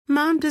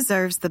Mom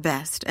deserves the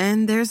best,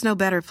 and there's no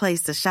better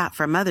place to shop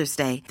for Mother's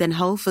Day than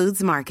Whole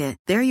Foods Market.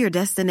 They're your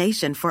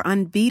destination for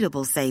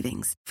unbeatable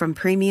savings, from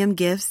premium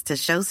gifts to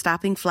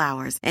show-stopping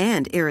flowers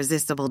and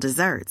irresistible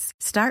desserts.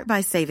 Start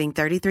by saving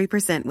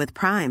 33% with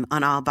Prime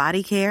on all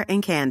body care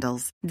and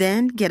candles.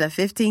 Then get a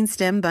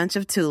 15-stem bunch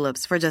of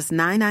tulips for just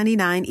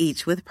 $9.99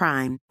 each with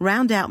Prime.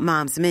 Round out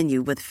Mom's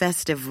menu with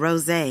festive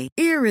rosé,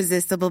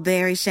 irresistible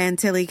berry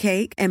chantilly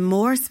cake, and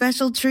more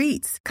special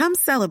treats. Come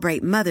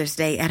celebrate Mother's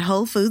Day at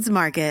Whole Foods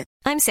Market.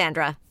 I'm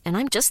Sandra, and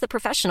I'm just the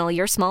professional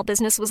your small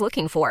business was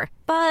looking for.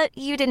 But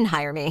you didn't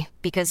hire me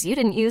because you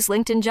didn't use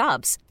LinkedIn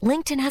Jobs.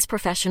 LinkedIn has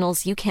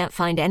professionals you can't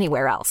find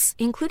anywhere else,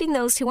 including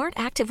those who aren't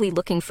actively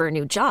looking for a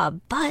new job,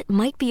 but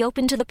might be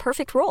open to the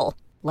perfect role,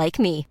 like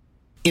me.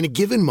 In a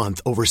given month,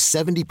 over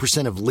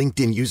 70% of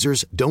LinkedIn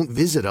users don't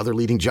visit other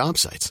leading job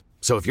sites.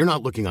 So if you're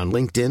not looking on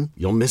LinkedIn,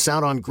 you'll miss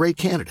out on great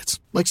candidates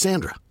like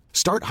Sandra.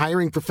 Start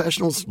hiring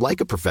professionals like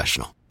a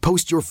professional.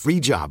 Post your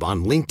free job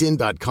on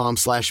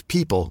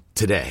linkedin.com/people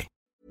today.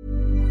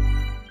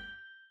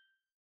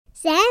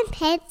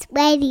 Sandpets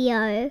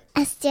Radio,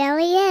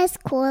 Australia's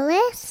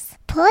coolest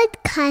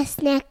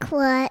podcast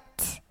network.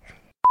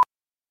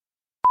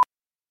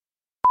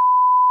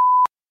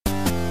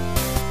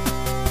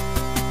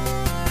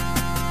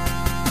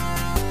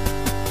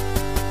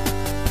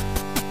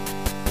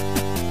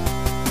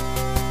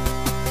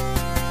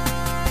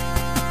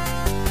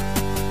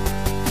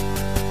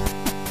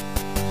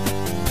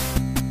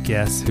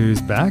 Guess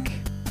who's back?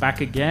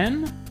 Back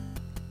again,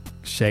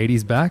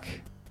 Shady's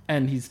back.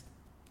 and he's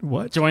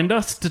What? joined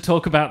us to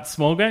talk about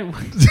small game.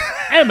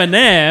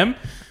 Eminem.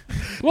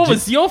 What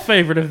was your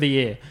favorite of the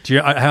year? Do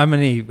you, how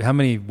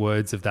many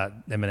words of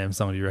that Eminem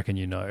song do you reckon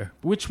you know?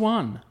 Which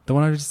one? The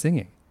one I was just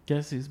singing.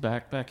 Guess who's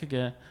back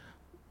again?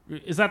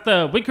 Is that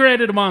the we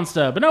created a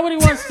monster, but nobody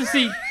wants to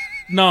see?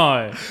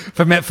 No.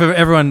 For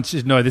everyone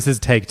should know, this is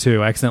take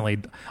two. I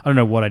don't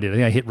know what I did. I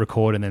think I hit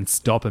record and then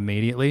stop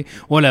immediately.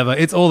 Whatever.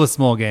 It's all the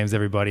small games,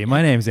 everybody.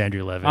 My name's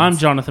Andrew Levins. I'm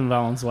Jonathan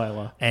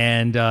Valenzuela.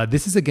 And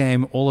this is a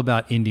game all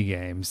about indie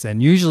games.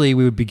 And usually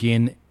we would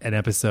begin an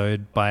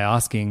episode by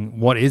asking,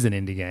 what is an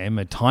indie game?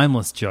 A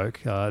timeless joke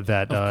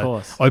that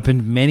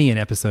opened many an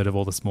episode of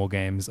all the small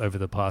games over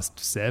the past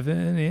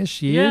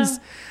 7-ish years.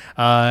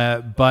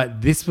 Yeah.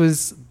 But this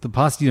was the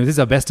past, this is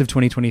our best of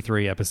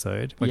 2023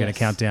 episode. We're going to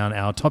count down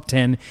our top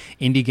 10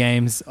 indie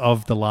games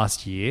of the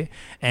last year.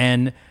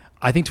 And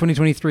I think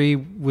 2023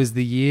 was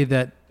the year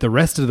that the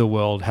rest of the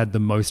world had the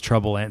most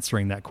trouble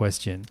answering that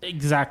question.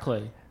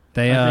 Exactly.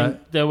 I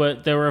think there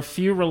were a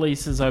few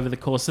releases over the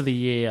course of the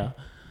year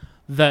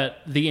that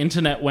the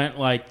internet went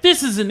like,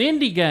 this is an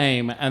indie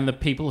game, and the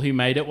people who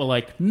made it were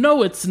like,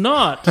 no, it's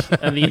not.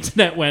 And the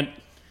internet went,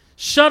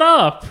 shut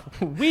up.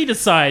 We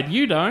decide,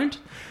 you don't.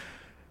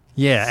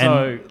 Yeah,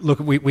 so, and look,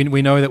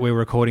 we know that we're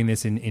recording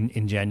this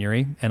in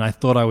January, and I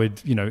thought I would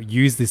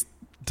use this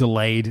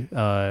delayed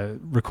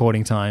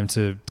recording time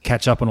to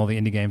catch up on all the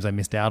indie games I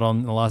missed out on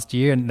in the last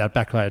year, and that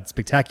backfired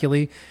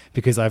spectacularly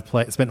because I've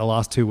spent the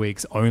last 2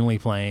 weeks only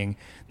playing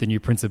the new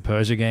Prince of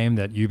Persia game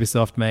that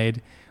Ubisoft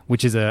made,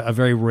 which is a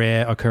very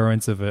rare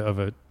occurrence of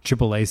a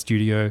AAA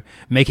studio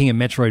making a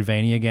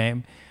Metroidvania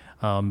game.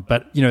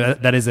 But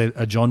that is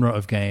a genre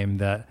of game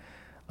that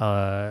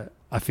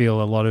I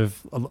feel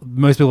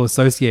most people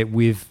associate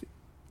with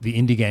the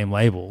indie game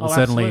label. Oh,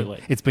 certainly,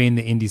 absolutely. It's been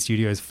the indie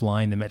studios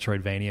flying the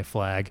Metroidvania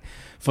flag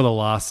for the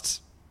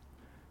last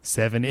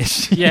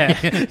 7-ish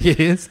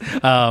years.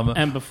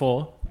 And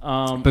before.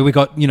 But we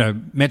got,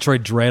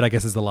 Metroid Dread, I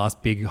guess, is the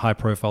last big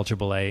high-profile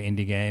AAA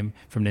indie game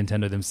from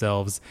Nintendo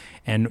themselves.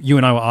 And you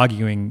and I were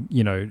arguing,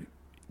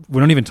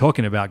 we're not even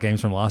talking about games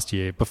from last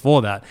year.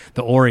 Before that,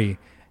 the Ori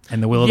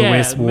and the Will of the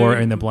Wisp War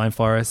in the Blind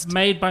Forest.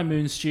 Made by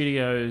Moon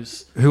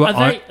Studios.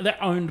 They're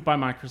owned by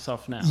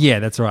Microsoft now. Yeah,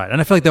 that's right.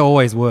 And I feel like they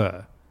always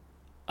were.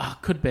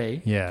 Could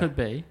be. Yeah. Could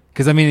be.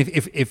 Because, I mean,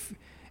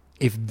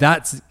 if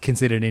that's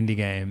considered an indie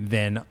game,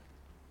 then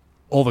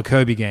all the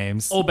Kirby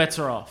games... All bets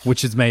are off.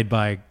 Which is made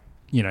by,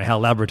 HAL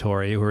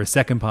Laboratory, who are a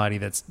second party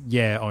that's,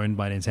 owned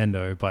by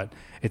Nintendo, but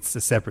it's a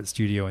separate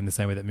studio in the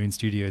same way that Moon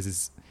Studios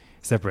is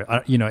separate.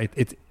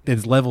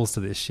 There's levels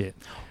to this shit.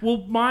 Well,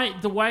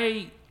 the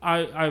way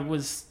I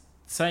was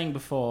saying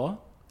before,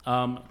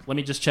 let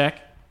me just check.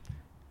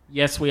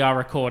 Yes, we are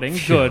recording.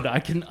 Good. I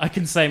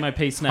can say my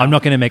piece now. I'm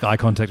not going to make eye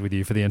contact with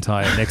you for the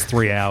entire next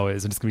 3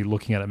 hours. I'm just going to be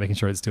looking at it, making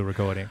sure it's still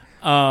recording.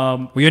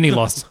 We only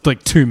lost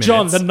 2 minutes.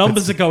 John, the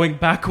numbers are going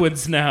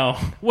backwards now.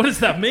 What does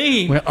that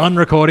mean? We're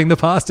unrecording the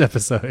past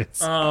episodes.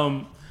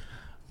 So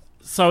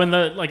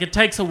it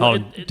takes a while.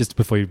 Just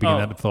before you begin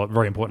that thought,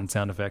 very important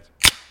sound effect.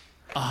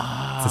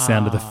 It's the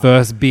sound of the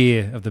first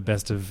beer of the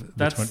best of the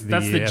That's the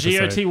the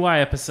episode.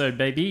 GOTY episode,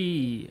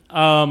 baby.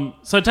 So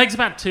it takes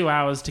about 2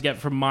 hours to get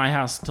from my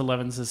house to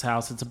Levins's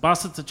house. It's a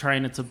bus, it's a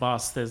train, it's a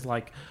bus. There's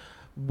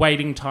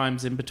waiting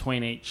times in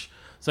between each.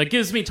 So it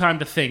gives me time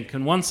to think.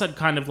 And once I'd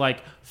kind of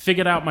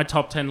figured out my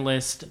top 10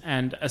 list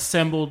and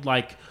assembled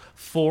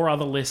 4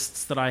 other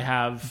lists that I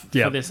have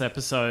for this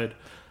episode.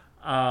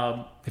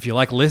 If you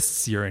like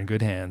lists, you're in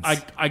good hands.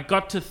 I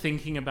got to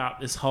thinking about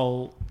this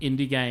whole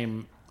indie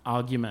game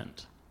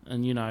argument,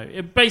 and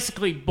it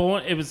basically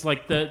born. It was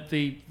like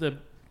it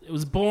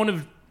was born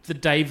of the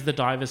Dave the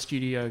Diver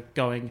studio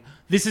going,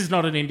 this is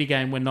not an indie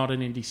game. We're not an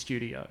indie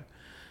studio.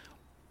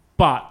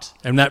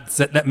 And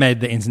that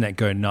made the internet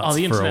go nuts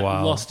the for internet a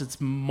while. lost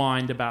its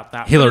mind about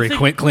that. Hillary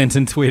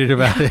Clinton tweeted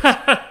about it.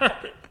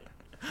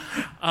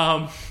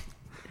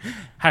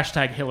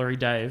 Hashtag Hillary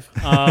Dave.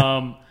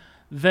 A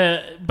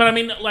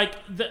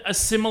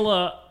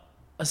similar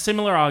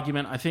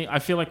argument. I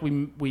feel like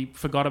we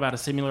forgot about a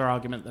similar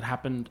argument that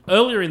happened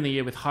earlier in the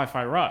year with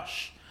Hi-Fi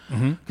Rush.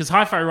 Because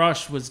Hi-Fi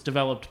Rush was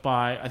developed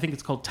by, I think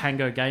it's called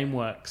Tango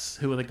Gameworks,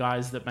 who are the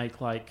guys that make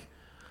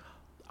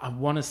I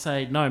want to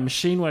say, no,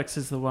 MachineWorks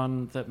is the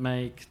one that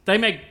make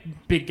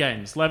big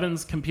games.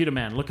 Levins, Computer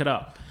Man, look it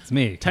up. It's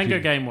me.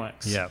 Tango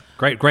Gameworks. Yeah,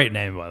 great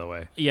name, by the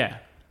way. Yeah.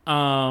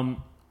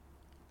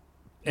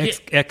 Ex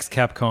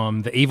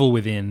Capcom, The Evil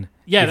Within.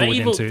 Yeah, Evil The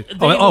Within Evil 2.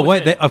 Evil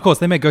Within. Of course,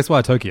 they made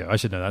Ghostwire Tokyo. I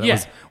should know that. That Yeah.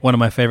 was one of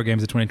my favorite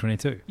games of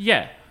 2022.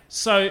 Yeah.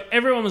 So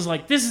everyone was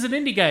like, this is an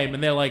indie game.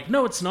 And they're like,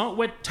 no, it's not.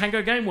 We're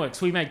Tango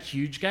Gameworks. We make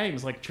huge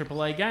games, like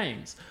AAA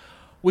games.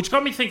 Which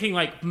got me thinking,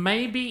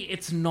 maybe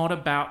it's not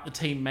about the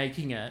team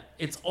making it.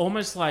 It's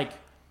almost like...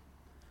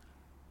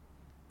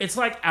 It's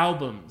like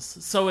albums.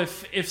 So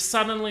if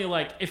suddenly,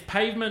 if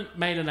Pavement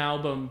made an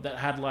album that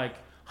had,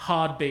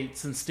 hard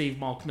beats and Steve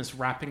Malkmus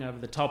rapping over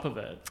the top of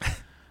it,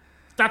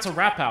 that's a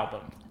rap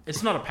album.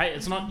 It's not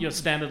it's not your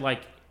standard,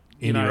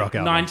 indie rock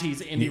album.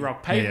 90s indie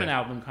rock Pavement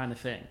album kind of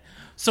thing.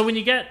 So when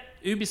you get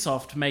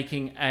Ubisoft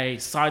making a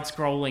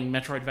side-scrolling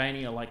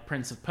Metroidvania like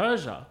Prince of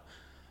Persia...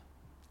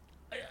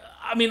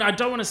 I mean, I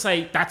don't want to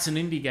say that's an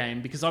indie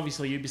game because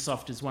obviously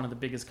Ubisoft is one of the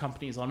biggest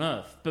companies on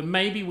earth. But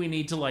maybe we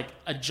need to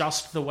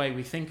adjust the way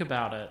we think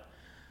about it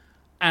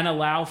and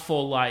allow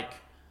for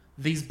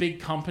these big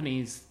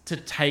companies to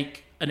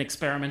take an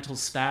experimental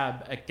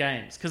stab at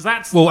games. Because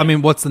that's... Well,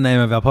 what's the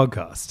name of our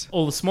podcast?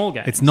 All the small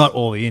games. It's not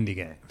all the indie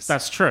games.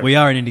 That's true. We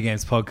are an indie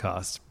games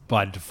podcast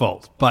by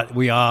default, but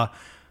we are,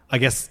 I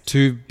guess,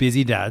 two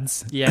busy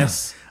dads.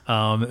 Yes.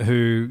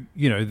 Who,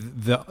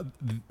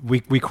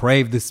 we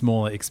crave the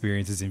smaller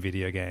experiences in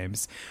video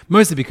games,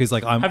 mostly because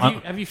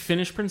Have you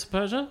finished Prince of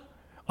Persia?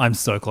 I'm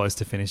so close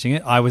to finishing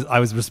it. I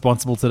was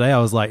responsible today. I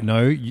was like,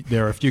 no,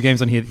 there are a few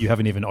games on here that you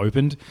haven't even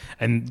opened,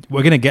 and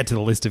we're going to get to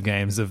the list of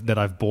games that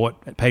I've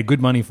bought, paid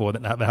good money for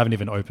that haven't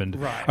even opened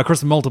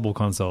across multiple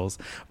consoles.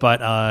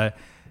 But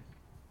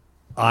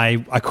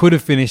I could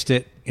have finished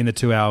it in the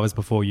 2 hours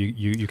before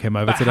you came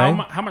over today.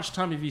 How much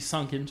time have you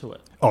sunk into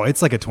it? Oh,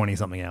 it's like a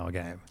 20-something hour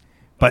game.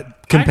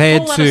 But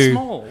compared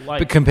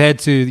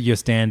to your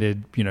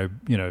standard,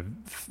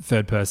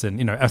 third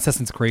person,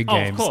 Assassin's Creed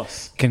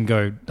games can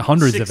go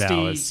hundreds of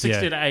hours.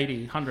 60 to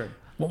 80, 100.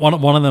 One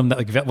of them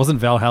that wasn't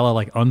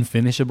Valhalla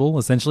unfinishable.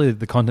 Essentially,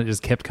 the content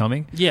just kept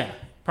coming. Yeah,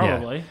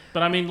 probably. Yeah.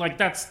 But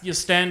that's your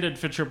standard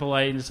for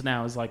AAA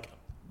now is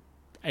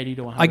 80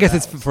 to 100 I guess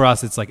hours. it's for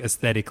us. It's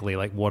aesthetically,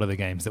 what are the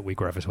games that we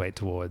gravitate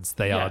towards?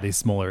 They are these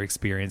smaller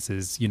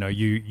experiences.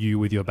 You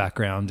with your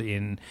background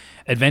in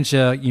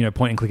adventure,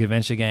 point and click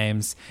adventure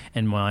games,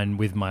 and mine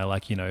with my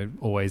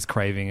always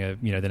craving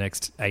the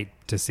next 8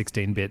 to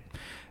 16-bit,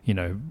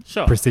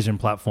 precision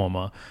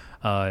platformer.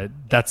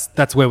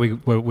 That's where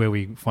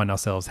we find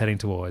ourselves heading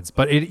towards.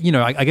 But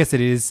I guess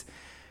it is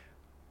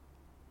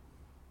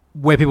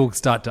where people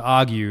start to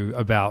argue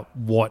about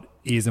what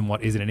is and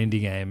what isn't an indie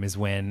game is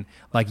when,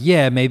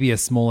 maybe a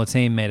smaller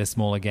team made a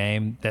smaller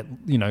game that,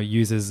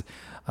 uses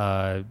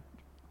lower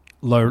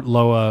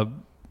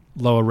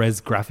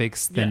res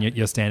graphics than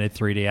your standard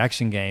 3D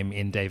action game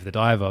in Dave the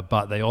Diver,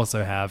 but they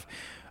also have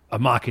a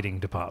marketing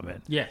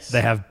department. Yes.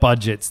 They have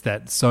budgets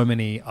that so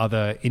many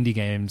other indie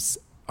games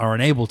are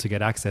unable to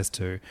get access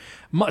to.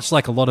 Much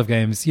like a lot of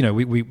games,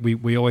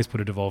 we always put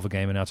a Devolver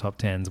game in our top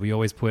 10s. We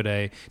always put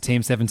a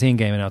Team 17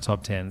 game in our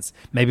top 10s.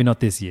 Maybe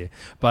not this year,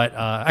 but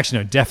actually,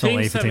 no,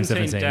 definitely for Team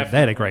 17. Definitely. They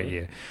had a great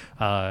year.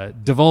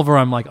 Devolver,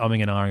 I'm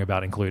umming and ahhing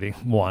about including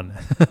one.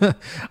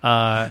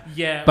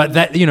 Yeah. But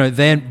that,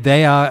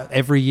 they are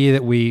every year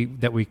that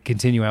we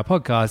continue our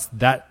podcast,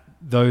 that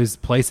those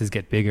places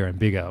get bigger and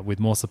bigger with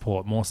more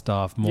support, more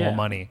staff, more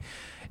money.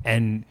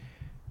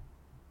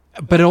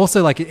 But it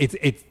also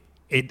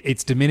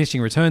it's diminishing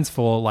returns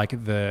for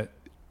the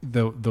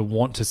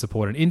want to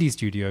support an indie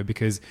studio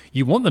because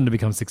you want them to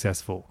become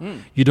successful.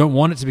 You don't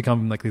want it to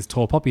become this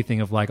tall poppy thing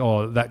of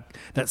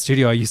that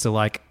studio I used to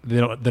like,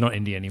 they're not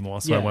indie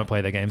anymore, so I won't play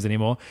their games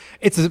anymore.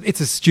 It's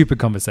a stupid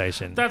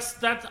conversation. That's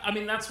why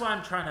that's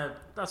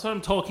what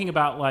I'm talking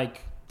about,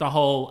 the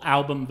whole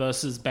album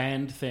versus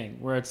band thing,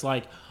 where it's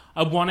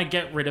I want to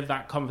get rid of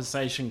that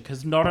conversation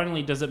because not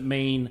only does it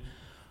mean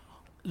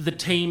the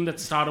team that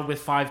started with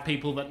 5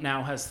 people that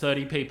now has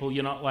 30 people,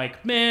 you're not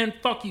man,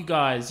 fuck you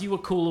guys, you were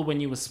cooler when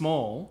you were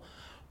small.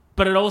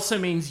 But it also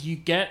means you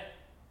get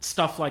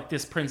stuff like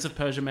this Prince of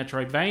Persia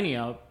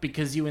Metroidvania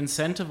because you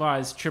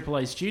incentivize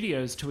AAA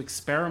studios to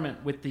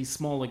experiment with these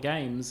smaller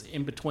games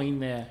in between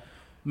their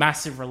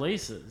massive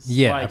releases.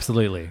 Yeah,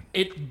 absolutely.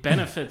 It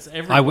benefits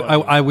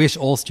everybody. I wish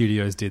all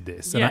studios did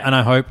this. And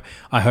I hope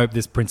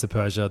this Prince of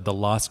Persia, The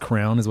Last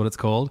Crown is what it's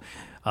called.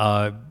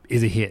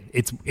 is a hit.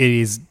 It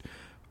is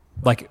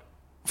like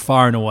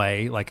far and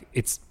away, like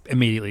it's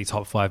immediately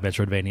top 5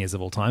 Metroidvanias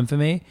of all time for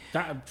me.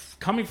 That,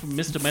 coming from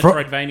Mr.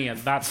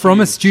 Metroidvania, that's from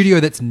huge. a studio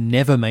that's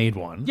never made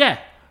one. Yeah.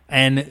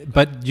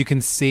 But you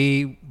can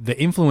see the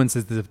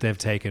influences that they've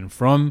taken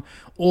from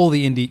all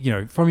the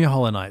indie, from your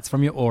Hollow Knights,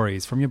 from your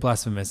Oris, from your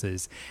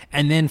Blasphemouses,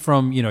 and then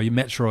from, your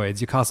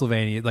Metroids, your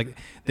Castlevania. Like,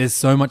 there's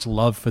so much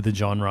love for the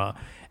genre,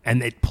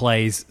 and it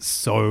plays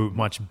so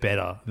much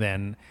better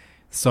than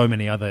so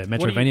many other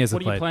Metroidvanias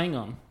What have are you played. playing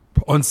on?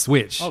 On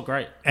Switch. Oh,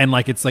 great. And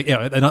like, it's like,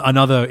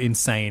 another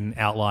insane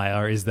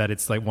outlier is that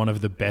it's like one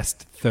of the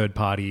best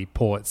third-party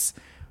ports.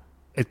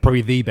 It's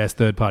probably the best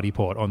third-party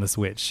port on the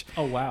Switch.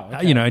 Oh, wow.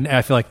 Okay. And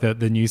I feel like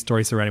the news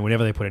story surrounding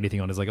whenever they put anything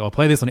on is like, oh,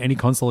 play this on any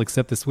console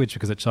except the Switch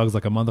because it chugs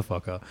like a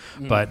motherfucker.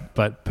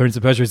 But Prince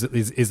of Persia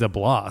is a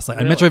blast. Like,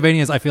 Really? And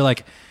Metroidvanias, I feel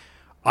like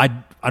I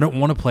don't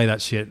want to play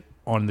that shit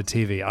on the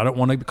TV. I don't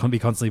want to be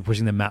constantly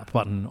pushing the map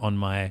button on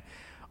my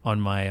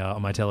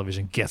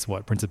television. Guess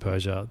what? Prince of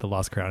Persia: The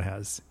Last Crown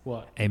has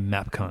What? a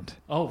map cunt.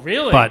 Oh,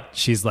 really? But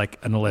she's like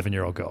an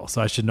 11-year-old girl,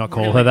 so I should not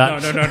call Really? her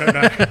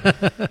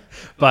that. No.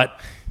 But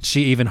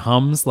she even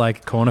hums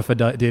like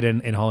Cornifer did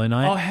in Hollow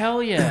Knight. Oh,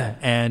 hell yeah.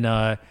 And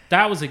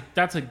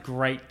That's a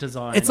great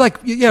design. it's like,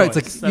 it's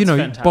like, choice. That's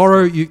fantastic.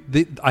 borrow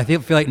I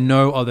feel like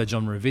no other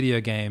genre of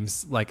video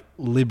games like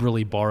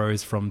liberally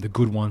borrows from the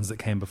good ones that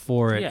came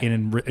before it Yeah.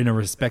 in a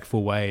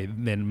respectful way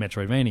than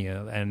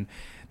Metroidvania. And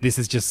this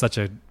is just such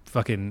a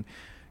fucking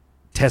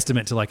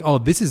testament to like, oh,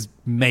 this is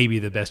maybe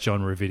the best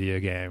genre of video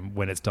game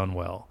when it's done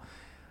well.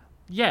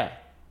 Yeah.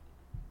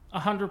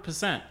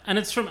 100%. And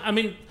it's from,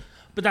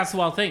 but that's the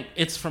wild thing.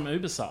 It's from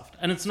Ubisoft.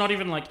 And it's not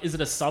even like, is it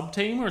a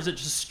sub-team or is it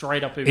just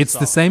straight up Ubisoft? It's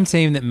the same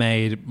team that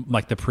made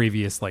like the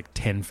previous like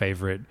 10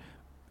 favorite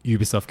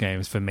Ubisoft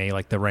games for me,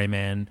 like the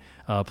Rayman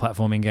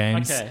platforming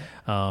games, Okay.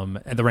 and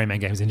the Rayman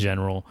games in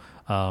general,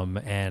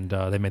 and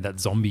they made that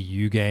Zombie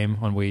U game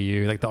on Wii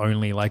U, like the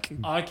only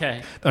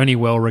Okay. only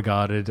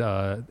well-regarded.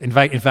 In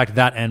fact,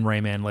 that and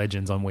Rayman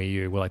Legends on Wii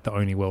U were like the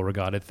only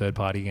well-regarded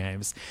third-party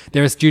games.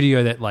 They're a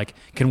studio that like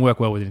can work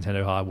well with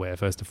Nintendo hardware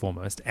first and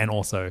foremost, and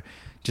also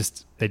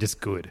they're just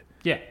good.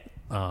 Yeah.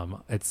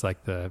 It's like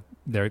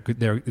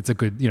it's a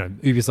good,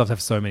 Ubisoft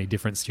have so many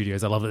different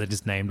studios. I love that they're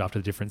just named after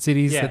the different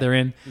cities that they're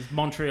in. There's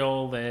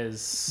Montreal,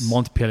 there's...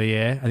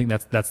 Montpellier, I think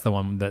that's the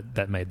one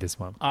that made this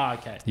one.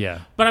 okay.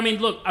 Yeah. But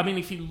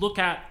if you look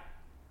at...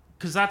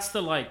 Because that's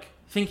the, like...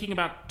 Thinking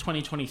about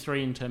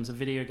 2023 in terms of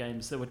video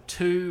games, there were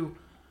 2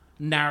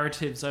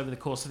 narratives over the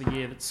course of the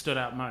year that stood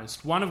out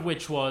most. One of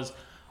which was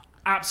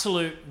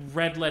absolute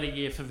red letter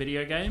year for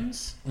video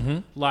games. Mm-hmm.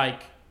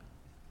 Like...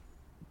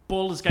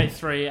 Baldur's Gate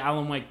 3,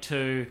 Alan Wake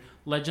 2,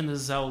 Legend of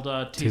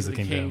Zelda, Tears of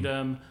the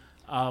Kingdom,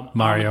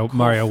 Mario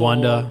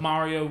Wonder,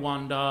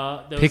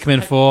 there was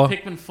Pikmin 4,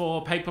 Pikmin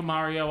 4, Paper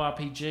Mario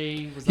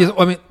RPG. Was yes,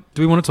 that-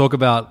 do we want to talk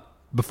about,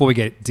 before we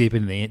get deep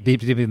in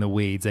the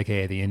weeds,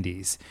 aka the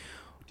indies?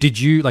 Did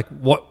you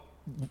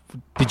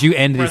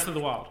end Breath of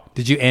the Wild?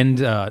 Did you end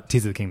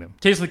Tears of the Kingdom?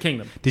 Tears of the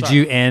Kingdom. Did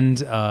you end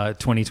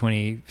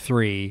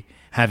 2023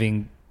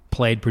 having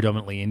played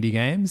predominantly indie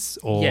games?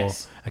 Or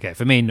Yes. Okay,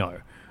 for me, no.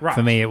 Right.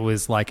 For me, it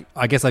was like,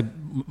 I guess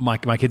my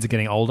kids are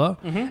getting older,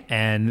 Mm-hmm.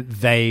 and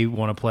they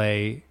want to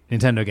play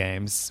Nintendo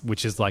games,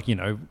 which is like,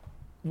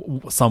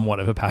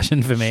 somewhat of a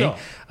passion for me. Sure.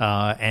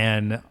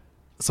 And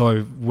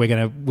so we're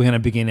gonna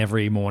begin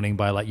every morning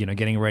by like,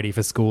 getting ready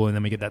for school, and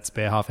then we get that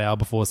spare half hour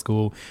before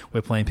school.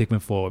 We're playing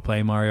Pikmin 4, we're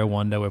playing Mario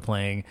Wonder, we're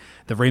playing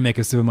the remake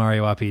of Super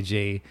Mario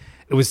RPG.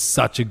 It was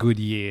such a good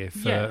year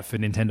for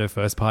Nintendo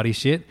first party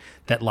shit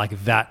that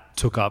like that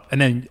took up,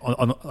 and then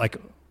on like.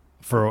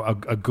 For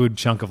a good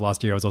chunk of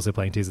last year, I was also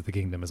playing Tears of the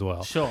Kingdom as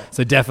well. Sure.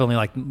 So definitely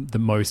like the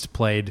most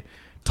played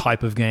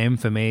type of game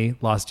for me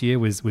last year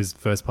was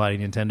first party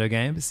Nintendo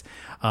games.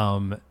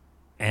 And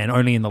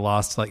only in the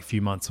last like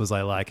few months was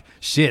I like,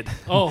 shit,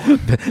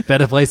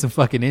 better play some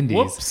fucking indies.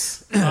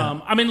 Whoops.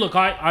 Look,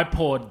 I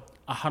poured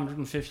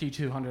 150,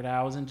 200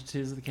 hours into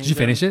Tears of the Kingdom. Did you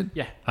finish it?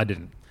 Yeah. I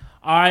didn't.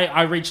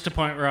 I reached a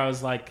point where I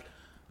was like,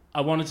 I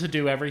wanted to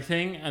do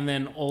everything, and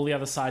then all the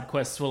other side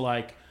quests were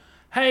like,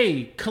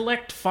 hey,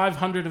 collect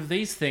 500 of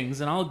these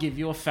things and I'll give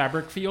you a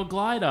fabric for your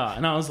glider.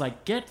 And I was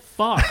like, get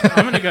fucked.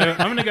 I'm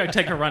gonna go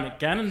take a run at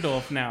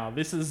Ganondorf now.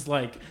 This is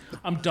like,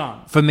 I'm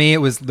done. For me, it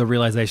was the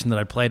realization that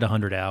I played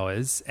 100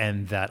 hours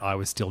and that I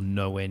was still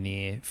nowhere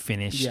near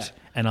finished. Yeah.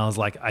 And I was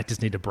like, I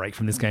just need to break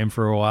from this game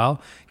for a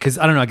while. Because,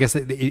 I don't know, I guess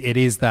it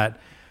is that,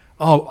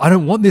 I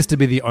don't want this to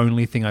be the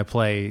only thing I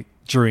play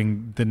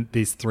during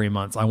these 3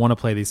 months. I want to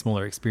play these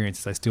smaller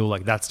experiences. I still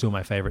like, that's still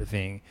my favorite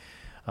thing.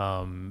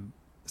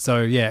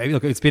 So yeah,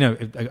 look, it's been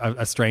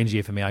a strange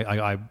year for me.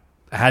 I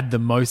had the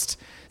most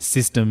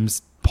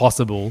systems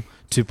possible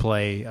to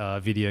play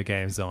video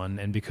games on,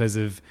 and because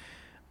of,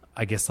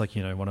 I guess, like,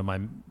 one of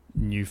my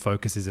new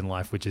focuses in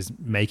life, which is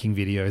making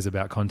videos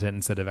about content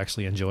instead of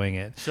actually enjoying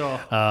it. Sure.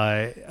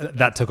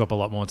 That took up a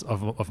lot more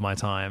of my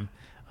time.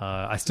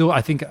 I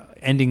think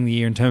ending the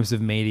year in terms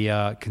of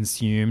media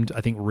consumed,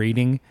 I think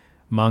reading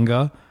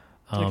manga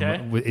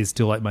is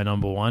still like my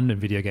number one, and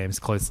video games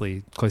close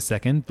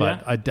second.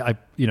 But I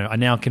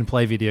now can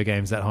play video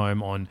games at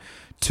home on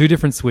 2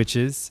 different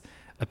Switches,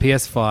 a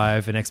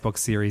PS5, an Xbox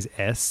Series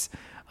S,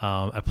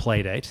 a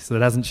Playdate. So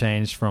that hasn't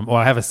changed from. Or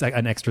I have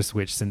an extra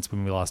Switch since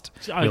when we last.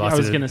 I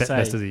was going to say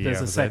best of the year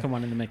there's a second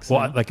one in the mix.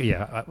 Well,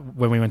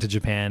 when we went to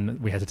Japan,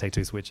 we had to take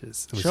 2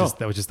 Switches.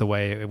 That was just the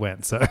way it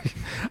went. So,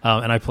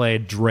 and I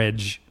played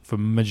Dredge for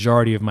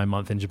majority of my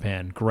month in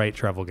Japan. Great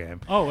travel game.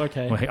 Oh,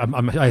 okay.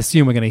 I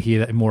assume we're going to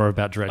hear that more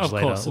about Dredge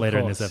later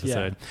in this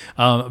episode.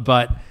 Yeah.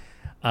 But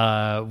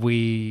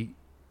we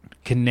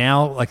can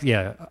now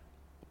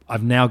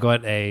I've now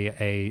got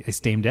a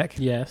Steam Deck.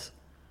 Yes.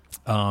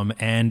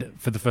 And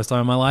for the first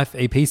time in my life,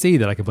 a PC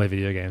that I can play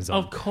video games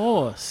on. Of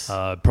course.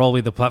 Probably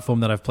the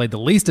platform that I've played the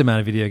least amount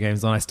of video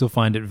games on. I still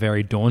find it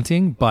very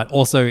daunting, but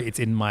also it's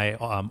in my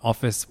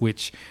office,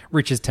 which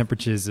reaches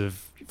temperatures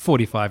of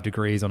 45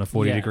 degrees on a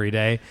 40-degree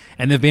day,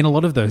 and there have been a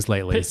lot of those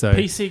lately. So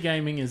PC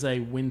gaming is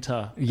a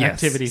winter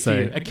activity for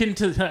you, akin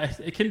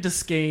to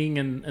skiing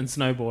and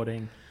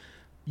snowboarding.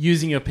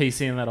 Using your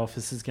PC in that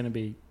office is going to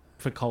be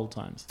for cold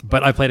times.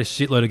 But I played a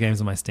shitload of games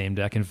on my Steam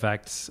Deck. In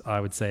fact, I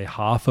would say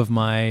half of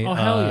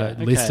my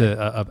list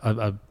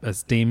are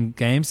Steam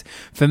games.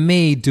 For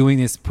me,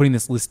 putting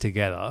this list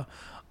together,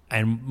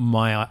 and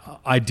my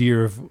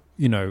idea of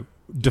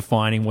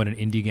defining what an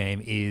indie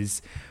game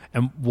is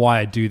and why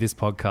I do this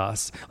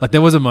podcast. Like, there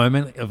was a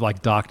moment of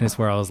like darkness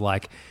where I was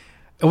like,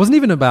 it wasn't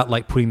even about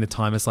like putting the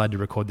time aside to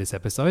record this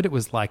episode. It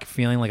was like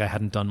feeling like I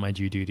hadn't done my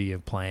due duty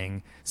of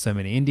playing so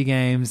many indie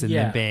games, and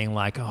then being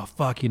like, oh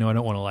fuck, I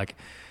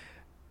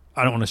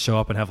don't want to show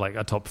up and have like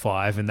a top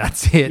 5 and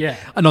that's it. Yeah.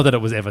 Not that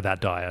it was ever that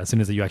dire. As soon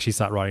as you actually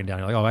start writing down,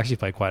 you're like, oh, I actually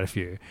played quite a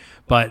few.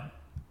 But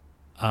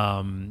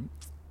I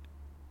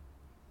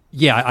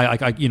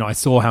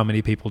saw how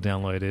many people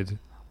downloaded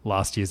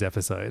last year's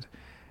episode.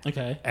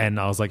 Okay. And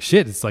I was like,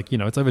 shit, it's like,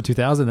 it's over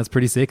 2,000. That's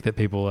pretty sick that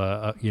people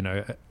are,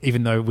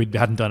 even though we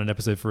hadn't done an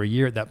episode for a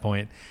year at that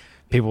point,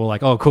 people were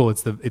like, oh, cool,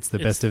 it's the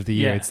best of the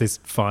year. Yeah. It's this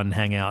fun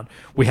hangout.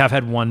 We have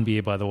had one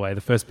beer, by the way.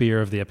 The first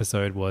beer of the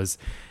episode was,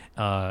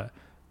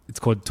 it's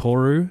called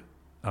Toru,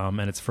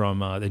 and it's from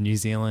the New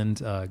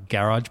Zealand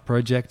Garage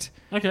Project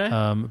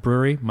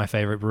brewery, my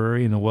favorite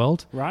brewery in the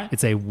world. Right.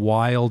 It's a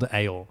wild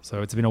ale.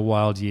 So it's been a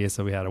wild year,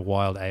 so we had a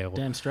wild ale.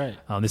 Damn straight.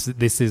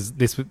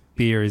 This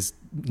beer is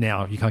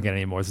now, you can't get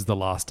any more. This is the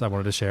last. I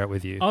wanted to share it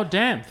with you. Oh,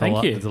 damn.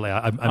 Thank you.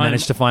 I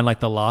managed to find like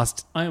the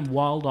last... I am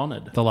wild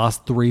honoured. The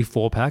last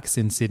 3-4 packs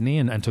in Sydney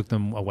and took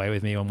them away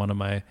with me on one of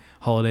my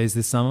holidays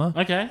this summer.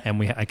 Okay.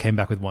 And I came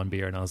back with one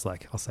beer and I was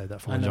like, I'll save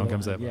that for when John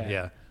comes over.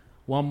 Yeah.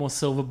 One more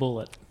silver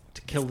bullet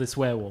to kill this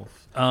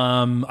werewolf.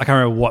 I can't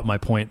remember what my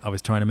point I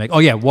was trying to make. Oh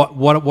yeah,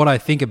 what I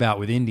think about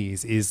with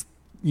indies is,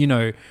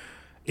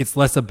 it's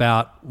less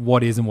about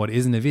what is and what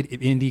isn't an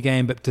indie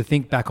game, but to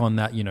think back on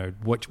that,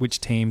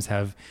 which teams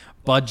have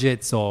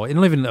budgets, or it's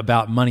not even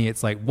about money.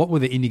 It's like, what were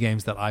the indie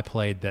games that I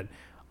played that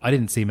I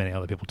didn't see many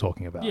other people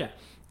talking about? Yeah.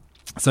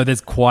 So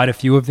there's quite a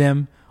few of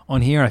them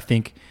on here. I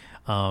think,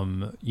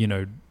 having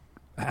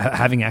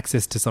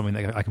access to something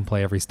that I can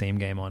play every Steam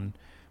game on,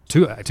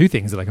 two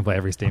things that I can play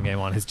every Steam game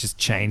on, has just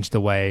changed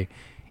the way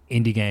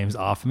indie games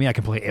are for me. I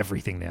can play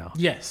everything now.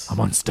 Yes. I'm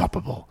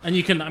unstoppable. And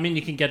you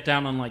can get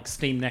down on like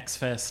Steam Next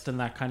Fest and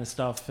that kind of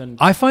stuff. And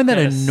I find that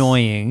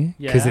annoying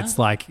because it's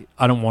like,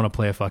 I don't want to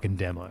play a fucking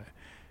demo.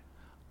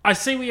 I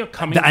see where you're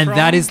coming from. And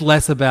that is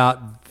less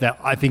about that.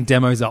 I think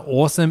demos are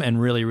awesome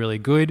and really, really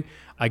good.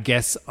 I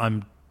guess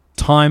I'm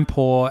time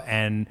poor,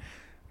 and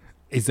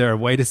is there a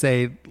way to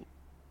say,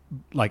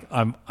 like,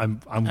 I'm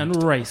and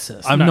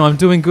racist? I'm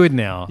doing good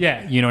now.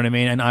 Yeah, you know what I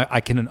mean. And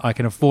I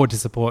can afford to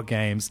support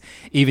games,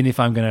 even if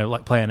I'm going to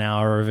like play an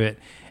hour of it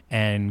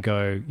and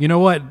go, you know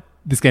what,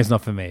 this game's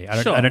not for me.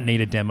 I don't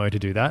need a demo to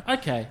do that.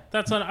 Okay,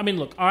 that's not. I mean,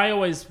 look, I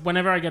always,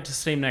 whenever I get to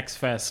Steam Next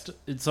Fest,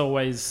 it's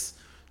always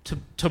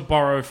to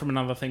borrow from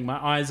another thing.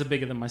 My eyes are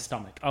bigger than my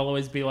stomach. I'll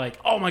always be like,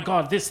 oh my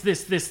god, this,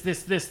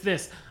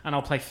 and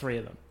I'll play 3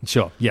 of them.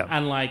 Sure, yeah.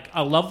 And like,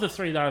 I love the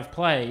 3 that I've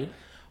played.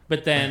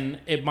 But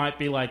then it might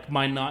be like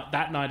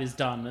that night is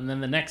done, and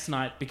then the next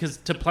night, because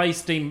to play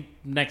Steam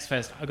Next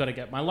Fest, I got to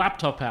get my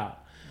laptop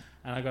out,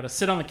 and I got to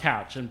sit on the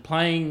couch, and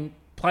playing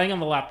on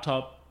the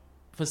laptop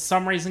for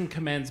some reason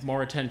commands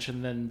more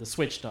attention than the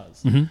Switch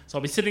does. Mm-hmm. So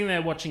I'll be sitting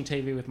there watching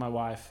TV with my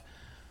wife,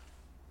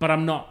 but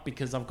I'm not,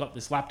 because I've got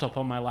this laptop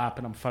on my lap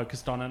and I'm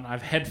focused on it. And I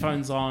have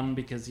headphones on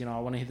because I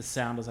want to hear the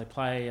sound as I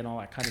play and all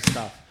that kind of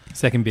stuff.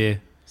 Second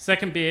beer.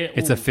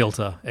 It's a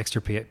filter,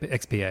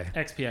 XPA.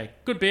 XPA,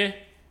 good beer.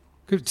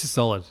 Good, just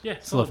solid. Yeah,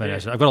 solid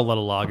foundation. I've got a lot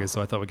of lagers,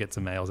 so I thought we'd get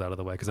some ales out of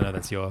the way because I know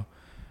that's your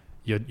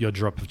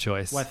drop of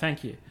choice. Why,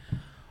 thank you.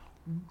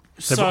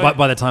 So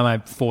by the time I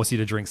force you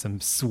to drink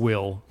some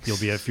swill, you'll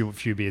be a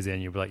few beers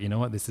in, you'll be like, you know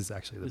what, this is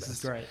actually the best.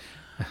 This is great.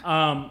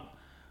 And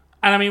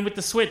I mean, with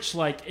the Switch,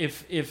 like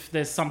if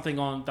there's something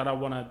on that I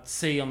want to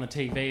see on the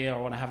TV or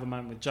I want to have a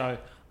moment with Joe,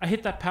 I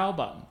hit that power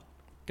button,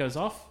 goes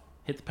off,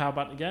 hit the power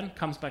button again,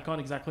 comes back on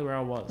exactly where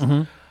I was.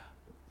 Mm-hmm.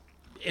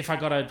 If I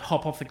got to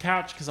hop off the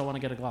couch because I want to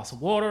get a glass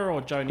of water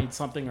or Joe needs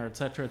something or et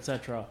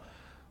cetera,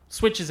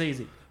 Switch is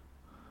easy.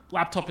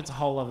 Laptop, it's a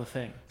whole other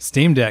thing.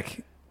 Steam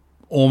Deck,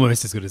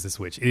 almost as good as the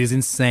Switch. It is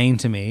insane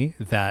to me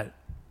that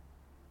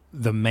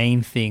the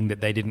main thing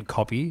that they didn't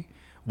copy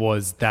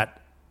was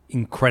that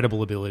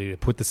incredible ability to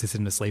put the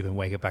system to sleep and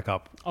wake it back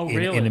up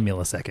in a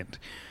millisecond.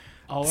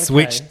 Oh, okay.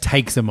 Switch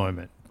takes a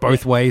moment.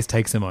 Both ways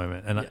takes a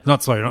moment. And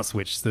not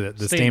Switch, the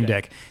Steam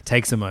Deck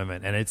takes a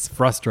moment, and it's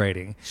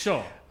frustrating.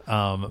 Sure.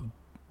 But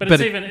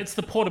it's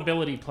the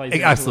portability plays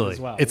into absolutely it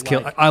as well. It's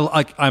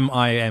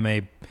I am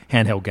a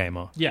handheld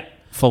gamer. Yeah.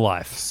 For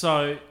life.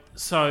 So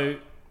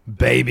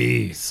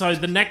baby. So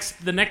the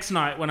next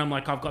night when I'm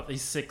like, I've got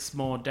these 6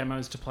 more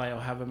demos to play or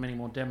however many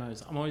more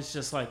demos, I'm always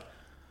just like,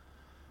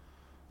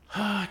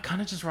 I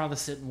kind of just rather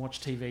sit and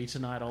watch TV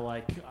tonight, or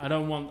like I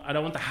don't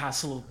want the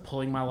hassle of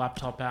pulling my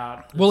laptop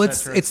out. Well,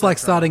 it's like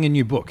starting a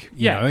new book.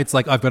 You know, it's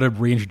like I've got to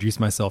reintroduce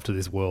myself to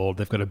this world.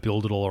 They've got to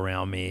build it all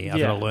around me. I've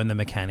got to learn the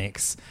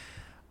mechanics.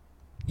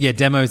 Yeah,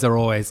 demos are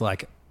always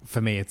like,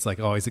 for me, it's like,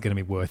 oh, is it going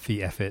to be worth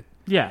the effort?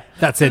 Yeah.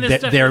 That said,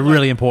 they're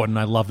really important.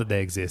 I love that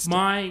they exist.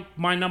 My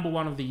number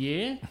one of the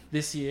year,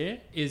 this year,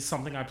 is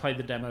something I played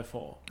the demo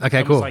for. Okay,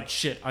 I cool. was like,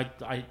 shit,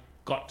 I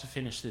got to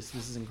finish this.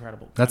 This is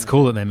incredible. That's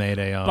cool that they made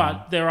a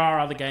but there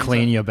are other games.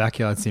 Clean your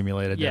backyard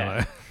simulator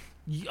demo.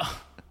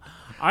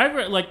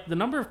 I like the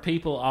number of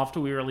people after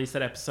we released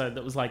that episode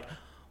that was like,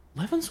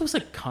 Levins was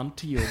a cunt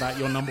to you about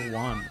your number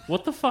one.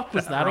 What the fuck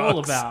was that all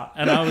about?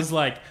 And I was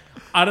like,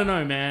 I don't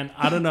know, man.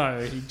 I don't know.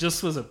 He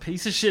just was a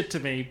piece of shit to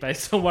me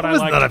based on what I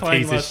liked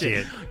playing last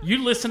year.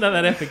 You listen to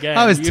that epic game.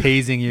 I was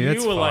teasing you.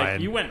 It's were fine.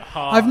 Like, you went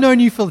hard. I've known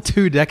you for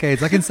 2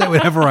 decades. I can say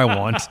whatever I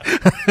want.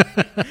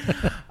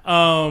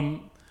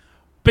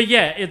 But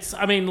yeah,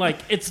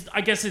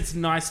 I guess it's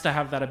nice to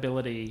have that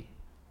ability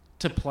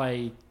to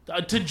play,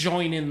 to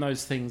join in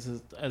those things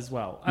as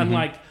well. And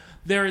like,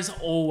 there is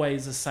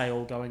always a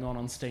sale going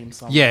on Steam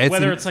somewhere. Yeah,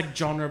 whether it's like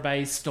genre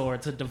based or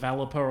it's a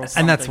developer or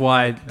something. And that's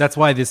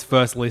why this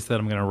first list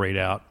that I'm going to read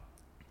out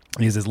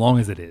is as long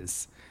as it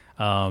is.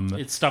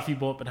 It's stuff you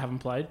bought but haven't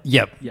played?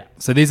 Yep. Yeah.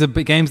 So these are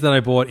games that I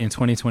bought in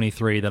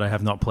 2023 that I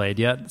have not played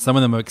yet. Some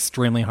of them are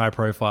extremely high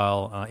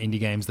profile indie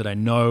games that I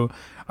know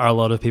are a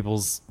lot of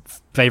people's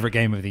favorite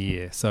game of the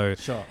year. So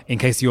in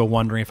case you're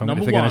wondering if they're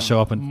going to show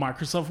up in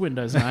Microsoft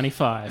Windows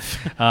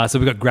 95. So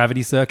we've got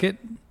Gravity Circuit.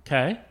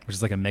 Okay. Which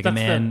is like a Mega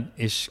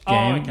Man-ish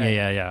game. Oh, okay.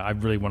 Yeah. I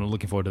really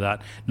looking forward to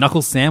that.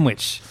 Knuckles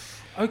Sandwich.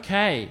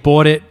 Okay.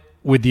 Bought it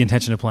with the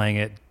intention of playing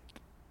it.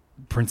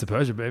 Prince of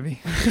Persia, baby.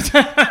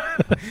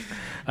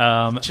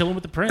 Chilling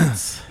with the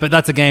prince. But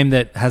that's a game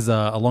that has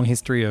a long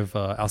history of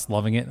us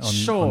loving it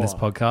on this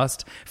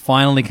podcast.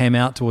 Finally came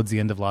out towards the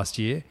end of last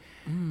year.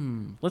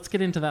 Let's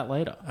get into that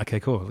later. Okay,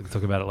 cool. We can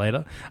talk about it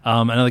later.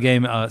 Another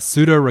game,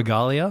 Pseudo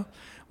Regalia,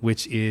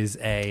 which is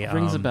a...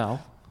 Rings a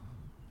bell.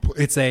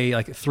 It's a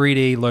like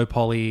 3D low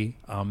poly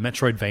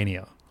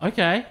Metroidvania.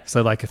 Okay.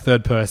 So like a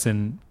third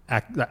person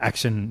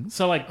action.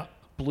 So like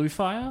Blue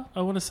Fire,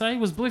 I want to say.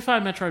 Was Blue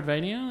Fire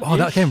Metroidvania? Oh,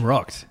 that game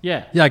rocked.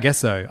 Yeah. Yeah, I guess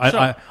so.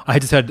 Sure. I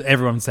just heard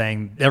everyone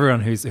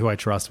who I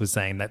trust was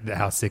saying that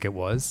how sick it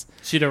was.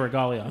 Pseudo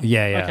Regalia.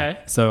 Yeah. Okay.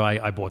 So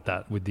I bought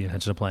that with the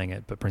intention of playing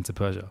it, but Prince of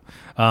Persia.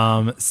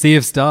 Sea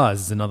of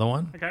Stars is another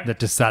one that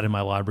just sat in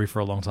my library for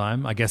a long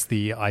time. I guess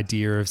the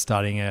idea of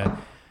starting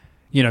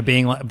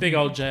being like... Big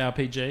old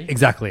JRPG.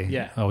 Exactly.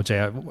 Yeah. Oh,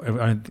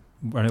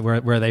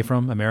 where are they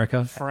from?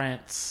 America?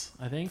 France,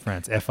 I think.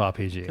 France,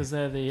 FRPG. Because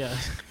they're the...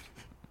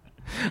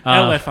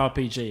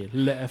 LFRPG.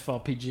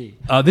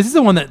 LFRPG. This is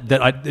the one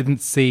that I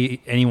didn't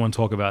see anyone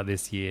talk about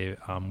this year,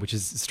 which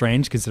is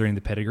strange considering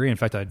the pedigree. In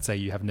fact, I'd say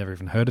you have never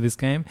even heard of this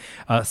game.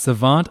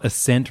 Savant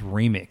Ascent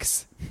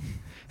Remix.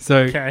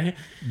 So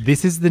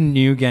this is the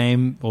new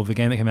game, or the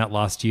game that came out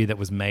last year that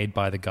was made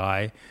by the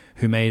guy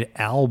who made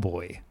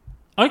Owlboy.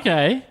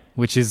 Okay.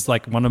 Which is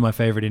like one of my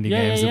favorite indie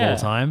games of all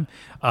time.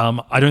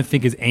 I don't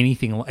think is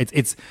anything...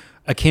 It's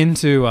akin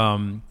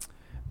to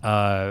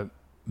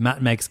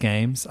Matt Makes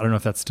Games. I don't know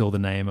if that's still the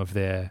name of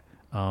their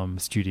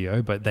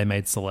studio, but they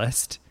made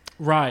Celeste.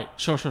 Right.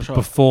 Sure.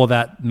 Before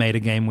that, made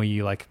a game where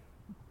you like...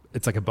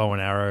 It's like a bow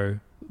and arrow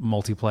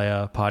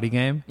multiplayer party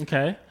game.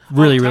 Okay.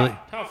 Really...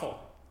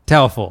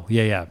 Towerfall.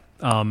 Yeah.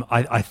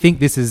 I think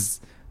this is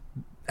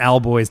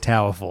Owlboy's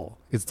Towerfall.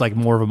 It's like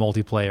more of a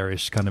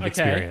multiplayer-ish kind of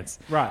experience.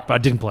 Right. But I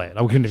didn't play it.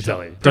 I couldn't even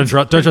tell you. Don't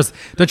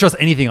trust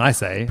anything I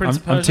say.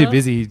 I'm too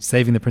busy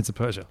saving the Prince of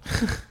Persia.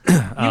 You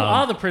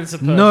are the Prince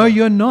of Persia. No,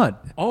 you're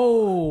not.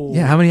 Oh.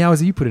 Yeah, how many hours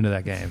have you put into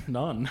that game?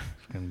 None.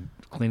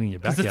 Cleaning your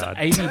backyard.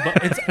 It's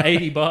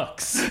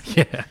 $80.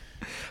 Yeah.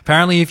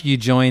 Apparently, if you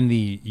join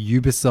the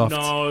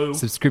Ubisoft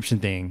subscription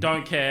thing...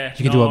 Don't care.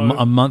 You can do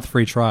a month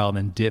free trial and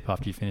then dip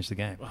after you finish the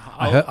game.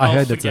 I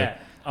heard that's it.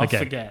 I'll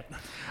forget.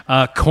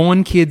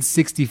 Corn Kids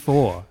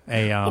 64.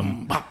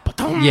 That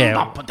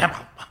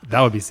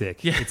would be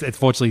sick. Yeah. It's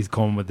fortunately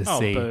Corn with a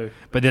C. Boo.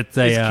 But it's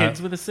Is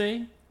Kids with a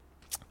C?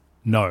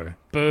 No.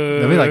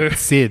 Boo. That'd be like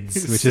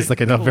SIDS, which is like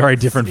a very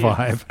different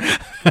vibe.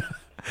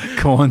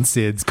 Corn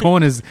SIDS.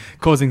 Corn is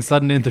causing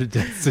sudden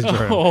death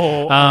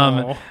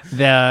syndrome.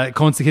 The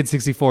Corn Kids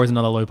 64 is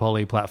another low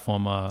poly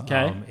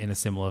platformer in a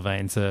similar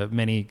vein to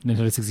many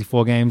Nintendo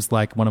 64 games,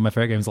 like one of my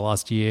favorite games of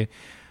last year.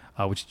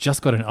 which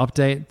just got an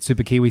update,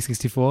 Super Kiwi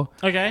 64.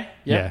 Okay.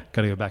 Yeah,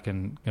 got to go back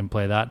and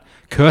play that.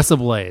 Cursor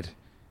Blade.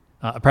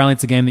 Apparently,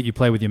 it's a game that you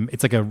play with your...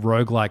 It's like a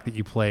roguelike that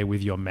you play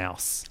with your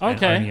mouse.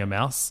 Okay. And only your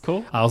mouse.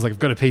 Cool. I was like, I've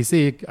got a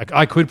PC.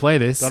 I could play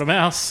this. Got a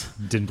mouse.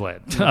 Didn't play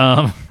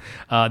it.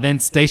 Then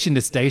Station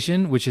to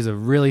Station, which is a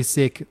really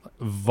sick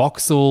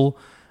voxel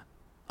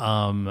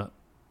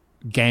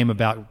game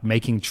about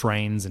making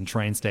trains and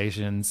train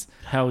stations.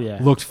 Hell yeah.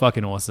 Looked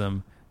fucking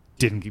awesome.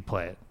 Didn't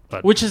play it.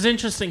 But Which is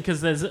interesting because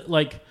there's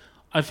like...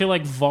 I feel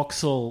like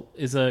voxel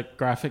is a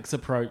graphics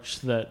approach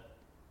that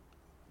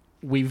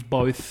we've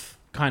both...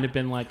 kind of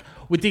been like,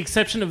 with the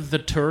exception of The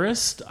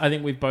Tourist, I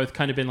think we've both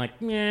kind of been like,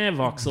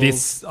 voxels.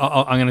 This,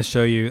 I'm going to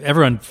show you.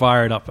 Everyone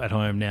fire it up at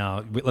home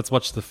now. Let's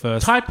watch the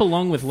first Type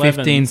along with 15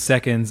 Levins.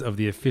 seconds of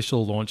the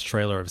official launch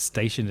trailer of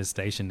Station to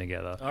Station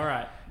together. All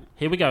right.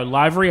 Here we go.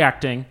 Live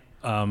reacting.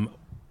 So,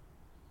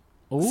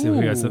 here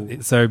we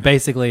go. So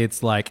basically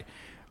it's like...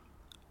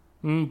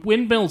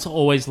 Windmills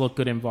always look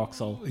good in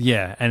voxel.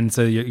 Yeah, and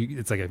so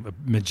it's like a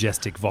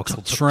majestic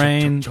voxel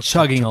train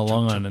chugging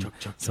along on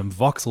some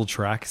voxel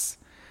tracks.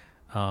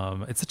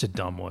 It's such a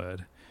dumb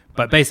word,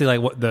 but basically,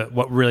 like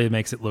what really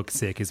makes it look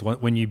sick is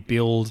when you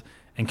build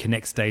and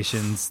connect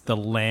stations, the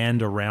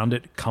land around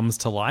it comes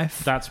to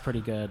life. That's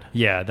pretty good.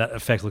 Yeah, that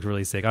effect looked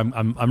really sick.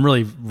 I'm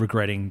really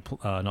regretting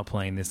not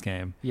playing this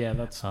game. Yeah,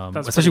 that's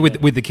especially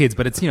with the kids.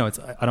 But it's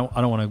I don't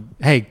want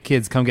to. Hey,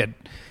 kids, come get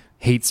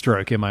heat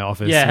stroke in my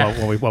office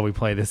while we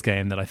play this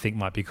game that I think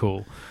might be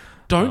cool.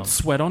 Don't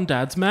sweat on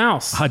Dad's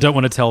mouse. I don't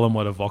want to tell them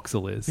what a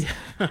voxel is.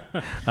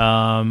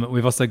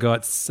 We've also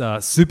got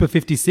Super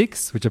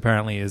 56, which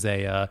apparently is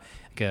a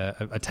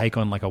take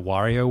on like a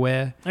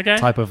WarioWare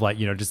type of like,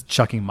 just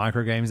chucking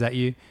micro games at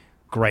you.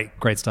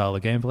 Great style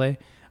of gameplay.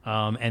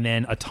 And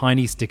then a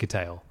tiny sticker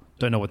tail.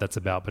 Don't know what that's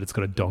about, but it's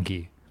got a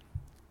donkey.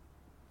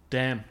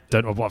 Damn.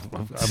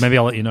 Maybe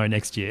I'll let you know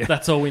next year.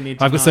 That's all we need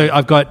to know. So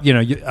I've got,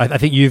 I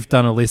think you've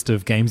done a list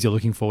of games you're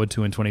looking forward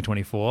to in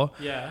 2024.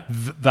 Yeah.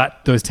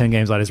 Those 10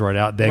 games I just wrote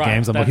out, they're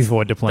games I'm looking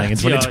forward to playing in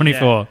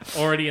 2024.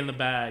 Already in the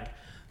bag.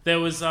 There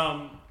was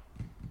I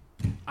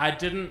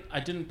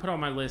didn't put on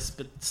my list,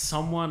 but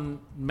someone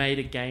made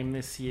a game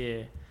this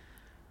year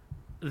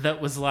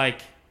that was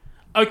like,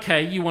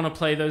 okay, you want to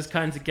play those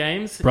kinds of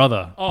games?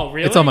 Brother. Oh,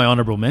 really? It's on my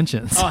honorable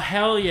mentions. Oh,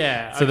 hell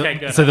yeah.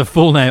 Good. So the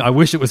full name, I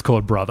wish it was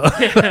called Brother.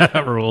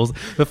 That rules.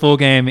 The full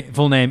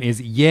name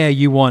is, yeah,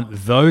 you want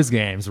those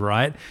games,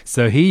 right?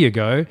 So here you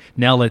go.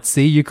 Now let's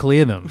see you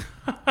clear them.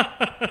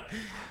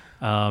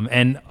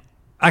 And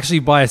actually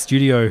by a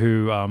studio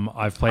who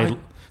I've played...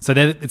 So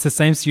it's the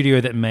same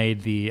studio that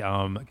made the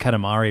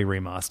Katamari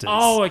remasters.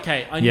 Oh,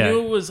 okay. I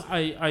knew it was...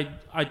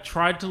 I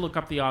tried to look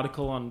up the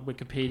article on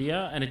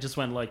Wikipedia, and it just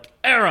went like,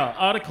 error,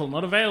 article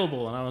not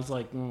available. And I was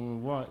like,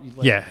 what?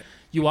 Like,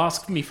 you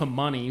asked me for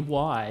money.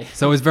 Why?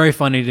 So it was very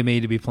funny to me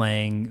to be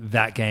playing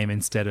that game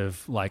instead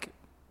of like,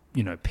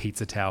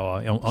 Pizza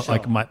Tower. Sure.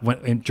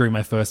 Like during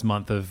my first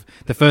month of...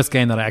 The first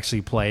game that I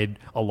actually played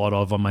a lot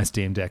of on my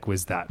Steam Deck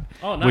was that.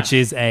 Oh, nice. Which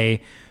is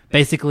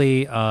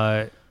basically...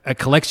 a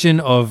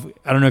collection of,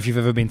 I don't know if you've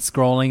ever been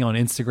scrolling on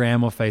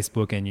Instagram or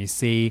Facebook and you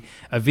see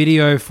a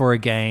video for a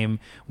game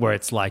where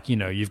it's like,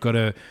 you've got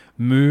to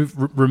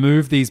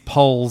remove these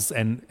poles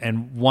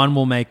and one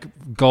will make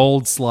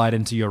gold slide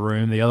into your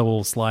room, the other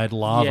will slide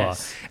lava.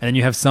 Yes. And then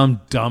you have some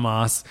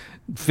dumbass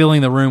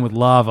filling the room with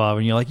lava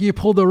and you're like, you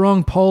pulled the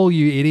wrong pole,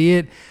 you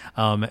idiot.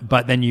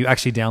 But then you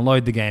actually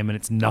download the game and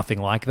it's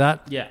nothing like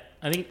that. Yeah.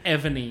 I think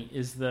Evany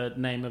is the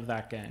name of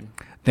that game.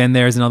 Then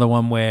there's another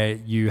one where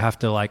you have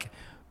to like...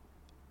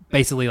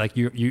 Basically, like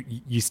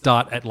you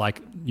start at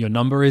like your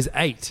number is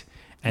 8,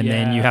 and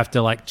then you have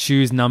to like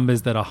choose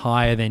numbers that are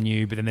higher than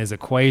you. But then there's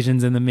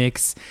equations in the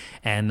mix,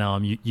 and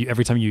you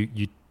every time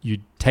you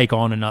take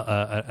on an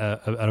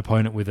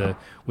opponent with a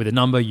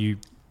number, you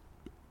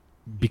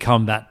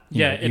become that.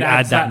 You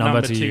add that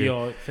number to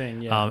your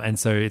thing. Yeah. And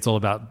so it's all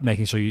about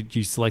making sure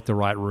you select the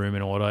right room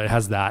in order. It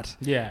has that.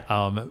 Yeah.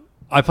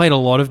 I played a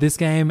lot of this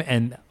game,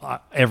 and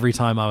every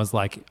time I was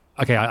like,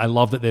 okay, I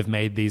love that they've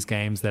made these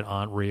games that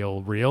aren't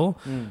real,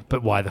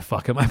 but why the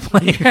fuck am I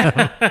playing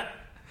them?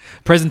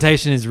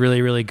 Presentation is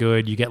really, really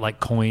good. You get like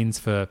coins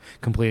for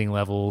completing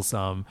levels.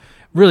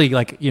 Really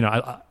like,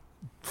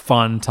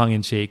 fun,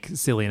 tongue-in-cheek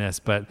silliness,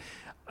 but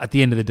at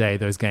the end of the day,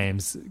 those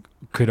games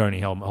could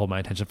only hold my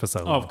attention for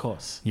so long. Oh, of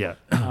course. Yeah.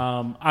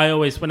 I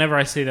always, whenever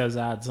I see those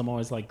ads, I'm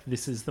always like,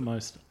 this is the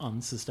most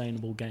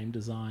unsustainable game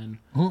design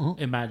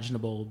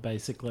imaginable,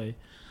 basically.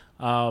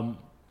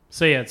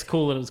 So yeah, it's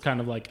cool that it was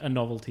kind of like a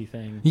novelty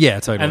thing. Yeah,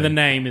 totally. And the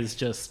name is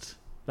just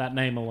that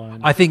name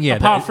alone. I think,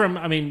 apart from,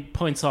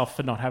 points off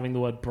for not having the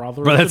word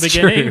brother at the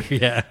beginning. True,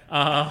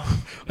 yeah.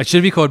 It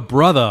should be called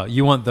Brother.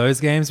 You want those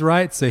games,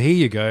 right? So here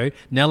you go.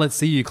 Now let's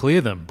see you clear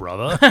them,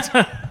 brother.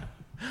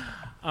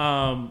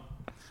 All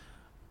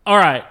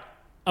right.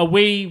 Are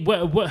we...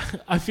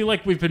 I feel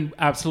like we've been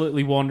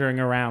absolutely wandering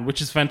around,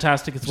 which is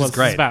fantastic. It's what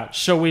it's about.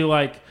 Shall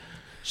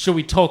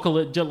we talk a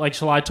little... Like,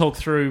 shall I talk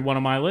through one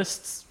of my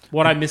lists?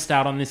 What I missed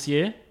out on this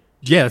year?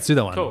 Yeah, let's do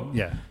that one. Cool.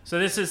 Yeah. So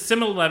this is Sim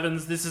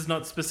 11s. This is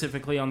not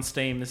specifically on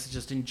Steam. This is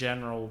just in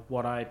general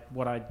what I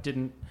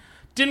didn't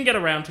get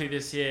around to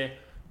this year.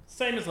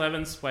 Same as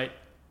 11s. Wait,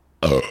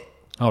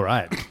 All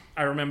right.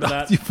 I remember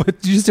that. Did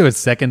you just do a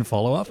second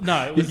follow-up?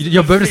 No, it was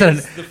Your bonus had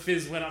the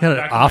fizz went up had the an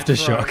back of my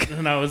aftershock. throat,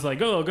 and I was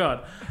like, oh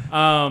god.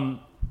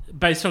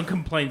 Based on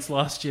complaints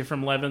last year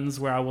from Levens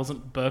where I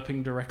wasn't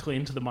burping directly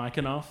into the mic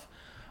enough.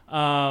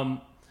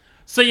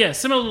 So yeah,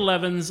 similar to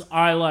Levens,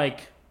 I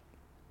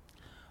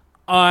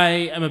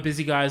am a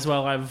busy guy as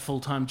well. I have a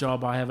full-time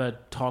job. I have a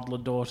toddler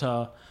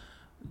daughter.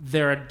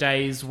 There are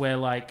days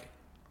where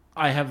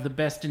I have the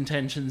best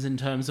intentions in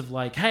terms of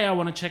hey, I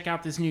want to check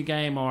out this new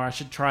game or I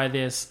should try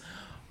this.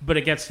 But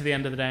it gets to the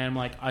end of the day and I'm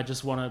like, I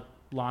just want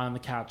to lie on the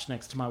couch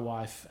next to my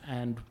wife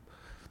and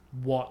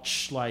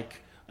watch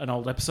an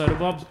old episode of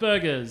Bob's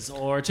Burgers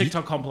or a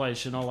TikTok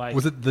compilation or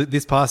Was it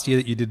this past year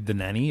that you did The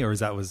Nanny, or I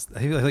thought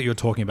you were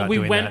talking about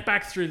doing that? We went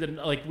back through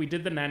we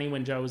did The Nanny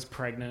when Jo was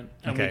pregnant,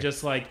 and we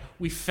just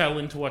we fell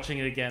into watching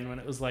it again when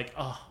it was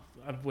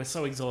we're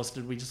so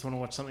exhausted, we just want to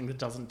watch something that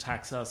doesn't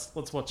tax us.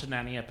 Let's watch a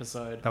Nanny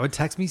episode. That would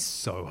tax me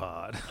so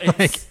hard.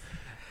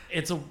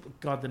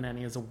 The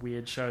Nanny is a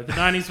weird show. The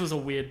 90s was a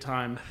weird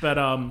time,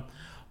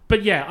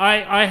 but yeah,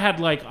 I had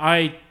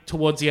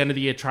towards the end of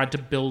the year tried to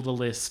build a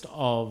list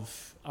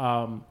of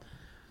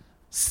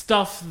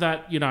stuff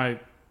that,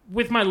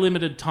 with my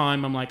limited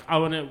time, I'm I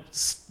want to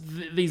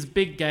these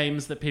big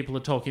games that people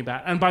are talking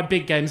about, and by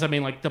big games I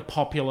mean the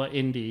popular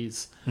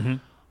indies. Mm-hmm.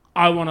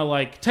 I want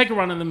to take a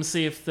run at them and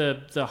see if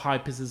the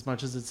hype is as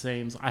much as it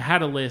seems. I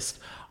had a list.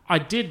 I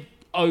did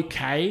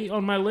okay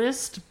on my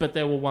list, but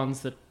there were ones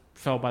that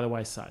fell by the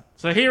wayside.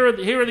 So here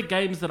are the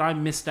games that I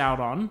missed out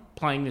on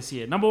playing this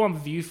year. Number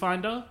 1,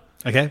 Viewfinder.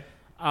 Okay.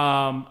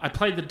 I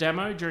played the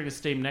demo during a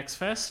Steam Next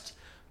Fest.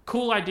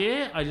 Cool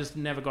idea. I just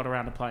never got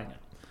around to playing it.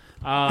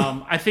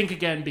 I think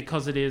again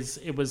because it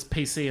was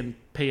PC and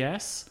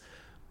PS.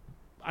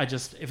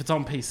 If it's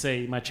on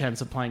PC, my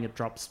chance of playing it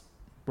drops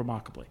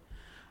remarkably.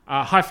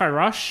 Hi-Fi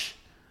Rush.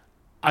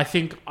 I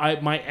think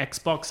my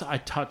Xbox I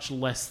touch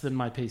less than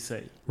my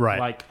PC.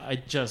 Right.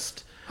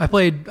 I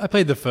played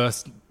the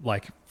first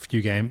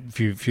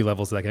few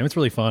levels of that game. It's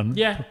really fun.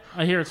 Yeah,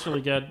 I hear it's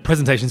really good.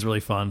 Presentation's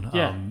really fun.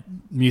 Yeah.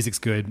 Music's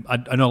good.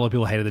 I know a lot of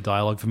people hated the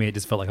dialogue. For me, it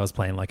just felt like I was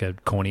playing a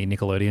corny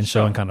Nickelodeon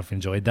show and kind of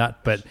enjoyed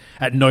that. But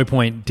at no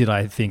point did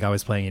I think I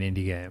was playing an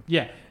indie game.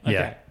 Yeah.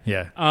 Okay.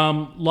 Yeah.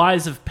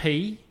 Lies of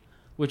P,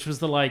 which was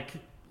the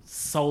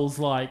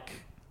Souls-like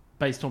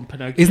based on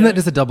Pinocchio. Isn't that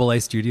just a AA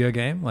studio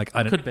game?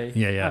 Could be.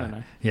 Yeah. I don't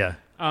know.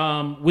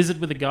 Yeah. Wizard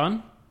with a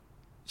Gun.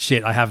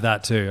 Shit, I have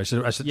that too. I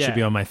should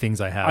be on my things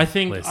I have. I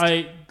think list.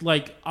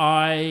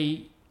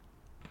 I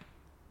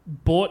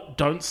bought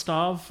Don't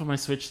Starve for my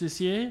Switch this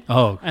year.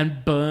 Oh,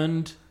 and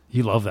burned.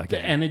 You love that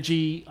game. The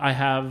energy I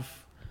have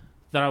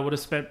that I would have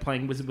spent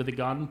playing Wizard with a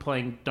Gun,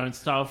 playing Don't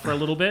Starve for a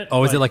little bit.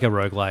 Oh, is it like a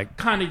roguelike?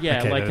 Kind of,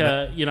 yeah.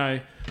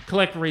 Okay,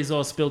 collect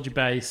resource, build your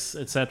base,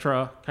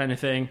 etc. kind of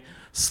thing.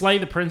 Slay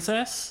the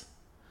Princess.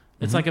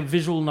 It's like a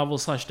visual novel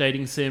 /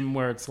 dating sim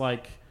where it's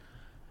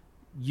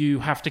you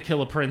have to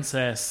kill a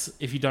princess.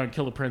 If you don't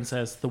kill a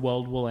princess, the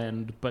world will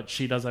end, but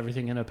she does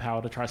everything in her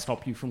power to try to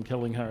stop you from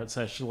killing her,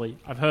 essentially.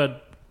 I've heard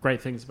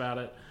great things about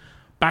it.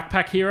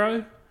 Backpack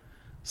Hero,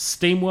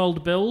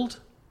 SteamWorld Build,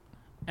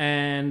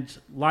 and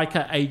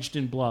Leica Aged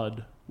in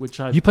Blood, which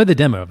You played the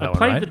demo of that one,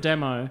 right? I played the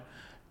demo.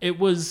 It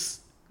was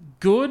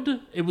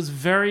good. It was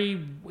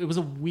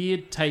a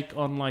weird take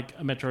on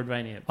a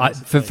Metroidvania.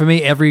 For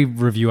me, every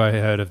review I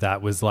heard of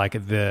that was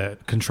the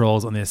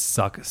controls on this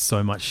suck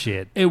so much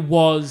shit. It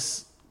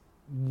was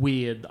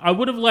weird. I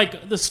would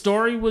have the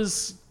story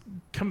was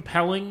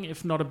compelling,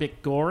 if not a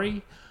bit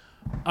gory.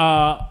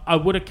 I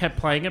would have kept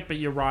playing it, but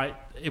you're right.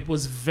 It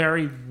was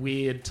very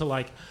weird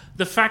to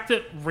the fact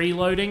that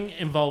reloading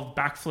involved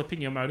backflipping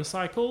your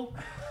motorcycle.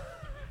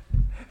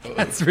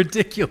 That's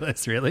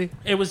ridiculous, really.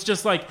 It was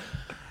just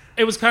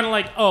it was kind of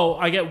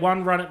I get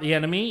one run at the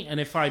enemy, and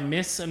if I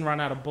miss and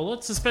run out of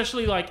bullets,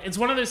 especially it's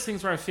one of those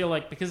things where I feel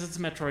because it's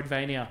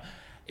Metroidvania,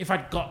 if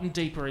I'd gotten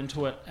deeper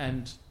into it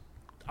and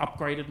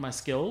upgraded my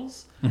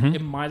skills,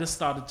 it might have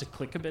started to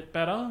click a bit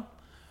better.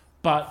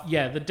 But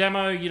yeah, the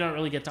demo, you don't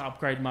really get to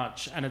upgrade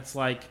much, and it's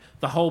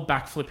the whole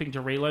backflipping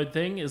to reload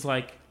thing is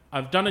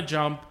I've done a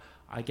jump,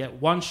 I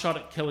get one shot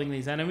at killing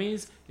these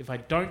enemies. If I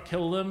don't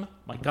kill them,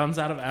 my gun's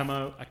out of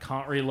ammo, I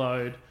can't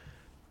reload.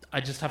 I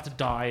just have to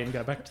die and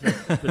go back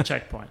to the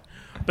checkpoint.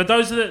 But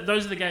those are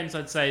the games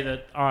I'd say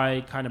that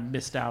I kind of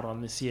missed out on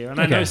this year. And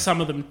I know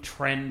some of them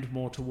trend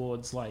more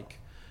towards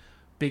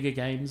bigger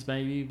games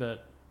maybe,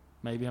 but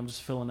maybe I'm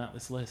just filling out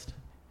this list.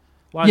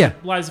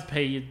 Lies of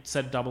P, you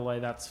said AA,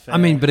 that's fair. I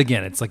mean, but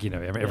again, it's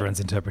everyone's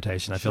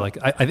interpretation. I feel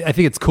I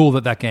think it's cool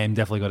that game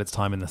definitely got its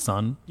time in the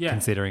sun,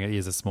 considering it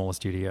is a smaller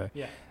studio.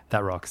 Yeah.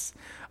 That rocks.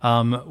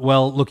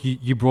 Well, look,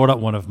 you brought up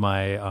one of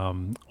my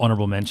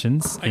honorable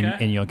mentions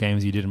in your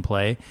games you didn't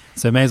play.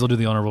 So may as well do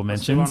the honorable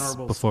mentions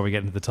before we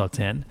get into the top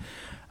 10.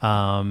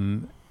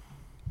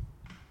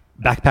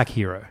 Backpack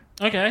Hero.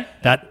 Okay.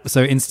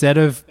 So instead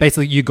of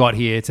basically you got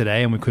here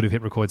today and we could have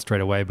hit record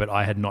straight away, but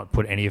I had not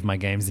put any of my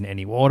games in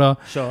any order.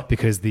 Sure.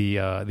 Because the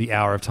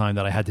hour of time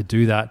that I had to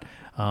do that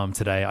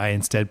today, I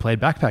instead played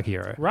Backpack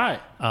Hero. Right.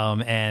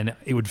 And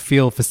it would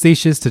feel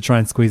facetious to try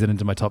and squeeze it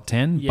into my top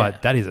 10, Yeah.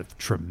 but that is a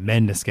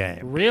tremendous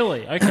game.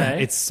 Really?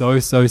 Okay. It's so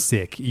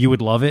sick. You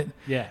would love it.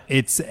 Yeah.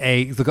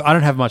 Look, I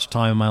don't have much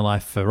time in my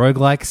life for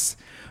roguelikes,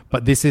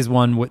 but this is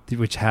one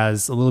which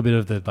has a little bit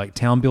of the like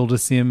town builder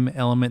sim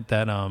element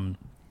that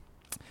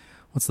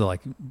what's the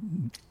like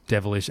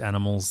devilish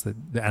animals,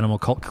 the animal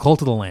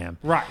cult of the Lamb.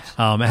 Right.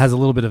 It has a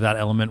little bit of that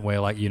element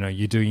where like,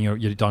 you're doing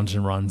your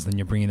dungeon runs, then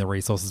you're bringing the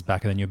resources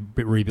back, and then you're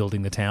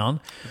rebuilding the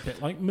town. A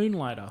bit like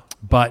Moonlighter.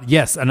 But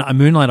yes, and a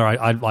Moonlighter,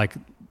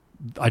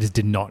 I just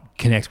did not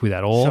connect with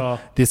at all. Sure.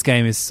 This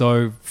game is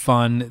so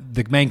fun.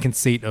 The main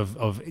conceit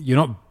of you're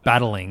not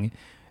battling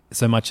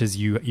so much as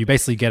you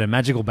basically get a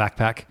magical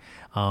backpack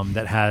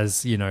that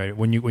has,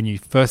 when you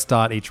first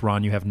start each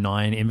run, you have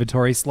 9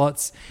 inventory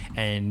slots,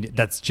 and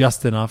that's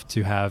just enough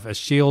to have a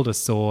shield, a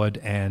sword,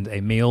 and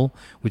a meal,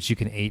 which you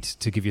can eat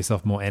to give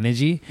yourself more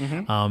energy.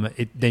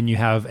 Mm-hmm. Then you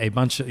have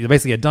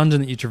basically a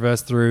dungeon that you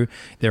traverse through.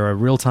 There are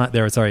what's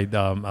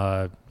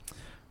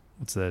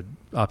the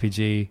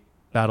RPG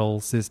battle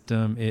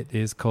system? It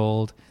is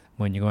called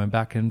when you're going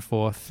back and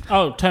forth.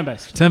 Oh,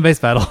 turn-based.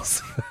 Turn-based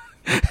battles.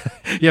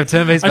 You have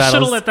turn-based battles. I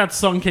should have let that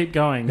song keep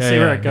going. Yeah, See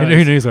where it goes.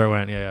 Who knows where it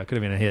went? Yeah, it could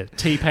have been a hit.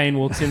 T-Pain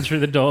walks in through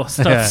the door,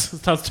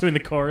 starts doing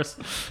the chorus.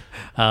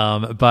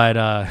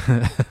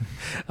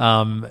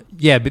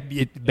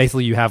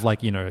 Basically you have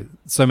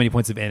so many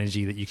points of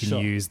energy that you can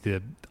use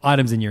the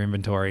items in your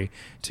inventory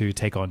to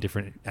take on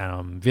different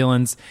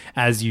villains.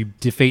 As you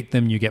defeat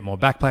them, you get more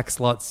backpack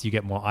slots, you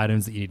get more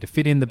items that you need to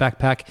fit in the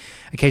backpack.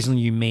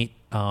 Occasionally you meet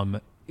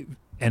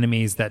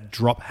enemies that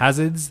drop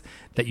hazards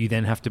that you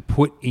then have to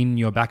put in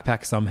your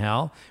backpack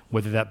somehow,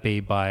 whether that be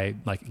by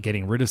like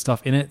getting rid of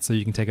stuff in it so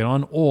you can take it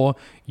on, or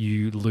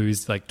you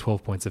lose like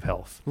 12 points of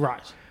health.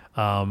 Right.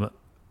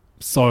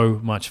 So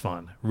much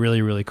fun.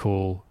 Really, really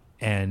cool.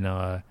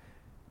 And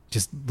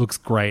just looks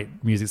great.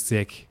 Music's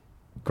sick.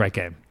 Great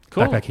game.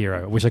 Cool. Backpack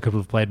Hero. I wish I could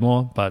have played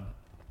more, but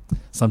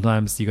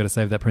sometimes you got to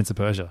save that Prince of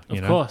Persia.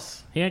 Of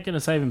course. He ain't going to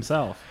save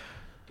himself.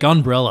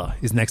 Gunbrella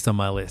is next on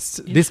my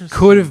list. This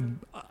could have,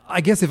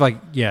 I guess, if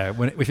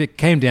it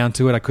came down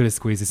to it, I could have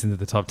squeezed this into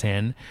the top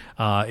 10.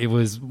 It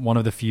was one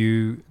of the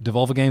few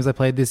Devolver games I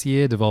played this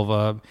year.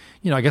 Devolver,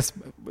 I guess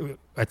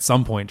at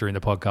some point during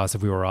the podcast,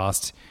 if we were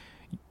asked,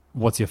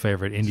 what's your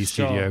favorite indie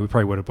studio, we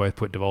probably would have both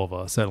put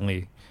Devolver,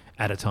 certainly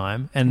at a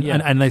time.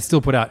 And they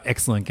still put out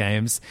excellent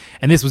games.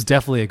 And this was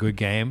definitely a good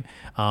game.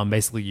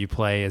 Basically, you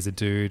play as a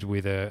dude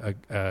with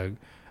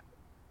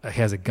he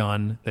has a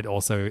gun that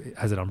also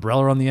has an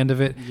umbrella on the end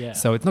of it. Yeah.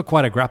 So it's not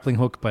quite a grappling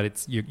hook, but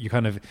it's you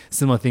kind of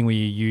similar thing where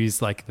you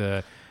use like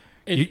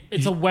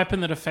it's a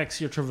weapon that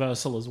affects your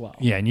traversal as well.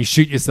 Yeah, and you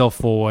shoot yourself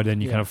forward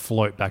and you kind of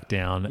float back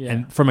down. Yeah.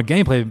 And from a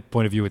gameplay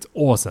point of view, it's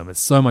awesome. It's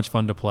so much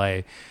fun to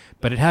play,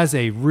 but it has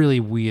a really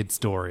weird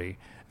story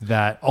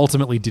that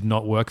ultimately did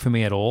not work for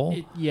me at all.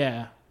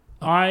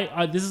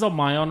 I this is on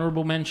my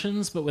honorable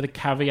mentions, but with a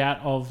caveat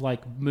of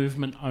like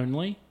movement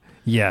only.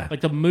 Yeah, like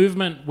the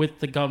movement with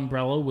the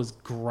Gunbrella was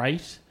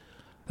great.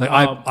 Like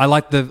I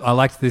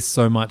liked this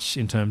so much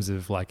in terms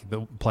of like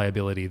the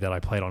playability that I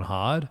played on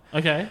hard.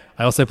 Okay.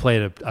 I also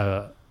played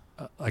a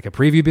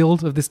preview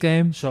build of this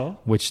game. Sure.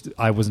 Which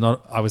I was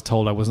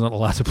told I was not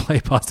allowed to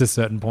play past a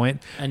certain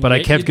point, but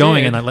I kept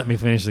going and they let me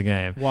finish the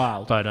game.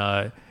 Wild.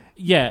 But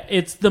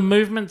it's the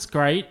movement's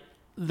great.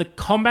 The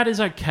combat is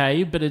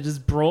okay, but it is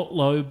brought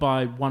low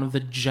by one of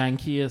the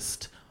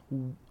jankiest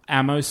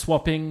ammo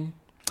swapping.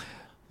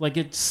 Like,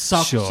 it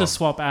sucks to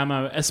swap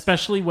ammo,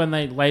 especially when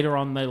they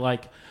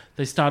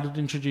started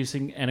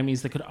introducing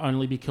enemies that could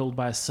only be killed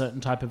by a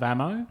certain type of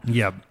ammo.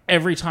 Yep.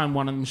 Every time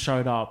one of them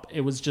showed up,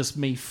 it was just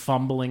me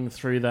fumbling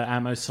through the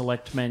ammo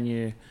select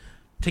menu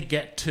to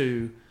get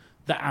to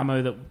the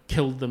ammo that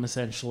killed them,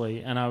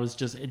 essentially. And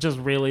it just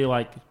really,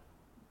 like,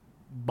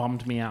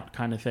 bummed me out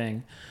kind of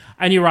thing.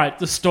 And you're right,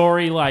 the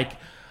story, like,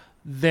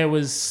 there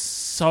was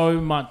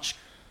such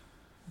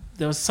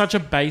a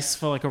base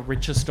for like a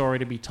richer story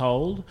to be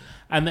told,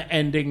 and the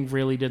ending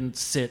really didn't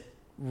sit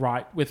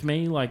right with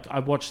me. Like, I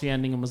watched the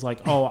ending and was like,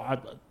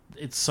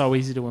 it's so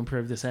easy to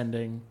improve this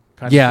ending.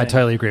 Yeah, I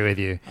totally agree with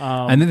you.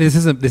 And this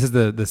is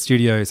the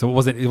studio, so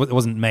it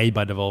wasn't made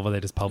by Devolver. They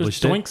just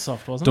published it.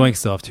 Doinksoft, wasn't it?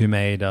 Doinksoft, who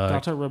made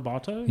Gato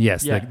Roboto?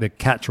 Yes, the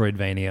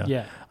Catroidvania.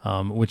 Yeah.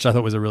 Which I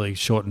thought was a really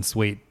short and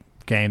sweet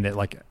game that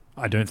like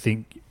I don't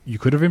think you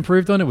could have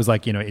improved on. It was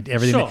like,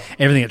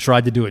 everything it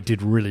tried to do, it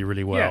did really,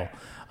 really well. Yeah.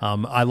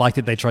 I liked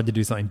that they tried to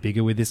do something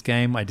bigger with this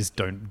game. I just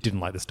didn't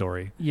like the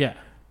story. Yeah,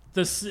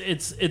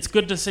 it's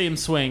good to see them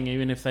swing,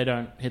 even if they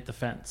don't hit the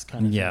fence,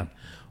 kind of thing.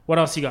 What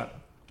else you got?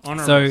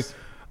 Honorables.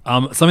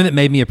 So, something that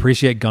made me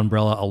appreciate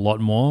Gunbrella a lot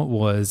more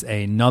was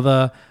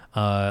another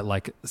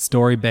like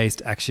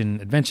story-based action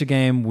adventure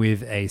game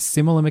with a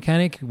similar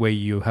mechanic where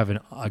you have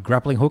a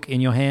grappling hook in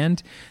your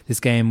hand. This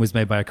game was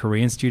made by a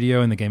Korean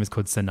studio, and the game is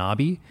called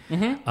Sanabi.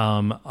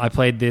 I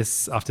played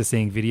this after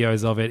seeing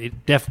videos of it.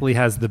 It definitely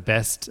has the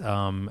best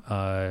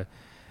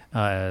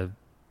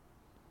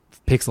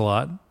pixel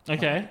art.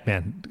 Okay.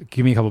 Man,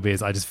 give me a couple of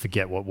beers. I just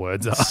forget what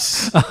words are.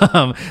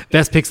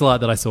 Best pixel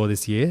art that I saw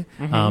this year.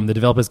 The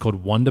developer's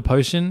called Wonder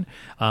Potion.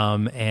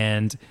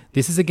 And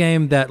this is a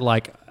game that,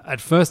 like, at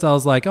first I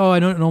was like, oh, I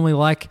don't normally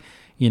like,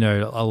 a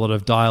lot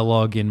of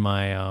dialogue in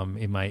my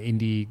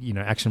indie,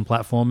 action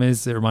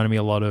platformers. It reminded me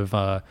a lot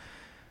of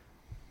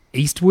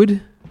Eastwood.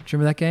 Do you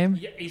remember that game?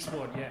 Yeah,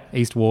 Eastward, yeah.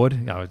 Eastward.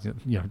 I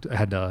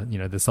had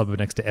the suburb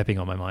next to Epping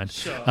on my mind.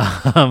 Sure.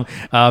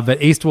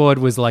 But Eastward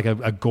was like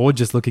a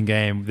gorgeous looking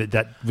game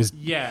that was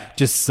Yeah.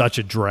 just such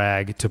a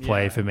drag to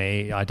play for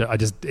me.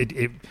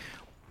 It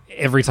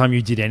every time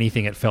you did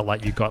anything, it felt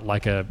like you got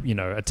like a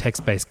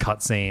text based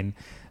cutscene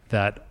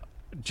that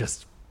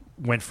just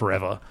went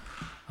forever.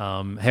 Hey,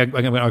 I'm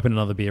going to open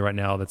another beer right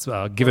now that's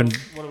given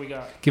What do we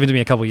got? given to me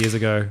a couple of years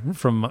ago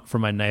from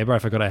my neighbor. I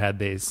forgot I had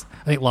these.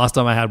 I think last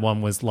time I had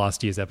one was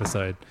last year's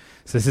episode.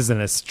 So this is an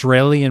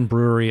Australian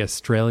brewery,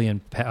 Australian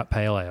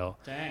pale ale.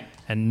 Dang.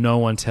 And no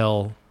one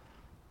tell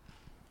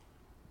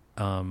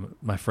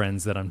my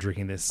friends that I'm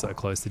drinking this so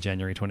close to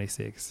January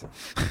 26th.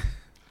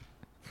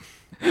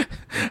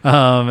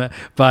 But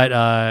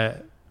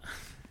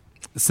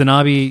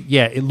Sanabi,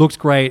 yeah, it looked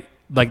great.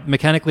 Like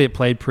mechanically it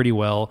played pretty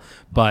well,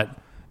 but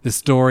the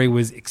story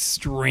was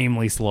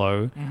extremely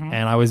slow,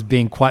 and I was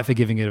being quite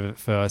forgiving of it at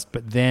first,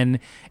 but then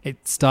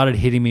it started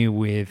hitting me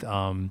with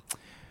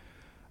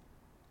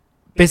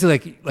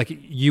basically like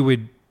you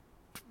would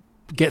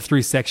get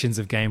through sections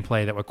of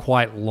gameplay that were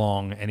quite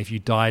long, and if you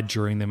died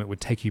during them, it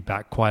would take you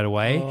back quite a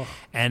way.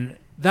 And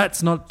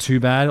that's not too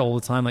bad all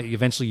the time. Like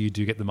eventually you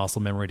do get the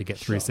muscle memory to get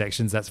through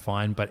sections. That's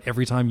fine. But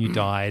every time you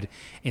died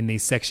in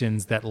these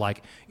sections that I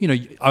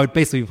would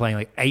basically be playing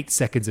like 8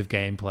 seconds of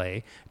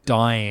gameplay,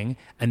 dying,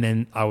 and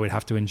then I would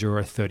have to endure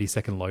a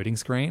 30-second loading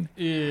screen.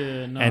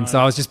 Yeah, no. And so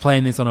I was just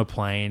playing this on a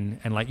plane,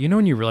 and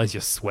when you realize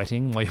you're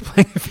sweating while you're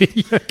playing a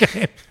video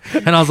game,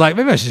 and I was like,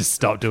 maybe I should just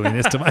stop doing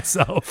this to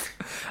myself.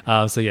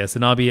 So yeah,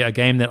 Sanabi, a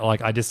game that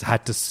I just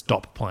had to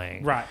stop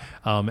playing. Right.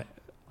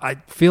 I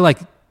feel like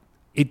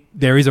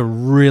there is a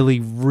really,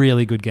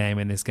 really good game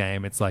in this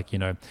game. It's like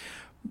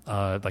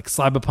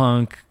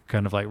cyberpunk,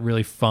 kind of like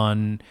really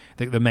fun.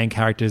 The main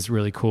character is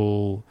really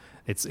cool.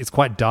 It's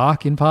quite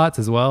dark in parts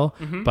as well,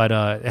 but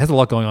it has a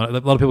lot going on. A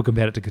lot of people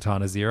compared it to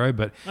Katana Zero,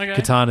 but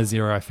Katana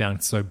Zero I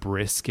found so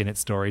brisk in its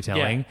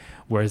storytelling,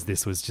 whereas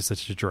this was just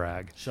such a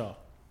drag. Sure.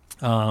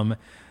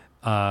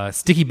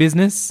 Sticky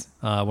Business,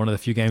 one of the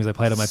few games I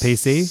played on my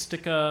PC.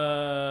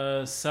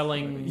 Sticker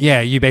selling.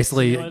 Yeah, you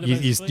basically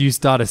basically? you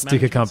start a sticker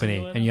Management company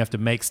simulator? and you have to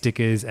make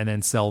stickers and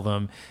then sell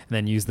them and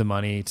then use the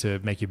money to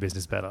make your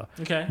business better.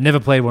 Okay. Never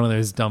played one of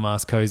those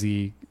dumbass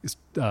cozy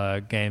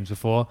games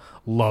before.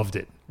 Loved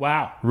it.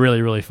 Wow.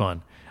 Really, really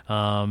fun.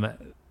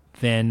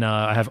 Then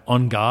I have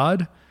On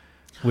Guard,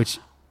 which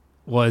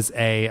was it's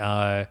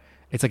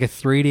like a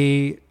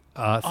 3D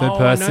third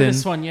person I know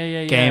this one.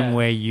 Yeah. game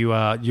where you're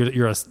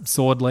a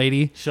sword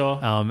lady. Sure.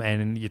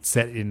 And it's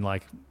set in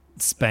like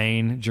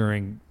Spain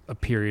during a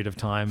period of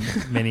time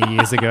many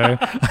years ago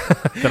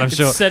that I'm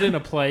sure It's set in a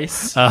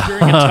place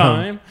during a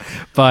time.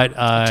 But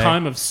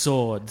Time of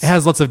swords. it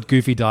has lots of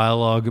goofy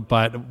dialogue.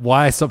 But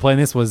why I stopped playing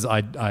this was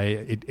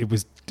it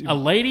was A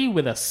lady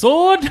with a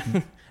sword?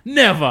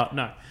 Never.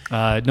 No.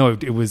 no,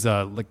 it was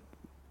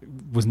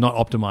was not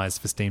optimized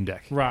for Steam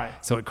Deck. Right.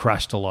 So it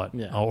crashed a lot.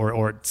 Yeah.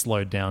 Or it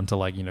slowed down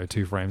to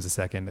 2 frames a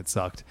second. It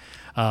sucked.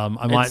 I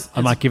It's-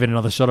 might give it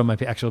another shot on my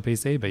actual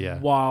PC, but yeah.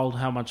 Wild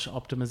how much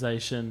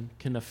optimization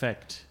can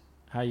affect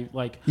how you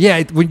like.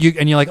 Yeah,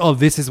 you're like, oh,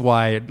 this is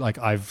why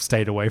I've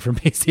stayed away from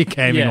PC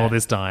gaming Yeah. all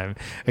this time.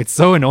 It's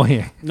so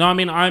annoying. No, I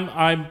mean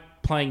I'm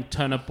playing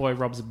Turnip Boy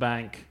Robs a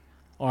Bank,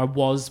 or I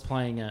was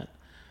playing it,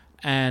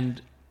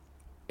 and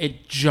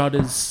it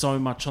judders so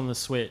much on the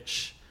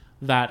Switch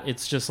that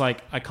it's just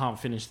like I can't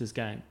finish this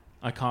game.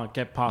 I can't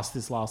get past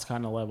this last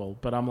kind of level.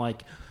 But I'm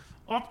like,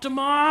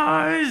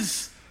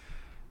 optimize.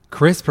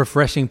 Crisp,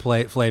 refreshing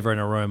flavor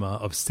and aroma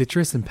of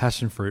citrus and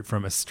passion fruit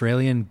from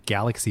Australian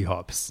Galaxy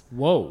Hops.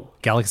 Whoa,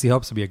 Galaxy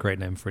Hops would be a great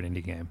name for an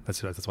indie game.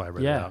 That's why I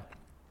read Yeah.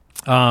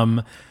 it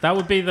out. that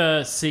would be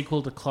the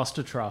sequel to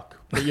Cluster Truck,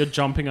 but you're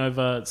jumping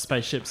over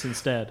spaceships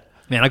instead.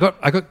 Man, I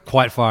got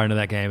quite far into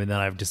that game, and then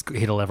I've just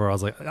hit a level where I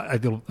was like,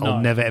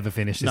 I'll never ever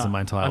finish this in my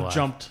entire I've life.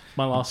 jumped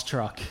my last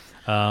truck.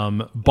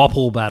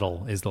 Bopple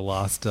Battle is the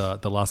last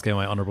game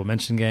on my honorable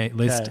mention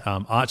list.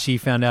 Okay. Archie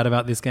found out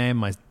about this game.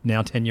 My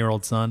now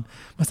 10-year-old son.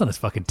 My son is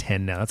fucking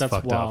 10 now. That's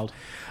fucked wild.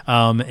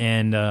 up.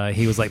 And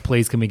he was like,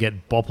 "Please, can we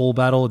get Bopple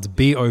Battle?" It's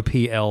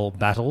BOPL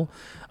Battle.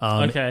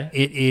 Okay.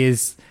 It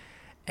is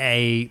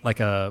a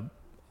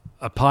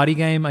party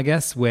game, I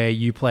guess, where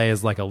you play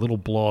as like a little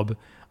blob.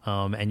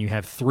 And you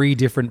have 3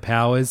 different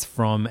powers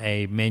from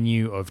a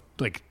menu of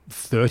like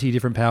 30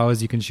 different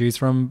powers you can choose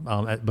from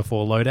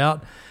before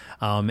loadout.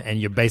 and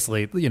you're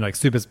basically like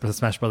Super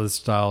Smash Brothers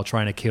style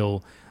trying to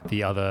kill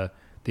the other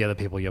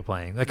people you're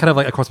playing. They're kind of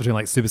like a cross between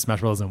like Super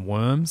Smash Brothers and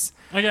Worms.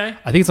 Okay.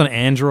 I think it's on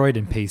Android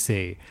and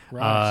PC.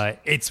 Right.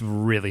 It's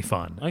really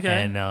fun.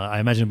 Okay. And I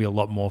imagine it'd be a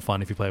lot more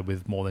fun if you played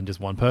with more than just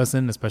one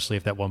person, especially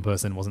if that one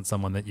person wasn't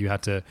someone that you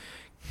had to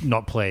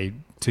not play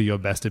to your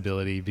best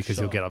ability because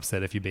you'll get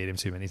upset if you beat him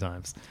too many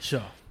times.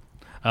 Sure.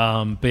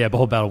 But yeah, the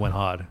whole battle went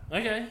hard.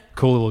 Okay.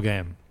 Cool little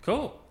game.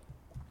 Cool.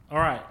 All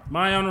right.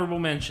 My honorable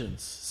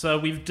mentions. So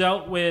we've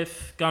dealt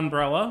with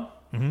Gunbrella.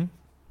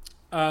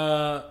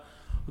 Mm-hmm.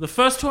 The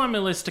first two on my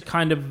list are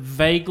kind of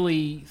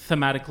vaguely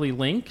thematically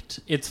linked.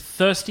 It's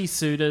Thirsty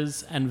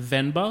Suitors and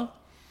Venba.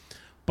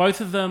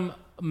 Both of them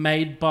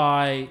made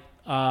by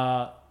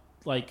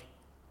like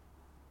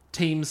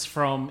teams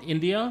from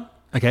India.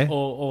 Okay.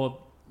 Or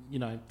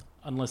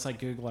unless I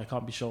Google, I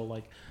can't be sure.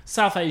 Like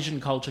South Asian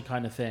culture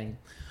kind of thing.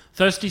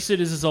 Thirsty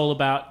Suitors is all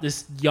about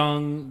this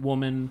young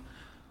woman,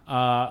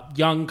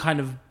 young kind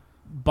of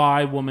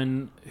bi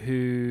woman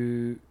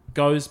who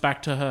goes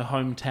back to her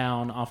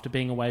hometown after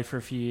being away for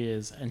a few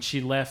years, and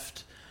she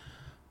left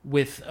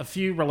with a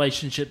few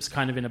relationships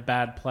kind of in a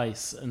bad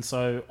place. And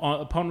so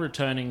upon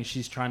returning,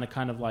 she's trying to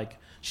kind of like,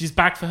 she's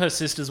back for her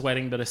sister's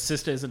wedding, but her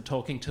sister isn't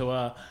talking to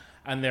her,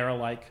 and there are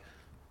like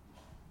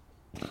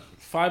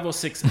 5 or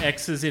 6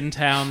 exes in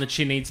town that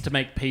she needs to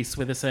make peace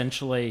with,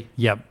 essentially.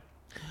 Yep.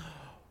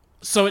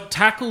 So it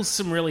tackles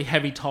some really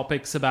heavy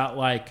topics about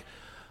like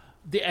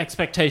the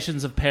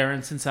expectations of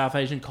parents in South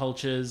Asian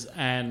cultures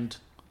and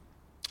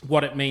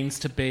what it means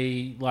to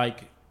be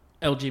like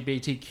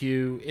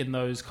LGBTQ in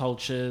those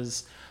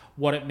cultures,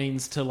 what it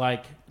means to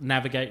like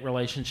navigate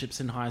relationships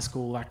in high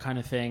school, that kind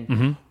of thing.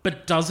 Mm-hmm.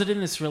 But does it in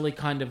this really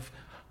kind of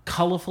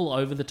colorful,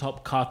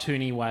 over-the-top,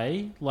 cartoony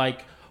way.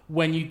 Like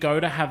when you go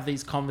to have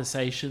these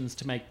conversations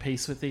to make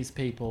peace with these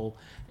people,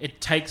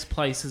 it takes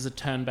place as a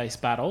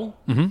turn-based battle.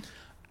 Mm-hmm.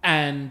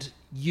 And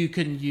you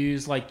can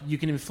use you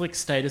can inflict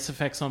status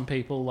effects on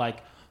people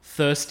like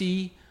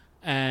thirsty,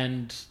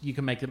 and you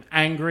can make them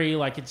angry.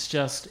 Like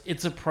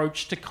its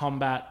approach to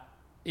combat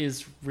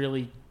is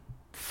really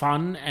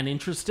fun and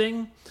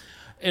interesting.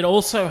 It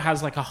also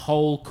has like a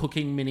whole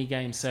cooking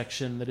minigame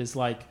section that is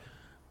like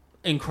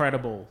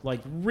incredible, like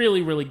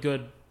really, really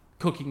good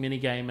cooking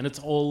minigame. And it's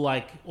all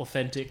like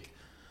authentic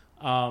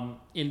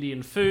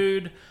Indian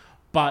food,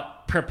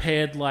 but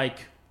prepared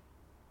like,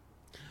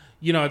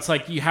 it's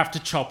like you have to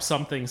chop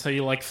something. So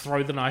you like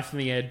throw the knife in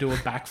the air, do a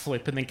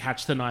backflip, and then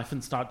catch the knife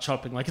and start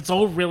chopping. Like it's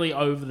all really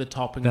over the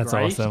top and That's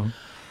great. awesome.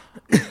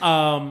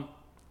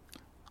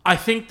 I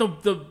think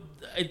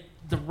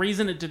the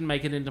reason it didn't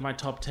make it into my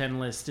top 10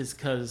 list is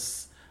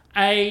because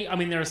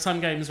there are some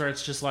games where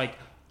it's just like,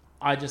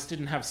 I just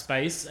didn't have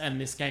space,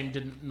 and this game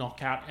didn't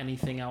knock out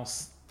anything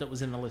else that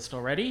was in the list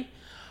already.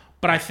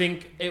 But I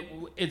think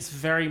it's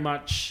very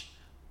much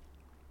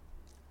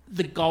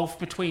the gulf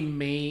between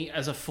me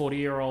as a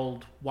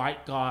 40-year-old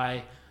white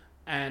guy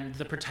and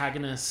the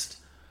protagonist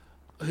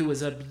who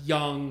was a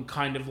young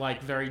kind of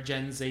like very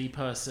Gen Z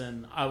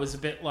person. I was a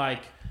bit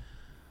like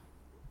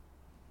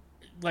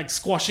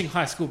squashing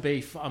High School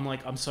Beef.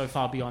 I'm so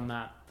far beyond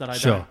that I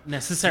don't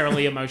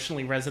necessarily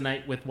emotionally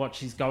resonate with what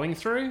she's going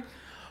through.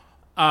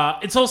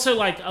 It's also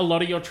like a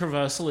lot of your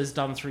traversal is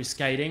done through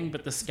skating,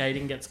 but the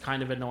skating gets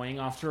kind of annoying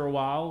after a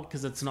while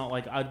because it's not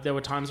like there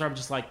were times where I'm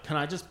just like, can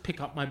I just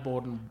pick up my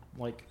board and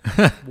like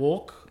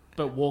walk?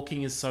 But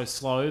walking is so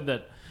slow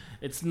that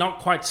it's not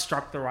quite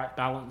struck the right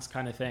balance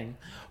kind of thing.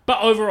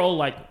 But overall,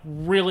 like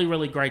really,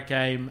 really great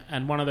game,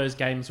 and one of those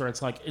games where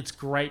it's like it's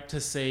great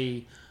to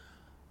see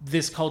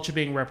this culture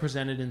being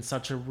represented in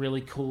such a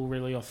really cool,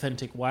 really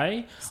authentic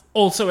way.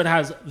 Also, it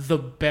has the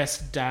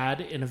best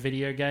dad in a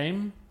video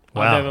game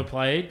I've ever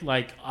played.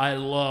 Like, I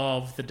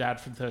love the dad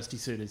from Thirsty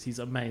Suitors. He's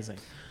amazing.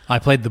 I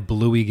played the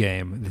Bluey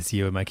game this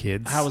year with my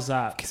kids. How was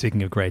that?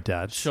 Speaking of great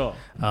dads. Sure.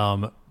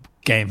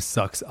 Game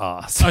sucks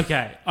ass.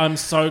 Okay. I'm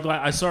so glad.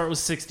 I saw it was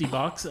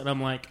 $60 and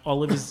I'm like,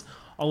 Olive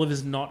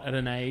is not at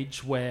an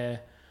age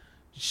where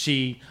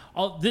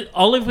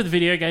Olive with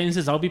video games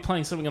is I'll be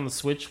playing something on the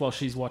Switch while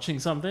she's watching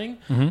something,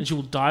 and she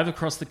will dive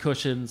across the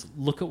cushions,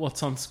 look at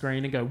what's on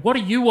screen and go, what are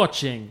you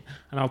watching?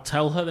 And I'll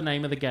tell her the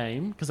name of the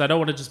game because I don't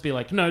want to just be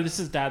like, no, this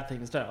is dad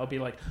things. I'll be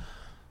like,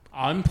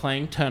 I'm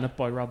playing Turnip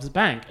Boy Robs a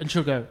Bank. And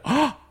she'll go,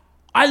 oh,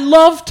 I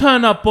love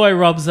Turnip Boy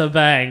Robs a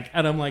Bank.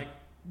 And I'm like,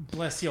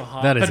 bless your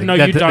heart. You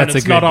don't.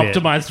 It's not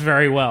optimized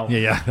very well.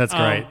 Yeah, that's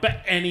great.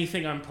 But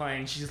anything I'm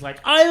playing, she's like,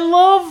 I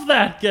love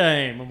that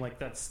game. I'm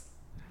like,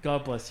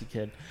 God bless you,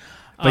 kid.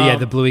 But yeah,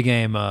 the Bluey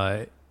game,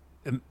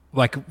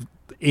 like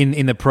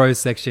in the pros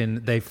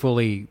section, they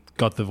fully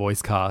got the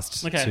voice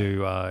cast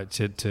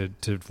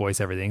to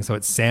voice everything, so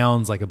it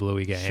sounds like a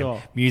Bluey game.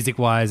 Sure. Music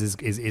wise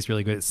is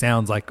really good. It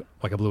sounds like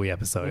a Bluey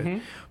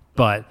episode,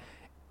 but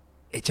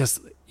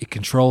it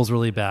controls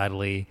really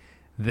badly.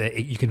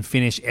 You can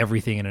finish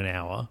everything in an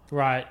hour,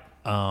 right?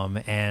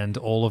 And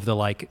all of the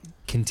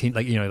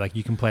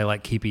you can play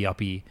like Keepy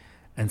Uppy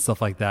and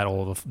stuff like that.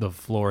 All the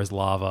floor is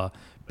lava.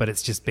 But it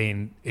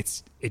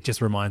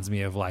just reminds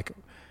me of like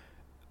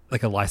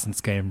like a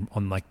licensed game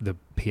on like the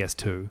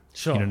PS2.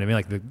 Sure. You know what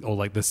I mean?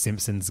 Like the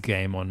Simpsons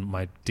game on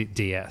my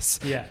DS.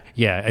 Yeah.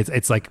 Yeah.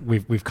 It's like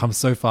we've come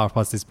so far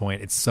past this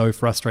point. It's so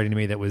frustrating to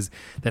me that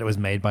it was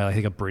made by, I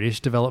think, a British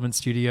development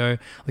studio.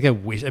 Like,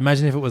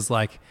 imagine if it was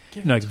like,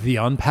 the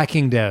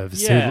Unpacking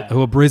devs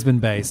who are Brisbane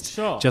based,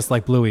 Sure. just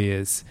like Bluey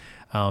is,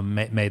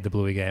 made the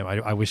Bluey game.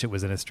 I wish it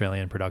was an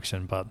Australian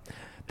production, but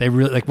they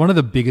really, like, one of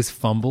the biggest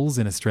fumbles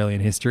in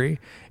Australian history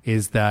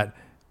is that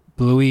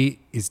Bluey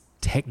is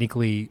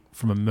technically,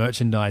 from a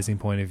merchandising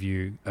point of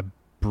view, a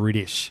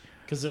British.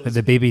 Because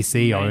the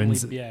BBC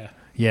owns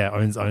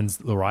owns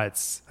the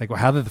rights. Like,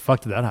 how the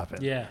fuck did that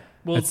happen? Yeah.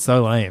 Well, it's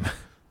so lame.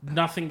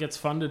 Nothing gets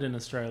funded in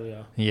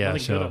Australia. Yeah,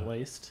 nothing sure. good, at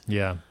least.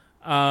 Yeah.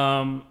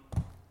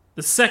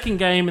 The second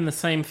game in the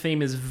same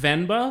theme is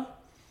Venba.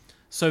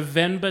 So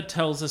Venba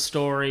tells a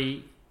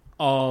story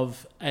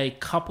of a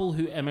couple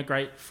who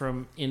emigrate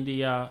from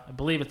India. I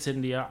believe it's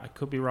India. I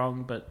could be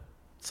wrong, but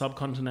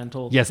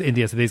subcontinental. Yes,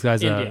 India. So these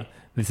guys India.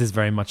 This is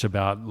very much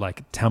about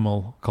like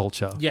Tamil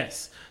culture.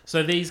 Yes.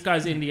 So these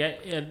guys, India,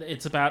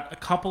 it's about a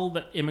couple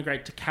that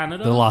immigrate to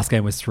Canada. The last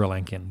game was Sri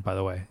Lankan, by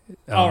the way.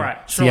 All right.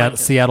 Sri Lankan.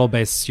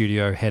 Seattle-based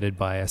studio headed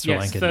by a Sri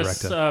Lankan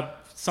director.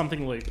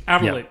 Something Loop.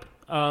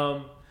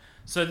 Avaloop.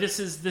 So this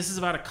is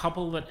about a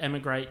couple that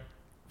emigrate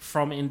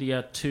from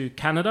India to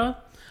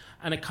Canada,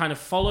 and it kind of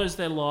follows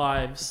their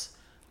lives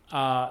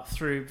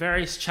through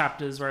various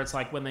chapters where it's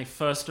like when they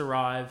first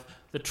arrive,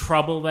 the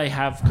trouble they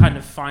have kind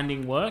of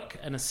finding work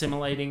and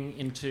assimilating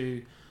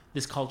into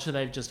this culture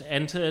they've just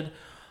entered,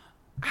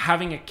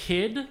 having a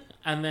kid,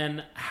 and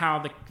then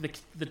how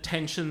the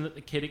tension that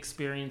the kid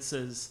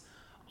experiences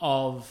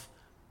of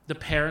the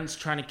parents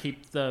trying to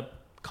keep the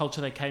culture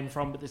they came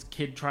from, but this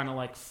kid trying to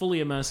like fully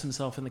immerse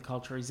himself in the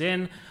culture he's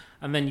in,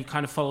 and then you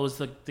kind of follow as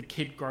the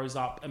kid grows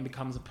up and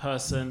becomes a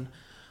person.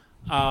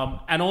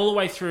 And all the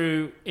way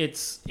through,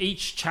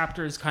 each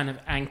chapter is kind of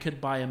anchored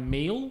by a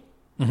meal.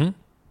 Mm-hmm.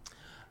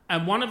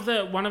 And one of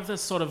the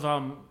sort of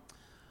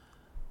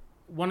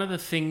one of the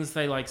things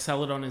they like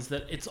sell it on is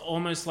that it's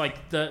almost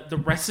like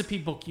the recipe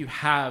book you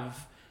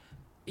have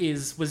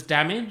was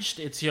damaged.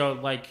 It's your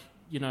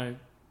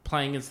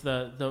playing as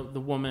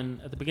the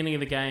woman at the beginning of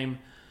the game.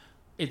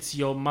 It's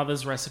your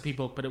mother's recipe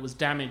book, but it was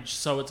damaged.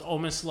 So it's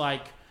almost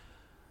like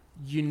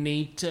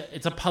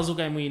it's a puzzle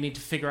game where you need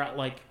to figure out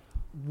like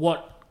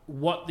what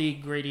the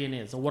ingredient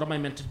is, or what am I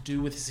meant to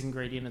do with this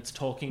ingredient it's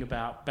talking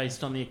about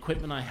based on the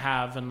equipment I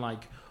have, and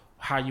like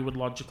how you would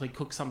logically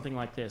cook something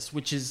like this,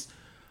 which is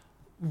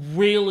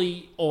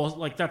really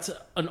that's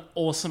an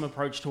awesome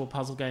approach to a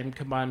puzzle game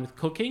combined with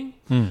cooking.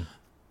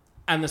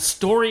 And the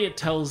story it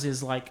tells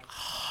is like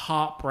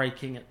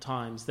heartbreaking at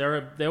times.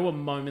 There were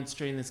moments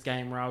during this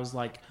game where I was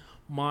like,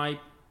 my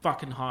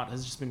fucking heart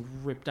has just been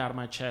ripped out of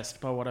my chest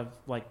by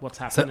what's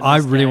happened. So I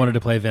really wanted to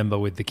play Venba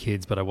with the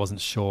kids, but I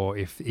wasn't sure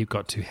if it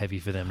got too heavy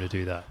for them to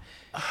do that.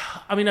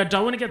 I mean, I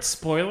don't want to get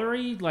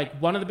spoilery. Like,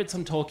 one of the bits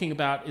I'm talking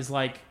about is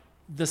like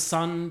the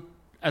son,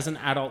 as an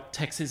adult,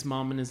 texts his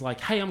mum and is like,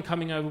 hey, I'm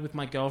coming over with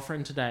my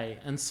girlfriend today.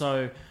 And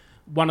so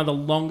one of the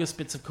longest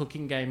bits of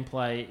cooking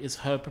gameplay is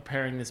her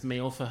preparing this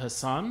meal for her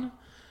son.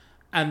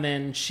 And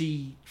then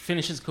she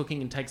finishes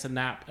cooking and takes a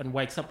nap and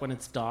wakes up when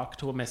it's dark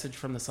to a message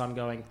from the son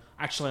going,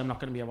 actually, I'm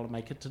not going to be able to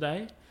make it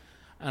today.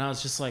 And I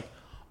was just like,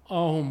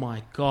 oh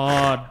my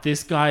God,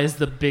 this guy is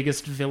the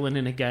biggest villain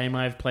in a game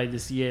I've played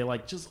this year.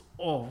 Like, just,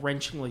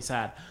 wrenchingly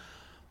sad.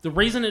 The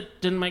reason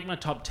it didn't make my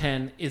top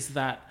 10 is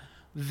that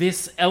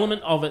this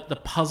element of it, the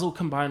puzzle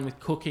combined with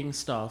cooking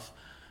stuff,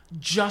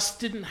 just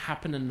didn't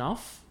happen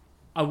enough.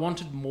 I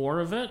wanted more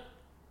of it.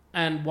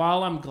 And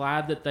while I'm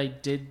glad that they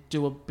did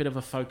do a bit of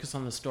a focus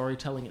on the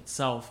storytelling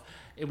itself,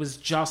 it was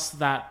just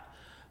that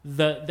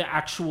the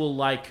actual,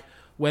 like,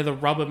 where the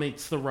rubber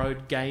meets the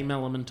road game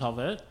element of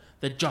it,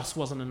 there just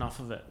wasn't enough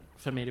of it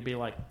for me to be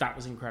like, that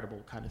was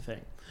incredible kind of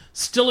thing.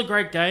 Still a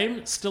great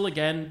game. Still,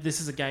 again,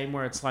 this is a game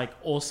where it's like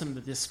awesome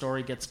that this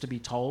story gets to be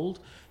told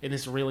in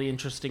this really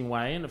interesting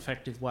way, an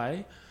effective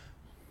way.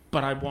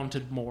 But I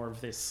wanted more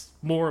of this,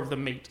 more of the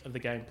meat of the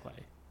gameplay.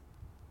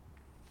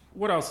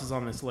 What else is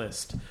on this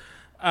list?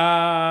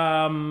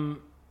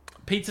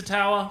 Pizza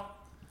Tower.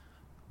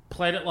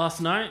 Played it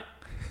last night.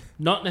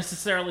 Not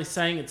necessarily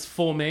saying it's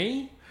for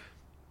me,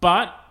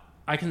 but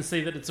I can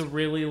see that it's a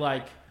really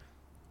like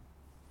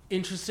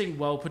interesting,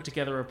 well put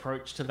together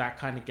approach to that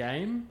kind of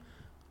game.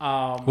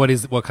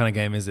 What kind of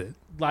game is it?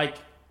 Like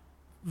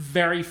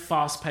very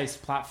fast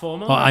paced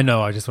platformer. Oh, I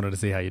know. I just wanted to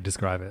see how you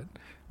describe it.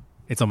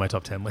 It's on my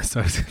top 10 list,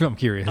 so I'm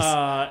curious.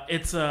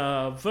 It's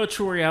a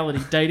virtual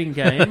reality dating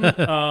game.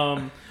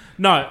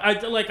 No,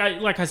 like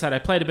I said, I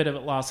played a bit of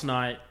it last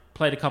night.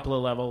 Played a couple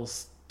of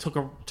levels. Took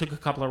a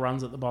couple of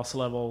runs at the boss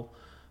level.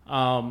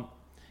 I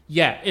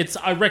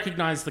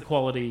recognize the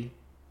quality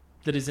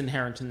that is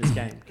inherent in this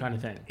game, kind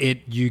of thing.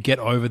 You get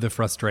over the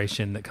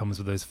frustration that comes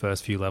with those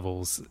first few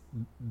levels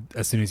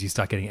as soon as you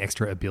start getting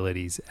extra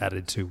abilities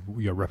added to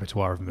your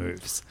repertoire of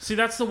moves. See,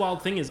 that's the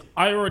wild thing is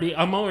I'm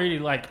already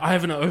like, I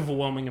have an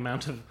overwhelming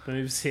amount of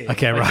moves here.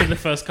 Okay, like right. in the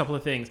first couple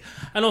of things.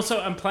 And also,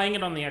 I'm playing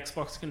it on the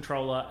Xbox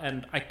controller,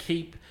 and I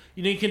keep,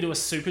 you can do a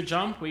super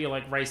jump where you're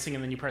like racing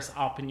and then you press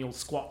up and you'll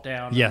squat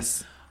down.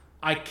 Yes.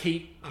 I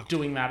keep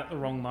doing that at the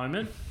wrong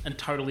moment and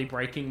totally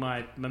breaking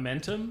my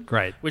momentum.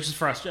 Great. Which is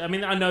frustrating. I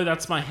mean, I know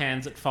that's my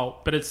hands at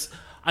fault, but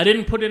I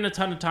didn't put in a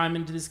ton of time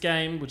into this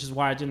game, which is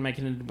why I didn't make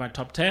it into my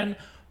top 10,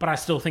 but I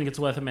still think it's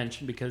worth a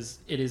mention because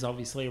it is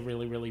obviously a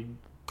really, really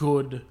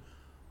good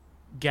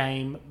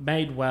game,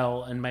 made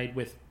well and made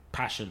with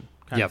passion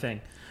kind of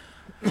thing.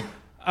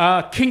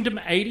 Kingdom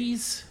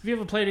 80s. Have you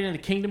ever played any of the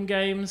Kingdom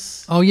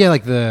games? Oh, yeah,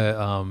 like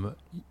the...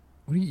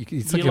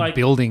 it's like a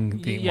building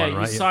thing, yeah, one,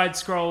 right? You side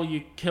scroll,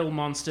 you kill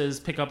monsters,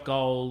 pick up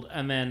gold,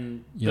 and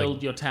then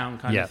build your town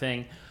kind of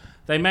thing.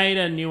 They made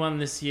a new one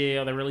this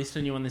year, or they released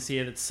a new one this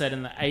year that's set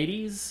in the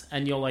 80s,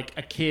 and you're like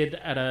a kid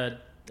at a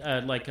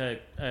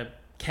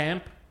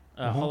camp,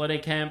 a holiday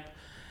camp,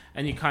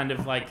 and you kind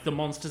of like the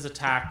monsters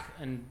attack,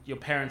 and your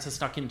parents are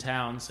stuck in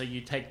town, so you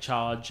take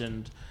charge,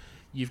 and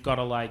you've got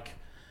to like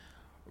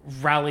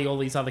rally all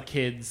these other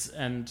kids,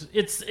 and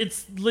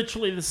it's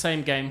literally the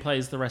same gameplay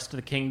as the rest of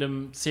the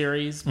Kingdom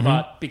series,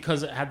 but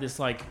because it had this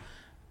like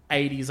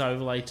 80s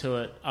overlay to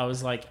it, I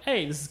was like,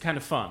 hey, this is kind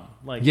of fun.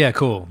 Like, yeah,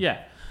 cool.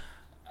 Yeah.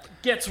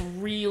 Gets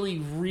really,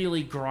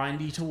 really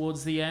grindy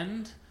towards the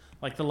end.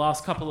 Like the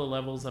last couple of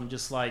levels, I'm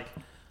just like,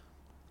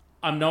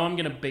 I know I'm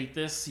going to beat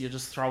this. You're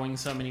just throwing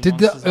so many Did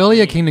monsters the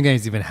earlier at me. Kingdom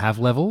games even have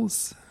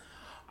levels?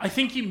 I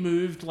think you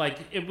moved, like,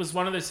 it was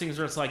one of those things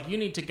where it's like, you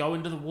need to go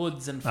into the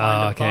woods and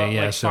find a boat,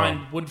 yeah, sure.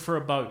 find wood for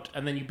a boat,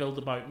 and then you build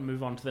a boat and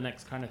move on to the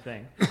next kind of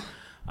thing.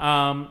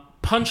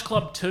 Punch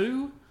Club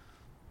 2,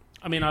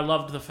 I mean, I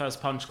loved the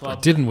first Punch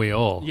Club. Didn't we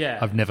all? Yeah.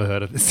 I've never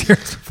heard of this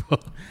series before.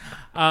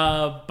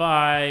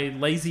 By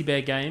Lazy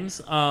Bear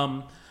Games.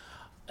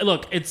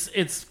 Look,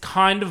 it's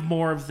kind of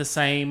more of the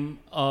same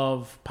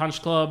of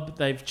Punch Club.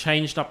 They've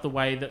changed up the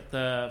way that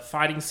the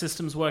fighting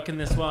systems work in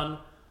this one.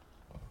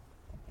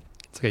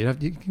 It's okay.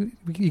 You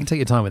can take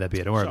your time with that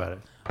beer. Don't worry about it.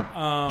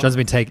 John's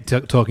been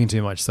talking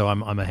too much, so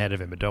I'm ahead of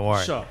him. But don't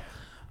worry. Sure.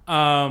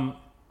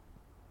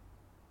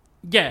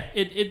 Yeah,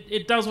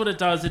 it does what it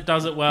does. It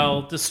does it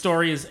well. The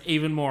story is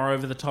even more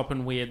over the top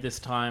and weird this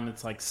time.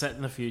 It's like set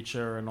in the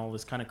future and all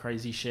this kind of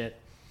crazy shit.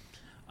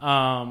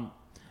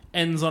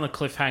 Ends on a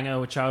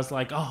cliffhanger, which I was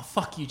like, oh,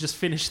 fuck you, just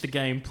finish the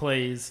game,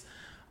 please.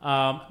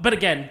 But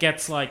again,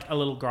 gets like a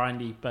little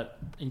grindy, but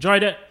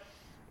enjoyed it.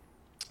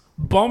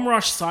 Bomb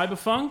Rush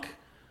Cyberpunk.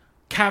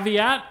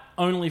 Caveat,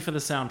 only for the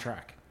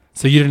soundtrack.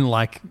 So you didn't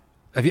like...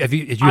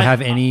 Did you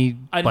have any...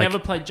 I like, never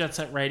played Jet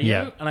Set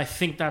Radio, Yeah. and I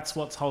think that's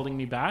what's holding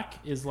me back,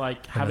 is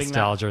like having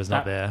nostalgia is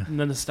not there.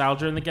 The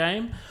nostalgia in the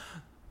game.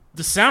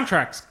 The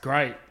soundtrack's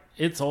great.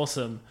 It's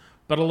awesome.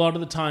 But a lot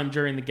of the time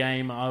during the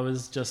game, I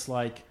was just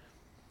like,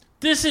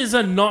 this is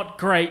a not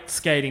great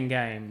skating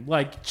game.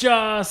 Like,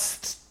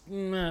 just...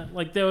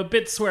 like, there were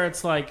bits where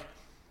it's like...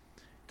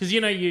 Because,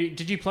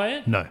 did you play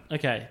it? No.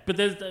 Okay. But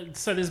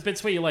there's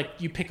bits where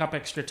you pick up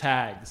extra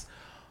tags.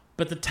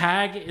 But the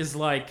tag is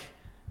like...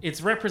 It's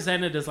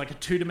represented as like a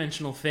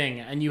two-dimensional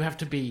thing, and you have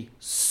to be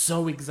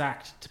so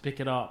exact to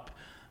pick it up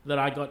that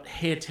I got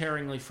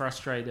hair-tearingly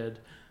frustrated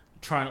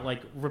trying to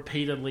like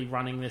repeatedly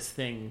running this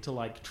thing to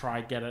like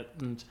try get it.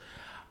 And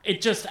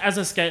it just, as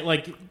a skate,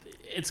 like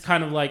it's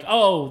kind of like,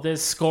 oh,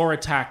 there's score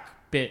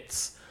attack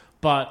bits,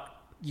 but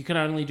you can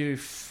only do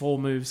 4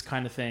 moves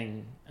kind of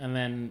thing. And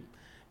then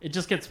it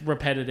just gets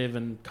repetitive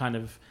and kind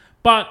of...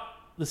 But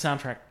the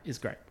soundtrack is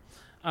great.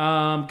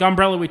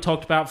 Gunbrella we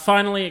talked about.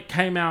 Finally, it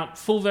came out.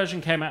 Full version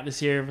came out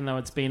this year, even though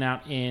it's been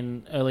out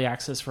in early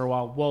access for a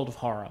while. World of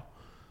Horror.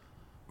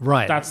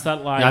 Right. That's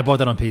that like... Yeah, I bought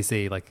that on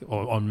PC,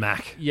 or on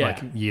Mac,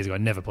 Yeah. years ago. I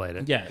never played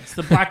it. Yeah, it's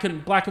the black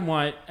and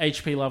white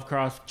H.P.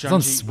 Lovecraft. It's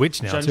on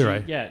Switch now too,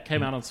 right? Yeah, it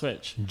came out on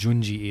Switch.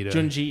 Junji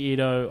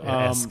Ito.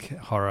 esque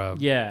horror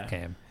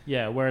game.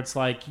 Yeah, where it's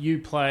like you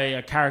play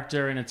a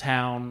character in a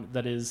town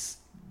that is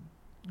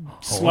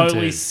slowly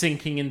Haunted.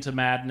 sinking into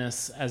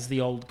madness as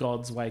the old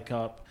gods wake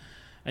up.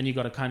 And you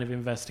got to kind of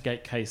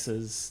investigate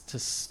cases to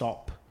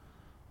stop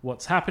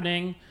what's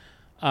happening.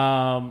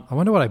 I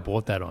wonder what I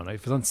bought that on.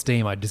 If it's on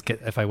Steam,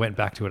 if I went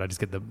back to it, I'd just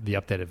get the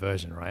updated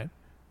version, right?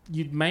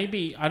 You'd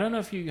maybe... I don't know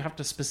if you have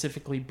to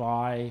specifically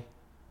buy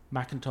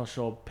Macintosh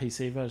or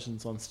PC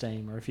versions on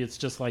Steam, or if it's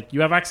just like you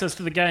have access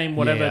to the game,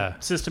 whatever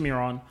system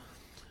you're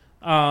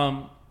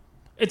on.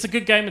 It's a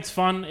good game. It's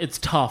fun. It's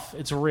tough.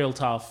 It's real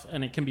tough,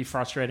 and it can be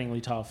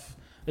frustratingly tough.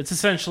 It's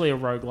essentially a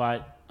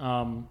roguelite.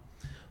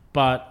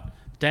 But...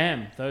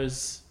 damn,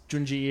 those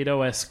Junji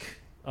Ito-esque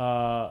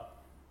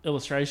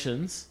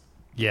illustrations.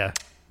 Yeah.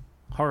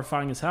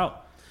 Horrifying as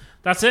hell.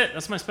 That's it.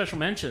 That's my special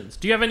mentions.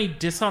 Do you have any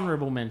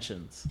dishonorable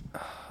mentions?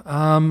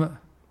 I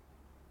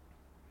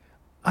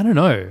don't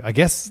know. I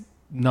guess,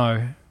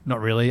 no,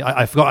 not really.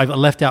 I forgot. I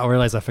left out, I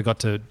realized I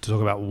forgot to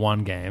talk about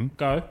one game.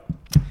 Go.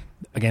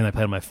 a game I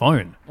played on my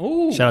phone.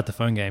 Ooh. Shout out to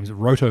phone games,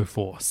 Roto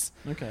Force.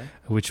 Okay.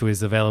 Which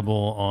was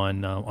available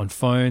on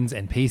phones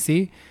and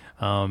PC.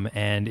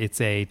 And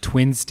it's a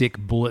twin stick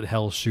bullet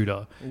hell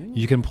shooter. Ooh.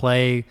 You can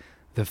play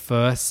the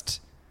first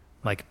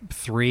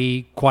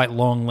 3 quite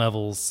long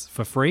levels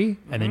for free,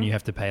 and then you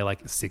have to pay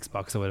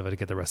 $6 or whatever to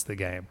get the rest of the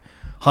game.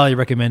 Highly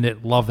recommend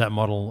it. Love that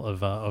model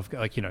of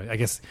I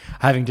guess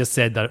having just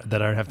said that I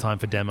don't have time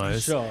for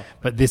demos. Sure.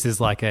 But this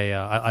is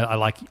I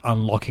like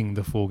unlocking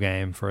the full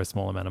game for a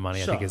small amount of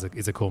money. Sure. I think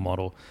is a cool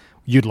model.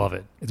 You'd love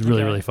it. It's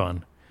really, really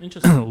fun.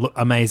 Interesting.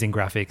 Amazing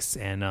graphics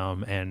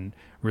and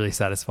really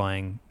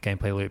satisfying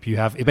gameplay loop. You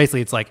have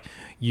it's like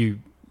you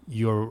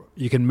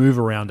can move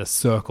around a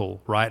circle,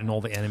 right? And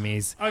all the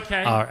enemies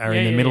are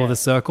in the middle of the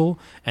circle,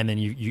 and then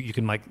you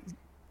can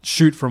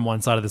shoot from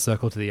one side of the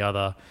circle to the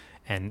other,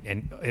 and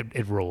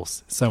it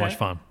rules. So much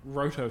fun.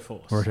 Roto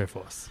Force. Roto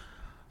Force.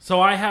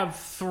 So I have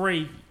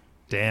 3.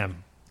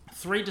 Damn.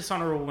 3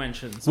 dishonorable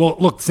mentions. Well,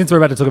 look, since we're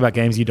about to talk about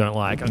games you don't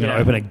like, I'm going to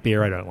open a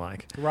beer I don't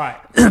like. Right.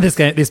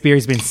 This beer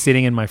has been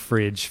sitting in my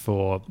fridge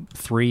for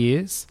 3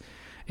 years.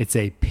 It's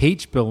a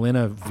peach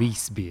Berliner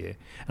Weiss beer.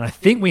 And I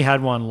think we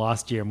had one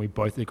last year and we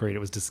both agreed it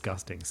was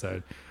disgusting.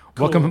 So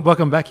cool.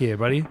 welcome back here,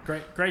 buddy.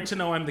 Great to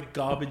know I'm the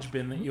garbage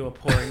bin that you are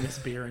pouring this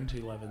beer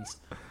into, Levins.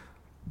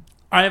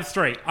 I have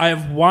 3. I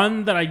have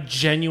one that I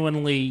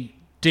genuinely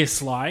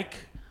dislike.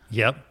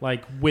 Yep.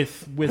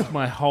 With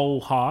my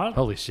whole heart.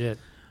 Holy shit.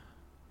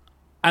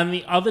 And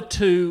the other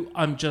 2,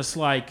 I'm just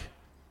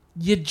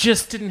you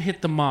just didn't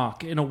hit the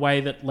mark in a way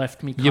that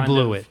left me You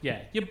blew it. Yeah,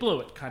 you blew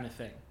it kind of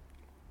thing.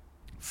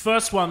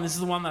 First one, this is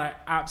the one that I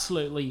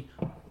absolutely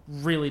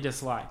really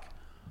dislike.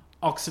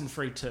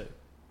 Oxenfree 2.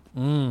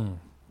 And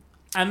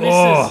this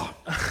is...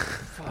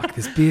 Fuck,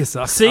 this beer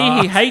sucks. See,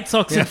 he hates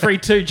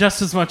Oxenfree 2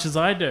 just as much as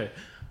I do.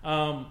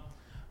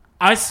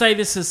 I say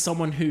this as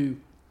someone who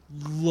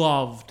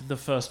loved the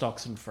first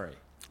Oxenfree.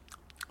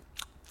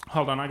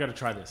 Hold on, I got to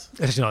try this.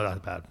 It's not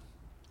that bad.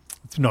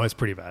 No, it's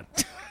pretty bad.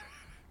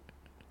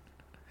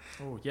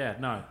 Oh, yeah,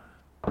 no.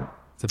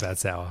 It's a bad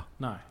sour.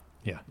 No.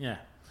 Yeah. Yeah.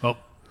 Well,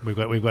 we've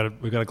got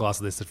a glass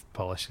of this to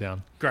polish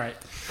down. Great.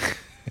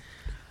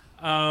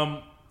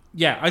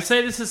 Yeah, I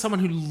say this as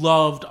someone who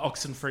loved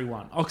Oxenfree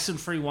 1.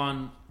 Oxenfree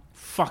 1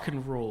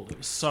 fucking ruled. It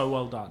was so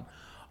well done.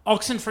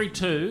 Oxenfree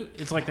 2,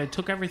 it's like they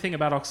took everything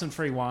about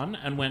Oxenfree 1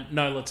 and went,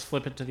 no, let's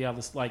flip it to the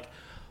other...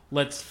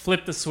 let's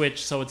flip the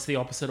switch so it's the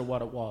opposite of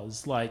what it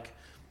was.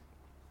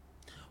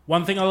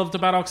 One thing I loved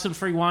about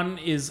Oxenfree 1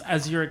 is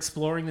as you're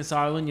exploring this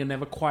island, you're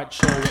never quite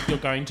sure what you're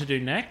going to do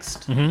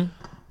next. Mm-hmm.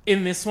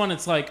 In this one,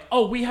 it's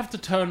we have to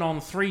turn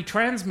on 3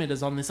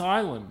 transmitters on this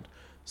island.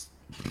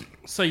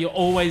 So you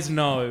always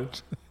know...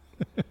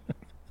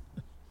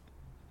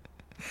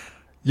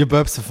 Your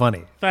burps are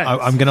funny. Thanks.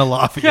 I'm going to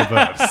laugh at your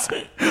burps.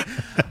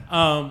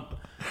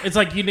 It's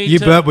you need you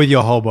to... burp with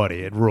your whole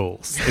body. It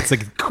rules. It's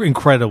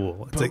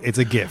incredible. It's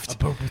a gift. I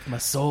burp with my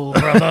soul,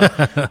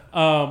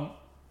 brother.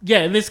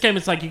 Yeah, in this game,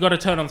 it's you got to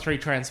turn on 3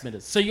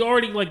 transmitters. So you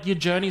already, your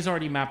journey's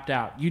already mapped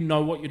out. You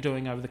know what you're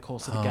doing over the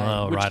course of the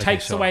game, which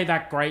takes away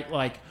that great,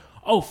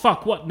 oh,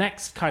 fuck, what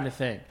next kind of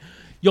thing.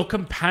 Your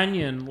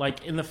companion,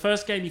 in the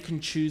first game, you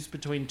can choose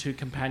between 2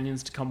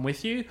 companions to come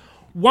with you,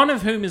 one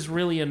of whom is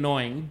really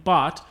annoying,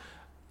 but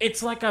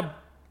it's a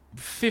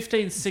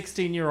 15,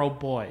 16-year-old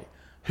boy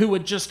who are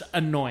just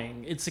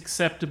annoying. It's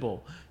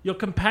acceptable. Your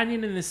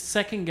companion in this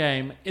second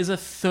game is a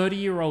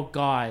 30-year-old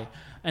guy,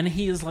 and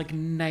he is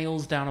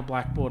nails down a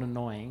blackboard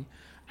annoying,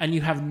 and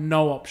you have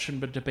no option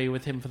but to be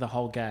with him for the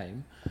whole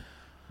game.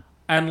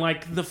 And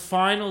the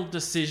final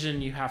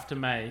decision you have to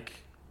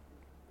make,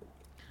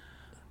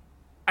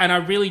 and I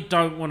really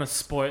don't want to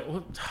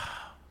spoil...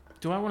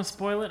 Do I want to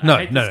spoil it? No,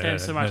 I hate this game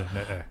so much.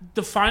 No.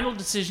 The final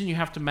decision you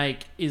have to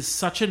make is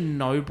such a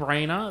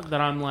no-brainer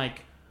that I'm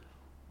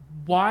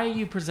why are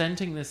you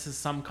presenting this as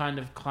some kind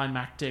of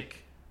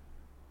climactic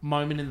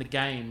moment in the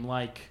game?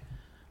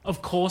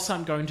 Of course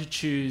I'm going to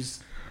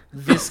choose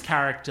this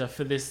character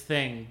for this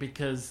thing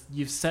because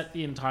you've set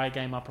the entire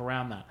game up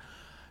around that.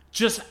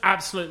 Just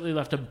absolutely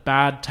left a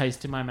bad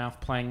taste in my mouth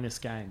playing this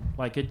game.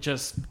 It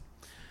just...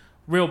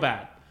 Real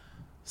bad.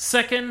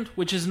 Second,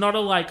 which is not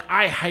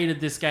I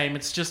hated this game.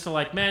 It's just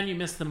man, you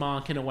missed the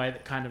mark in a way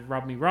that kind of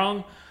rubbed me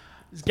wrong.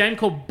 This game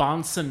called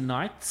Barnson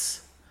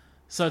Knights.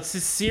 So it's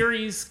this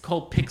series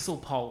called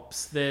Pixel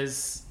Pulps.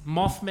 There's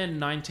Mothman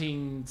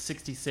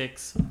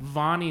 1966,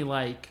 Varney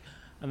Lake,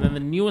 and then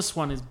the newest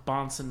one is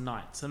Barnson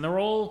Knights. And they're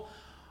all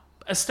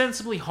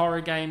ostensibly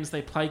horror games.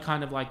 They play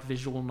kind of like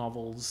visual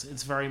novels.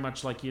 It's very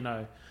much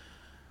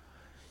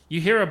you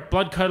hear a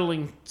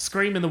blood-curdling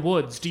scream in the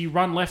woods. Do you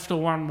run left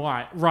or run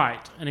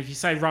right? And if you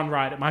say run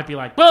right, it might be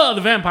well, the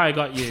vampire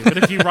got you. But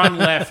if you run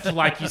left,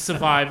 you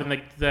survive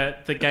and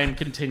the game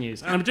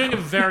continues. And I'm doing a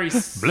very...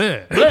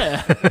 Bleh.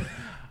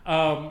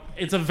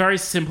 It's a very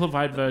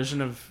simplified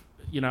version of...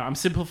 I'm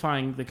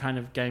simplifying the kind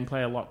of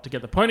gameplay a lot to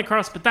get the point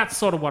across, but that's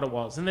sort of what it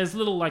was. And there's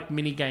little,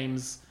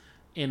 mini-games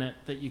in it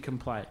that you can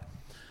play.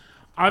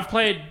 I've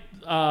played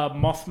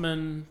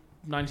Mothman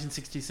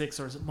 1966,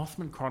 or is it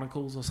Mothman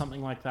Chronicles or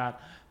something like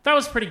that. That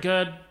was pretty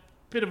good.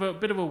 bit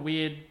of a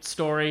weird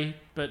story,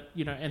 but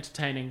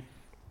entertaining.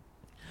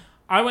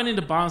 I went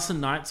into Boston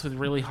Knights with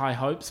really high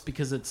hopes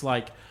because it's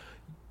like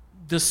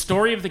the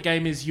story of the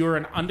game is you're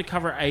an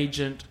undercover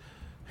agent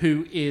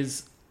who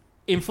is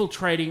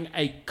infiltrating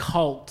a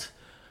cult,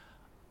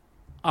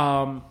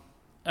 a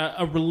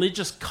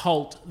religious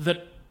cult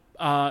that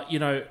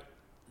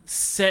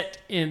set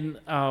in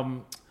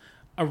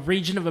a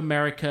region of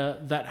America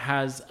that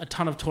has a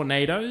ton of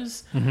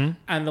tornadoes,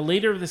 and the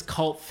leader of this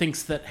cult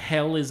thinks that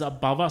hell is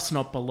above us,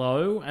 not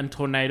below, and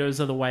tornadoes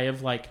are the way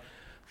of like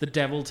the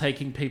devil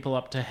taking people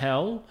up to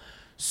hell.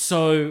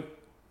 So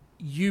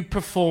you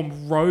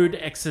perform road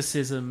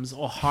exorcisms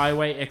or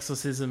highway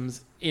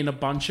exorcisms in a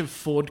bunch of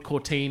Ford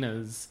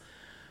Cortinas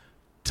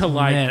to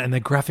Man, and the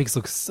graphics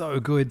look so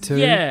good too.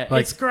 Yeah,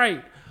 it's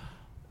great.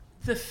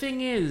 The thing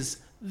is,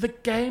 the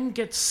game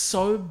gets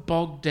so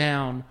bogged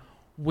down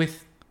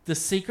with the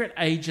secret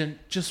agent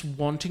just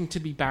wanting to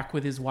be back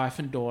with his wife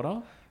and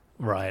daughter.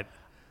 Right.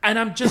 And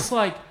I'm just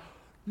like,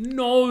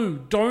 no,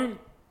 don't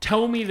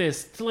tell me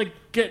this. Like,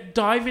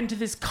 dive into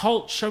this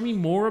cult. Show me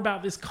more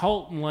about this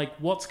cult and like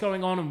what's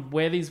going on and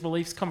where these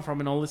beliefs come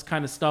from and all this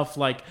kind of stuff.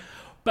 Like,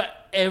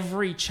 but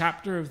every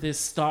chapter of this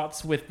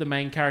starts with the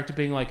main character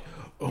being like,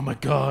 oh my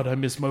God, I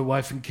miss my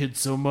wife and kids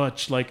so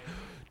much. Like,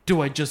 do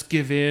I just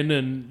give in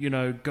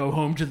and, go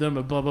home to them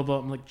and blah, blah, blah.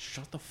 I'm like,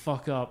 shut the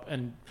fuck up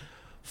and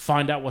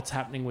find out what's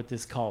happening with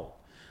this cult.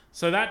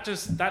 So that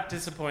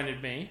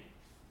disappointed me.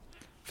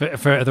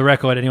 For the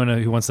record, anyone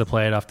who wants to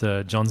play it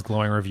after John's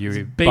glowing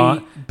review,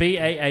 Bahncsen.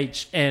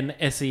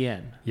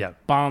 Yeah.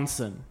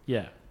 Bahncsen.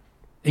 Yeah.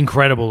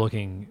 Incredible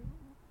looking.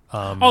 The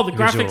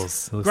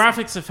visuals.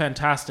 graphics are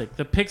fantastic.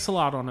 The pixel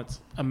art on it's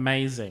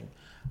amazing.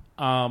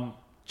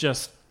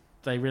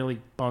 They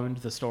really boned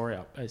the story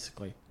up,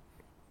 basically.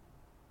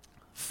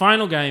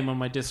 Final game on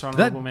my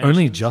dishonorable mention. That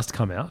only just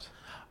come out?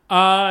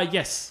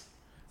 Yes.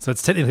 So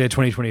it's technically a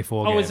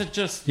 2024 game. Oh, is it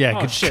just... Yeah,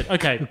 good shit.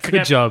 Okay.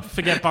 Good job.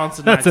 Forget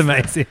Boston That's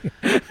Knights. amazing.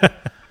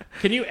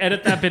 Can you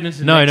edit that bit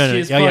into No. next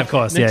year's Yeah, of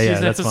course. next Yeah,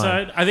 year's that's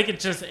episode? fine. I think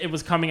it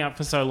was coming out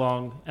for so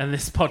long, and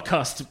this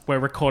podcast we're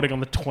recording on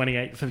the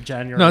 28th of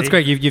January. No, it's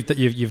great.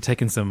 You've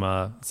taken some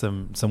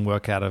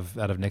work out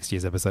of next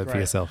year's episode for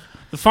yourself.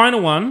 The final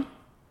one,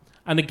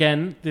 and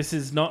again, this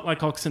is not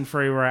like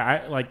Oxenfree where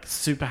I like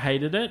super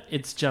hated it.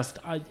 It's just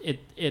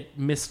it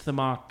missed the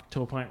mark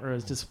to a point where it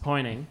was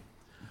disappointing.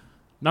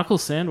 Knuckle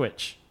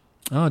Sandwich.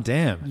 Oh,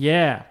 damn.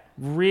 Yeah,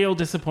 real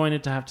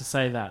disappointed to have to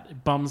say that.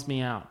 It bums me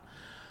out.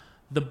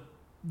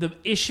 The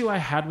issue I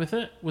had with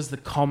it was the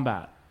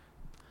combat.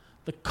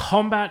 The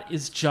combat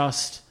is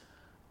just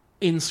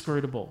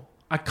inscrutable.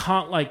 I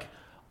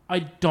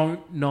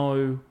don't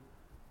know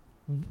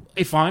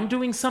if I'm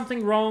doing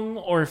something wrong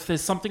or if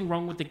there's something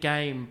wrong with the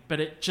game, but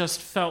it just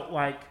felt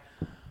like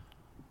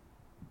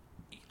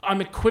I'm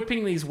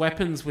equipping these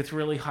weapons with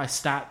really high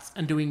stats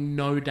and doing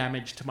no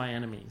damage to my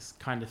enemies,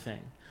 kind of thing.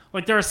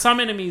 Like, there are some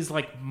enemies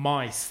like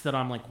mice that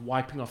I'm like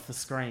wiping off the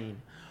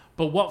screen,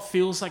 but what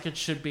feels like it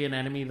should be an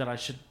enemy that I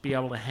should be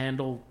able to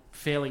handle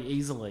fairly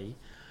easily,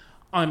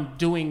 I'm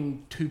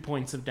doing 2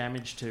 points of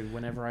damage to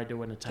whenever I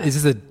do an attack.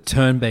 Is this a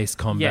turn-based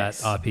combat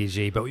Yes.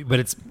 RPG? But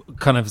it's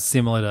kind of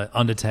similar to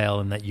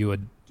Undertale in that you are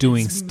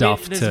doing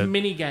stuff there's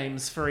mini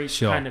games for each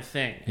kind of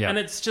thing. Yeah. And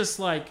it's just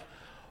like,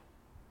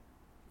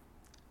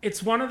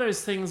 it's one of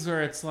those things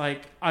where it's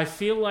like, I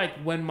feel like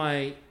when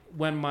my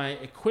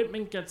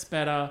equipment gets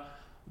better,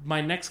 my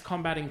next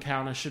combat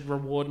encounter should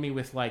reward me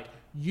with like,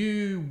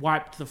 you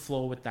wiped the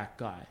floor with that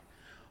guy.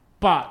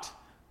 But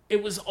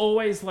it was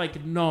always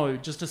like, no,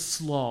 just a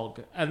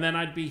slog. And then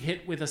I'd be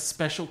hit with a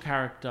special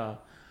character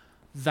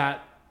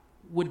that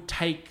would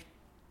take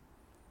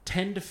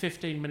 10 to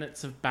 15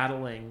 minutes of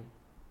battling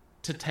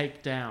to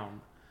take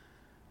down.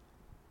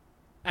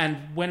 And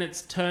when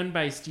it's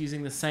turn-based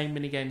using the same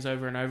minigames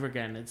over and over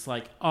again, it's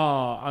like,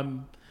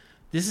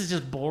 this is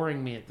just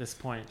boring me at this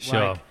point.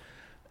 Sure. Like,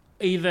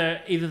 either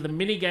the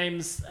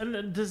minigames,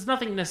 and there's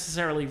nothing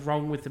necessarily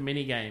wrong with the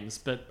minigames,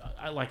 but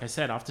like I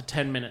said, after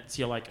 10 minutes,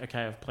 you're like,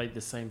 okay, I've played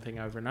the same thing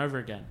over and over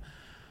again.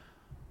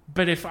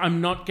 But if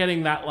I'm not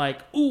getting that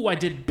like, ooh, I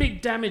did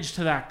big damage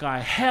to that guy,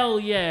 hell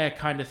yeah,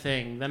 kind of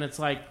thing, then it's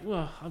like,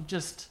 well,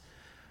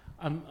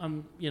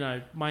 I'm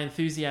my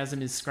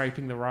enthusiasm is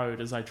scraping the road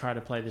as I try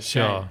to play this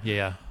game. Sure,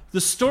 yeah. The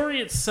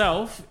story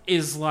itself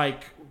is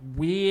like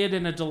weird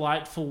in a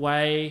delightful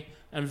way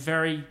and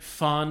very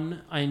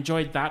fun. I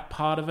enjoyed that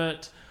part of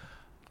it.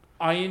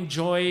 I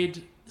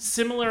enjoyed,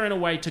 similar in a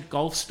way to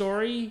Golf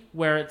Story,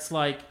 where it's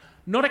like,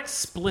 not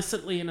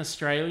explicitly in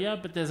Australia,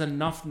 but there's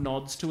enough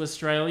nods to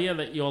Australia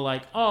that you're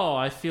like, oh,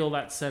 I feel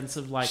that sense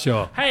of like,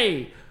 Sure.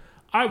 Hey,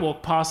 I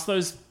walk past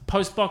those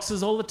post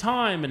boxes all the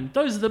time, and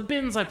those are the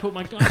bins I put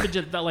my garbage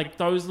at, like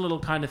those little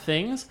kind of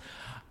things.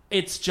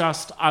 It's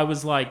just, I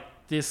was like,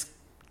 this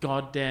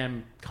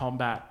goddamn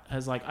combat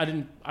has like,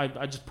 I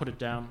just put it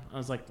down. I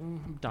was like,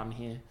 I'm done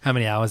here. How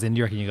many hours in do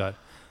you reckon you got?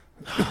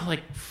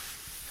 Like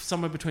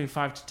somewhere between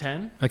 5 to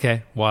 10.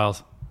 Okay,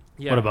 wild.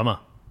 Yeah. What a bummer.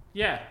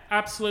 Yeah,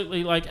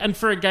 absolutely. Like, and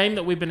for a game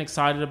that we've been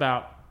excited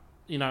about,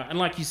 you know, and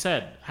like you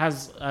said,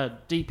 has a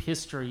deep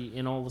history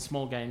in all the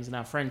small games in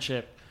our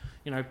friendship.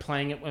 You know,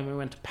 playing it when we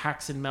went to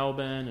PAX in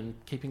Melbourne and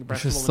keeping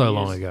abreast of all the so news.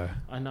 long ago.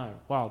 I know,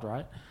 wild,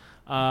 right?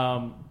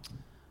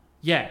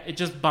 Yeah, it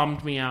just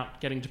bummed me out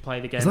getting to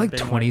play the game. It's like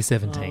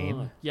 2017.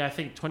 Like, yeah, I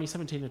think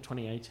 2017 or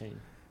 2018.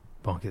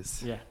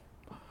 Bonkers. Yeah.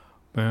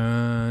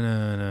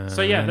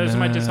 So yeah, those are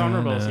my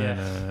dishonorables.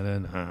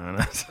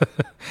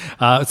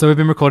 Yeah. So we've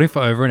been recording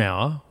for over an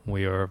hour.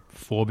 We are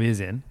 4 beers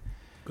in.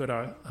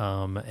 Good-o.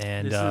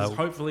 And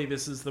hopefully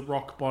this is the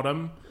rock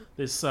bottom.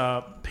 This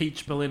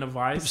peach Berliner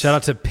Weiss. shout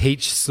out to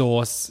Peach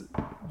Sauce.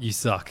 You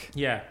suck.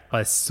 Yeah.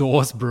 By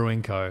Sauce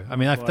Brewing Co. I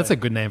mean, that's a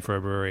good name for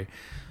a brewery.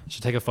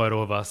 Should take a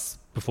photo of us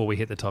before we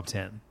hit the top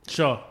 10.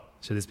 Sure.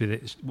 Should this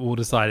be? We'll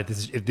decide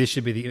if this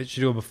should be the. It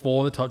should do it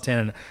before the top 10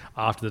 and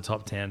after the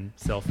top 10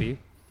 selfie.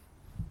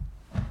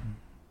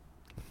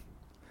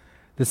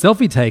 The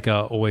selfie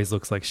taker always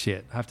looks like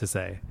shit, I have to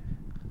say.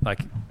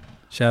 Like,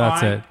 shout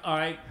out to...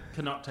 I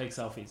cannot take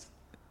selfies.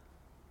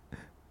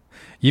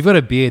 You've got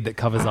a beard that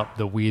covers up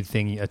the weird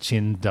thing a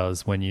chin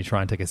does when you try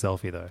and take a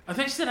selfie, though. I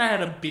think she said I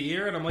had a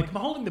beer, and I'm like, I'm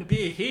holding the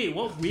beer here.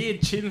 What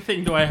weird chin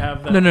thing do I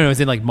have? That... No, it's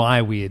in like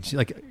my weird...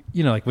 Like,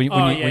 you know, like when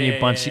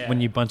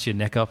you bunch your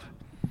neck up.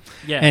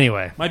 Yeah.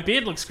 Anyway. My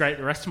beard looks great.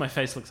 The rest of my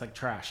face looks like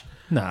trash.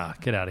 Nah,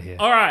 get out of here.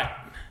 All right.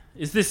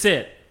 Is this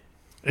it?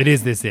 It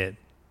is this it.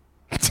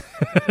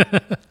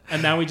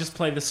 And now we just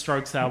play the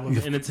Strokes album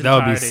in its entirety.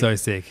 That would be so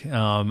sick.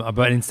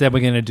 But instead, we're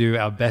going to do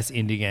our best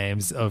indie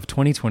games of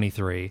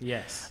 2023.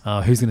 Yes.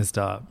 Who's going to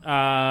start?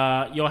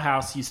 Your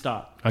house, you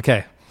start.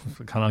 Okay.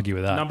 Can't argue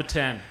with that. Number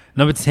 10.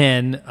 Number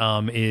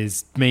 10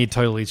 is me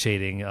totally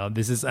cheating.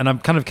 And I'm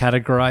kind of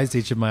categorized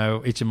each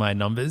of my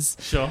numbers.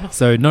 Sure.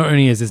 So not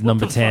only is this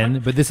number 10,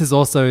 but this is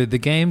also the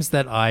games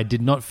that I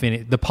did not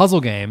finish, the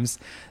puzzle games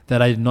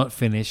that I did not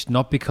finish,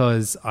 not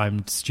because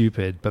I'm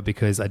stupid, but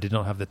because I did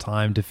not have the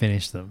time to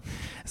finish them.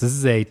 So this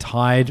is a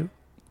tied,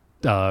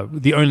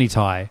 the only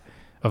tie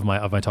of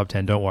my top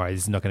 10. Don't worry,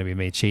 this is not going to be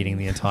me cheating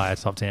the entire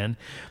top 10.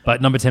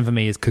 But number 10 for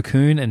me is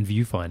Cocoon and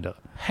Viewfinder.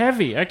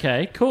 Heavy.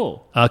 Okay,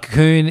 cool.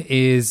 Cocoon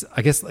is,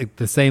 I guess, like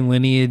the same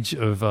lineage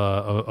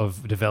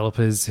of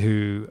developers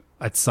who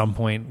at some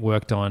point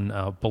worked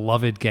on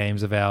beloved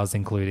games of ours,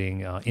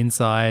 including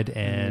Inside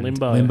and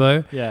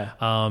Limbo.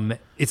 Yeah.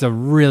 It's a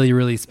really,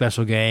 really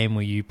special game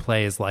where you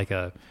play as like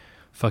a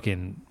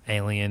fucking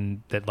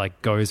alien that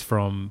like goes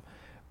from...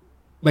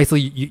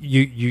 Basically,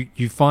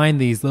 you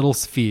find these little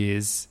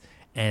spheres,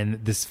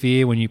 and the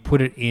sphere, when you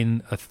put it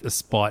in a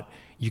spot...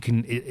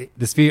 the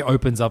sphere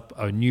opens up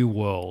a new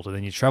world, and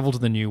then you travel to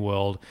the new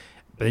world,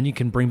 but then you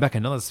can bring back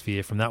another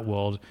sphere from that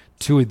world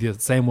to the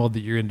same world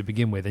that you're in to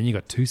begin with, and you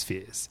got 2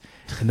 spheres.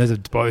 And those are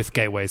both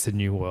gateways to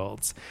new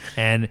worlds.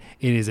 And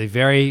it is a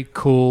very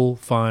cool,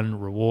 fun,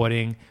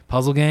 rewarding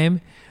puzzle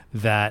game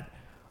that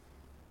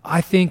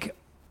I think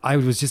I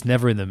was just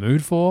never in the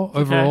mood for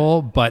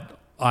overall, but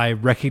I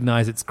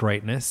recognize its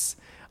greatness.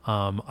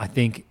 I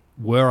think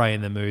were I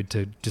in the mood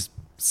to just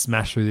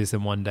smash through this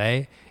in one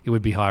day, it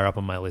would be higher up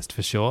on my list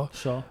for sure.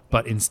 Sure.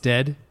 But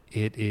instead,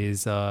 it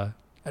is at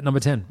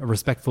number 10, a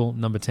respectful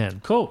number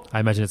 10. Cool.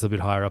 I imagine it's a bit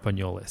higher up on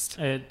your list.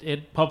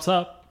 It pops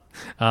up.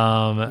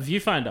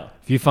 Viewfinder.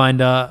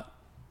 Viewfinder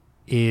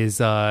is...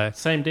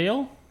 Same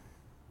deal?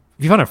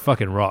 Viewfinder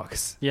fucking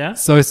rocks. Yeah?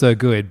 So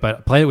good. But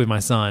I played it with my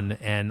son,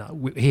 and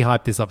he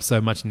hyped this up so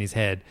much in his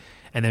head,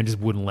 and then just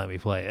wouldn't let me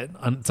play it.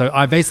 So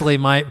I basically,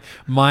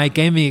 my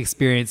gaming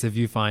experience of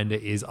Viewfinder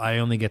is I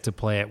only get to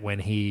play it when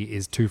he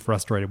is too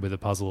frustrated with a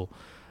puzzle,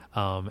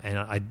 and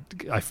I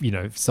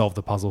solve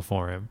the puzzle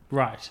for him.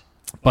 Right.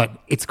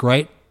 But it's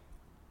great.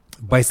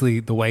 Basically,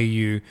 the way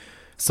you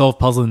solve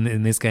puzzle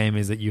in this game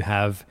is that you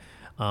have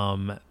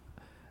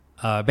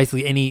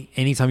basically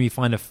anytime you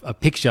find a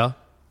picture,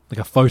 like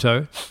a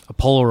photo, a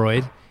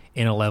Polaroid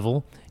in a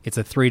level, it's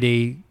a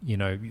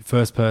 3D,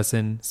 first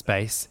person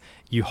space.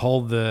 You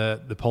hold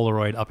the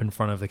Polaroid up in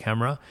front of the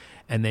camera,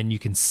 and then you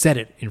can set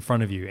it in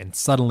front of you, and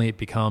suddenly it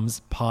becomes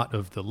part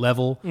of the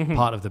level,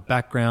 part of the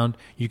background.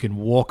 You can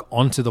walk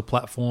onto the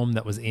platform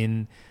that was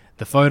in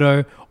the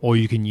photo, or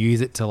you can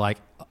use it to like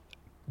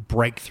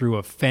break through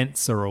a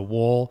fence or a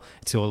wall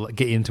to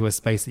get into a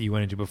space that you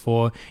went into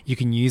before. You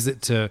can use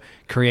it to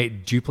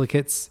create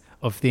duplicates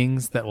of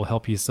things that will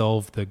help you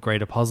solve the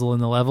greater puzzle in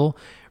the level.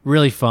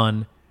 Really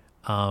fun.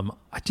 I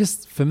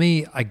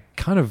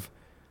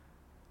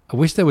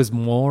wish there was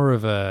more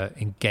of a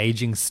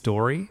engaging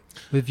story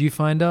with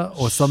Viewfinder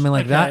or something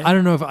like that. I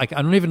don't know if I'm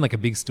not even like a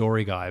big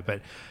story guy,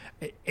 but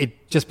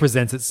it just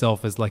presents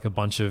itself as like a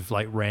bunch of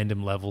like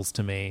random levels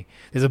to me.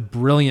 There's a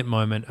brilliant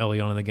moment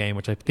early on in the game,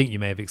 which I think you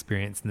may have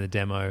experienced in the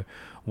demo,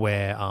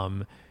 where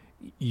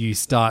you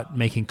start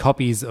making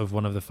copies of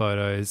one of the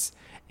photos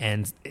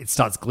and it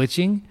starts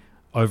glitching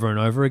over and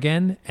over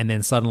again, and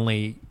then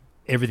suddenly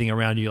everything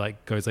around you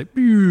like goes like,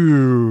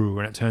 and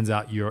it turns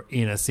out you're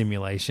in a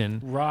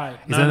simulation. Right.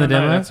 Is that in the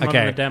demo? That's not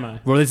in the demo.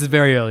 Well, this is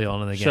very early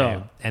on in the Sure.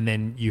 game, and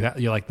then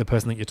you're like the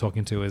person that you're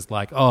talking to is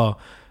like, oh,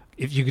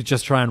 if you could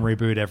just try and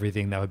reboot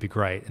everything, that would be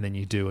great. And then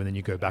you do, and then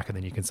you go back, and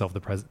then you can solve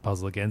the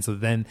puzzle again. So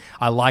then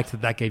I liked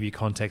that gave you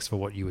context for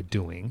what you were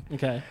doing.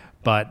 Okay.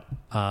 But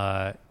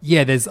there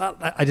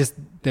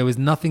was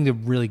nothing to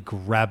really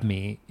grab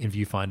me in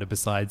Viewfinder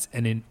besides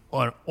an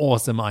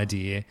awesome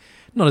idea.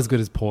 Not as good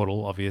as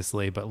Portal,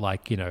 obviously, but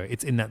like, you know,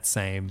 it's in that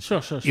same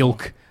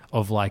ilk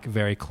of like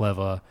very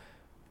clever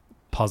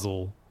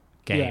puzzle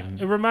game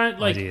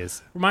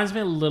ideas. Reminds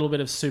me a little bit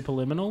of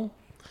Superliminal.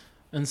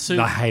 And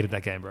I hated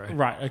that game, bro.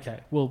 Right,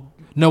 okay. Well,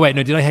 no, wait,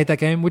 no, did I hate that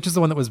game? Which is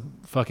the one that was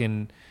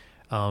fucking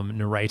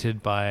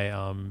narrated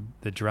by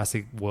the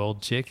Jurassic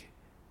World chick?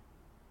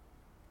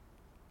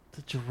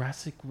 The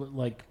Jurassic,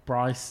 like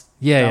Bryce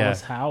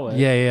Dallas Howard.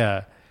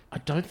 Yeah. I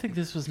don't think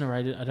this was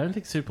narrated. I don't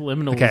think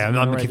Superliminal Okay, was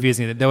I'm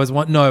confusing it. There was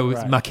one. No, it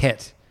was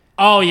Maquette.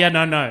 Oh, yeah,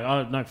 no.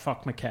 Oh, no,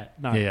 fuck Maquette.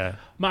 No. Yeah.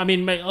 I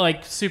mean,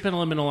 like,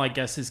 Superliminal, I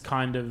guess, is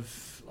kind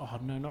of... Oh,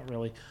 no, not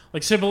really.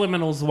 Like,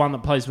 Superliminal is the one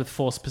that plays with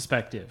forced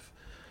perspective.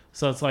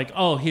 So it's like,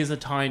 oh, here's a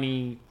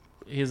tiny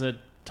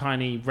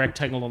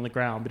rectangle on the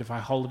ground, but if I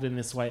hold it in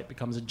this way, it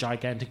becomes a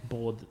gigantic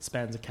board that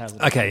spans a chasm.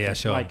 Okay, yeah,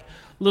 sure. Like, a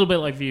little bit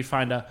like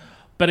Viewfinder.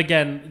 But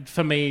again,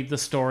 for me, the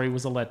story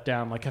was a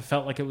letdown. Like, I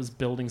felt like it was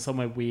building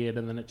somewhere weird,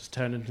 and then it just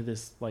turned into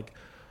this, like,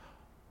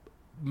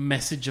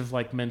 message of,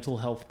 like, mental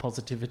health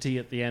positivity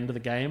at the end of the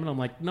game. And I'm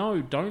like,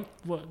 no, don't...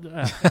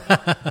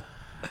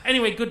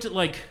 Anyway, good to,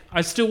 like...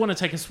 I still want to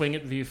take a swing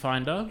at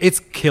Viewfinder. It's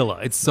killer.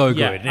 It's so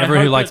good.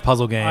 Everyone who likes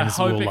puzzle games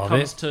will love it. I hope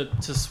it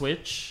comes to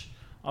Switch.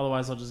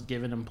 Otherwise, I'll just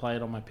give it and play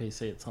it on my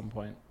PC at some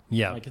point.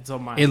 Yeah. Like, it's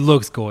on my... It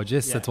looks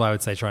gorgeous. Yeah. That's why I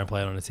would say try and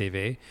play it on a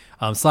TV.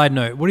 Side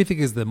note, what do you think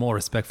is the more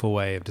respectful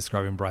way of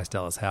describing Bryce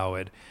Dallas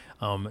Howard?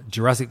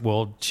 Jurassic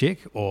World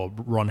chick or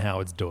Ron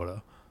Howard's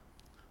daughter?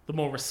 The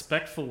more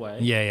respectful way?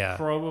 Yeah.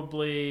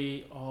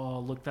 Probably... Oh,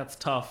 look, that's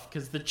tough.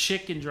 Because the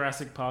chick in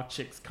Jurassic Park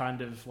chick's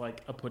kind of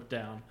like a put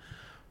down.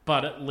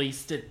 But at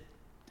least it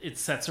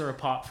sets her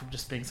apart from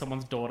just being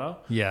someone's daughter.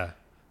 Yeah.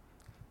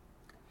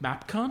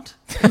 Map cunt?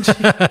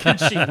 Can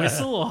she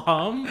whistle or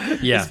hum?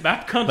 Yeah. Is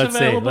Map cunt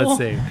available? Let's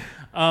see.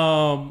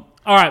 All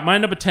right, my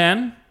number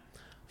 10,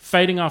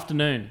 Fading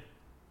Afternoon.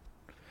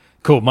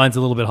 Cool. Mine's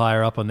a little bit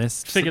higher up on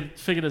this.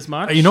 Figured as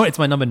much. You know what? It's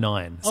my number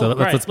 9. So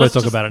let's both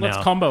talk about it now.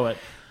 Let's combo it.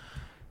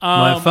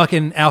 Our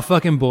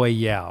fucking boy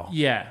Yao.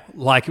 Yeah.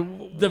 Like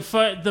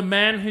the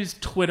man whose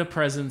Twitter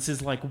presence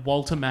is like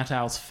Walter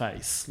Mattau's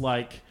face.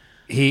 Like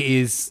he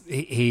is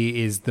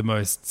the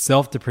most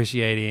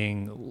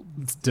self-depreciating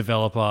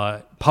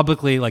developer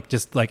publicly, like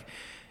just like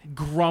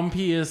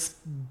grumpiest,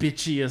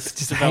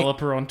 bitchiest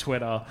developer on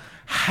Twitter.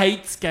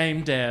 Hates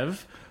game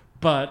dev,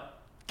 but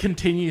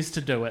continues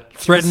to do it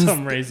for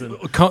some reason.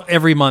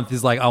 Every month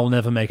is like, I'll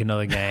never make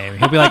another game.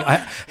 He'll be like,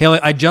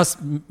 I just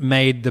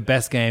made the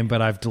best game,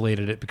 but I've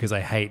deleted it because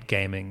I hate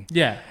gaming.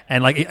 Yeah,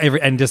 and like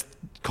and just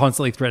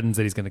constantly threatens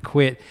that he's going to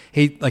quit.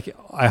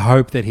 I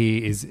hope that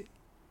he is,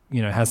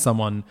 has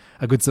a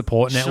good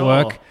support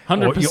network,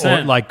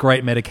 100%, or like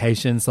great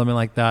medication, something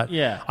like that.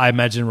 Yeah, I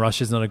imagine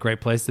Russia's not a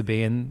great place to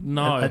be in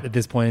at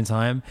this point in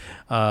time.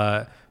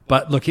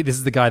 But look, this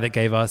is the guy that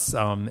gave us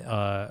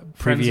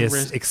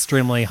previous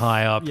extremely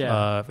high up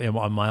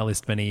on my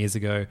list many years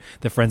ago,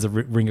 the Friends of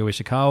Ringo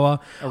Ishikawa,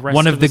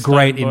 one of the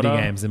great indie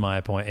games in my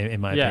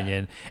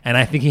opinion. And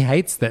I think he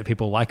hates that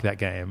people like that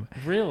game.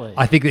 Really?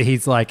 I think that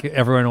he's like,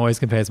 everyone always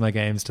compares my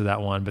games to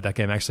that one, but that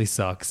game actually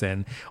sucks,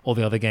 and all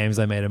the other games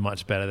I made are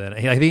much better than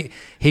it. I think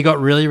he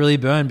got really, really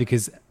burned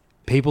because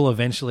people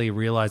eventually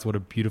realized what a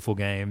beautiful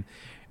game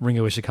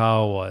Ringo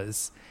Ishikawa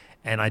was.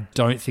 And I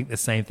don't think the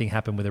same thing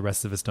happened with the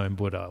rest of Stone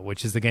Buddha,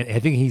 which is, again, I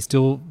think he's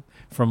still,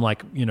 from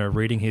like,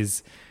 reading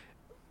his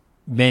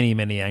many,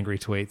 many angry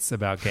tweets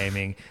about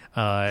gaming,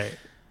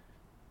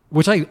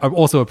 which I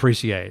also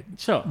appreciate.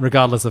 Sure.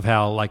 Regardless of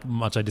how like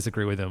much I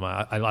disagree with him.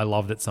 I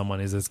love that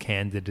someone is as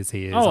candid as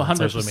he is on 100%,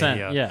 social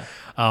media.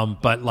 Yeah.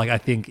 But like, I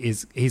think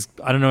he's,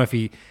 I don't know if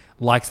he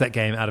likes that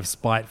game out of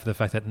spite for the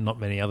fact that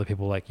not many other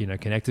people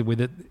connected with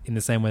it in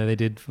the same way they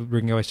did for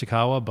Ringo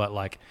Ishikawa, but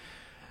like,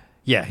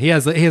 yeah, he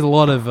has a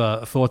lot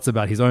of thoughts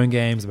about his own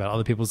games, about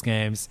other people's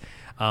games,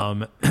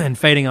 and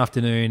Fading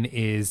Afternoon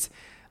is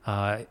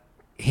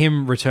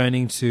him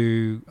returning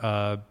to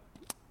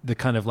the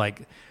kind of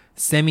like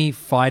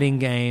semi-fighting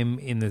game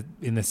in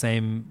the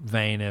same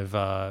vein of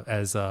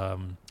as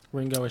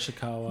Ringo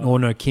Ishikawa. Or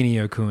no,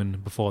 Kinyo-kun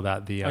before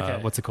that. The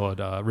what's it called?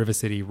 River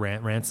City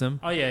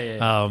Ransom. Oh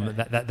yeah.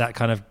 That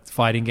kind of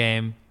fighting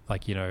game,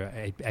 like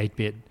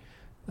 8-bit.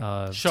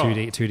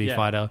 2D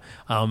fighter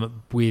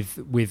with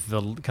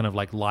the kind of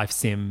like life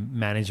sim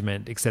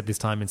management, except this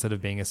time instead of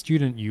being a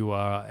student, you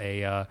are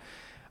a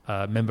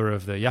member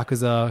of the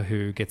Yakuza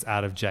who gets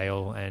out of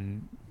jail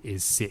and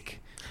is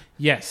sick.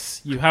 Yes,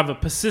 you have a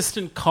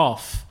persistent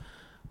cough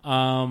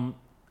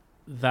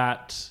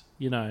that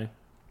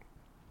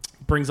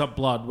brings up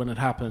blood when it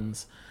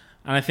happens,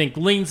 and I think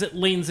leans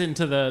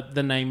into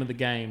the name of the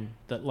game,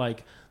 that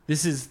like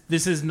This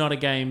is not a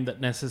game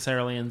that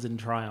necessarily ends in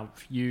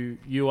triumph.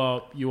 You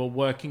are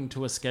working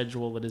to a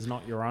schedule that is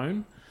not your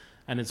own,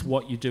 and it's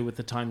what you do with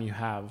the time you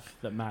have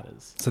that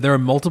matters. So there are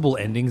multiple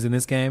endings in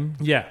this game.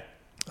 Yeah.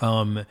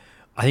 I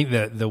think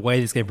the way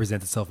this game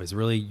presents itself is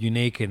really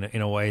unique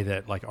in a way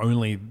that like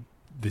only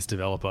this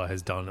developer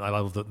has done. I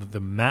love the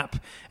map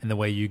and the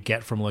way you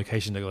get from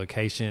location to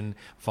location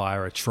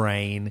via a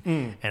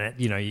train, and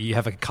you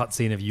have a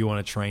cutscene of you on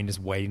a train just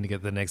waiting to get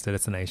to the next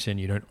destination.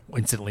 You don't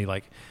instantly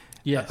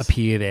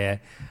appear there.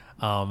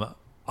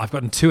 I've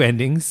gotten 2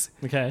 endings.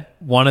 Okay.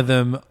 One of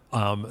them,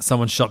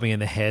 someone shot me in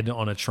the head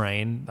on a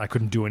train. I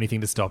couldn't do anything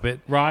to stop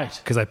it. Right.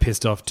 Because I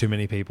pissed off too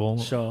many people.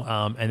 Sure.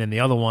 And then the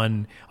other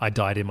one, I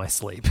died in my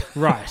sleep.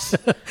 Right.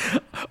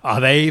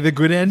 Are they the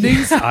good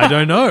endings? I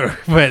don't know.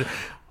 But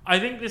I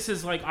think this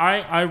is like,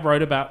 I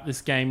wrote about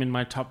this game in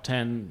my top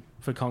 10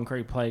 for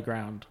Concrete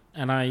Playground.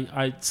 And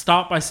I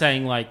start by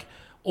saying like,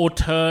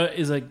 auteur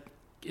is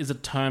a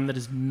term that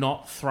is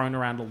not thrown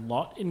around a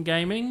lot in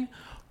gaming.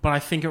 But I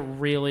think it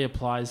really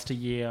applies to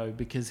Yeo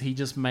because he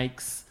just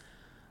makes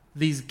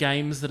these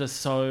games that are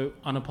so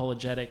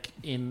unapologetic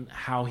in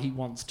how he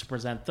wants to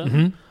present them.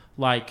 Mm-hmm.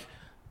 Like,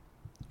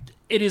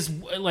 it is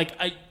like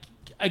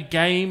a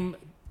game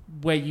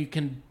where you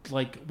can,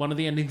 like, one of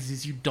the endings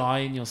is you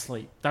die in your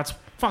sleep. That's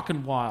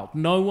fucking wild.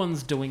 No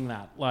one's doing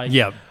that. Like,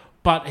 yeah.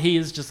 But he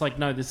is just like,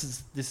 no, this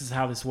is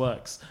how this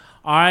works.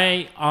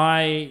 I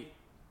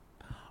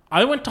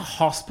went to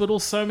hospital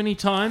so many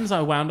times, I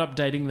wound up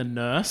dating the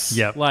nurse.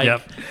 Yep.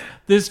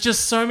 There's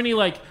just so many,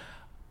 like...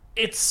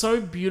 It's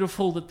so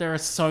beautiful that there are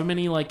so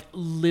many, like,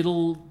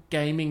 little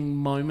gaming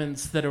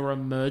moments that are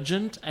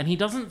emergent, and he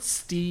doesn't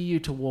steer you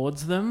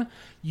towards them.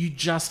 You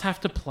just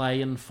have to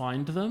play and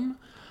find them.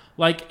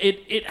 Like,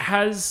 it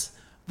has...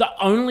 The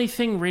only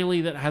thing,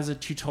 really, that has a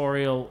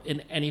tutorial in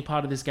any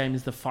part of this game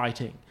is the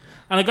fighting.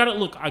 And I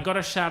got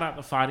to shout out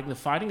the fighting. The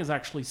fighting is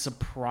actually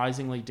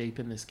surprisingly deep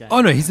in this game.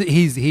 Oh no, he's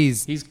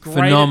great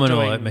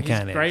phenomenal at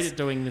mechanics. He's great at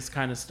doing this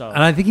kind of stuff.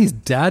 And I think his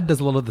dad does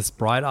a lot of the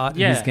sprite art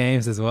in his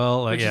games as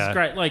well. Which is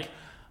great. Like,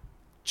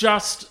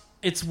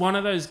 it's one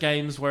of those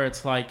games where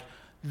it's like,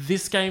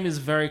 this game is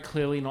very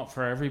clearly not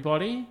for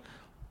everybody,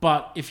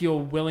 but if you're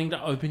willing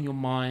to open your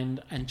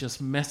mind and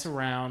just mess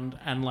around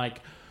and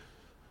like,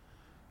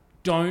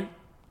 don't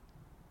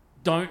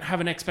have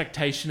an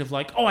expectation of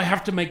like, oh, I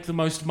have to make the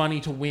most money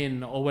to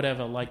win or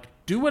whatever. Like,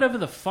 do whatever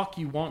the fuck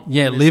you want.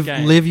 Yeah, in this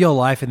game. live your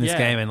life in this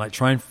game and like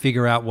try and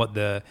figure out what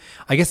the...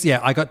 I guess,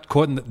 I got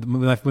caught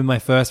with my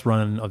first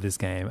run of this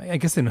game. I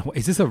guess,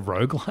 is this a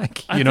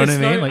roguelike? You know what I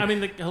mean? I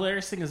mean, the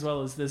hilarious thing as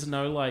well is there's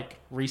no like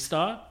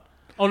restart.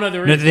 Oh no,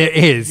 there is. No, there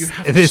is.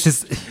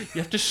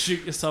 You have to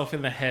shoot yourself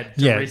in the head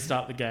to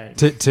restart the game.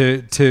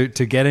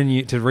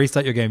 To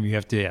restart your game, you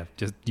have to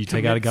you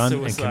take out a gun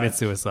and commit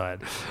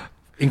suicide.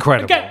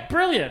 Incredible. Okay,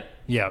 brilliant.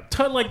 Yeah.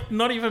 Like,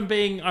 not even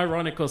being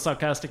ironic or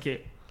sarcastic here.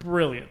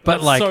 Brilliant. But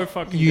that's like, so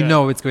fucking you good.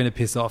 know it's going to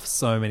piss off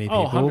so many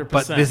people. 100%.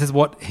 But this is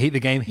what the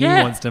game he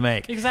wants to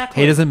make.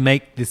 Exactly. He doesn't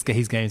make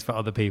his games for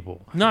other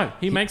people. No,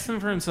 he makes them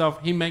for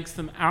himself. He makes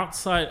them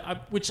outside,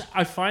 which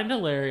I find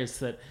hilarious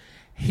that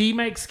he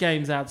makes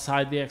games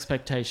outside the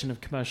expectation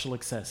of commercial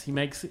success. He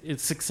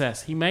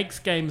makes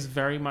games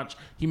very much...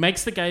 He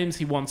makes the games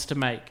he wants to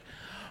make.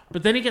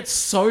 But then he gets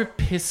so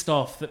pissed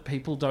off that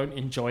people don't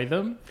enjoy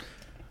them.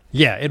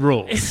 Yeah, it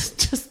rules. It's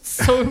just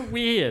so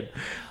weird.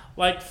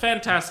 Like,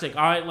 fantastic.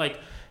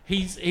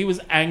 He was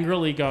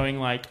angrily going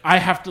like, I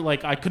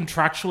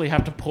contractually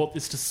have to port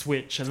this to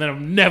Switch, and then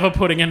I'm never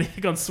putting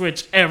anything on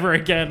Switch ever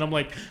again. I'm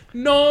like,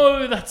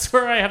 no, that's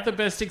where I have the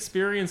best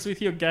experience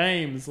with your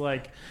games.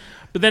 Like,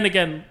 but then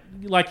again,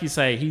 like you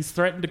say, he's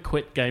threatened to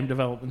quit game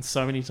development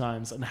so many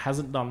times and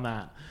hasn't done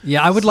that.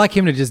 Yeah, I would like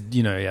him to just,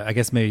 I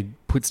guess maybe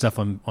put stuff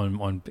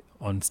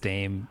on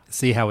Steam,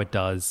 see how it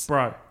does,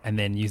 bro, and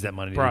then use that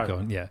money to go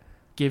on. Yeah,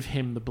 give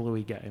him the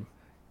Bluey game.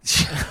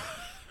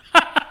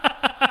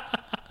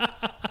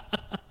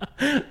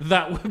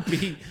 That would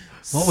be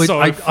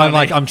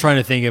funny. I'm trying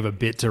to think of a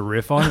bit to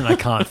riff on, and I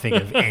can't think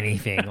of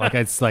anything. Like,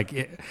 it's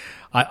like,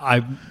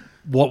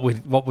 what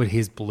would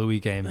his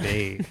Bluey game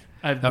be?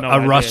 I have no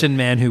idea. Russian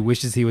man who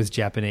wishes he was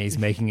Japanese,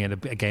 making it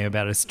a game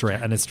about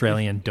an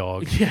Australian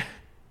dog. Yeah.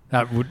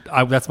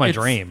 That's my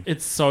dream.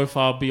 It's so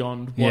far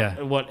beyond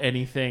what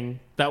anything...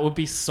 That would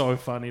be so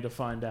funny to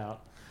find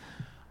out.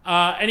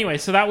 Anyway,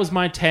 so that was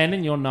my 10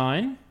 and your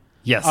 9.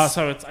 Yes.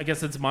 So I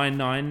guess it's my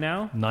 9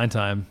 now. 9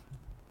 time.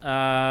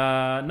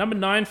 Number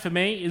 9 for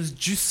me is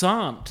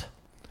Jusant.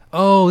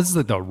 Oh, this is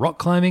like the rock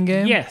climbing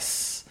game?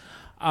 Yes.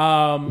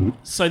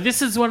 So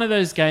this is one of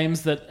those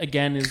games that,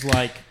 again, is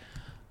like...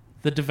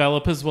 The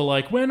developers were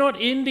like, we're not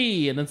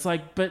indie. And it's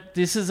like, but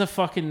this is a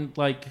fucking,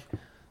 like...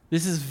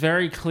 This is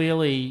very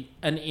clearly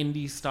an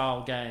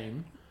indie-style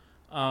game.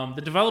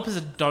 The developers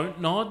are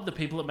Don't Nod, the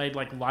people that made,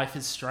 like, Life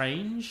is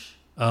Strange.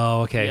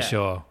 Oh, okay,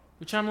 sure.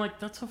 Which I'm like,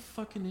 that's a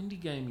fucking indie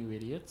game, you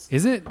idiots.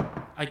 Is it?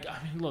 I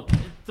mean, look,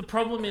 the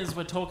problem is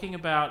we're talking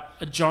about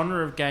a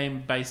genre of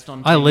game based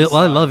on... I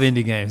love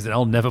indie games, and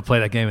I'll never play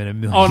that game in a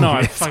million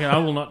years. I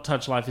will not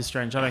touch Life is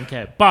Strange. I don't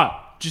care. But,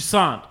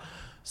 Jusant.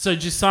 So,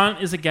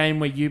 Jusant is a game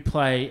where you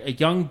play a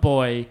young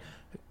boy...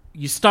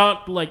 You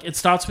start, like, it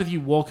starts with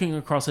you walking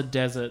across a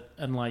desert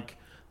and, like,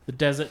 the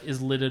desert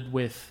is littered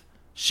with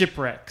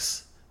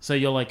shipwrecks. So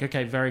you're like,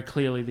 okay, very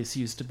clearly this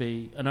used to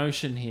be an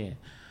ocean here.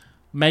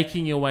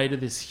 Making your way to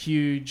this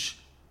huge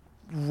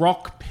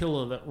rock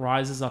pillar that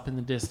rises up in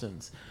the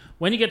distance.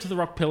 When you get to the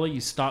rock pillar,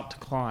 you start to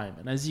climb.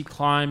 And as you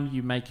climb,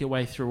 you make your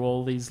way through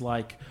all these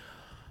like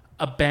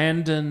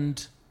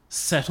abandoned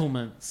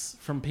settlements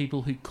from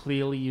people who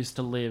clearly used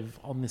to live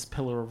on this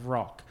pillar of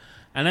rock.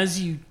 And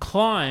as you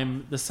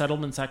climb, the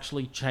settlements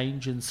actually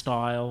change in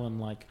style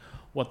and like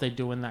what they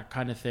do and that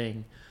kind of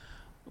thing.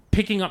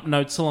 Picking up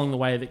notes along the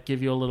way that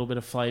give you a little bit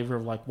of flavor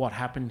of like what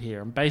happened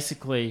here. And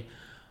basically,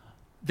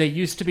 there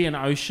used to be an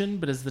ocean,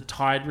 but as the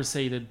tide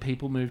receded,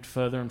 people moved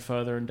further and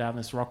further and down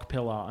this rock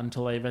pillar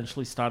until they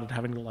eventually started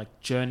having to like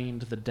journey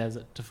into the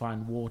desert to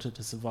find water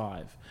to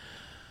survive.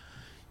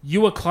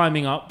 You were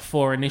climbing up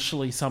for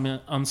initially some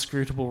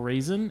inscrutable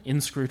reason.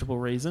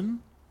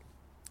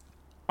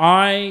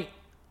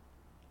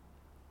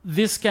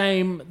 This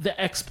game,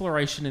 the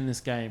exploration in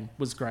this game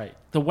was great.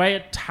 The way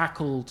it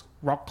tackled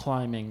rock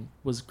climbing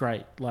was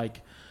great.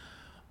 Like,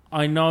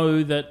 I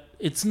know that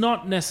it's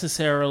not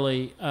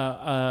necessarily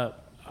a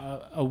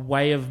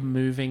way of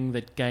moving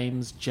that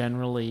games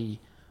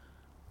generally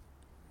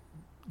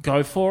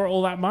go for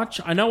all that much.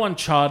 I know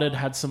Uncharted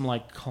had some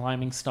like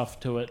climbing stuff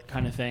to it,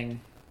 kind of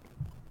thing.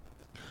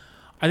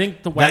 I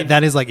think the way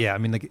that is like, yeah, I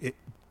mean, like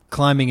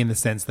climbing in the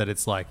sense that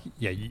it's like,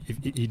 yeah,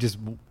 you just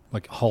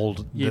like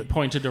hold,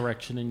 point a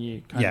direction and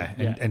you kind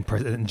of, and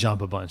press and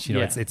jump a bunch. You know,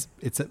 Yeah.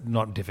 it's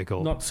not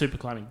difficult, not super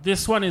climbing.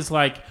 This one is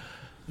like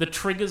the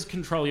triggers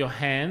control your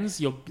hands,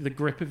 the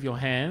grip of your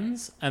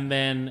hands, and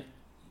then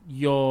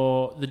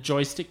the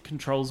joystick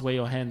controls where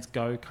your hands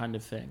go, kind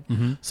of thing.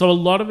 Mm-hmm. So a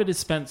lot of it is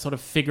spent sort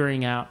of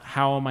figuring out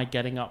how am I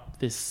getting up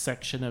this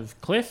section of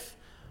cliff.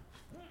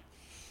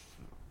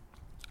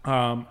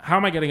 How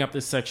am I getting up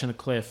this section of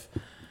cliff?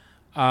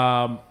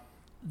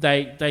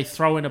 They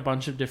throw in a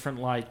bunch of different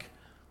like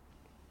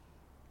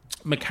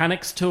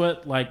mechanics to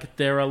it. Like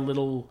there are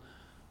little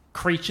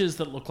creatures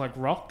that look like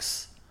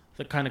rocks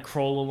that kind of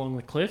crawl along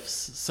the cliffs.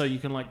 So you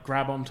can like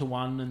grab onto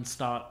one and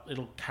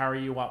it'll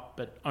carry you up,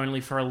 but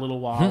only for a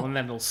little while, and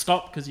then it'll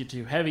stop because you're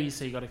too heavy.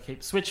 So you got to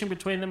keep switching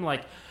between them.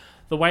 Like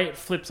the way it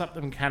flips up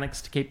the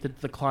mechanics to keep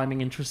the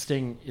climbing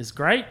interesting is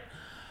great.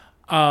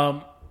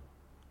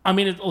 I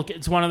mean,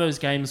 it's one of those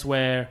games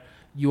where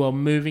you are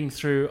moving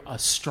through a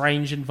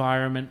strange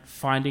environment,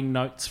 finding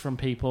notes from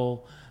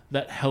people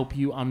that help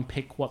you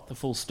unpick what the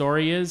full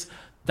story is.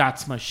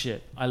 That's my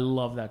shit. I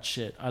love that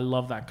shit. I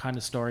love that kind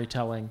of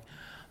storytelling.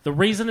 The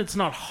reason it's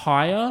not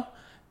higher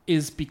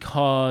is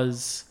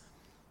because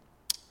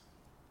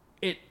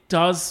it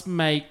does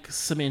make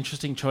some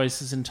interesting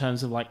choices in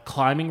terms of like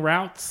climbing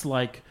routes.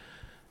 Like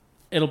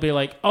it'll be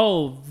like,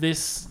 oh,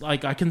 this,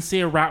 like I can see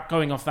a route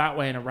going off that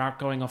way and a route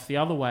going off the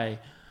other way.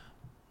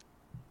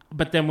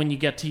 But then when you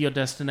get to your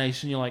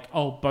destination, you're like,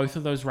 oh, both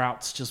of those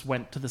routes just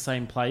went to the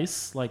same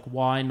place. Like,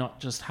 why not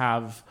just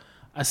have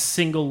a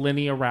single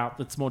linear route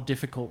that's more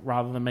difficult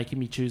rather than making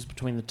me choose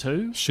between the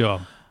two?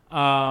 Sure.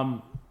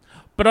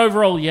 But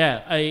overall,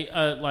 yeah,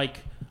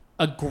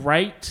 a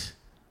great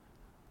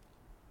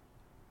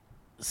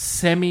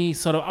semi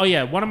sort of... Oh,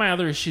 yeah, one of my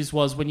other issues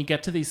was when you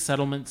get to these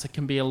settlements, it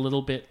can be a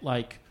little bit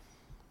like,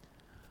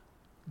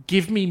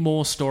 give me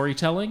more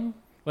storytelling.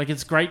 Like,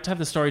 it's great to have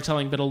the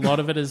storytelling, but a lot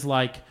of it is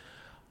like...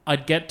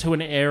 I'd get to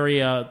an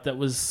area that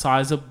was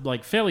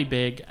like fairly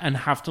big and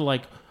have to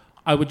like,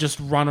 I would just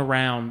run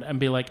around and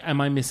be like,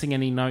 am I missing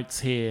any notes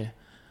here?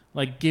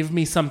 Like, give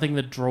me something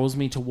that draws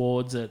me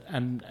towards it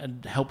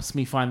and helps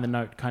me find the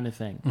note, kind of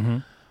thing. Mm-hmm.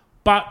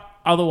 But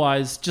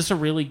otherwise, just a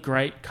really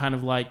great kind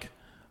of like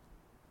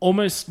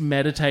almost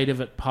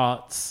meditative at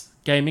parts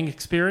gaming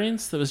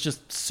experience that was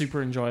just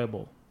super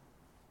enjoyable.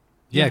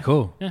 Yeah,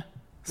 cool. Yeah.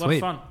 A lot Sweet.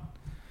 of fun.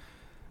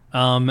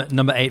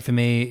 Number 8 for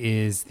me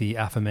is the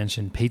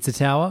aforementioned Pizza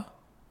Tower.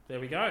 There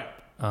we go.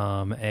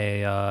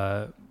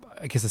 I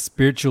guess a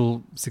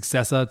spiritual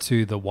successor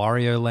to the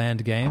Wario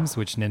Land games,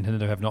 which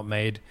Nintendo have not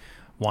made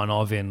one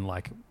of in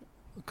like,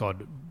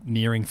 God,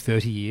 nearing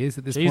 30 years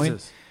at this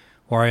point.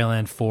 Wario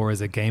Land 4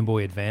 is a Game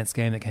Boy Advance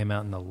game that came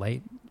out in the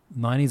late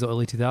 90s or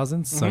early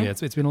 2000s. So yeah,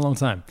 it's been a long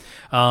time.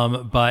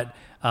 But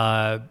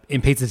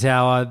in Pizza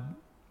Tower,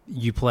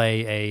 you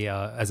play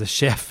as a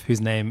chef whose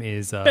name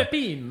is...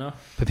 Peppino.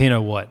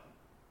 Peppino what?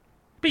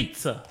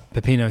 Pizza.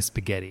 Peppino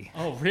Spaghetti.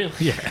 Oh, really?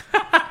 Yeah.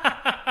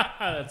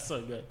 That's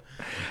so good.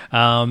 It's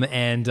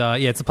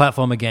a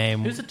platformer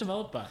game. Who's it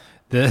developed by?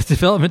 The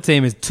development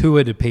team is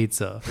Tour de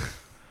Pizza.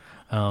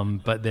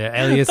 But their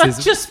alias That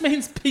is... just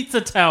means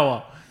Pizza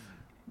Tower.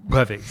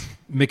 Perfect.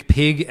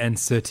 McPig and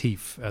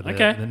Certif are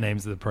the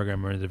names of the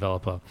programmer and the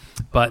developer.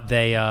 But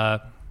they...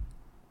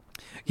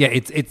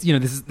 it's you know,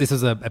 this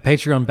was a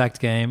Patreon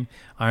backed game.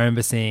 I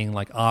remember seeing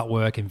like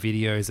artwork and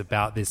videos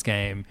about this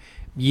game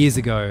years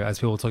ago as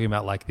people were talking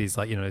about like these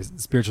like, you know,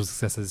 spiritual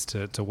successors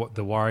to what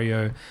the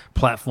Wario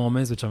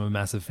platformers, which I'm a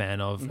massive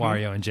fan of.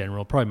 Wario in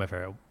general, probably my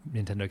favorite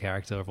Nintendo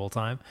character of all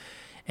time.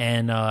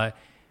 And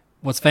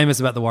what's famous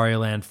about the Wario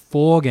Land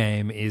 4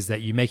 game is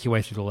that you make your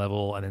way through the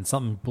level and then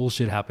something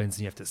bullshit happens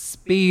and you have to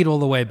speed all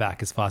the way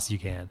back as fast as you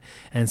can.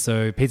 And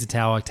so Pizza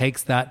Tower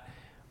takes that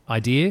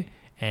idea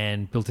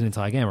and built an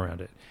entire game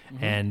around it.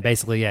 And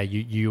basically, yeah,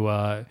 you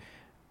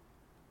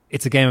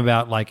it's a game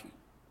about like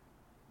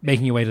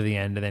making your way to the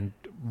end and then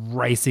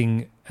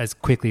racing as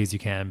quickly as you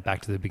can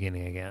back to the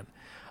beginning again.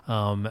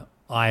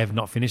 I have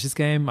not finished this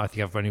game. I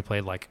think I've only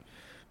played like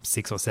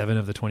 6 or 7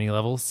 of the 20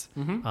 levels,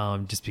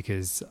 just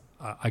because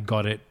I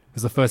got it. It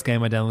was the first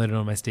game I downloaded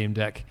on my Steam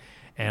Deck,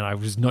 and I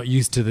was not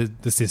used to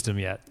the system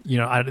yet. You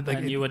know,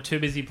 and you were too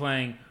busy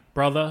playing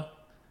Brother.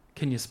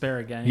 Can you spare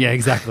a game? Yeah,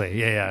 exactly.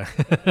 Yeah.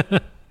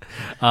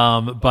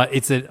 But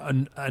it's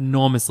an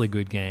enormously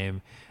good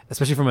game,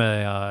 especially from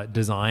a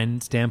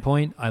design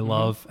standpoint. I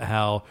love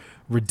how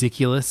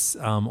ridiculous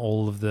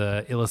all of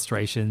the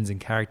illustrations and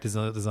characters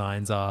and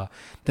designs are.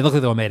 They look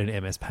like they were made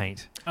in MS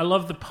Paint. I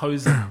love the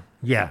posing.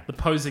 Yeah. The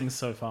posing's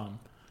so fun.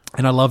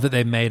 And I love that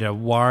they made a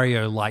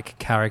Wario-like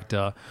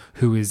character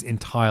who is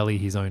entirely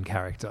his own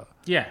character.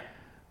 Yeah.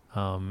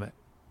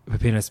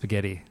 Peppino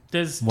Spaghetti.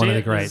 There's one of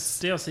the greats.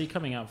 There's DLC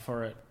coming out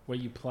for it where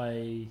you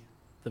play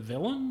the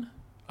villain.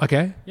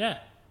 Okay. Yeah.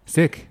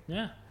 Sick.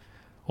 Yeah.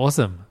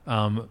 Awesome.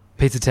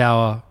 Pizza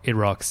Tower, it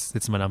rocks.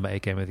 It's my number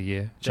 8 game of the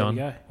year. John,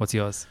 there you go. What's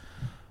yours?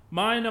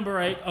 My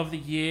number 8 of the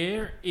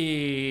year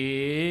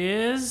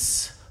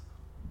is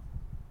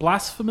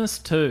Blasphemous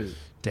 2.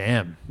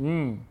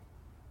 Damn.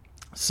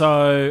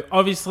 So,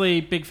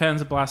 obviously, big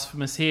fans of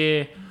Blasphemous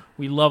here.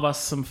 We love us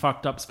some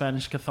fucked up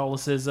Spanish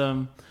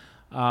Catholicism.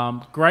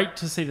 Great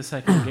to see the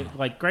second...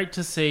 great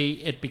to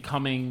see it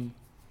becoming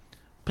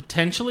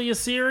potentially a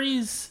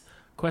series.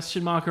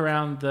 Question mark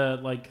around the...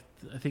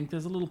 I think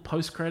there's a little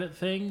post-credit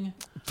thing.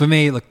 For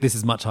me, look, this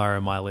is much higher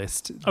on my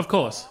list. Of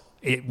course.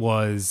 It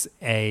was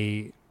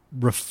a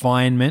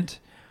refinement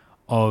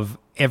of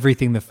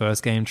everything the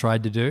first game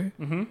tried to do.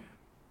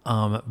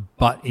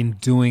 But in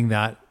doing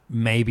that,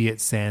 maybe it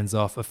sands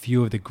off a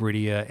few of the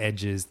grittier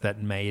edges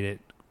that made it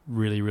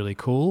really, really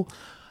cool.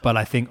 But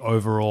I think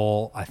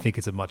overall, I think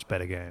it's a much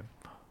better game.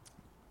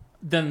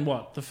 Than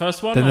what? The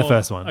first one? Than the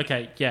first one.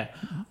 Okay, yeah.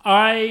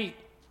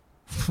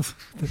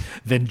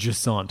 Than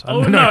Jusant.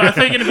 Oh, no, I thought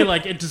you were going to be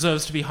like, it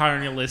deserves to be higher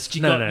on your list.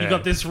 You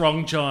got this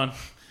wrong, John.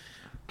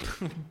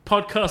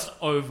 Podcast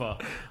over.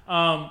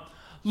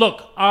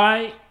 Look,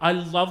 I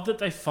love that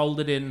they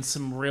folded in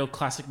some real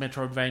classic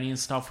Metroidvania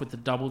stuff with the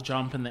double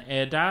jump and the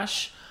air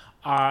dash.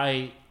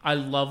 I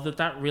love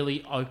that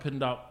really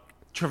opened up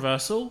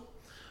traversal,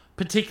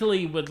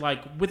 particularly with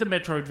a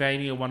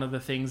Metroidvania. One of the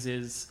things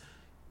is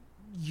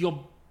you're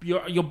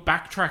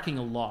backtracking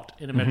a lot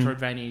in a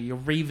Metroidvania. You're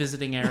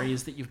revisiting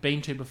areas that you've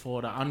been to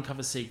before to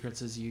uncover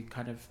secrets as you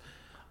kind of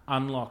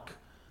unlock,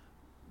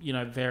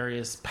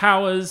 various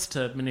powers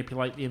to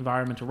manipulate the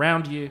environment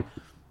around you.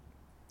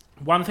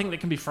 One thing that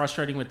can be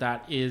frustrating with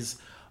that is,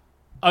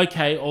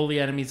 okay, all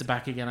the enemies are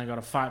back again. I got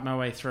to fight my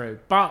way through.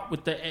 But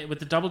with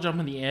the double jump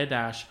and the air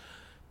dash,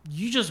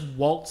 you just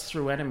waltz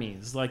through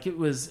enemies.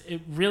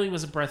 It really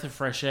was a breath of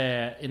fresh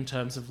air in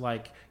terms of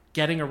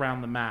getting around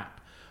the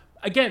map.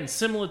 Again,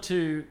 similar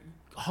to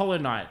Hollow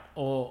Knight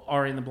or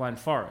Ori and the Blind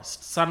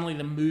Forest. Suddenly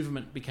the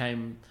movement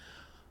became...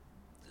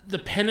 The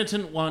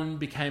penitent one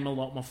became a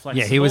lot more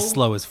flexible. Yeah, he was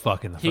slow as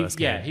fuck in the first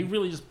game. Yeah, he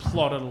really just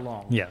plodded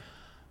along. Yeah.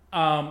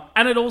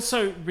 And it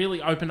also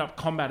really opened up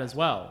combat as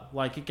well.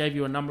 It gave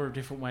you a number of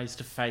different ways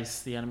to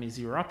face the enemies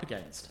you were up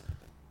against.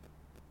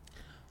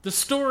 The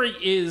story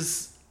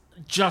is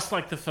just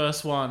like the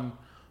first one.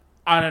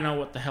 I don't know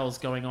what the hell's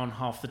going on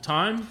half the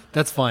time.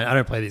 That's fine. I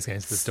don't play these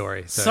games for the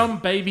story. So. Some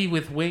baby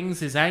with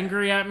wings is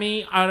angry at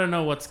me. I don't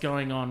know what's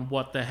going on.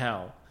 What the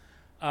hell?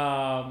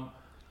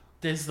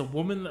 There's the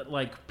woman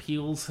that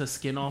peels her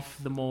skin off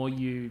the more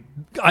you...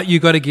 You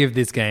got to give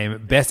this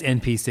game best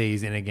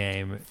NPCs in a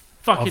game.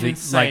 Fucking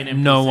insane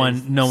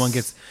NPCs. No one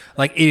gets...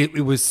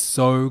 It was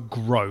so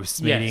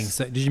gross meeting... Yes.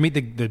 So, did you meet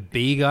the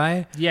bee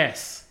guy?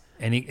 Yes.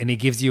 And he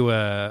gives you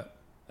an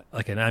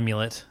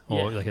amulet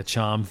or a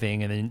charm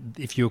thing, and then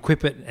if you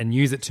equip it and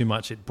use it too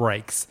much, it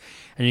breaks.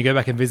 And you go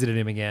back and visit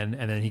him again,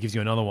 and then he gives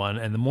you another one.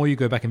 And the more you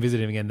go back and visit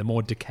him again, the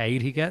more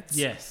decayed he gets.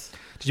 Yes.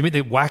 Did you meet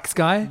the wax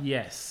guy?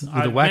 Yes.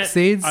 With the wax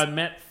seeds? I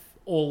met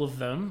all of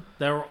them.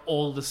 They were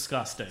all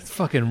disgusting. It's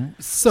fucking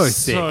so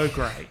sick. So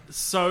great.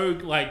 So,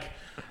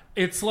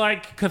 it's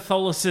like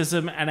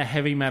Catholicism and a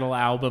heavy metal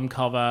album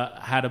cover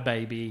had a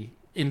baby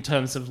in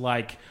terms of,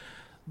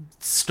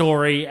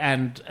 story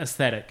and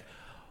aesthetic.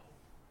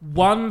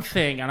 One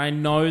thing, and I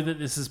know that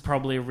this is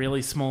probably a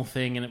really small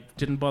thing and it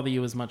didn't bother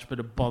you as much, but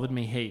it bothered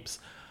me heaps.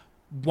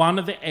 One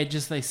of the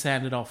edges they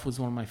sanded off was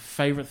one of my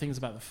favorite things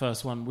about the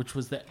first one, which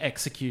was the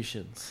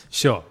executions.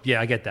 Sure.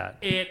 Yeah, I get that.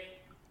 It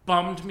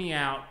bummed me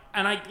out.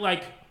 And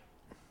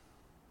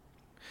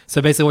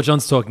So basically what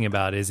John's talking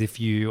about is if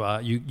you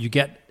you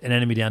get an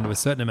enemy down to a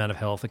certain amount of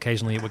health,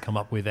 occasionally it would come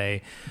up with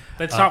a...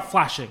 They'd start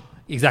flashing.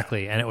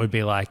 Exactly, and it would be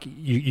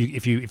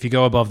if you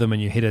go above them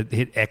and you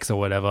hit X or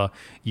whatever,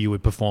 you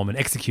would perform an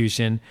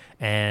execution,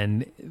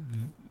 and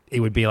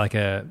it would be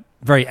a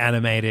very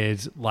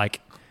animated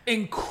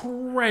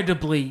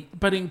incredibly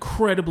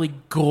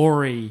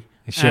gory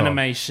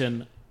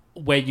animation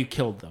where you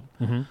killed them.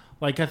 Mm-hmm.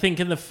 Like, I think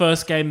in the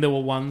first game there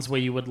were ones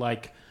where you would,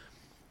 like,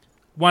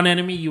 one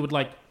enemy you would,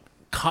 like,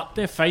 cut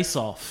their face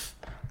off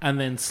and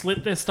then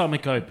slit their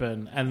stomach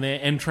open, and their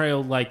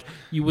entrail, like,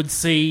 you would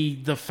see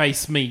the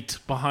face meat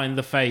behind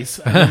the face,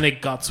 and then their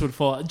guts would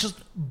fall. Just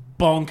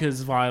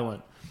bonkers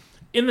violent.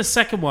 In the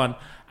second one,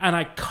 and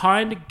I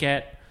kind of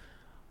get...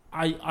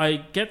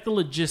 I get the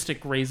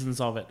logistic reasons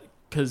of it,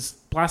 because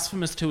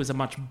Blasphemous 2 is a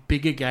much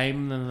bigger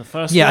game than the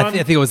first one. Yeah, I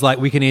think it was like,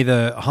 we can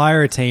either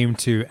hire a team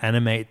to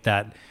animate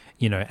that,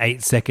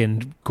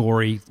 8-second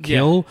gory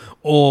kill,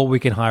 or we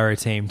can hire a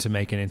team to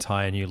make an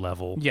entire new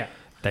level. Yeah.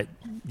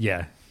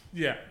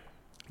 Yeah.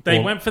 They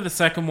went for the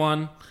second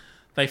one.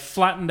 They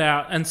flattened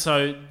out, and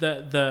so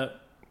the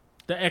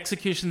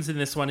executions in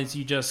this one is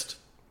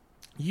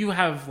you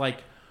have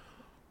like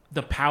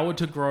the power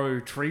to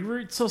grow tree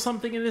roots or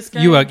something in this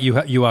game.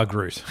 You are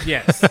Groot.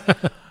 Yes.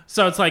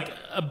 So it's like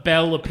a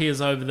bell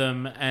appears over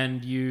them,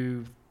 and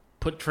you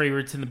put tree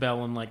roots in the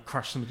bell and like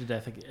crush them to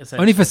death.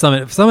 Only for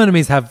some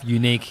enemies have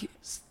unique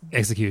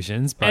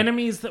executions. But...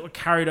 enemies that were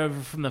carried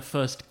over from the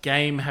first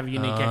game have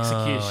unique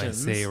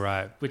executions. I see,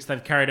 right. Which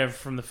they've carried over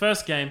from the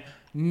first game.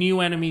 New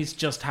enemies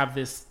just have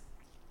this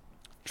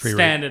tree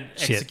standard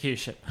root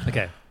execution.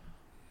 Okay.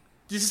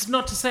 This is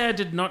not to say I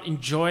did not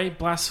enjoy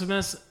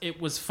Blasphemous. It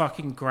was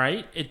fucking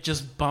great. It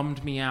just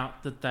bummed me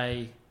out that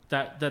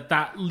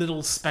that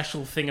little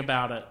special thing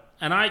about it.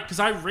 And because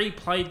I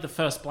replayed the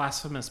first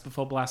Blasphemous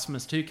before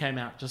Blasphemous 2 came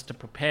out just to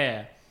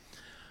prepare.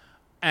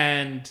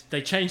 And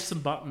they changed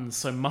some buttons,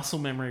 so muscle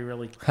memory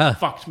really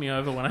fucked me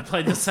over when I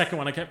played the second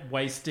one. I kept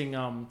wasting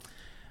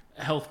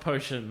health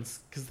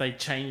potions because they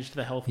changed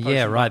the health potion.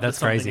 Yeah, right, that's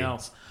to something crazy.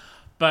 Else.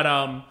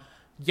 But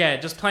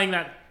just playing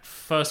that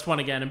first one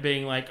again and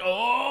being like,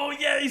 oh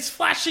yeah, he's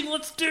flashing,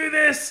 let's do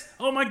this.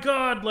 Oh my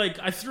god, like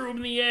I threw him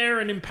in the air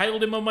and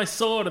impaled him on my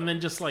sword and then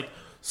just like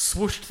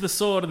swooshed the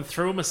sword and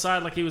threw him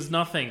aside like he was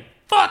nothing.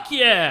 Fuck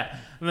yeah!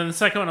 And then the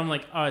second one, I'm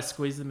like, oh, I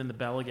squeezed him in the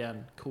bell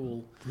again.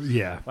 Cool.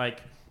 Yeah.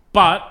 Like,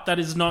 but that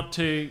is not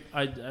to...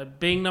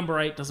 being number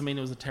 8 doesn't mean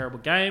it was a terrible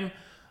game.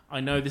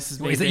 I know this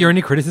is... Is that your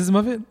only criticism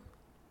of it?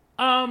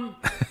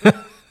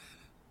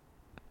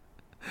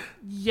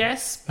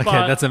 Yes, okay,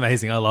 but... that's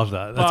amazing. I love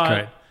that. That's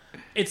great.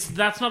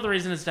 That's not the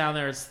reason it's down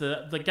there. It's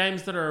the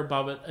games that are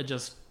above it are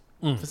just,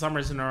 for some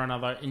reason or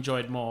another,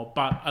 enjoyed more.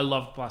 But I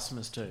love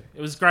Blasphemous 2.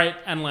 It was great,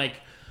 and like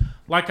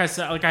I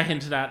said, like I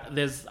hinted at,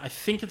 I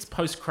think it's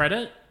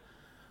post-credit,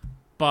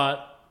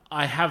 but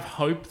I have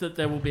hope that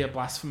there will be a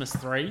Blasphemous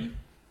 3.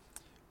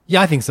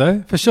 Yeah, I think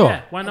so, for sure.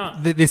 Yeah, why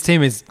not? This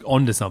team is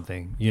onto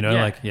something,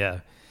 Yeah.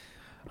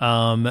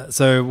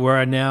 So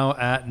we're now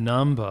at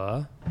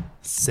number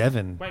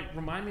 7. Wait,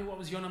 remind me, what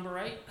was your number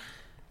 8?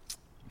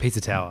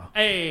 Pizza Tower.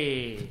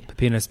 Hey!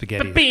 Pepino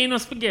Spaghetti. Pepino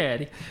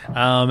Spaghetti.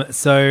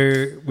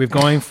 So we're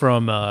going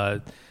from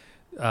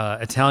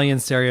Italian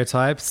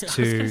stereotypes I was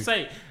to... going to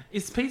say,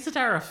 is Pizza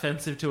Tower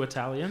offensive to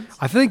Italians?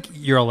 I think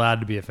you're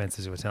allowed to be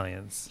offensive to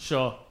Italians.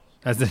 Sure.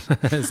 As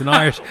an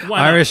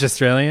Irish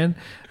Australian,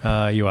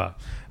 you are.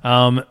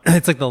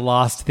 It's like the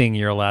last thing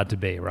you're allowed to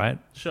be, right?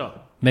 Sure.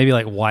 Maybe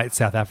like white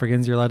South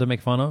Africans you're allowed to make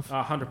fun of.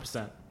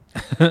 100%.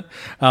 But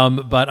I'm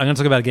going to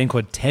talk about a game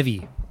called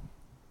Tevi.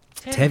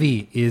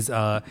 Tevi is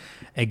a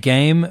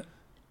game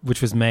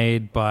which was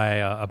made by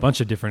a bunch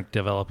of different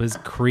developers.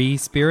 CRE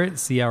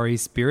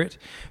Spirit,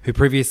 who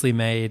previously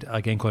made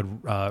a game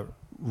called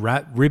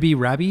Ribby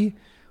Rabby.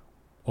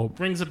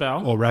 Rings a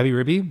bell. Or Rabby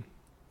Ribby,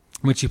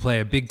 which you play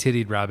a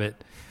big-tittied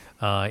rabbit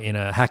in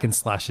a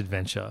hack-and-slash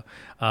adventure.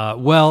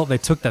 They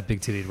took that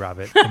big-tittied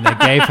rabbit and they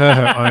gave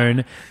her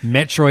own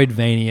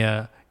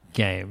Metroidvania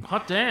game.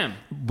 Hot damn.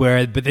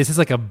 But this is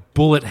like a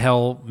bullet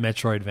hell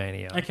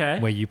Metroidvania. Okay.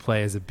 Where you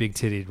play as a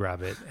big-tittied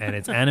rabbit, and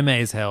it's anime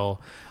as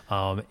hell.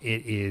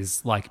 It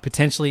is like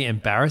potentially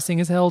embarrassing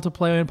as hell to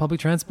play in public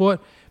transport,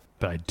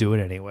 but I do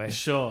it anyway.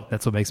 Sure.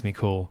 That's what makes me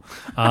cool.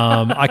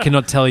 I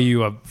cannot tell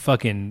you a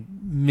fucking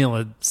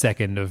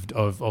millisecond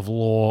of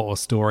lore or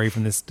story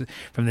from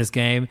this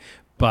game,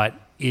 but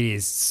it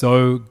is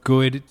so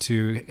good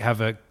to have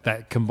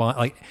that combined.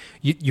 Like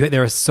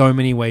there are so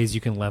many ways you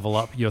can level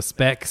up your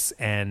specs,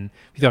 and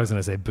you thought I was going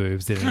to say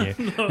boobs, didn't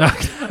you? No,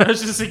 I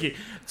was just thinking,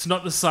 it's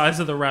not the size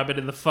of the rabbit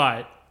in the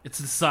fight. It's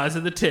the size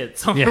of the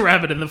tits of the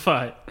rabbit in the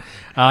fight.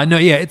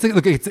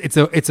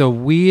 It's a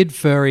weird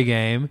furry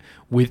game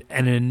with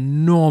an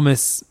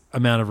enormous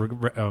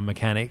amount of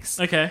mechanics.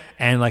 Okay,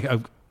 and like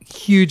a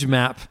huge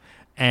map,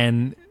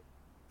 and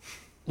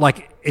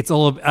like it's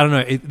all. I don't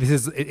know.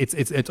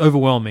 It's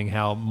overwhelming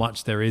how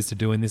much there is to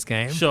do in this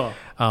game. Sure.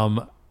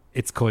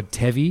 It's called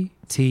Tevi,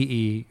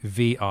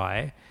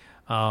 Tevi.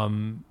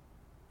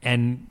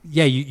 And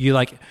yeah,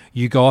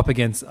 you go up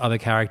against other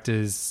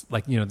characters.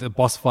 Like, the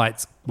boss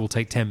fights will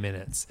take 10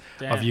 minutes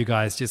of you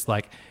guys just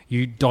like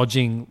you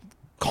dodging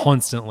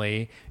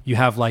constantly. You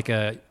have like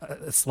a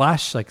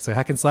slash, like so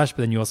hack and slash, but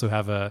then you also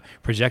have a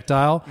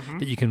projectile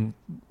that you can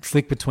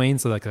flick between.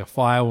 So like a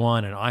fire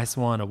one, an ice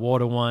one, a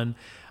water one.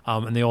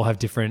 and they all have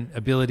different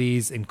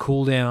abilities and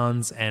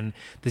cooldowns, and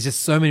there's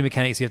just so many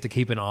mechanics you have to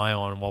keep an eye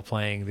on while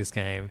playing this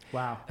game.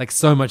 Wow. Like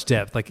so much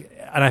depth. Like,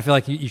 and I feel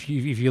like if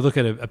you look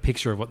at a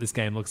picture of what this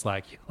game looks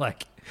like, you're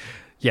like,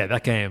 yeah,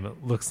 that game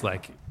looks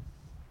like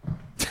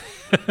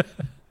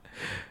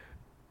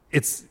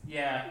it's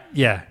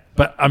yeah.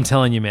 But I'm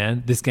telling you,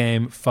 man, this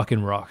game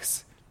fucking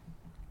rocks.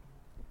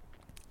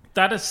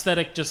 That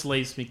aesthetic just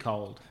leaves me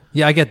cold.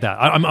 Yeah, I get that.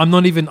 I'm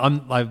not even.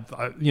 I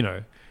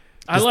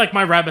like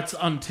my rabbits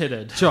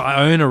untitted. Sure,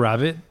 I own a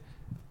rabbit,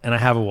 and I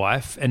have a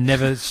wife, and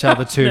never shall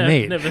the two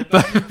meet. Never.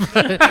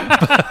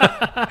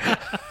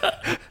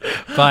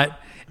 But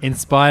in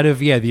spite of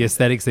the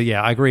aesthetics,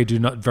 I agree. Do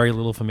not very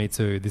little for me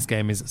too. This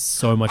game is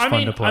so much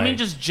fun to play. I mean,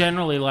 just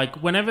generally,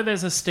 like whenever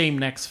there's a Steam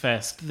Next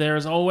Fest, there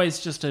is always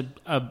just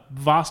a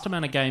vast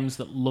amount of games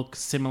that look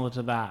similar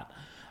to that.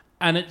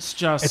 And it's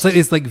just... It's like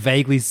this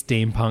vaguely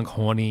steampunk,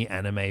 horny,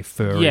 anime,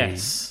 furry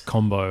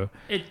combo.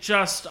 It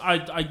just...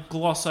 I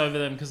gloss over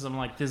them because I'm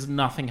like, there's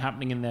nothing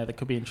happening in there that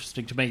could be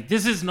interesting to me.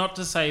 This is not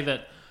to say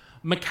that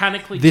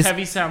mechanically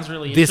Tevi sounds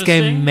really interesting.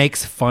 This game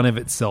makes fun of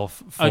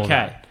itself for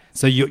that.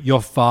 So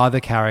your father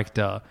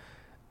character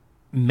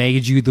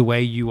made you the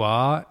way you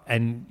are,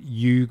 and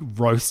you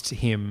roast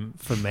him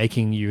for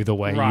making you the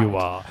way you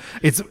are.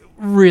 It's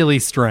really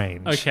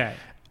strange. Okay.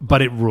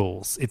 But it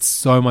rules. It's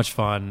so much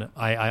fun.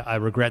 I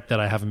regret that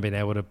I haven't been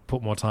able to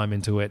put more time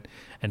into it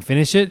and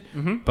finish it.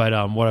 Mm-hmm.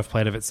 But what I've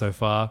played of it so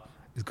far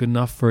is good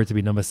enough for it to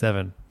be number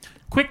 7.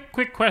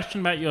 Quick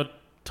question about your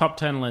top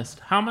 10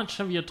 list. How much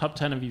of your top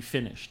 10 have you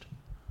finished?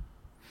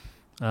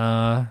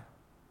 More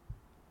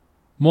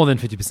than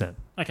 50%.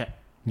 Okay.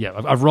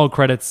 Yeah, I've rolled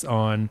credits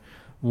on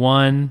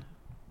 1,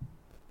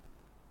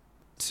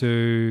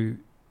 2,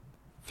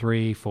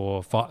 3,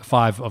 4,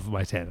 5 of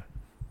my 10.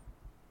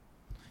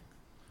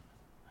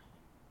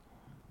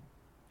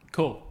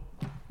 Cool.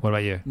 What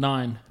about you?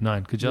 9.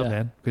 Good job,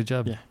 man. Good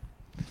job. Yeah.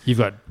 You've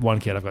got 1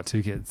 kid. I've got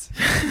 2 kids.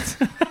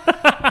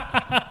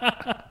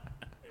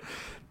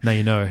 Now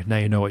you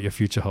know what your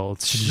future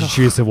holds. Should you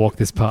choose to walk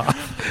this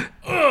path?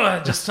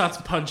 Just starts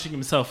punching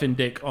himself in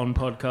dick on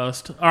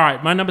podcast. All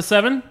right, my number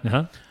 7.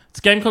 Uh-huh. It's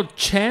a game called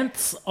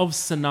Chants of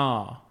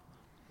Sennaar.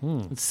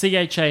 It's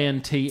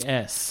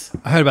CHANTS.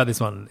 I heard about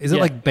this one. Is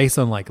it based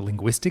on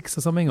linguistics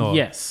or something? Or?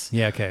 Yes.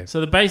 Yeah. Okay. So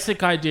the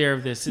basic idea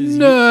of this is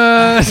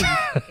nerd.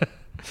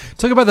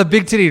 Talk about the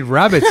big-titted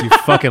rabbits, you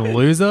fucking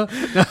loser.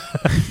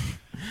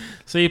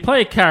 So you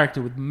play a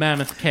character with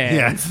mammoth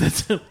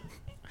cans. Yeah.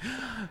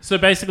 So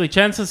basically,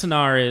 Chants of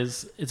Sennaar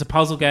it's a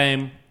puzzle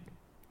game.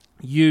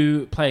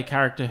 You play a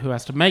character who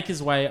has to make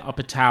his way up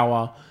a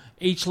tower.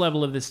 Each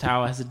level of this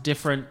tower has a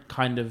different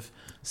kind of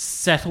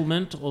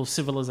settlement or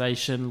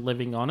civilization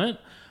living on it.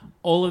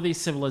 All of these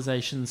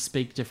civilizations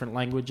speak different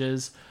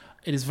languages.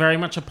 It is very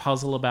much a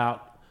puzzle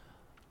about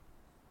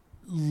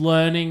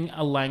learning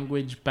a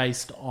language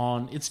based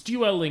on... It's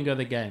Duolingo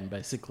the game,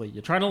 basically.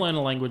 You're trying to learn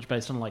a language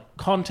based on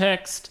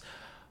context,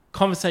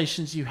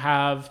 conversations you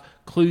have,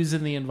 clues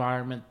in the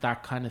environment,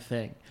 that kind of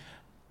thing.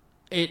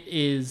 It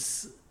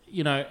is...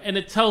 and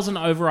it tells an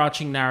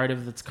overarching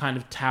narrative that's kind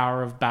of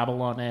Tower of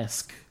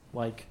Babylon-esque.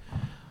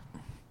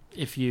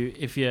 If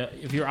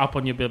you're up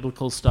on your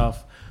biblical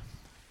stuff,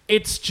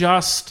 it's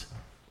just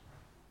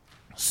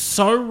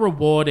so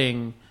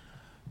rewarding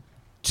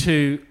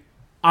to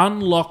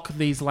unlock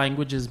these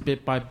languages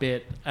bit by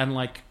bit and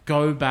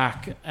go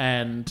back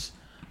and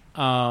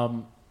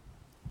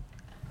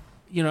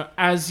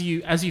as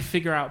you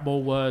figure out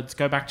more words,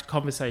 go back to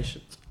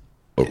conversations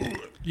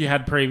you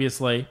had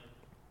previously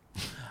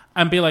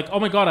and be like, oh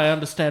my god, I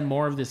understand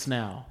more of this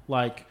now.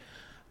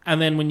 And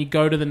then when you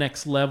go to the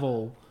next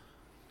level,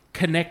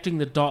 connecting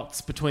the dots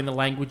between the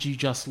language you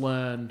just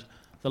learned,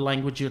 the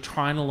language you're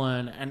trying to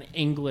learn, and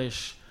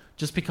English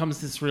just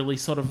becomes this really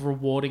sort of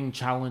rewarding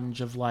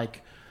challenge of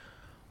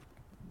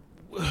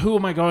who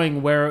am I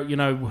going, where,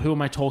 who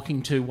am I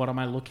talking to, what am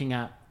I looking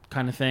at,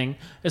 kind of thing.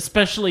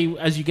 Especially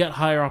as you get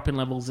higher up in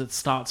levels, it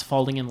starts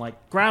folding in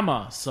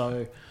grammar.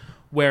 So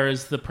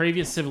whereas the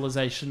previous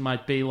civilization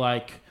might be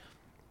the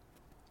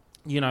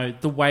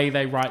way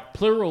they write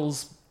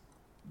plurals,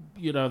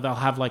 they'll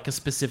have a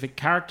specific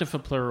character for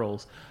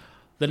plurals.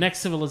 The next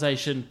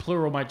civilization,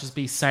 plural might just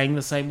be saying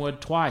the same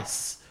word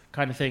twice,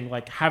 kind of thing.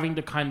 Having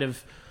to kind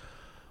of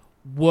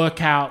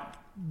work out,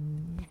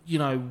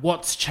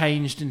 what's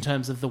changed in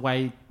terms of the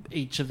way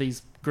each of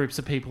these groups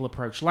of people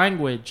approach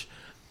language.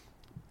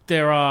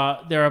 There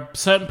are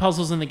certain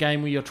puzzles in the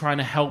game where you're trying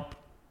to help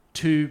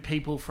 2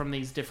 people from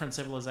these different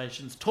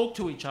civilizations talk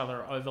to each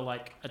other over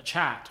a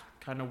chat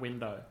kind of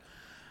window.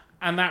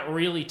 And that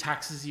really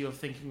taxes you of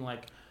thinking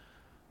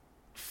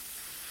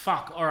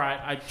fuck, all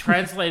right, I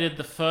translated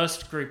the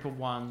first group of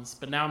ones,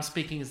 but now I'm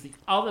speaking as the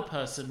other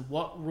person.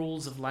 What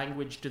rules of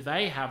language do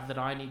they have that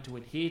I need to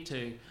adhere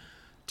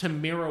to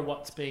mirror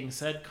what's being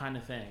said, kind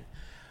of thing?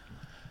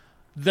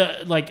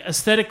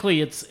 Aesthetically,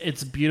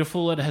 it's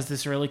beautiful. It has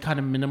this really kind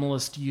of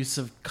minimalist use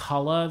of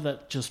color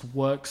that just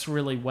works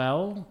really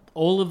well.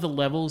 All of the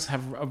levels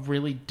have a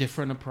really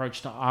different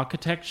approach to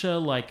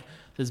architecture.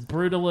 There's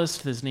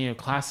brutalist, there's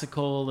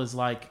neoclassical, there's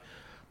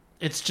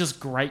it's just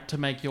great to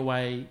make your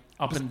way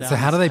up and down. So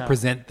how do this they town.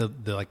 present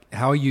the like?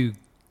 How are you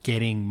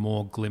getting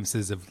more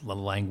glimpses of the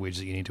language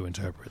that you need to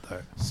interpret,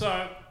 though?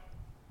 So,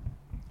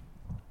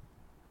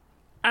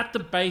 at the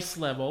base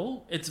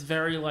level, it's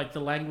very like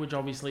the language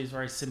obviously is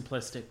very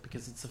simplistic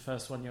because it's the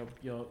first one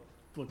you're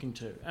looking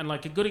to. And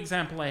like a good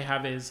example I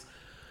have is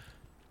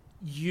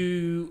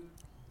you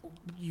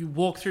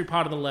walk through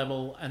part of the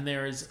level and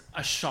there is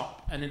a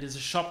shop, and it is a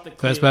shop that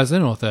First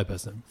person or third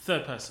person?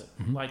 third person,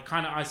 like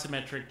kind of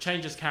isometric,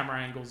 changes camera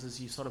angles as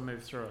you sort of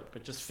move through it,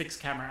 but just fixed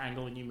camera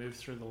angle and you move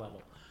through the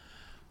level.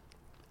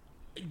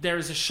 There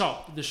is a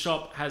shop. The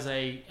shop has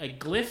a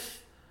glyph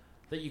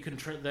that you can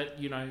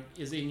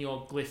is in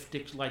your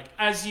glyph like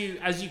as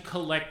you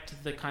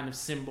collect the kind of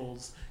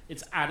symbols,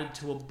 it's added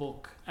to a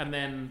book, and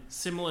then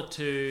similar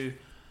to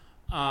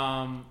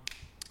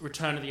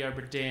Return of the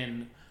Obra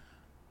Dinn,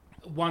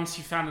 once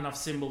you found enough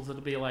symbols,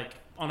 it'll be like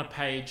on a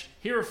page,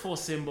 here are 4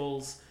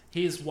 symbols,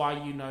 here's why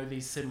you know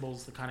these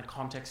symbols, the kind of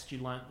context you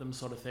learnt them,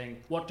 sort of thing.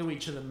 What do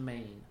each of them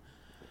mean?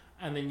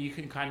 And then you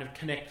can kind of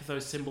connect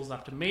those symbols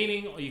up to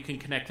meaning, or you can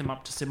connect them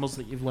up to symbols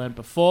that you've learned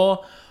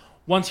before.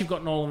 Once you've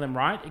gotten all of them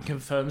right, it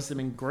confirms them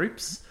in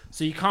groups.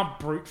 So you can't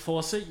brute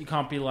force it. You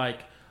can't be like,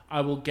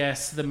 I will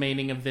guess the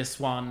meaning of this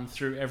one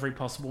through every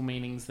possible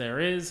meanings there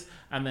is,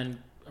 and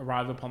then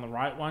arrive upon the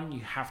right one.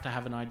 You have to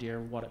have an idea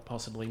of what it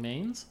possibly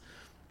means.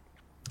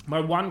 My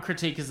one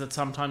critique is that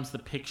sometimes the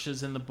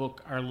pictures in the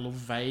book are a little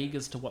vague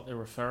as to what they're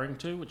referring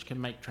to, which can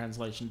make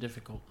translation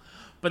difficult.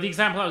 But the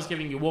example I was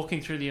giving you,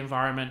 walking through the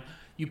environment,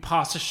 you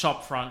pass a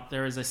shop front,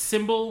 there is a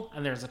symbol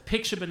and there is a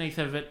picture beneath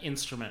of it,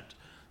 instrument.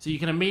 So you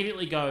can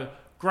immediately go,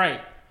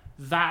 great,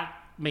 that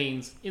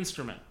means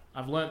instrument.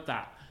 I've learnt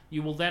that.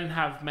 You will then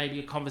have maybe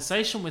a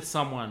conversation with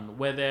someone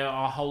where they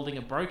are holding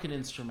a broken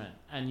instrument,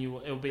 and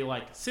it'll be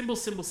like symbol,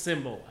 symbol,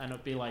 symbol, and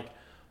it'll be like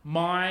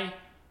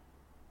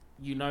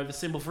you know the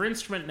symbol for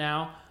instrument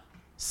now,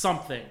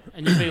 something.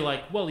 And you'll be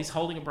like, well, he's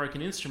holding a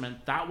broken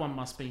instrument. That one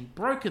must be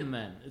broken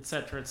then,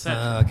 etc.,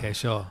 etc. Okay,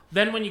 sure.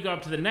 Then when you go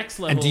up to the next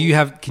level...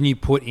 And can you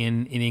put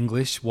in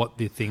English what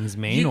the things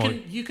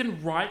mean? You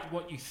can write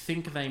what you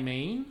think they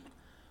mean.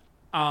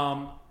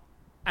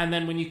 And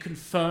then when you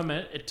confirm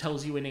it, it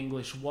tells you in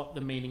English what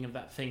the meaning of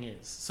that thing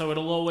is. So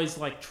it'll always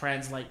like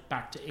translate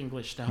back to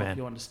English to help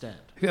you understand.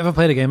 Have you ever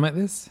played a game like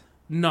this?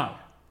 No.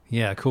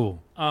 Yeah,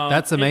 cool.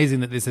 That's amazing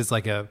that this is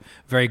like a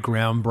very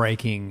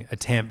groundbreaking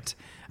attempt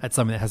at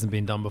something that hasn't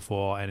been done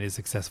before and is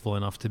successful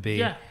enough to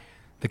be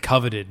the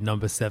coveted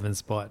number 7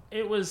 spot.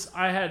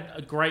 I had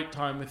a great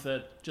time with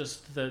it.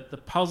 Just the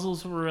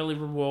puzzles were really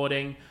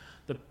rewarding.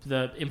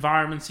 The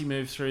environments you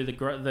move through,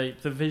 the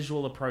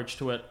visual approach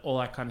to it, all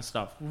that kind of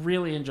stuff.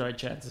 Really enjoyed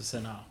Chants of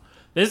Sennaar.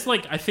 There's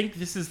I think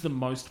this is the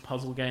most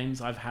puzzle games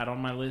I've had on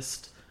my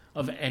list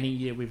of any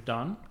year we've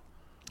done.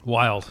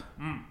 Wild.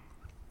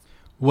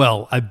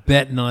 Well, I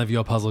bet none of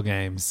your puzzle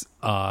games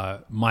are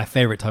my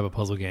favorite type of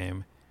puzzle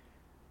game,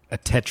 a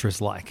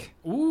Tetris-like.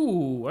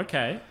 Ooh,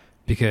 okay.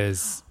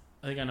 Because...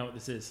 I think I know what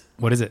this is.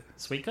 What is it?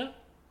 Suika?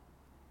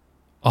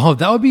 Oh,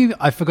 that would be...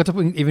 I forgot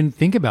to even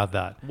think about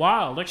that.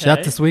 Wild, okay. Shout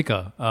out to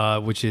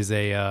Suika, which is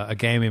a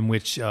game in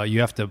which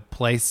you have to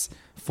place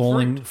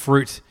falling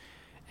fruit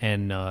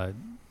and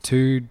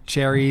 2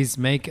 cherries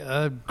make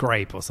a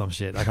grape or some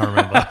shit. I can't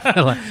remember.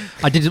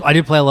 I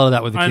did play a lot of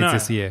that with the kids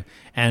this year.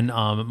 And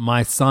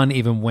my son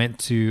even went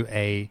to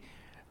a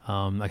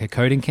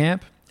coding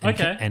camp.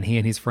 And he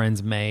and his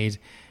friends made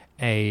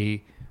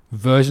a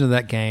version of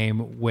that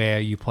game where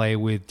you play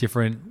with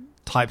different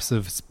types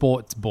of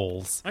sports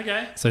balls.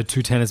 Okay. So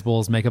 2 tennis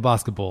balls make a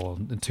basketball,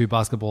 and 2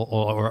 basketball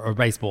or a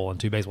baseball, and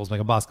 2 baseballs make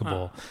a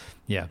basketball.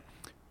 Yeah.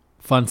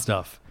 Fun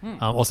stuff.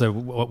 Also,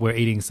 we're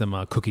eating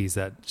some cookies.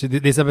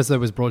 This episode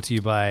was brought to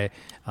you by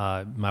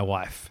my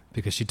wife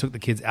because she took the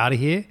kids out of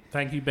here.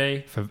 Thank you,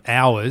 B. For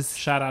hours.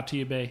 Shout out to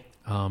you, B.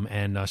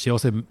 And she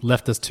also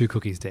left us 2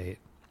 cookies to eat.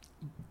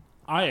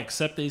 I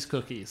accept these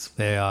cookies.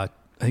 They are,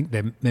 I think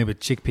they're made with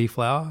chickpea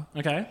flour.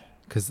 Okay.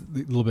 Because a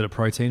little bit of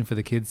protein for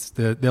the kids.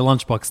 They're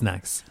lunchbox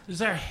snacks. Is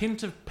there a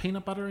hint of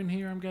peanut butter in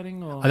here I'm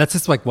getting? Or? That's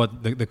just like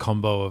what the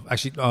combo of...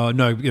 Actually,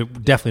 no,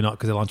 definitely not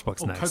because they're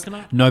lunchbox snacks.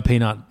 Coconut? No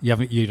peanut.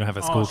 You don't have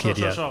a school kid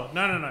yet. Sure.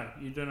 No.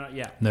 You do not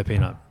yet. No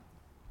peanut.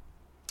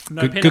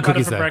 No peanut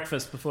butter for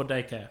breakfast before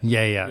daycare.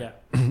 Yeah.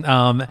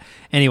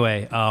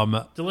 Anyway.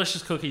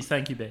 Delicious cookies.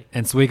 Thank you, B.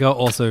 And Suika,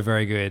 also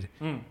very good.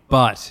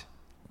 But...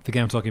 the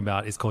game I'm talking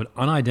about is called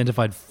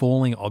Unidentified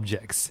Falling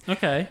Objects.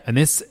 Okay. And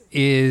this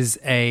is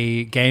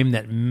a game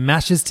that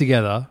mashes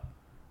together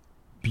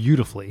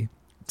beautifully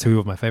 2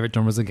 of my favorite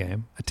genres of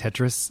game, a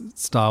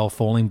Tetris-style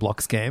falling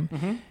blocks game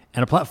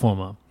and a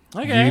platformer.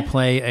 Okay. You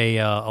play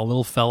a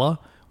little fella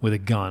with a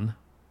gun,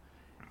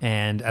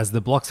 and as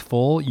the blocks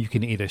fall, you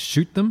can either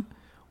shoot them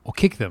or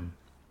kick them.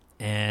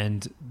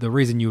 And the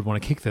reason you would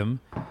want to kick them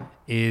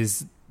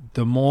is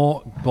the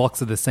more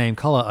blocks of the same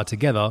color are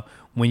together,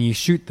 when you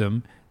shoot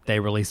them, they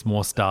release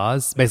more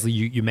stars. Basically,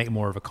 you make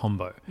more of a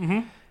combo.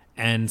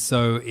 And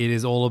so it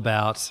is all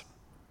about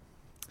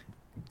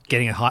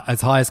getting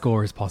as high a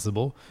score as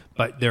possible.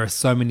 But there are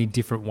so many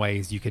different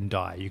ways you can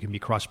die. You can be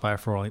crushed by a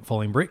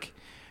falling brick.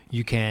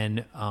 You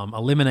can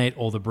eliminate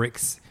all the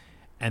bricks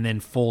and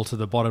then fall to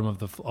the bottom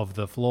of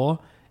the floor,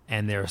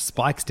 and there are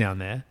spikes down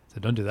there,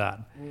 so don't do that.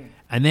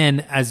 And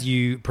then as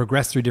you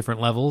progress through different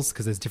levels,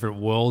 because there's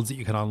different worlds that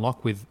you can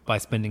unlock by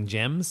spending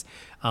gems,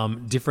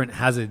 different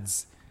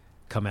hazards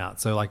come out.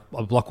 So like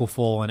a block will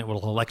fall and it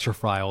will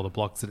electrify all the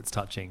blocks that it's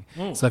touching.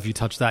 So if you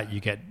touch that, you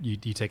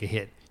take a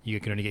hit. You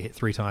can only get hit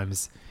 3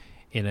 times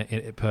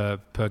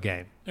per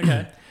game.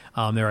 Okay.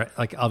 There are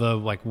like other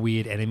like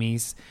weird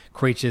enemies,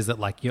 creatures that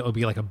like it'll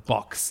be like a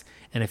box,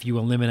 and if you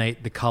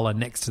eliminate the color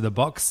next to the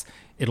box,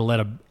 it'll let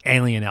an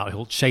alien out.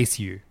 He'll chase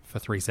you for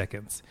 3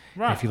 seconds.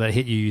 Right. And if you let it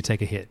hit you, you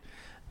take a hit.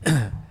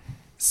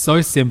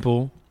 So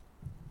simple,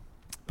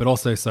 but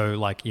also so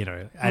like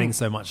adding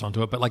so much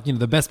onto it. But like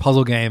the best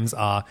puzzle games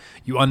are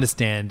you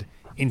understand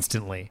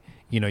instantly.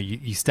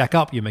 You stack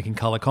up. You're making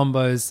color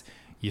combos.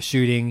 You're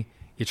shooting.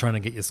 You're trying to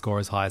get your score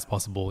as high as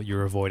possible.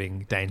 You're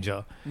avoiding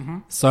danger.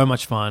 So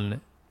much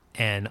fun.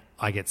 And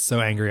I get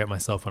so angry at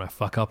myself when I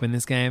fuck up in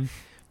this game,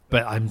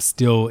 but I'm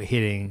still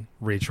hitting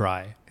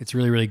retry. It's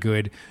really, really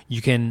good.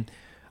 You can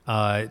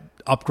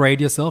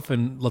upgrade yourself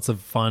in lots of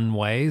fun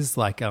ways,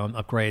 like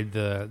upgrade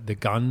the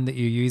gun that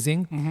you're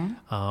using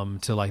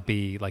to like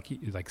be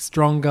like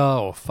stronger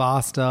or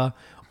faster,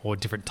 or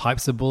different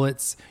types of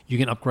bullets. You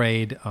can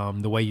upgrade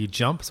the way you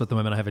jump. So at the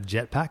moment I have a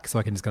jetpack, so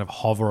I can just kind of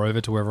hover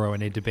over to wherever I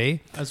need to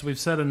be. As we've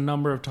said a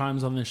number of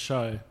times on this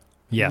show,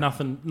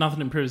 nothing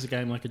improves a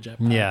game like a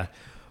jetpack. Yeah.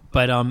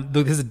 But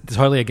look, this is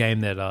totally a game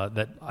that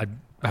I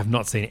have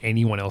not seen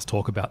anyone else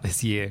talk about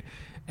this year,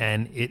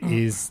 and it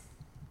is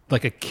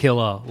like a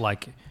killer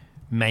like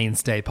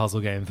mainstay puzzle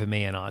game for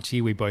me and Archie.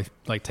 We both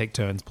like take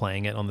turns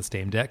playing it on the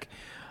Steam Deck.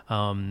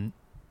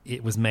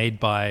 It was made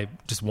by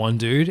just one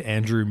dude,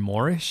 Andrew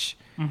Moorish,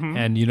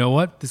 and you know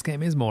what? This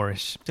game is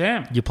Moorish.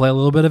 Damn, you play a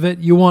little bit of it,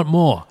 you want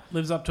more.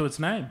 Lives up to its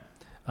name.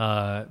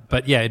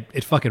 But yeah,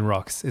 it fucking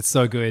rocks. It's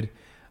so good.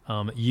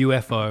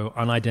 UFO,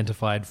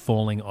 unidentified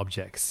falling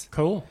objects.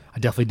 Cool. I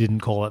definitely didn't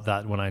call it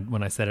that when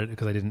I said it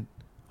because I didn't.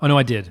 Oh no,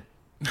 I did.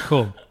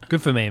 Cool.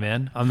 Good for me,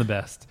 man. I'm the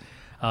best.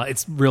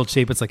 It's real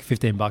cheap. It's like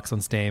 $15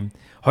 on Steam.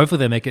 Hopefully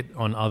they make it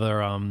on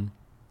other.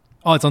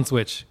 Oh, it's on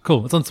Switch.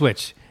 Cool. It's on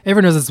Switch.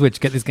 Everyone knows a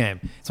Switch. Get this game.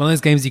 It's one of those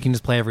games you can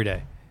just play every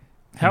day.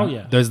 Hell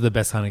yeah. Those are the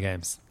best kind of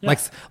games. Yeah.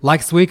 Like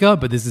Suika,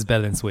 but this is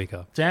better than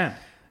Suika. Damn.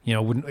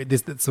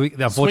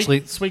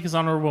 Unfortunately, Suika's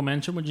honorable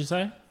mention. Would you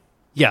say?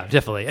 Yeah,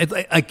 definitely. It's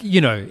like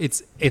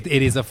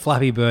it is a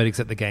Flappy Bird,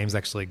 except the game's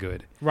actually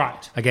good.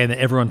 Right. A game that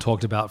everyone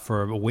talked about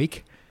for a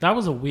week. That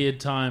was a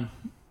weird time.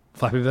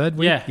 Flappy Bird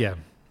week? Yeah.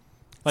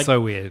 Like so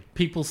weird.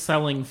 People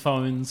selling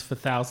phones for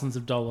thousands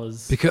of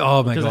dollars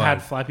because it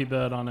had Flappy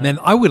Bird on it. Man,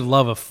 I would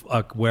love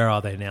a Where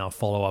Are They Now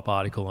follow-up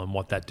article on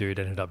what that dude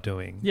ended up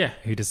doing. Yeah.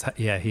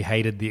 He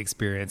hated the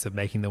experience of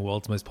making the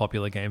world's most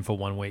popular game for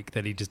 1 week,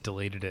 that he just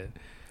deleted it.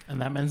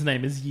 And that man's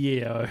name is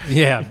Yeo.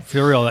 Yeah,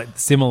 for real. Like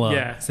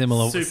similar.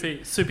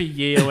 Super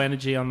Yeo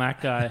energy on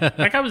that guy.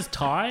 That guy was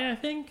Thai, I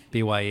think.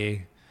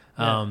 BYE.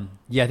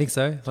 Yeah, I think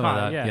so. Something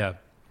like that. Yeah.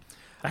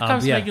 That guy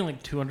was making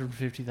like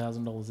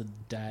 $250,000 a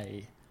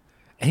day.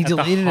 And he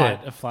deleted it.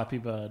 Of Flappy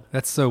Bird.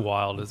 That's so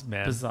wild,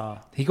 man.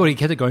 Bizarre. He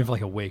kept it going for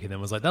like a week and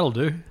then was like, "That'll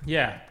do."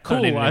 Yeah, cool.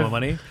 I don't need any more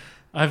money.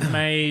 I've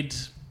made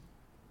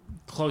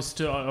close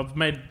to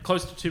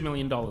 $2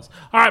 million. All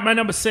right, my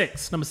number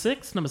six. Number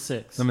six.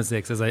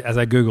 As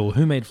I Google,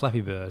 who made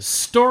Flappy Bird?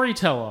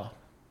 Storyteller.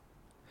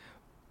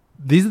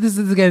 This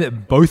is a game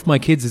that both my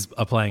kids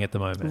are playing at the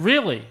moment.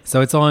 Really?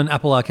 So it's on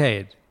Apple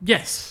Arcade.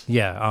 Yes.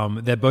 Yeah.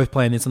 They're both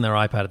playing this on their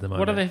iPad at the moment.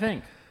 What do they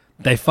think?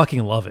 They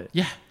fucking love it.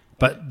 Yeah.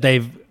 But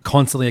they've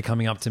constantly are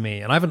coming up to me,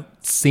 and I haven't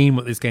seen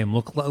what this game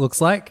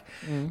looks like.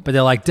 But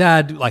they're like,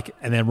 "Dad,"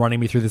 and they're running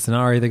me through the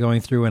scenario they're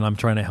going through, and I'm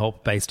trying to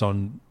help based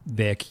on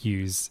their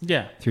cues.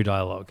 Yeah. Through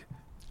dialogue.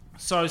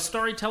 So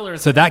Storyteller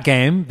is... So that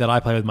game that I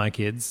play with my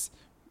kids,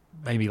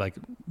 maybe like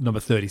number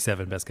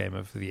 37 best game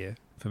of the year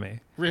for me.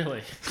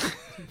 Really?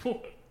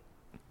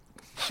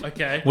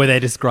 Okay. Where they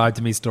describe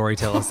to me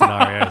storyteller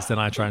scenarios, and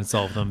I try and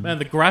solve them. Man,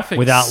 the graphics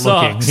without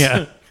sucks.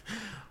 looking.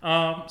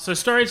 Yeah. So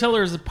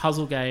Storyteller is a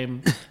puzzle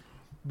game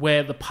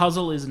where the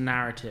puzzle is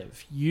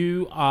narrative.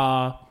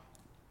 The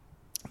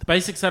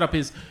basic setup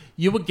is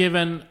you were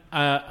given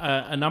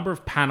a number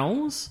of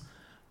panels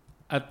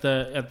at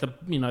the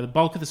the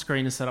bulk of the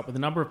screen is set up with a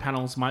number of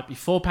panels. Might be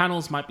 4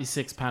 panels, might be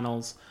 6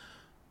 panels,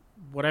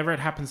 whatever it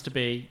happens to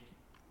be.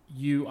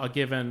 You are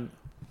given.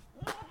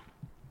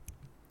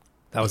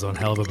 That was one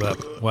hell of a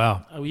burp.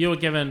 Wow. You were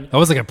given. That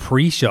was like a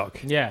pre-shock.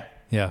 Yeah.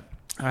 Yeah.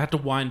 I had to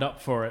wind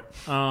up for it.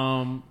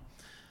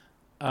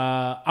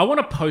 I want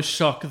a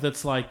post-shock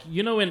that's like,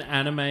 in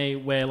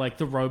anime where like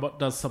the robot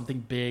does something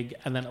big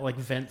and then it like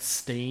vents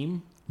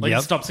steam. Like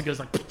it stops and goes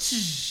like...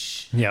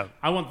 Yeah.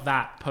 I want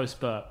that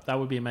post-burp. That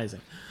would be amazing.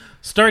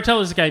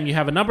 Storyteller is a game. You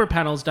have a number of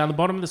panels. Down the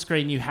bottom of the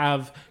screen, you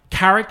have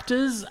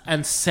characters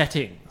and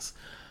settings.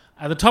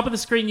 At the top of the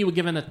screen, you were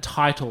given a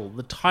title.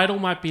 The title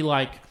might be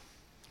like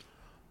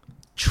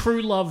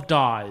True Love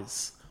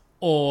Dies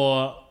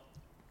or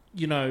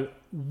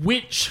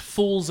which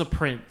fool's a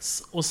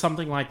prince or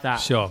something like that.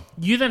 Sure.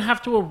 You then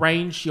have to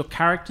arrange your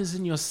characters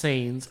in your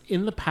scenes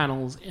in the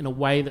panels in a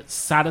way that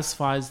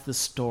satisfies the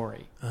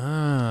story.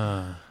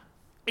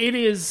 It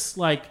is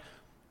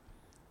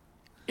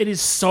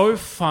so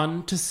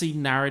fun to see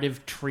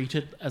narrative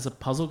treated as a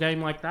puzzle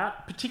game like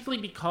that,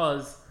 particularly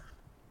because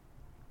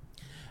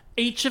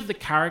each of the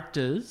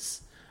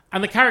characters,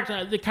 and the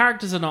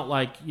characters are not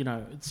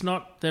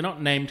they're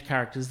not named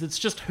characters. It's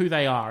just who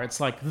they are.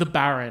 It's like the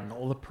Baron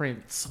or the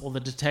Prince or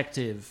the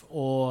Detective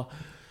or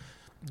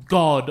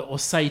God or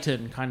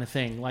Satan kind of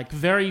thing. Like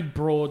very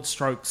broad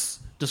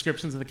strokes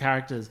descriptions of the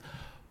characters.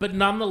 But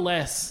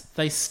nonetheless,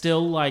 they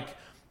still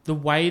the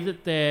way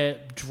that they're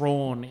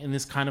drawn in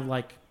this kind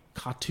of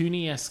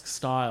cartoony-esque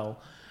style,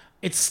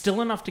 it's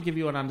still enough to give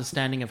you an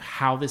understanding of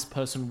how this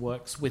person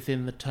works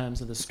within the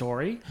terms of the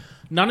story.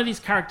 None of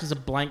these characters are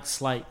blank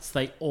slates.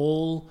 They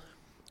all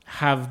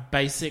have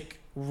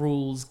basic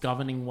rules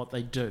governing what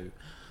they do.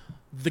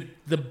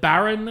 The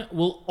Baron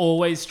will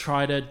always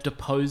try to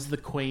depose the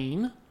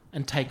Queen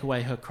and take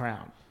away her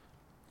crown.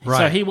 Right.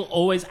 So he will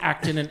always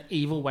act in an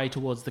evil way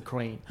towards the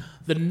Queen.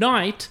 The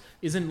Knight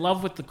is in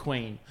love with the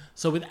Queen.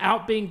 So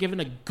without being given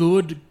a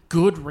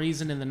good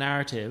reason in the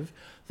narrative,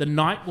 the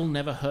Knight will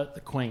never hurt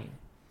the Queen.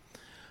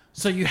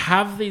 So you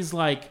have these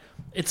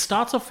it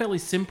starts off fairly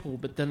simple,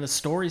 but then the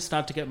stories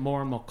start to get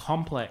more and more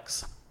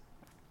complex.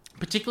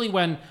 Particularly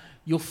when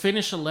you'll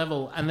finish a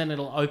level and then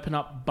it'll open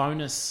up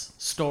bonus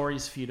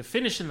stories for you to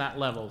finish in that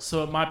level.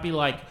 So it might be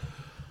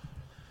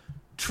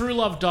true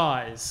love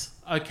dies.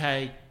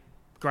 Okay,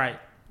 great.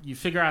 You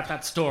figure out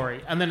that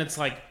story. And then it's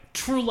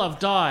true love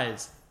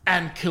dies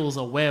and kills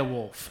a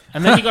werewolf.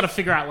 And then you got to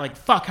figure out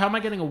fuck, how am I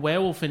getting a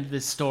werewolf into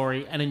this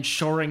story and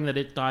ensuring that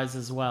it dies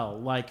as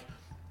well?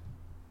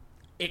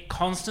 It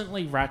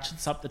constantly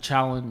ratchets up the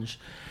challenge.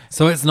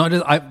 So it's not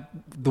just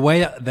the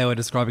way they were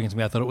describing it to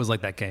me, I thought it was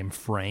like that game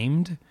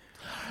Framed.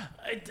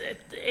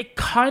 It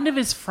kind of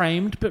is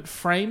Framed, but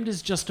Framed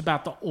is just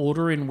about the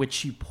order in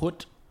which you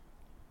put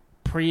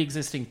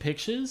pre-existing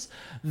pictures.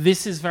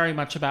 This is very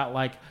much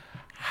about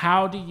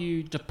how do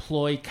you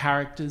deploy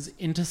characters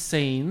into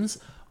scenes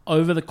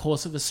over the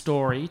course of a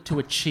story to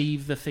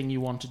achieve the thing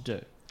you want to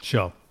do.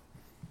 Sure.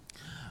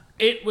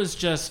 It was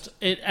just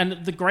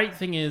and the great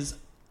thing is,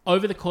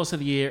 over the course of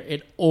the year,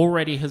 it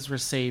already has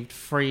received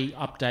free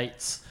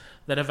updates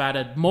that have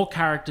added more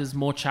characters,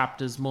 more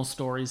chapters, more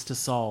stories to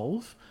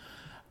solve.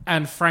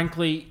 And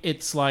frankly,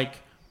 it's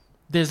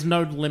there's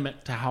no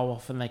limit to how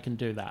often they can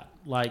do that.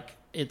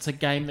 It's a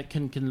game that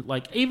can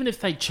even if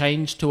they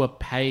change to a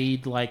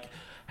paid,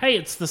 hey,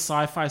 it's the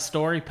sci-fi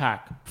story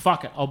pack.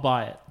 Fuck it, I'll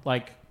buy it.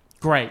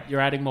 Great, you're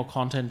adding more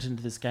content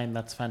into this game.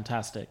 That's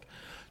fantastic.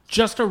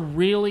 Just a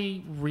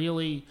really,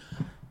 really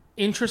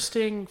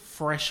interesting,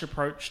 fresh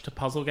approach to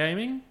puzzle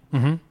gaming.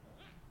 Mm-hmm.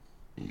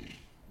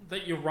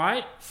 That you're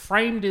right,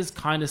 Framed is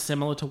kind of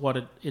similar to what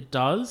it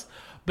does,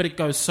 but it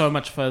goes so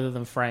much further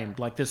than Framed.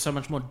 There's so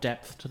much more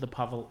depth to the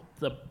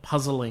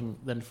puzzling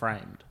than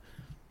Framed.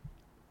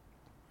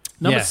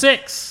 Number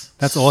 6.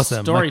 That's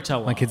awesome.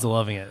 Storyteller. My kids are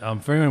loving it.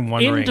 For anyone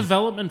wondering. In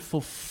development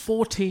for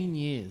 14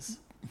 years.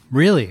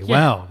 Really? Yeah.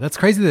 Wow. That's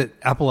crazy that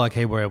Apple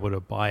Arcade were able to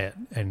buy it,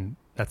 and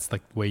that's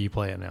where you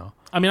play it now.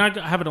 I mean,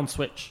 I have it on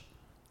Switch.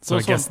 So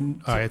I guess it's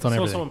on everything.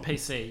 It's also on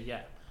PC,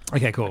 yeah.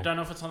 Okay, cool. I don't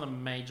know if it's on the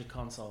major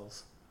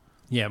consoles.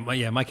 Yeah,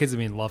 my kids have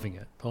been loving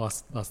it the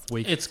last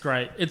week. It's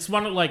great. It's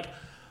one of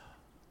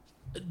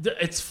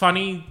it's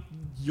funny.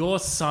 Your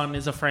son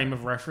is a frame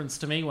of reference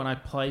to me. When I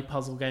play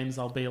puzzle games,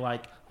 I'll be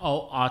like,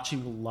 "Oh, Archie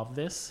will love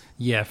this."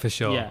 Yeah, for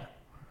sure. Yeah.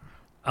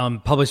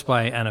 Published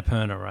by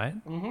Annapurna, right?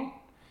 Mm-hmm.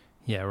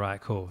 Yeah,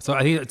 right. Cool. So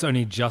I think it's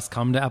only just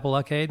come to Apple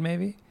Arcade,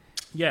 maybe.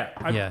 Yeah.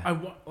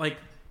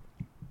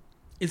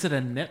 Is it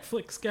a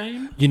Netflix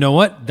game? You know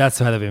what? That's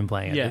how they've been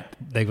playing it. Yeah.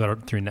 They got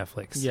it through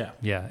Netflix. Yeah.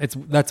 Yeah.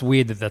 That's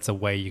weird that that's a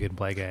way you can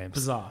play games.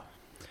 Bizarre.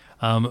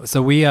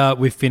 So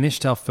we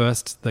finished our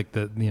first 10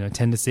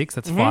 to 6.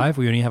 That's 5.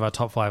 We only have our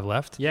top 5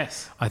 left.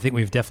 Yes. I think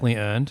we've definitely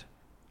earned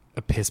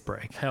a piss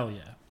break. Hell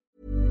yeah.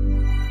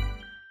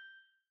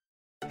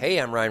 Hey,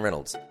 I'm Ryan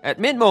Reynolds. At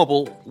Mint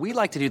Mobile, we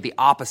like to do the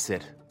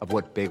opposite of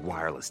what Big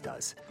Wireless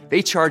does.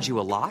 They charge you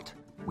a lot.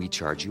 We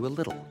charge you a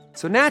little.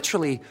 So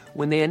naturally,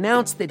 when they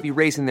announced they'd be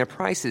raising their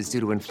prices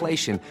due to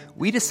inflation,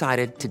 we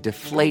decided to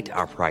deflate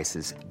our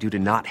prices due to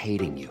not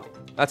hating you.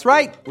 That's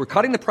right. We're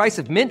cutting the price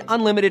of Mint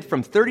Unlimited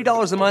from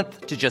 $30 a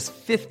month to just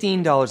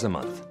 $15 a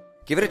month.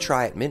 Give it a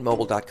try at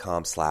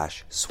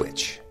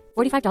mintmobile.com/switch.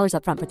 $45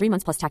 up front for 3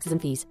 months plus taxes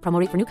and fees. Promo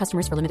rate for new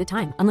customers for limited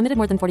time. Unlimited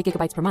more than 40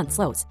 gigabytes per month.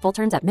 Slows full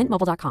terms at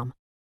mintmobile.com.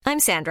 I'm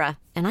Sandra,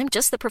 and I'm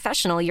just the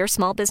professional your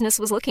small business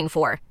was looking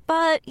for.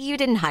 But you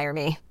didn't hire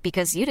me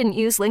because you didn't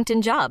use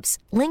LinkedIn Jobs.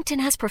 LinkedIn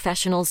has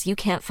professionals you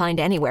can't find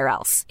anywhere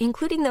else,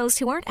 including those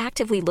who aren't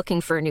actively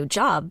looking for a new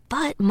job,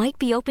 but might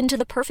be open to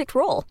the perfect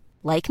role,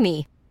 like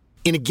me.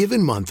 In a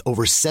given month,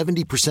 over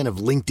 70% of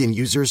LinkedIn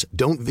users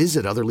don't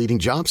visit other leading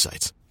job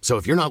sites. So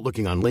if you're not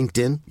looking on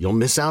LinkedIn, you'll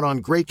miss out on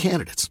great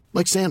candidates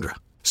like Sandra.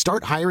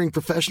 Start hiring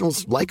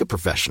professionals like a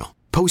professional.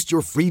 Post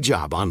your free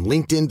job on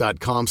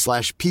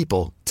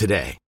linkedin.com/people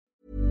today.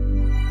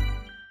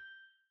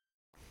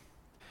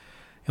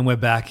 And we're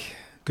back.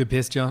 Good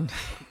piss, John.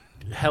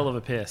 Hell of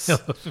a piss. Hell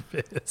of a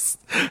piss.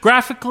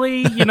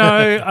 Graphically,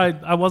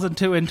 I wasn't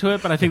too into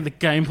it, but I think the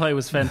gameplay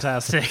was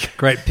fantastic.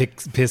 Great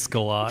piss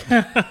art.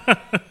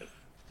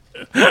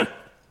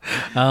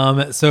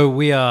 So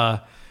we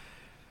are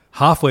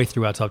halfway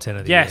through our top 10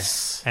 of the year.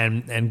 Yes.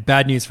 And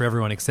bad news for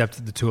everyone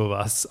except the two of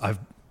us. I've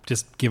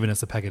just given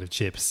us a packet of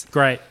chips.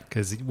 Great.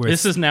 Because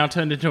this has now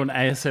turned into an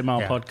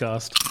ASMR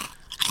podcast.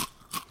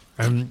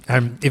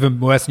 Even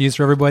worse news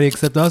for everybody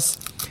except us,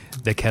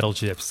 they're kettle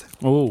chips.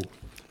 Oh.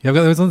 You've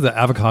got those ones, the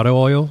avocado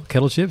oil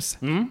kettle chips?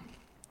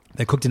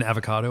 They're cooked in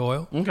avocado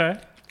oil. Okay.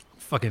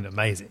 Fucking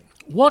amazing.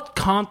 What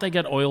can't they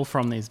get oil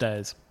from these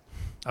days?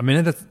 I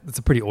mean, that's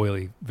a pretty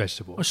oily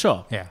vegetable. Oh,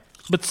 sure. Yeah.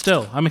 But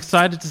still, I'm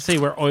excited to see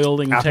where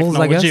oiling Apples,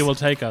 technology will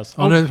take us.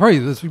 Oh, no, probably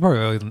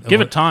oil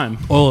give it time.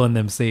 Oil in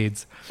them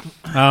seeds.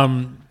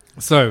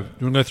 So, you want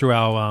to go through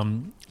our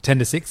 10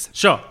 to 6?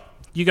 Sure.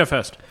 You go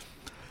first.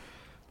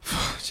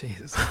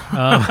 Jesus.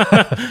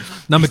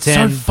 Number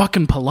 10. So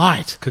fucking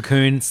polite.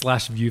 Cocoon /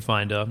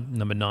 Viewfinder.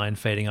 Number 9,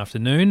 Fading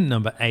Afternoon.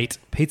 Number 8,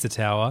 Pizza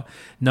Tower.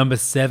 Number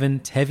 7,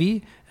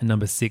 Tevi. And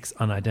number 6,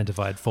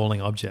 Unidentified Falling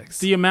Objects.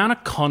 The amount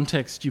of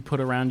context you put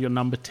around your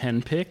number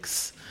 10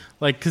 picks,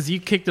 like, because you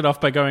kicked it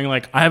off by going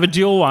like, I have a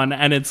dual one,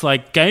 and it's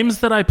like games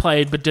that I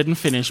played but didn't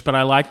finish, but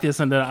I like this,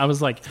 and then I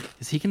was like,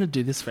 is he going to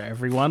do this for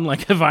everyone?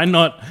 Like, have I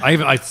not?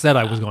 I said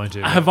I was going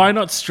to. Have I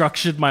not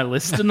structured my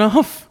list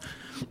enough?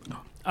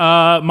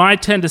 My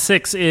 10 to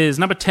 6 is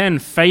number 10,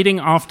 Fading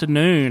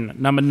Afternoon.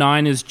 Number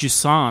 9 is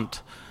Jusant.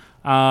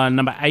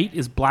 Number 8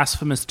 is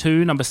Blasphemous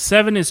 2. Number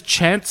 7 is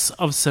Chants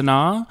of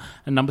Sanaa.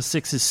 And number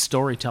 6 is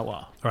Storyteller.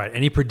 All right.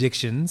 Any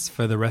predictions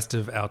for the rest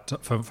of our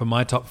for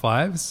my top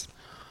 5s?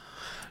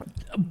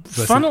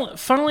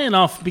 Funnily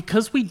enough,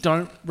 because we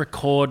don't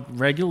record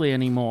regularly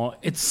anymore,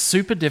 it's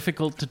super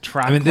difficult to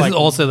track. I mean, this is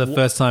also the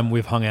first time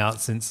we've hung out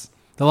since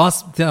the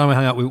last time we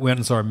hung out. We went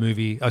and saw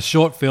a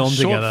short film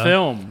together. Short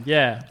film,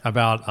 yeah.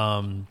 About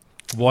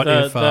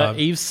the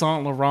Yves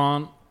Saint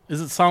Laurent.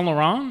 Is it Saint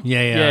Laurent?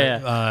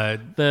 Yeah.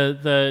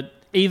 The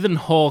Ethan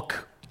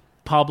Hawke,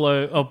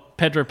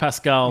 Pedro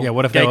Pascal. Yeah.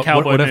 What if they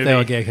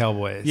were gay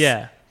cowboys?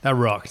 Yeah. That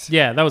rocked.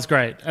 Yeah, that was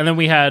great. And then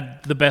we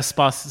had the best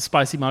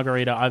spicy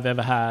margarita I've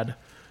ever had.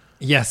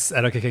 Yes,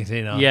 at OK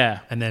Cantina. Yeah.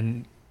 And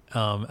then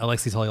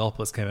Alexi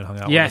Toliopoulos came and hung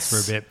out with us for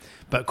a bit,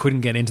 but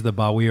couldn't get into the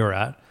bar we were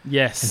at.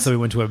 Yes. And so we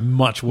went to a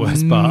much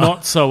worse bar.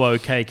 Not so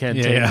OK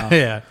Cantina.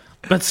 Yeah.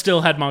 But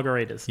still had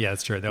margaritas. Yeah,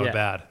 that's true. They were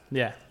bad.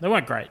 Yeah. They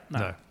weren't great.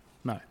 No.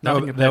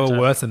 They were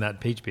worse than that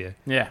peach beer.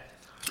 Yeah.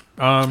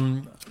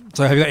 So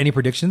have you got any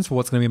predictions for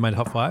what's going to be in my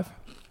top 5?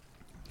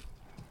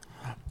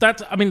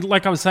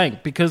 Like I was saying,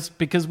 because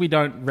we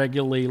don't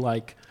regularly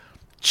like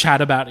chat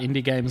about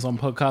indie games on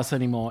podcasts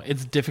anymore,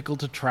 it's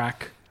difficult to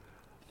track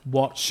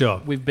what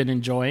we've been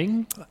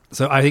enjoying.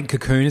 So I think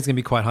Cocoon is going to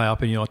be quite high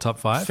up in your top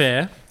 5.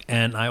 Fair.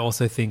 And I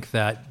also think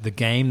that the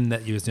game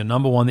that was your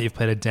number 1 that you've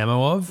played a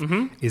demo of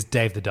is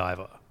Dave the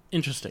Diver.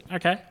 Interesting.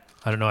 Okay.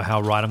 I don't know how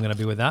right I'm going to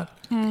be with that,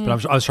 but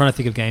I was trying to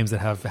think of games that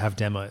have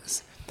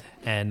demos.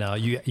 And I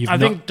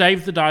think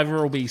Dave the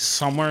Diver will be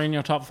somewhere in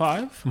your top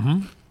 5.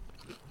 Mm-hmm.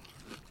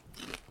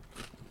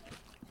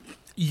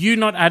 You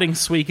not adding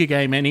Suika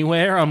Game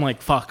anywhere, I'm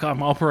like, fuck,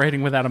 I'm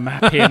operating without a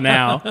map here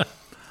now.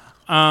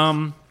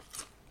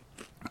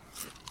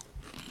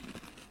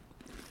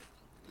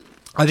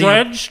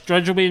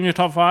 Dredge will be in your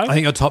top 5? I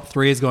think your top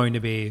 3 is going to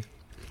be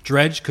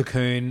Dredge,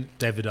 Cocoon,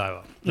 Dave the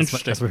Diver.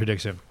 Interesting. That's my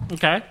prediction.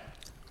 Okay.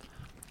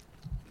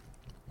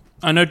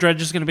 I know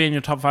Dredge is going to be in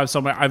your top 5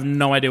 somewhere. I have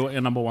no idea what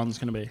your number 1 is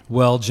going to be.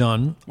 Well,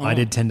 John, I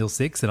did 10 till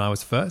 6 and I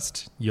was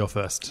first. You're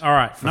first. All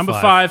right. Number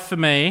 5 for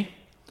me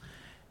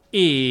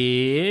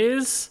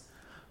is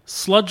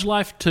Sludge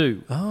Life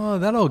 2. Oh,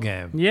 that old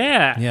game.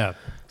 Yeah. Yeah.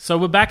 So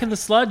we're back in the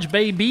sludge,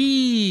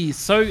 baby.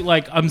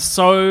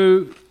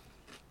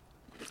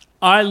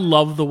 I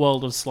love the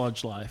world of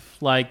Sludge Life.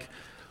 Like,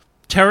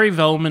 Terry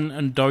Velman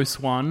and Dose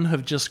 1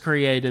 have just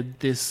created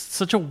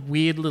such a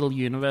weird little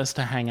universe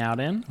to hang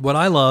out in. What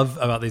I love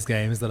about these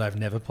games that I've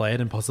never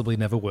played and possibly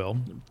never will,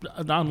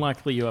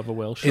 unlikely you ever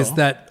will, sure, is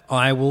that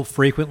I will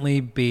frequently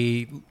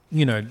be,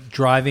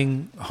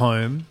 driving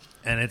home,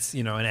 and it's,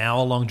 an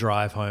hour-long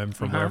drive home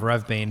from wherever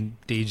I've been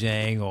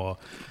DJing or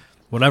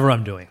whatever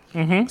I'm doing.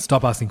 Mm-hmm.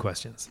 Stop asking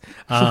questions.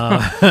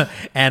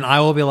 And I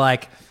will be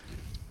like,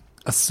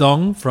 a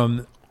song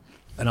from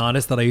an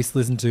artist that I used to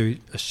listen to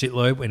a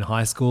shitload in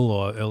high school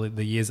or early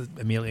the years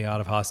immediately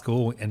out of high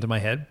school will enter my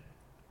head,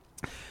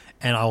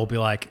 and I will be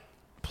like,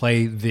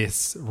 play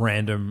this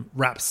random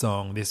rap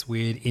song, this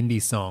weird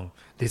indie song,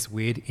 this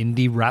weird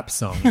indie rap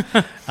song.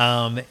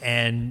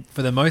 And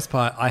for the most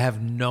part, I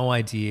have no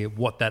idea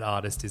what that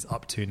artist is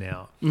up to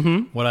now.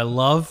 Mm-hmm. What I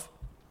love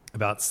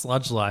about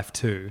Sludge Life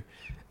 2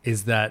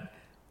 is that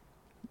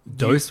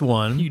Dose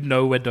One. You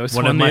know where Dose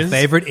One One of my is.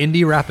 favorite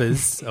indie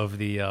rappers of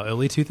the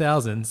early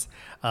 2000s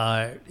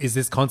is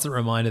this constant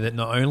reminder that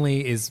not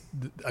only is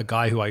a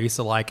guy who I used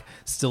to like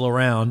still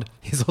around,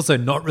 he's also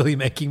not really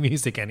making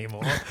music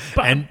anymore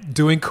and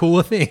doing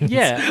cooler things.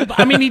 Yeah,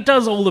 I mean, he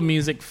does all the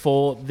music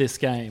for this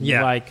game.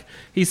 Yeah. Like,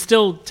 he's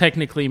still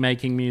technically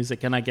making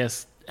music and I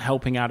guess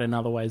helping out in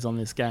other ways on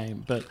this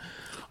game. But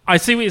I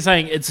see what you're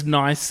saying. It's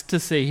nice to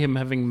see him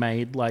having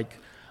made, like,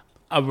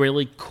 a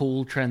really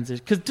cool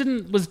transition.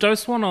 Because was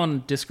Dose One on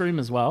Disc Room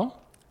as well?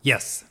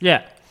 Yes.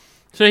 Yeah.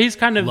 So he's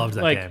kind of Loved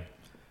that like... game.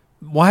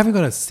 Why haven't we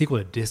got a sequel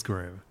to Disc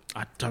Room?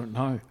 I don't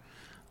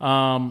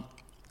know.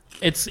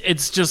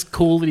 It's just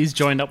cool that he's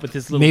joined up with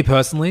this little... Me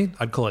personally,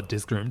 I'd call it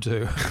Disc Room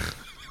too.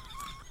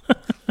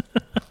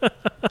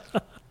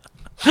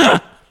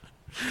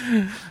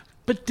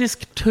 But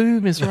Disc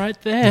Tomb is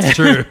right there. It's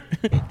true.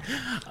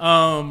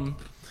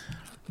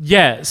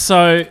 Yeah,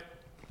 so...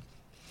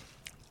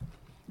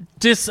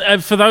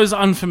 for those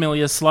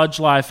unfamiliar, Sludge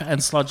Life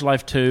and Sludge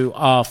Life 2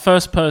 are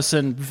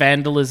first-person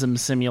vandalism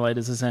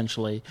simulators,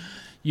 essentially.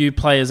 You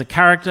play as a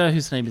character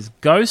whose name is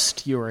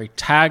Ghost. You're a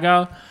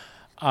tagger.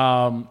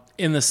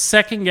 In the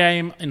second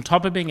game, on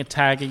top of being a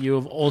tagger, you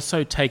have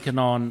also taken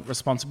on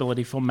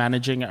responsibility for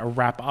managing a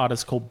rap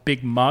artist called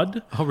Big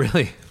Mud. Oh,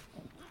 really?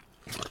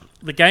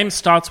 The game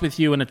starts with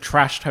you in a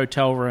trashed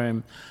hotel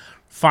room,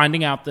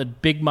 finding out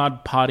that Big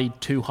Mud partied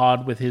too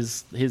hard with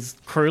his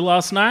crew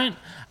last night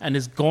and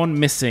has gone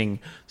missing.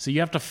 So you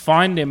have to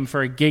find him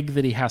for a gig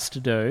that he has to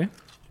do.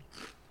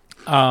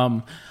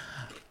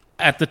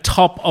 At the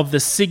top of the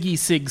Siggy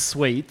Sig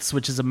Suites,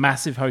 which is a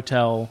massive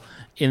hotel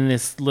in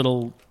this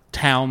little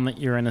town that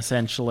you're in,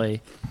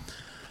 essentially.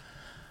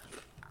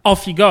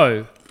 Off you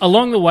go.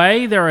 Along the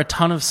way, there are a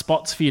ton of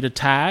spots for you to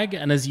tag,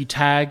 and as you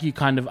tag, you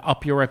kind of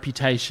up your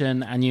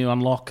reputation and you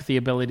unlock the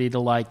ability to,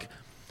 like,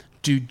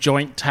 do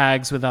joint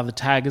tags with other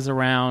taggers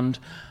around.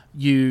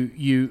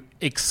 You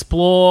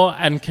explore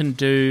and can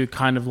do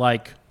kind of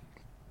like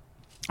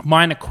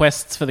minor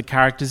quests for the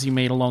characters you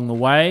meet along the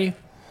way.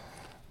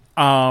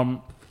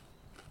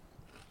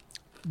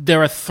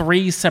 There are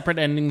 3 separate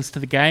endings to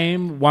the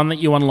game. One that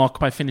you unlock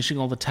by finishing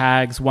all the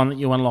tags, one that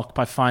you unlock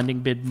by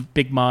finding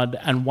Big Mud,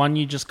 and one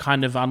you just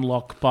kind of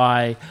unlock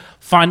by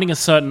finding a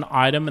certain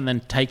item and then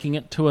taking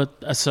it to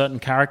a certain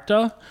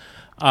character.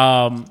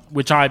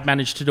 Which I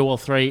managed to do all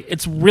 3.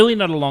 It's really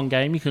not a long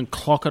game. You can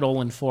clock it all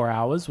in 4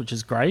 hours, which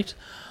is great.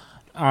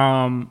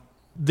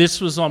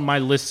 This was on my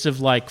list of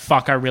like,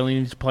 fuck, I really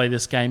need to play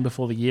this game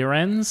before the year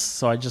ends.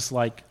 So I just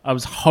like, I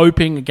was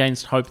hoping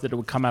against hope that it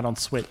would come out on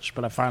Switch,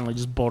 but I finally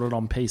just bought it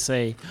on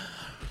PC.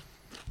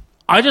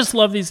 I just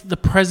love these. The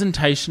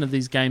presentation of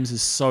these games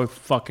is so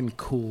fucking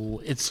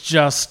cool. It's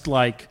just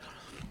like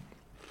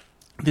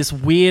this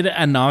weird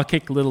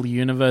anarchic little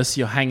universe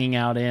you're hanging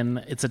out in.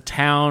 It's a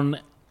town,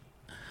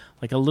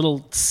 like a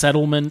little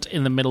settlement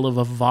in the middle of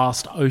a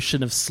vast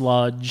ocean of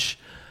sludge.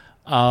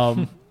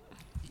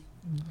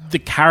 The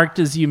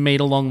characters you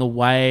meet along the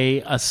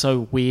way are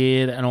so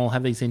weird and all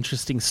have these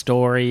interesting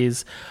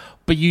stories.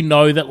 But you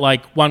know that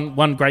like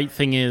one great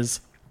thing is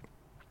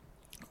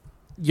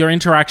your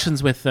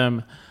interactions with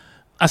them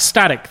are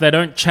static. They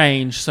don't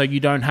change, so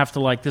you don't have to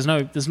like there's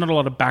not a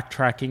lot of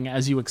backtracking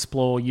as you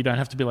explore. You don't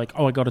have to be like,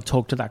 oh, I got to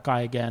talk to that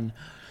guy again.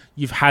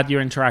 You've had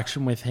your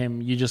interaction with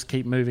him. You just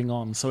keep moving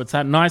on. So it's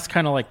that nice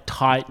kind of like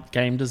tight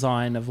game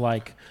design of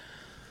like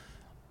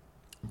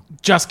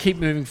just keep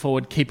moving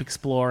forward, keep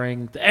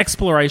exploring. The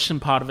exploration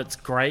part of it's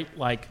great.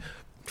 Like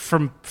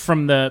from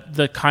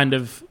the kind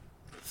of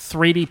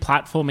 3D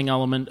platforming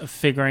element of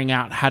figuring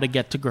out how to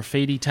get to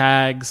graffiti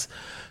tags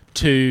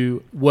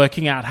to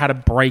working out how to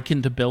break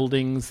into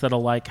buildings that are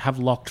like have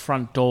locked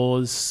front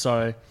doors.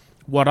 So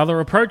what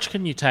other approach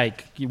can you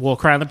take? You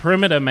walk around the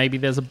perimeter, maybe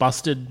there's a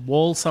busted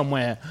wall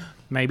somewhere.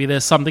 Maybe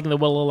there's something that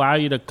will allow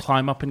you to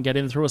climb up and get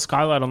in through a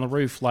skylight on the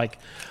roof. Like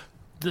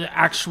the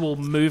actual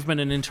movement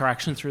and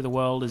interaction through the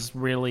world is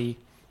really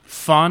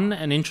fun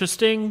and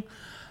interesting.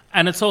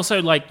 And it's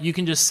also like you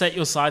can just set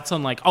your sights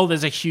on like, oh,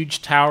 there's a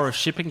huge tower of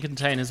shipping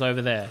containers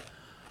over there.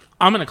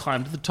 I'm going to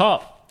climb to the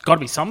top. Got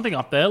to be something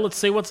up there. Let's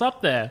see what's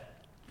up there.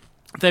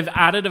 They've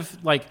added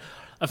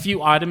a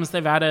few items.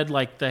 They've added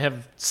like they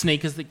have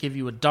sneakers that give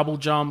you a double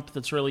jump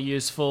that's really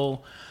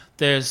useful.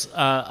 There's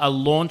a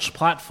launch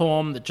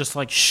platform that just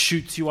like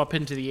shoots you up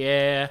into the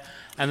air,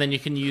 and then you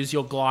can use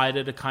your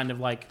glider to kind of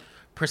like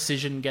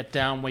precision get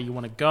down where you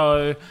want to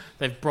go.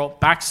 They've brought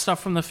back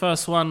stuff from the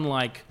first one,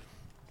 like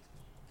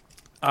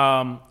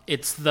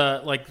it's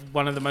the like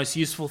one of the most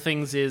useful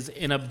things is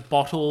in a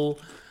bottle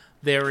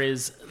there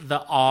is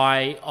the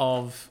eyes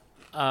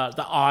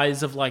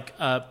of like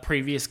a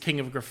previous king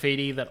of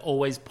graffiti that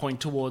always point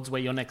towards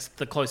where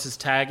the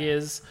closest tag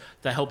is.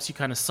 That helps you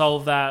kind of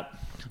solve that.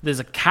 There's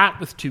a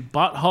cat with 2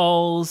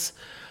 buttholes.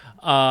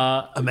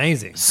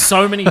 Amazing.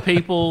 So many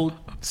people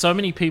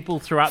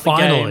throughout the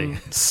Finally. game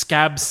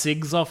scab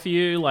cigs off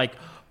you. Like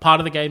part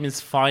of the game is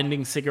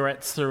finding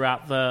cigarettes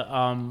throughout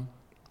the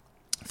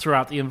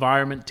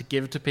environment to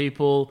give to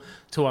people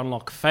to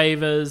unlock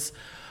favors.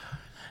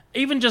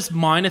 even just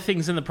minor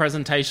things in the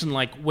presentation,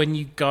 like when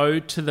you go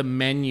to the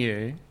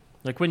menu,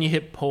 like when you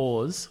hit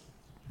pause,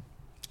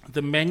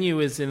 the menu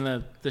is in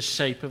the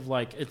shape of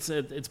like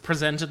it's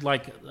presented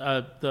like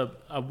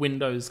a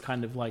Windows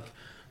kind of like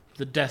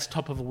the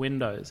desktop of a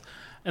Windows,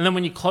 and then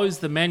when you close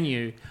the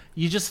menu,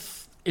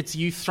 it's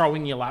you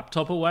throwing your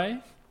laptop away,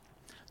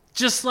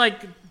 just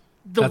like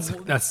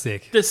that's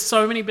sick. There's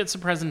so many bits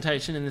of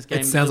presentation in this game.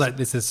 It sounds like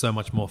this is so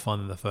much more fun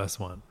than the first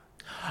one.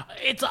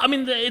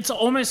 It's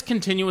almost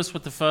continuous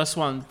with the first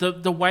one.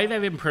 The way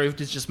they've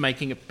improved is just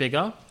making it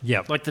bigger.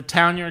 Yeah, like the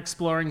town you're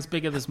exploring is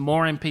bigger. There's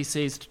more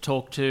NPCs to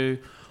talk to,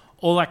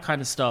 all that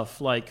kind of stuff.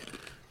 Like,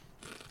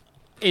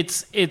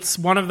 it's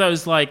one of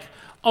those like,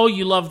 oh,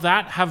 you love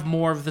that? Have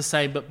more of the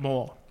same, but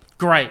more.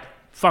 Great.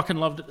 Fucking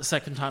loved it the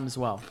second time as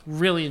well.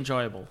 Really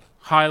enjoyable.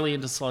 Highly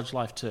into Sludge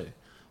Life 2.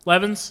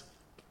 Levins,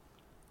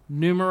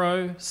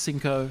 numero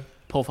cinco,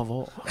 por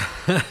favor.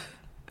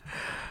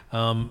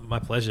 My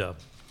pleasure.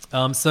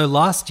 So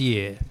last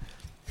year,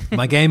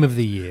 my game of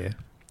the year,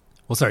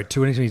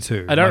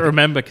 2022. I don't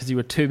remember because you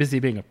were too busy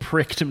being a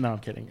prick to... No, I'm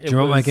kidding. Do you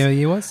know what my game of the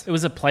year was? It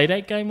was a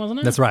Playdate game, wasn't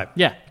it? That's right.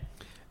 Yeah.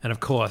 And of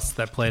course,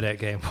 that Playdate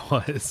game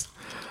was...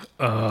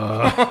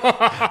 Island.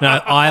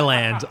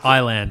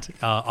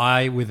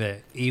 I with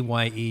a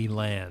EYE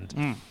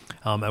land.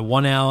 A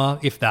 1 hour,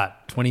 if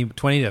that, 20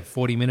 to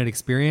 40 minute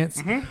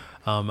experience,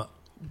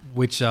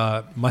 which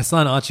my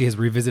son Archie has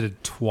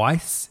revisited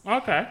twice.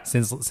 Okay.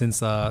 Since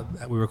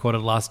we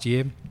recorded last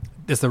year.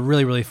 It's a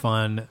really, really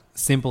fun,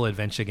 simple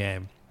adventure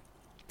game.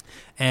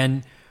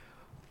 And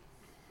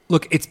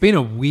look, it's been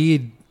a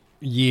weird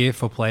year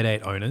for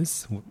Playdate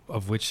owners,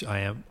 of which I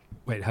am.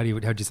 Wait, how'd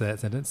you say that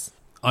sentence?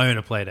 I own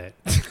a Playdate.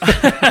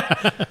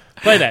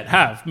 Playdate,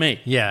 have me.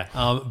 Yeah,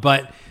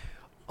 but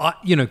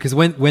because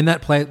when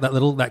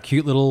that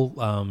cute little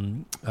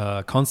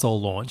console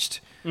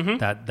launched,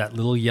 that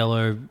little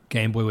yellow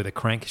Game Boy with a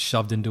crank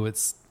shoved into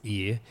its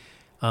ear,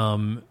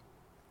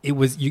 it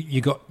was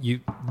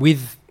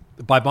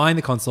by buying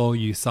the console,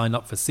 you signed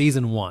up for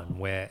Season 1,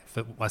 where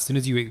as soon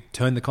as you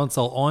turn the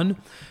console on,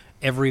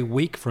 every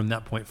week from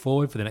that point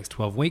forward for the next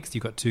 12 weeks,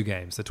 you got 2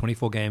 games, so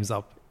 24 games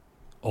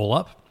all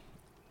up.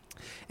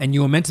 And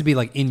you were meant to be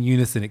like in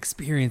unison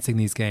experiencing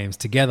these games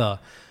together.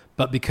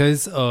 But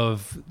because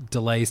of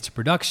delays to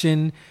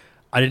production,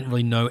 I didn't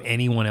really know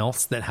anyone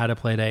else that had a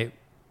Playdate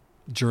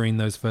during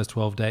those first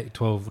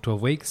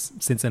 12 weeks.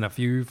 Since then, a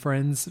few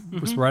friends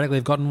sporadically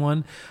have gotten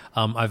one.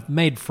 I've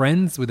made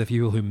friends with a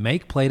few people who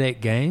make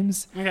Playdate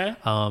games. Okay.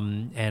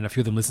 And a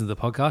few of them listen to the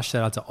podcast.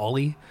 Shout out to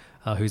Ollie,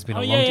 who's been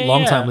a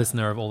long-time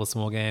listener of All the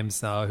Small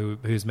Games,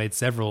 who's made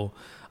several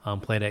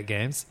Playdate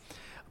games.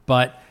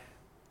 But...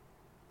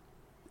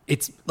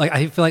 it's like,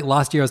 I feel like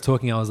last year I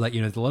was like,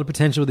 there's a lot of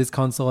potential with this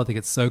console. I think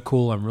it's so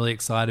cool. I'm really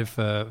excited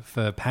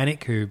for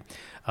Panic, who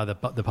are the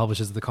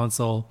publishers of the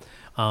console,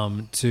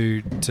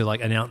 to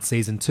like announce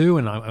Season 2,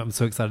 and I'm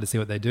so excited to see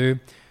what they do.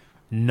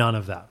 None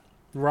of that.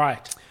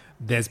 Right.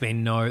 There's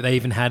been they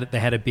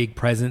had a big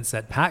presence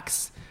at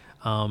PAX.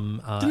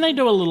 Didn't they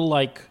do a little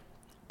like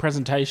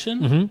presentation?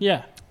 Mm-hmm.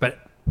 Yeah. But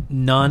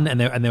none, and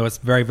there was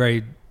very,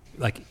 very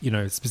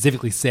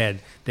specifically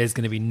said there's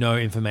going to be no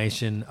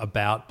information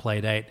about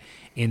Playdate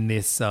in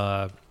this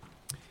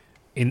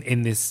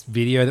in this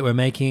video that we're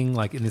making,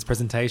 like in this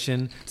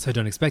presentation, so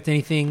don't expect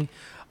anything.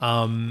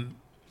 And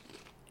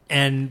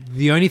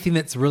the only thing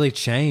that's really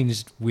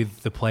changed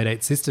with the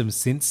Playdate system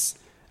since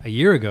a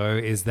year ago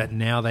is that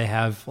now they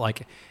have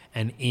like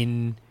an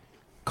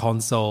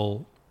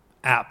in-console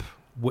app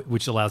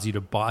which allows you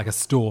to buy, like a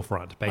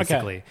storefront,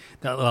 basically,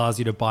 that allows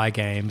you to buy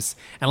games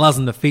and allows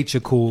them to feature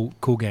cool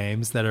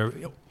games that are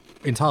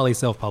entirely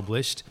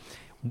self-published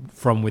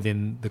from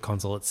within the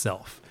console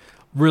itself.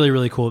 Really,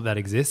 really cool that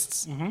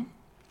exists. Mm-hmm.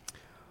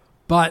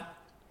 But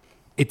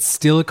it's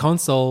still a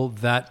console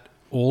that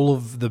all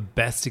of the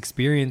best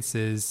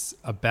experiences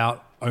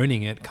about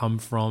owning it come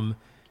from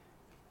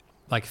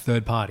like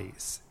third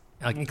parties.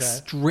 Like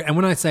and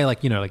when I say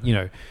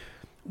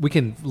we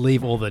can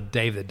leave all the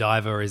Dave the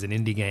Diver is an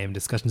indie game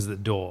discussions at the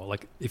door.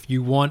 Like, if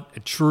you want a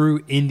true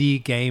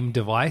indie game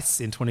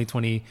device in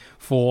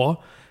 2024,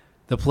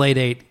 the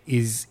Playdate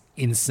is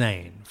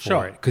insane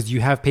for it. Because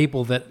you have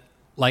people that,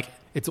 like,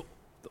 it's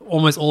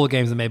almost all the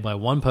games are made by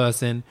one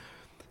person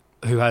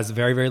who has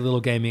very, very little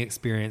gaming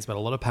experience, but a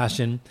lot of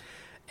passion.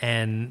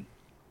 And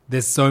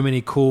there's so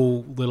many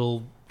cool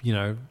little,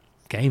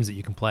 games that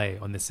you can play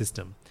on this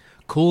system.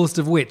 Coolest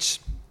of which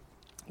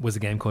was a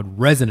game called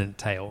Resonant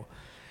Tale.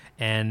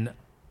 And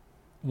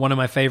one of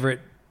my favorite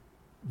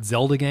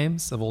Zelda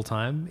games of all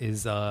time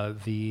is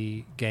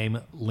the game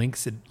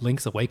Link's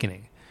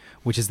Awakening,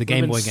 which is the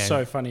Game Boy game.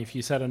 So funny if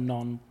you said a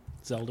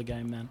non-Zelda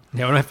game, then.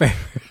 Yeah, one of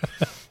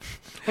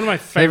my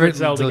favorite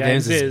Zelda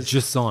games is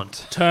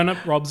Jusant.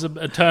 Turnip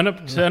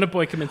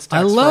Boy commits tax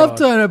I love fraud.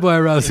 Turnip Boy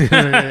Robs.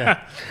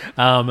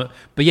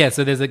 But yeah,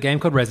 so there's a game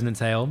called Resonant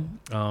Tale.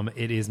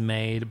 It is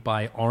made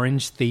by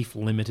Orange Thief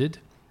Limited.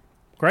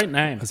 Great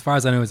name. As far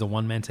as I know, it's a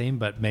one-man team,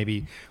 but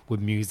maybe with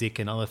music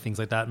and other things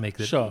like that, make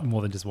it Sure.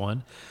 more than just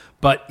one.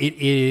 But it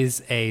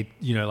is a,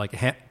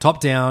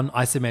 top-down,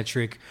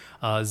 isometric,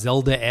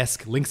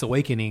 Zelda-esque, Link's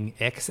Awakening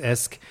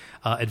X-esque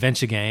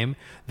adventure game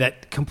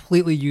that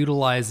completely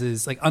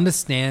utilizes,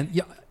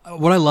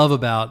 what I love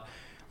about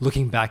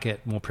looking back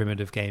at more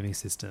primitive gaming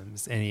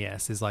systems,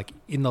 NES, is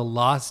in the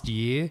last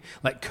year,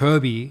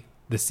 Kirby,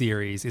 the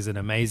series, is an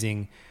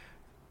amazing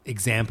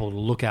example to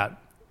look at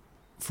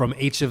from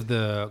each of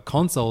the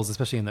consoles,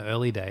 especially in the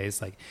early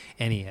days, like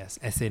NES,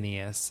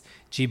 SNES,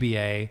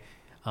 GBA.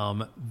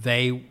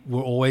 They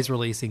were always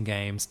releasing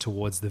games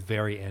towards the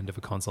very end of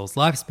a console's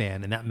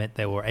lifespan, and that meant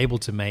they were able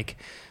to make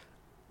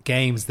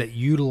games that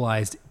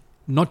utilized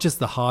not just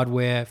the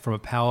hardware from a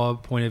power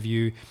point of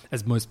view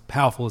as most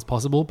powerful as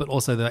possible, but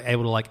also they're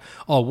able to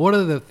what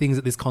are the things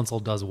that this console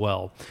does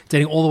well?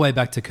 Dating all the way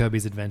back to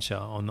Kirby's Adventure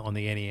on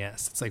the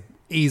NES. It's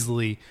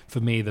easily, for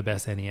me, the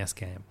best NES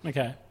game.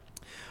 Okay.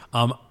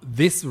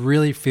 This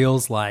really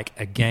feels like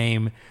a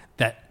game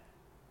that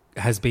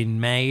has been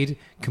made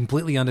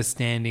completely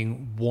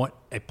understanding what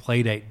a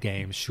Playdate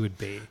game should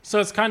be.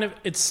 So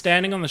it's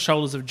standing on the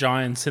shoulders of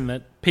giants in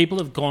that people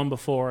have gone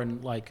before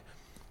and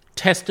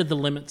tested the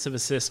limits of a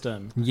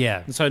system.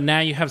 Yeah. And so now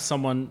you have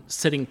someone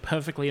sitting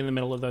perfectly in the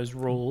middle of those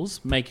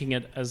rules, making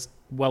it as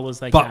well as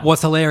they But can.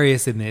 what's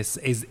hilarious in this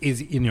is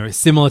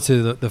similar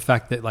to the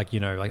fact that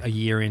a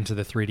year into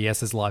the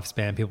 3DS's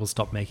lifespan, people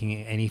stopped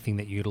making anything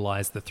that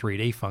utilized the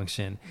 3D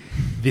function.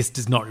 This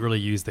does not really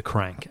use the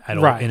crank at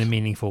all in a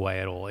meaningful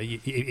way at all.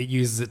 It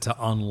uses it to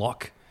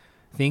unlock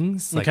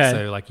things.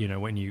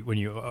 When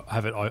you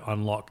have it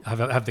unlock,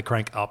 have the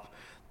crank up,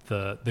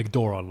 the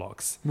door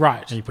unlocks.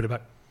 Right. And you put it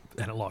back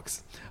and it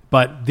locks.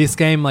 But this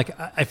game,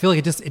 I feel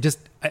like it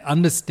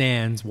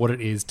understands what it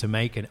is to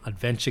make an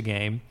adventure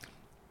game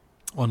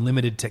on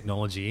limited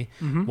technology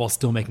while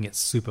still making it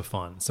super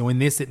fun. So in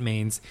this, it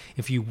means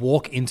if you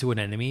walk into an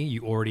enemy,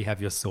 you already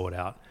have your sword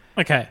out.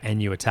 Okay.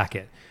 And you attack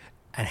it.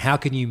 And how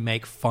can you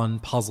make fun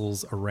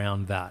puzzles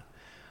around that?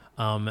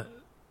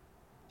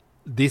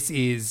 This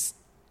is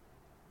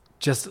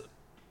just,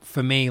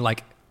 for me,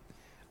 like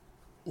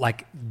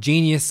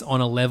genius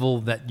on a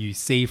level that you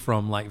see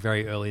from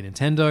very early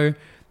Nintendo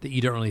that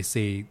you don't really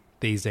see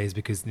these days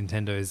because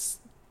Nintendo's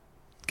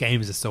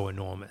games are so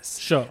enormous.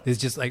 Sure. There's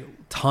just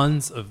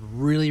tons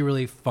of really,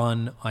 really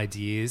fun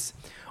ideas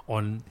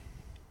on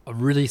a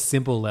really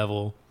simple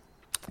level,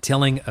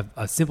 telling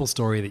a simple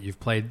story that you've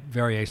played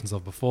variations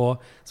of before,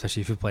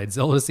 especially if you've played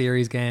Zelda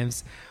series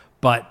games.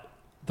 But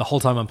the whole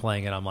time I'm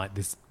playing it, I'm like,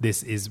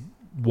 this is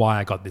why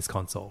I got this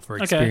console, for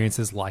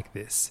experiences like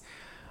this.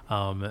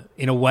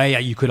 In a way,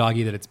 you could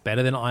argue that it's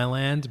better than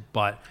Island,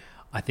 but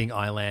I think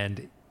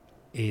Island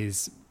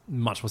is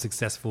much more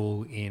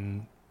successful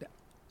in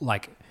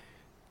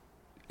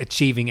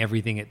achieving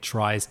everything it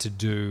tries to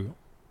do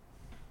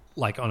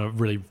on a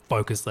really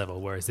focused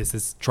level, whereas this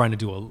is trying to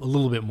do a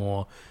little bit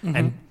more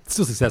and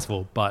still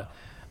successful, but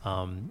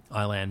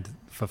Island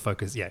for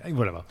focus,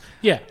 whatever.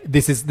 Yeah.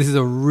 This is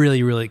a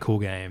really, really cool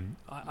game.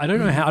 I don't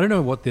know how, I don't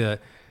know what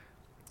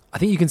I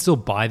think you can still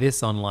buy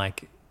this on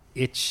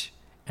itch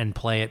and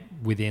play it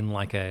within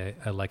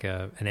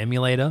an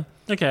emulator.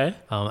 Okay.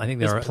 I think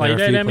There's there are a few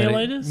Playdate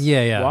emulators?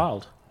 Yeah.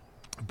 Wild.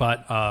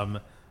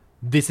 But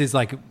this is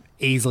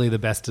easily the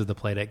best of the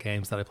Playdate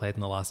games that I played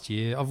in the last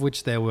year, of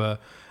which there were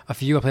a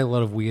few. I played a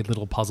lot of weird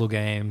little puzzle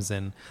games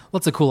and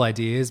lots of cool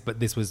ideas,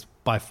 but this was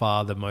by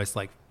far the most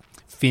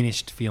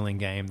finished feeling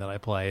game that I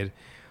played.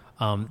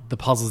 The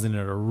puzzles in it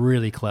are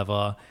really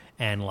clever,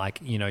 and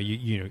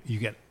you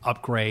get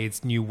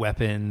upgrades, new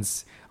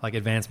weapons,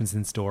 advancements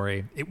in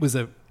story. It's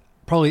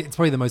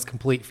probably the most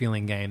complete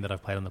feeling game that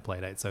I've played on the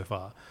Playdate so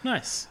far.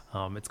 Nice.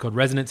 It's called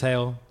Resonant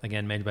Tale,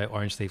 again made by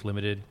Orange Thief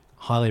Limited.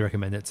 Highly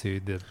recommend it to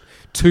the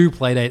 2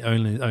 Playdate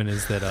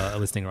owners that are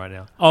listening right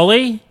now.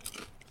 Ollie,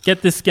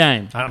 get this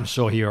game. I'm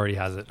sure he already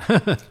has it.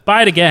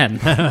 Buy it again.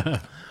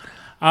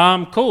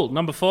 Cool.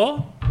 Number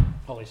 4.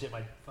 Holy shit,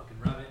 my fucking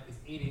rabbit is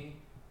eating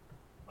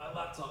my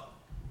laptop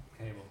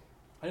cable.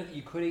 I didn't think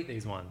you could eat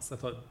these ones. I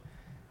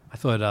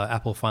thought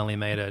Apple finally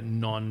made a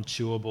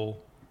non-chewable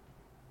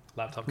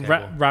laptop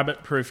cable.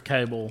 Rabbit-proof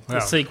cable. The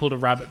sequel to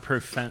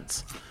Rabbit-proof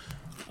fence.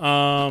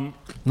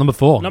 Number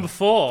 4. Number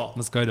 4.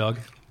 Let's go, dog.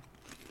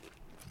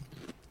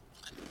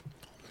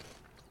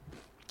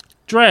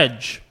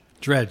 Dredge.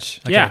 Okay,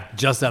 Yeah.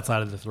 just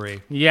outside of the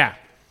 3. Yeah.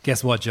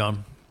 Guess what,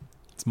 John?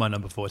 It's my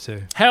number 4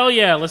 too. Hell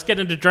yeah, let's get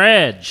into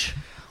Dredge.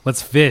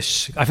 Let's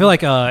fish. I feel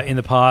like in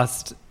the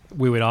past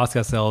we would ask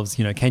ourselves,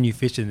 can you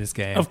fish in this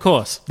game? Of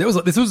course.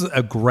 This was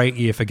a great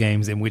year for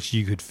games in which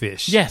you could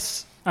fish.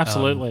 Yes,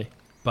 absolutely.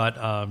 But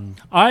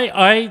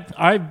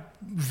I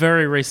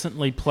very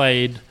recently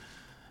played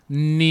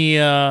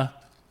Nier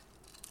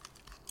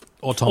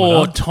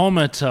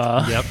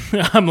Automata.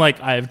 Yep. I'm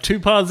I have 2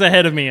 paths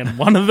ahead of me and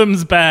one of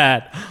them's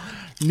bad.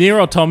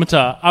 Nier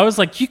Automata. I was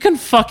like, you can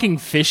fucking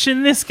fish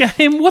in this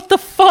game? What the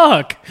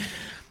fuck?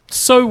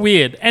 So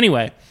weird.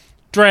 Anyway,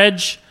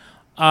 Dredge,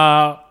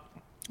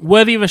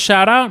 worthy of a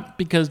shout out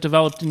because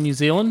developed in New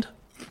Zealand.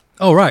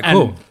 Oh, right, And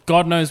cool.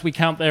 God knows we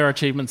count their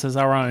achievements as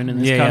our own in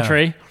this Yeah.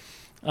 country.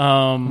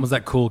 Was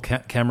that cool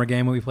camera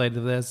game we played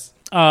of this?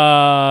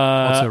 Umurangi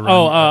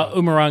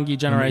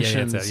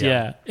Generations. that's it,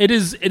 yeah. It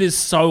is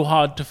so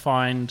hard to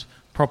find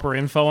proper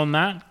info on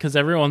that because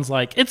everyone's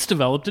like, it's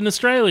developed in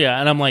Australia.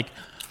 And I'm like,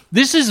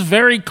 this is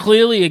very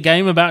clearly a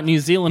game about New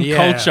Zealand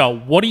culture.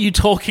 What are you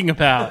talking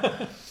about?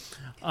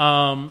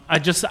 I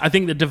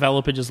think the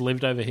developer just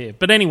lived over here.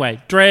 But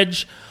anyway,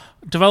 Dredge,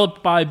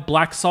 developed by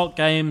Black Salt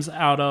Games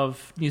out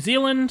of New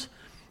Zealand,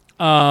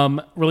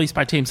 released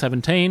by Team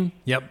 17.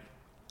 Yep.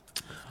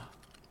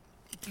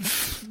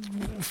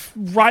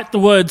 Write the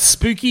word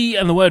spooky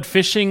and the word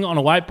fishing on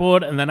a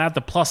whiteboard and then add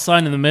the plus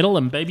sign in the middle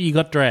and baby, you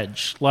got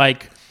Dredge.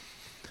 Like,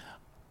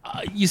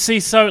 you see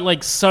so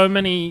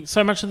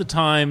much of the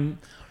time,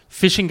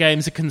 fishing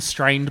games are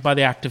constrained by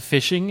the act of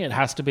fishing. It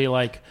has to be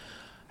like,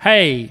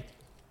 hey,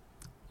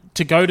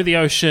 to go to the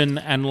ocean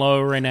and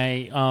lower in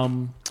a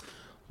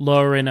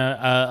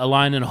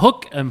line and a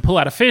hook and pull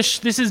out a fish,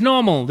 this is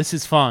normal, this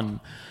is fun.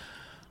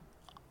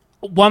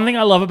 One thing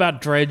I love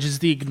about Dredge is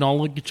the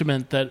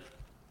acknowledgement that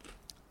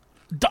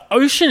the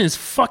ocean is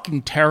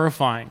fucking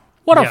terrifying.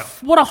 What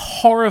a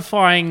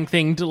horrifying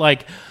thing to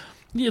like.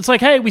 It's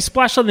like, hey, we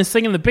splashed on this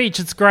thing in the beach,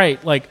 it's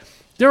great. Like,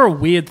 there are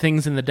weird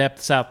things in the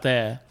depths out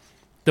there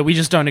that we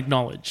just don't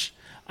acknowledge.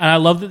 And I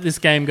love that this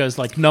game goes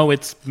like, no,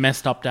 it's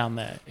messed up down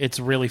there. It's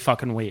really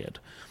fucking weird.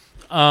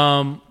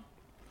 It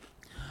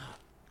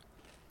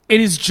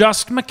is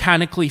just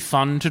mechanically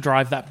fun to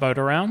drive that boat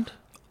around.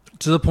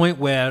 To the point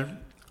where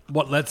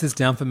what lets this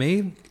down for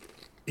me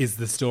is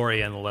the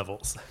story and the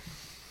levels.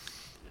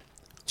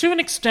 To an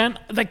extent,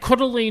 they could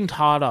have leaned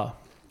harder,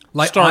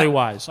 Like,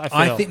 story-wise, I feel.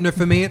 I think, no,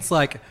 for me, it's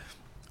like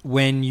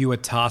when you are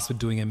tasked with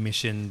doing a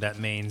mission that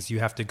means you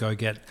have to go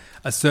get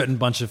a certain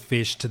bunch of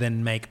fish to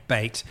then make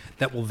bait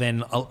that will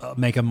then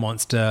make a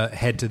monster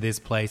head to this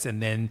place,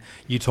 and then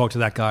you talk to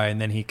that guy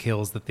and then he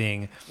kills the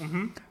thing.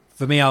 Mm-hmm.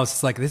 For me, I was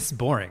just like, this is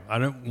boring. I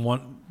don't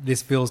want...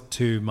 This feels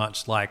too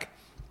much like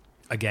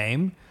a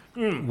game.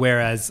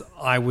 Whereas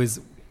I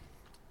was...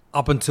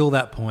 Up until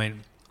that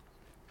point,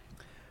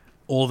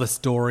 all the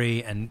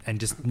story and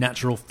just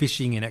natural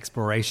fishing and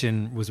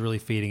exploration was really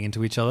feeding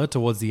into each other.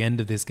 Towards the end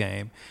of this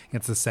game,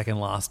 it's the second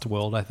last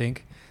world, I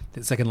think.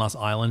 The second last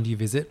island you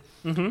visit,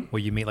 where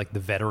you meet like the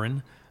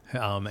veteran,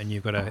 and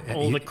you've got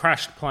all the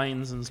crashed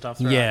planes and stuff.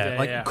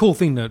 Cool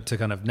thing to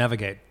kind of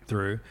navigate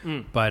through.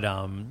 But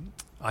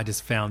I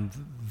just found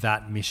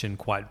that mission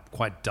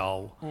quite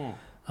dull.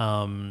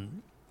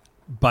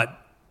 But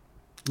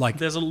like,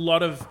 there's a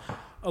lot of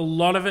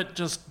it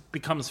just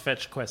becomes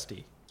fetch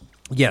questy.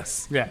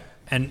 Yes. Yeah.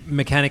 And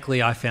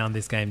mechanically, I found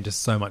this game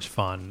just so much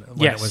fun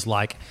when it was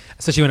like,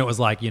 especially when it was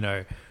like, you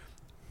know,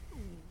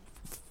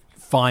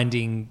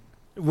 finding,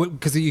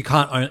 because you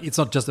can't. It's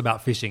not just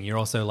about fishing. You're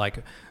also like,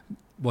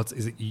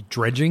 you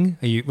dredging?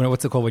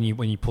 What's it called when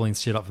you pulling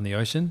shit up from the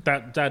ocean?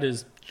 That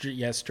is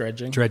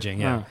dredging. Dredging,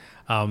 yeah.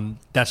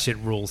 That shit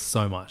rules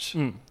so much.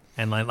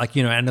 And like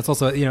you know, and it's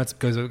also, you know, it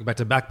goes back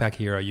to Backpack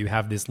Hero. You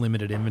have this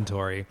limited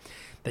inventory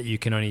that you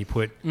can only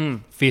put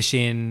fish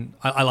in.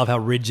 I love how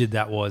rigid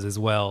that was as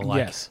well.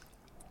 Like, yes.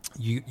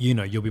 You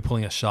know, you'll be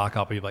pulling a shark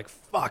up and you're like,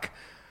 fuck,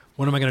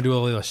 what am I going to do with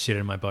all this shit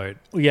in my boat?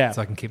 Yeah.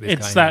 So I can keep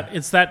this going.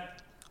 It's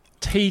that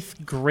teeth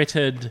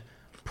gritted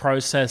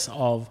process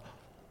of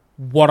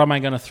what am I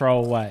going to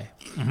throw away?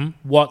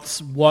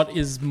 What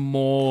is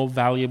more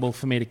valuable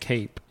for me to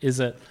keep? Is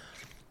it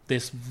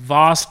this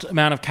vast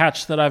amount of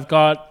catch that I've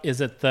got?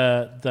 Is it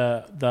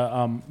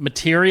the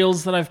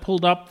materials that I've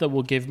pulled up that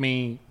will give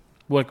me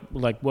work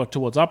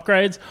towards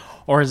upgrades,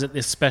 or is it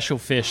this special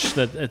fish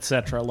that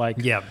etc.? Like,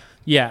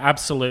 yeah,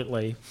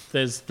 absolutely.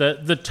 There's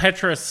the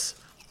Tetris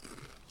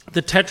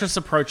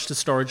approach to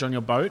storage on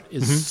your boat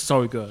is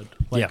so good.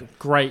 Like,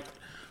 great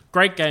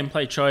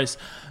gameplay choice.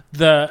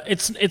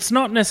 It's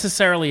not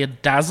necessarily a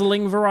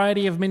dazzling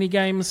variety of mini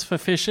games for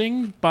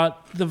fishing,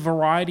 but the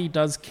variety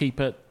does keep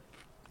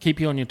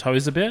you on your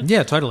toes a bit.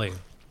 Yeah, totally.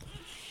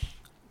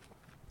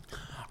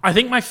 I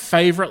think my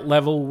favorite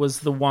level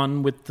was the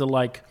one with the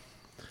like.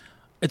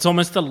 It's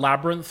almost the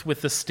labyrinth with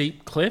the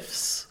steep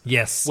cliffs.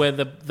 Yes. Where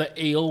the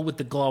eel with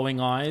the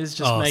glowing eyes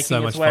just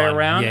making its way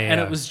around.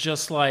 And it was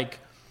just like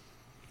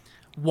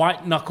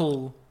white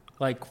knuckle,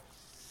 like,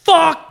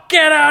 fuck,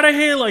 get out of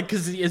here. Like,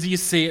 because as you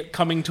see it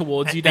coming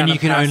towards you down and you a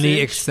can passage.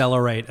 only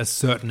accelerate a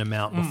certain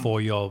amount before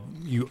your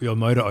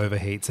motor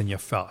overheats and you're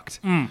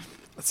fucked.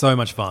 So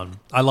much fun.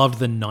 I loved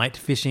the night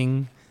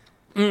fishing.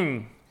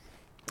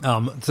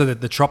 So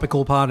that the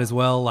tropical part as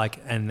well, like,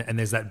 and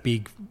there's that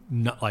big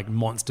like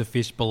monster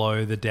fish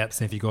below the depths,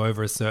 and if you go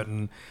over a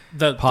certain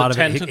part of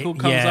it, tentacle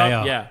comes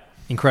up. Yeah,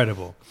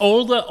 incredible.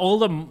 All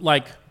the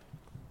like,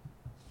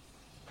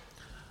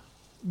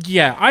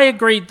 yeah, I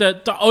agree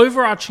that the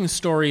overarching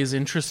story is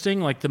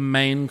interesting, like the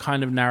main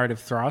kind of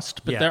narrative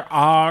thrust, but there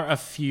are a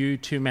few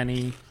too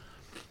many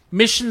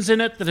missions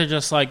in it that are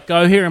just like,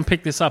 go here and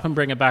pick this up and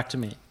bring it back to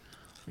me.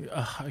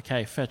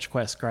 Okay, fetch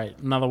quest, great,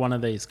 another one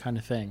of these kind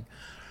of thing.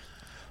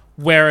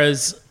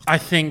 Whereas I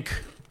think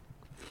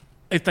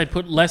if they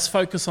put less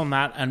focus on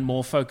that and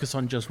more focus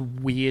on just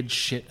weird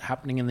shit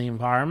happening in the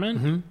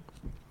environment,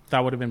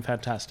 that would have been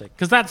fantastic.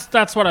 Because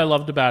that's what I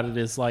loved about it,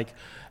 is like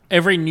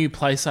every new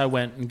place I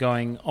went and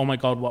going, oh my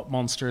God, what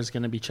monster is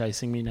going to be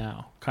chasing me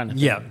now? Kind of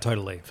thing. Yeah,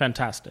 totally.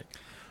 Fantastic.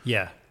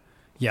 Yeah.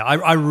 Yeah,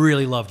 I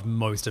really loved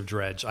most of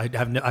Dredge. I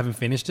haven't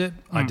finished it.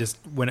 I just,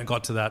 when it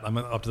got to that, I'm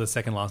up to the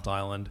second last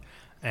island,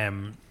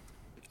 and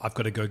I've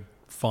got to go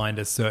find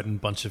a certain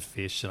bunch of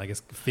fish and I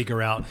guess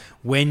figure out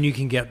when you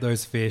can get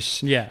those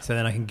fish. Yeah. So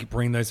then I can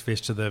bring those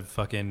fish to the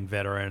fucking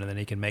veteran and then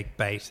he can make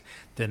bait.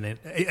 Then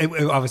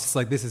I was just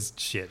like, this is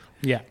shit.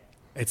 Yeah.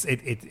 It's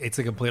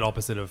a complete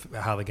opposite of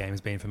how the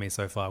game's been for me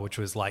so far, which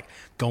was like,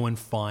 go and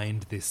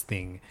find this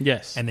thing.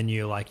 Yes. And then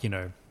you're like,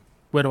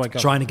 where do I go?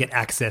 Trying to get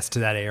access to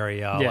that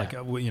area. Yeah.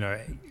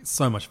 Like,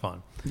 so much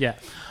fun. Yeah.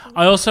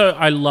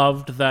 I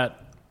loved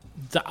that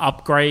the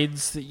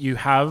upgrades that you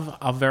have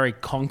are very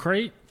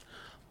concrete.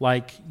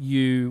 Like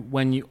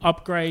when you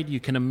upgrade, you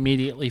can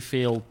immediately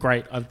feel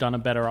great. I've done a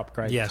better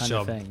upgrade, kind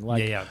of thing.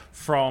 Like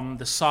from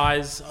the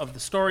size of the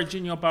storage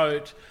in your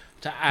boat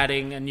to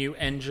adding a new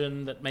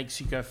engine that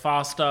makes you go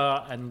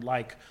faster, and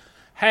like,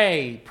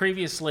 hey,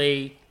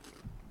 previously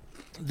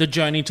the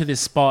journey to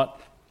this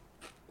spot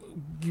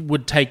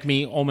would take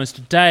me almost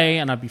a day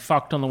and I'd be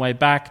fucked on the way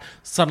back.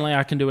 Suddenly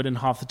I can do it in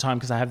half the time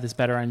because I have this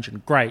better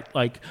engine. Great.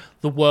 Like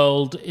the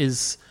world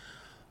is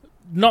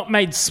not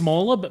made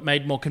smaller, but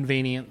made more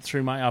convenient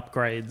through my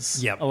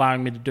upgrades,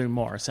 allowing me to do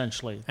more,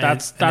 essentially.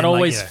 That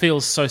always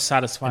feels so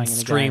satisfying in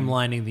the game.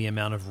 Streamlining the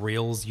amount of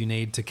reels you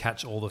need to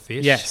catch all the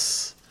fish.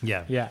 Yes.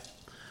 Yeah. Yeah.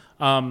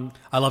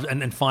 I love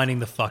and finding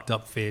the fucked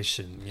up fish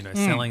and,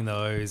 selling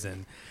those.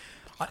 And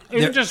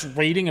even just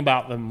reading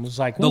about them was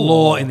like... The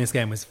lore in this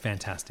game was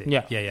fantastic.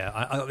 Yeah.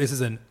 Yeah. This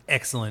is an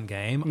excellent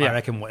game. Yeah. I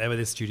reckon whatever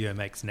this studio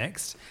makes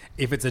next,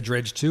 if it's a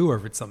Dredge 2 or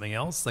if it's something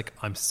else, like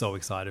I'm so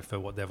excited for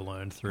what they've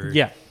learned through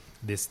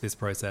this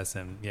process.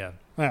 And yeah,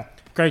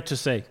 great to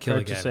see. Killer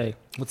great game. to see.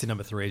 What's your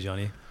number 3,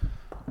 Johnny?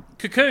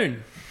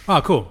 Cocoon.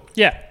 Oh, cool.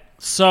 Yeah.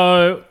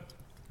 So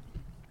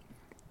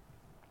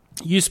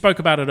you spoke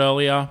about it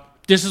earlier.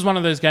 This is one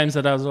of those games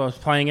that as I was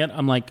playing it,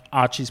 I'm like,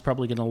 Archie's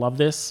probably going to love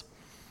this.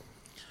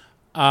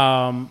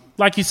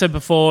 Like you said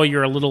before,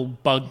 you're a little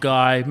bug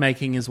guy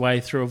making his way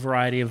through a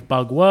variety of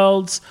bug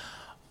worlds.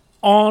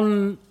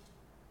 On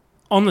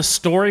the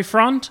story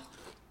front,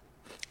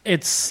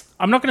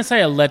 I'm not going to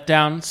say a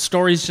letdown.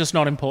 Story's just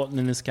not important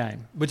in this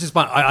game. Which is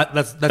fine.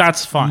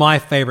 That's fine. My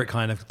favorite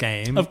kind of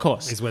game. Of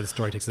course. Is where the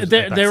story takes us.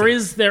 There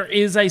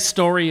is a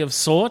story of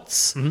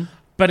sorts,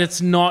 but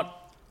it's not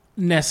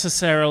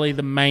necessarily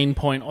the main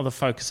point or the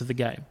focus of the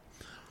game.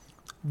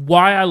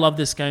 Why I love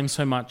this game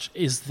so much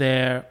is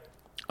their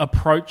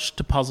approach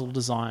to puzzle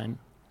design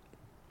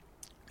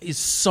is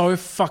so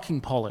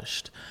fucking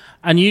polished.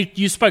 And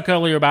you spoke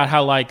earlier about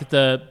how like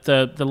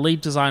the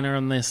lead designer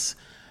on this,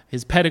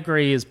 his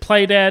pedigree is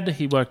Playdead.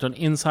 He worked on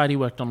Inside. He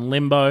worked on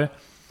Limbo.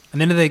 And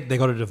then they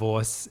got a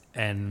divorce,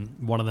 and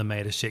one of them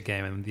made a shit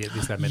game, and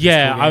this guy made this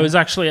cool game. I was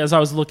actually, as I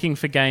was looking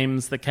for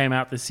games that came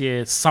out this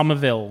year,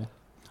 Somerville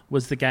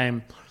was the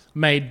game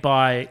made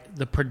by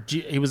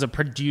he was a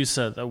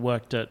producer that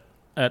worked at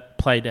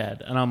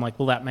Playdead, and I'm like,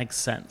 well, that makes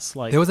sense.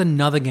 Like, there was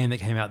another game that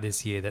came out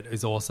this year that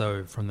is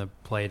also from the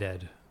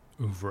Playdead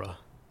oeuvre.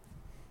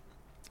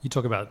 You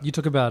talk about you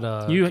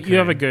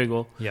have a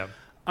Google. Yeah.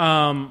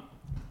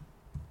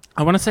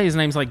 I want to say his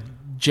name's like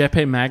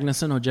Jeppe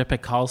Magnussen or Jeppe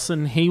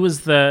Carlsen. He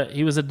was a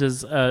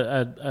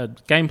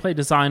gameplay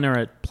designer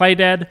at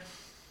Playdead,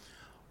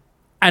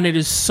 and it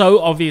is so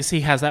obvious he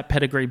has that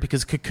pedigree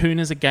because Cocoon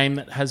is a game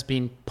that has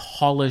been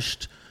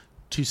polished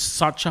to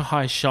such a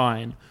high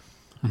shine.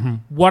 Mm-hmm.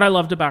 What I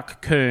loved about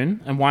Cocoon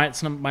and why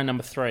it's my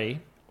number 3,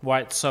 why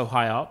it's so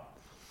high up,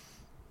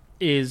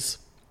 is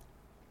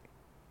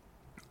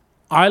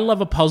I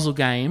love a puzzle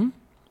game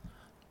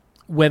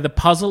where the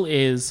puzzle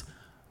is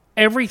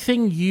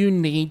everything you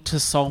need to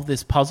solve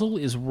this puzzle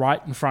is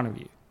right in front of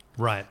you.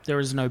 Right. There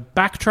is no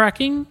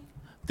backtracking.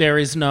 There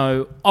is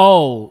no,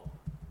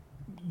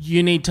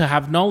 you need to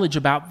have knowledge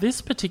about this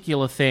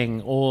particular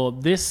thing or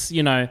this,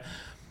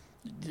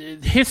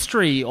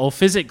 history or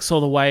physics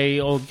or the way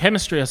or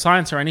chemistry or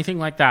science or anything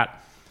like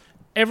that.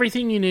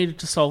 Everything you needed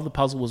to solve the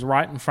puzzle was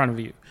right in front of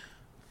you.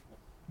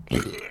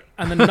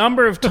 And the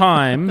number of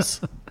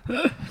times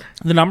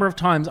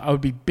I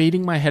would be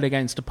beating my head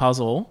against a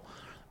puzzle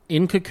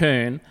in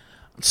Cocoon,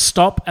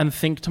 stop and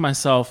think to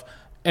myself,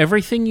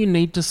 everything you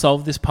need to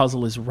solve this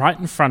puzzle is right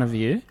in front of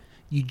you.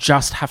 You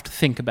just have to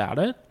think about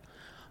it.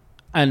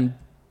 And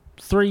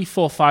 3,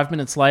 4, 5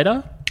 minutes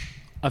later,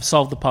 I've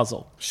solved the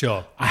puzzle.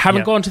 Sure. I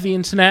haven't gone to the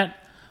internet.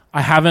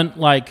 I haven't,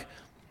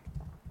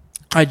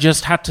 I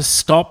just had to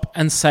stop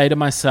and say to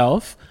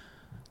myself,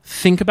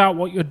 think about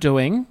what you're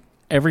doing.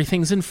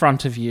 Everything's in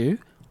front of you.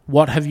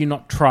 What have you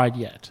not tried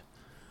yet?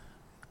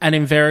 And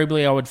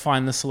invariably, I would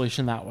find the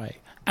solution that way.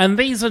 And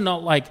these are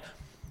not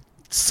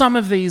some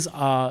of these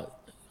are,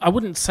 I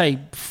wouldn't say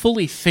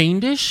fully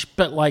fiendish,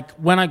 but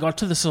when I got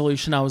to the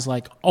solution, I was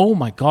like, oh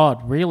my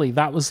God, really?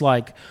 That was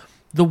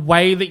the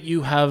way that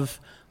you have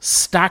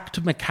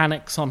stacked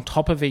mechanics on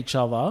top of each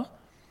other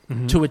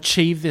to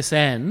achieve this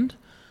end.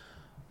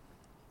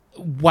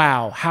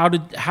 Wow, how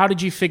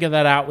did you figure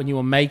that out when you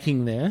were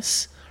making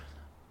this?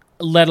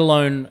 Let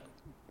alone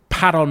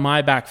pat on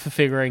my back for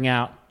figuring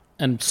out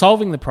and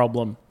solving the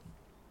problem.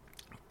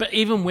 But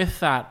even with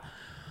that,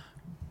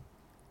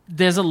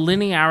 there's a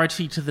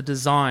linearity to the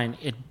design.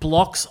 It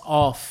blocks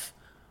off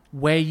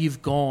where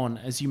you've gone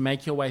as you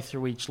make your way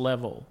through each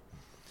level.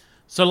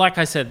 So like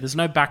I said, there's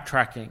no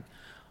backtracking.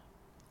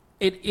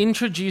 It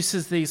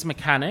introduces these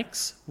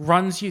mechanics,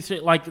 runs you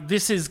through, like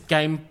this is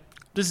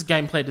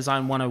gameplay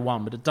design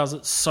 101, but it does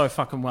it so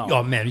fucking well.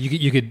 Oh man,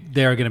 you could.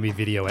 There are going to be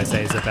video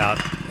essays about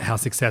how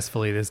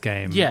successfully this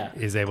game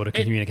is able to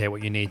communicate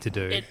what you need to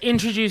do. It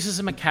introduces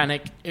a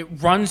mechanic. It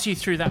runs you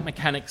through that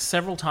mechanic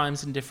several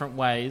times in different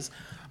ways.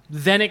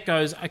 Then it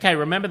goes, okay,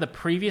 remember the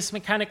previous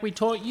mechanic we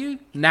taught you?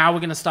 Now we're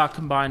going to start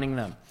combining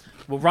them.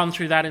 We'll run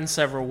through that in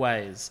several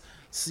ways.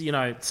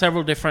 So,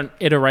 several different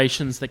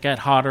iterations that get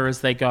harder as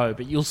they go.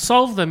 But you'll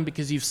solve them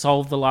because you've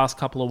solved the last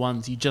couple of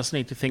ones. You just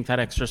need to think that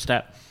extra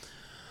step.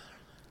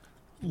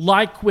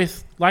 Like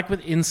with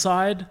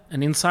Inside,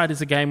 and Inside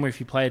is a game where if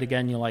you play it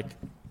again, you're like,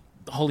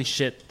 holy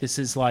shit, this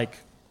is like,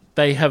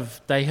 they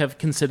have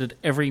considered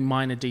every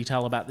minor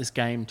detail about this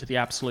game to the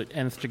absolute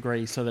nth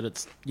degree so that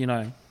it's,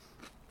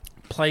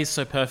 plays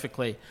so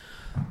perfectly.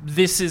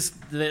 This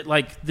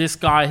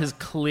guy has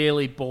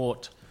clearly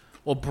brought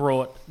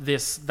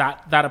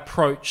that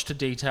approach to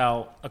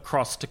detail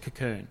across to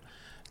Cocoon.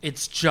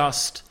 It's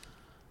just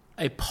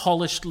a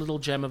polished little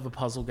gem of a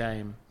puzzle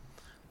game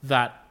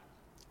that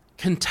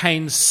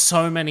contains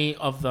so many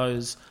of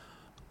those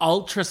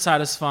ultra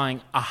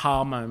satisfying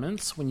aha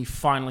moments when you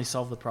finally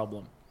solve the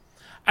problem.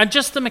 And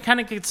just the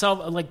mechanic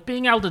itself, like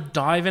being able to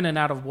dive in and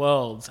out of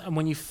worlds, and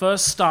when you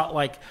first start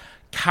like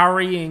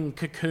carrying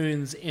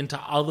cocoons into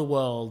other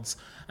worlds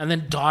and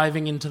then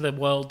diving into the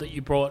world that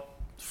you brought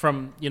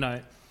from,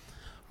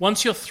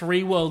 once you're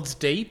 3 worlds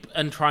deep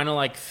and trying to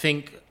like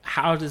think,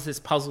 how does this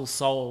puzzle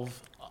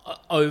solve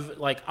over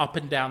like up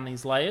and down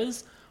these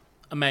layers?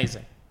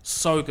 Amazing.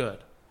 So good.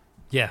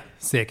 Yeah,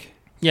 sick.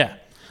 Yeah.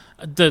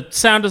 The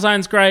sound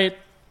design's great.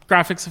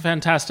 Graphics are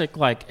fantastic.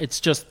 Like, it's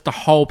just the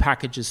whole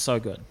package is so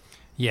good.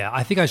 Yeah,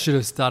 I think I should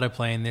have started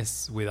playing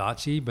this with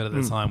Archie, but at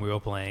the time we were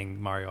playing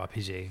Mario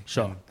RPG.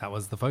 Sure. That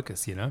was the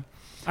focus,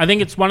 I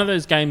think it's one of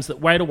those games that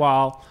wait a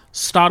while,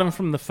 start him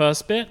from the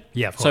first bit.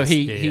 Yeah, of course. So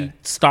he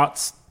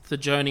starts the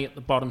journey at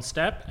the bottom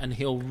step and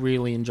he'll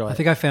really enjoy it. I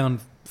think I found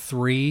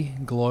 3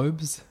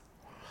 globes.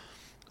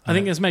 I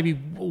think there's maybe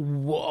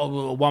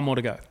one more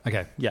to go.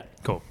 Okay. Yeah.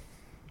 Cool.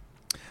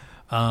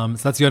 So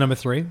that's your number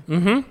 3?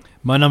 Mm-hmm.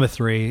 My number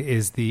 3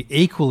 is the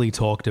equally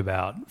talked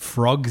about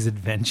Frog's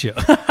Adventure.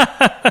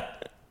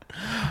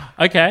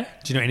 Okay.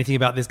 Do you know anything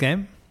about this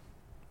game?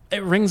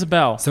 It rings a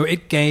bell. So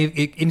it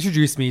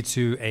introduced me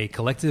to a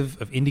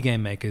collective of indie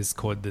game makers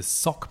called the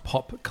Sock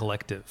Pop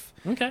Collective.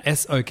 Okay.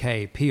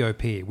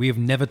 SOKPOP. We have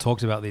never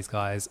talked about these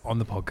guys on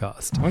the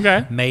podcast.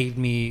 Okay. Made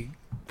me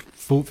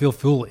feel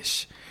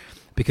foolish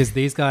because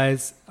these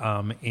guys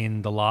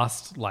in the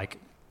last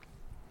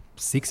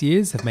 6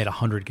 years have made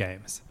 100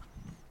 games.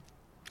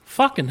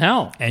 Fucking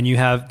hell. And they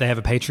have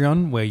a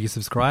Patreon where you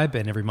subscribe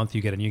and every month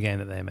you get a new game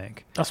that they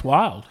make. That's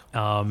wild.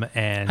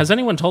 And has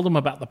anyone told them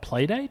about the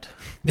play date?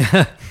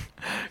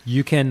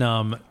 You can,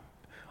 and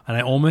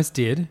I almost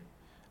did,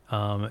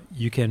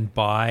 you can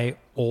buy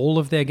all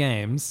of their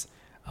games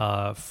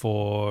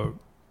for,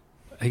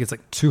 I think it's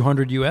like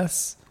 $200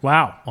 US.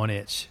 Wow. On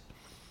itch.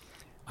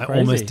 I Crazy.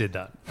 almost did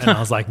that. And I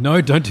was like,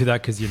 no, don't do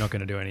that because you're not going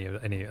to do any.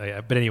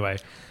 But anyway,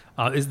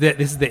 this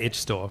is the itch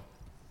store.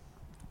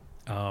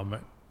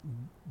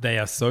 They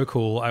are so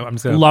cool. I'm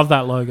just going to love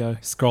that logo.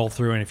 Scroll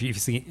through, and if you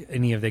see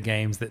any of their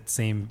games that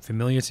seem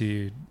familiar to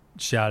you,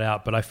 shout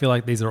out. But I feel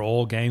like these are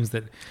all games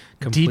that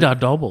Dida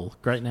Double,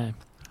 great name.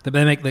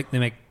 They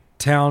make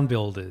town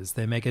builders.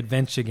 They make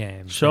adventure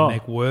games. Sure. They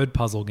make word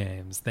puzzle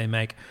games. They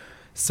make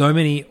so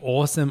many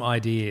awesome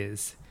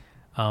ideas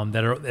and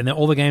they're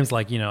all the games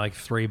like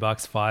 $3,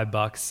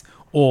 $5,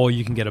 or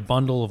you can get a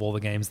bundle of all the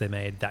games they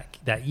made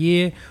that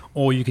year,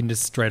 or you can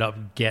just straight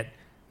up get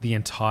the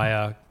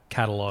entire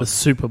catalog, the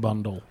super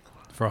bundle,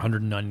 for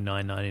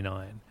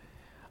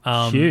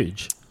 $199.99.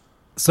 Huge.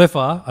 So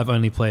far, I've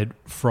only played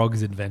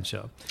Frog's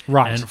Adventure.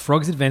 Right. And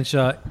Frog's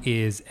Adventure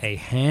is a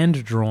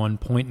hand-drawn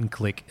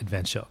point-and-click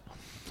adventure.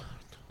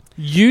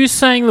 You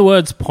saying the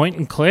words point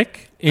and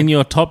click in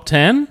your top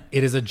 10?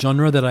 It is a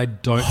genre that I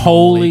don't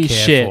Holy normally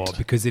care shit. for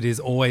because it is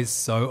always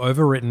so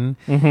overwritten.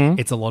 Mm-hmm.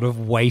 It's a lot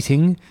of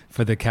waiting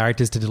for the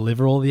characters to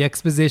deliver all the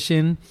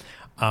exposition.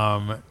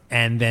 And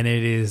then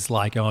it is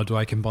like, oh, do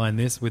I combine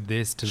this with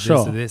this to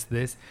Sure. this to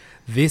this?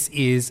 This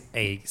is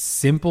a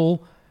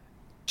simple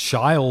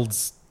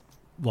child's,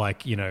 there's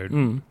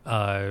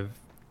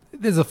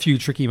a few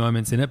tricky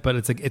moments in it, but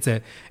it's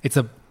a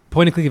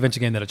point-and-click adventure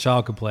game that a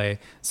child could play,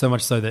 so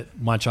much so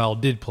that my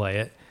child did play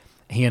it.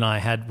 He and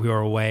I we were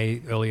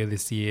away earlier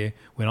this year.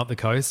 We're not the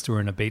coast. We're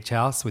in a beach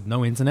house with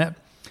no internet.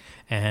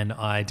 and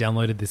I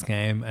downloaded this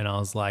game, and I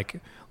was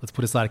like, let's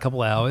put aside a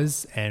couple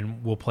hours,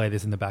 and we'll play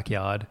this in the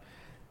backyard.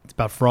 It's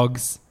about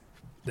frogs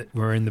that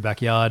were in the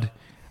backyard,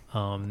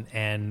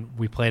 and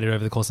we played it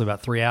over the course of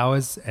about 3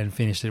 hours and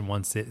finished it in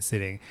one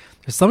sitting.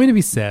 There's something to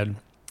be said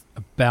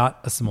about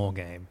a small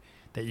game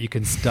that you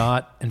can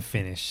start and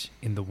finish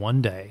in the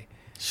one day.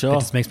 Sure. It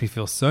just makes me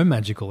feel so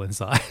magical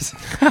inside.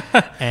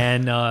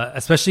 And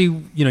especially,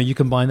 you know, you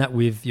combine that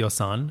with your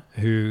son,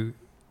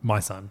 my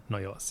son,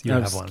 not yours. You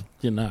don't have one.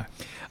 You know.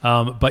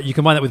 But you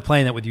combine that with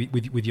playing that with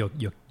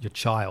your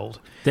child.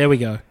 There we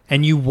go.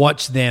 And you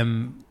watch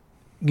them,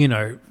 you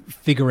know,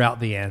 figure out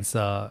the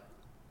answer,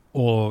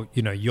 or,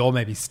 you know, you're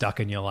maybe stuck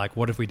and you're like,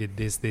 what if we did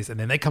this, and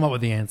then they come up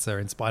with the answer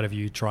in spite of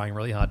you trying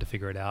really hard to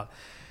figure it out.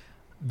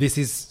 This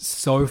is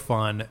so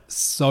fun,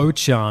 so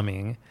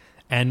charming,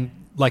 and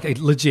like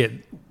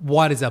legit.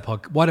 Why do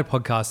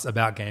podcasts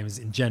about games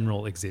in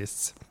general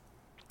exists?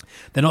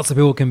 They're not so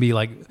people can be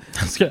like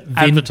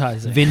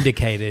advertising,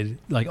 vindicated.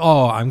 Like,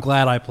 oh, I'm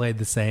glad I played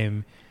the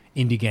same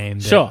indie game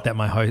that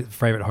my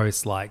favorite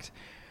host liked.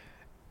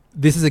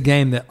 This is a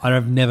game that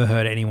I've never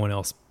heard anyone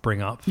else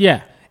bring up.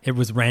 Yeah, it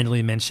was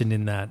randomly mentioned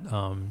in that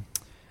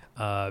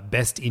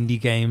Best Indie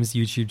Games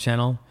YouTube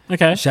channel.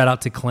 Okay, shout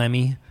out to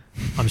Clemmy.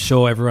 I'm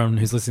sure everyone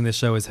who's listening to this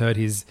show has heard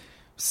his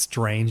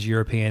strange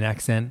European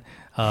accent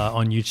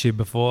on YouTube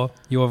before.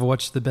 You ever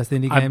watched the Best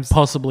Indie Games? I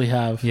possibly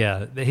have.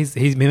 Yeah,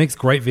 he makes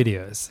great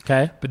videos.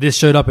 Okay, but this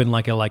showed up in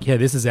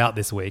this is out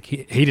this week.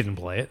 He didn't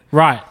play it,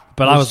 right?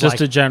 But I was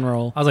just like, a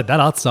general. I was like, that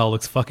art style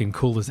looks fucking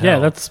cool as hell. Yeah,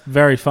 that's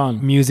very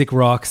fun. Music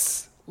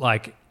rocks.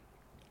 Like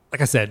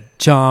I said,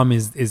 charm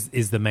is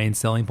the main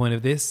selling point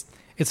of this.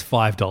 It's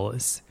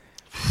 $5.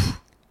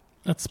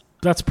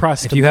 That's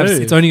price. If you have,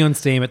 it's only on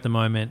Steam at the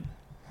moment.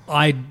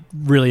 I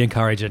really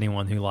encourage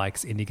anyone who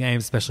likes indie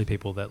games, especially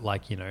people that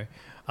like, you know,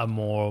 are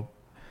more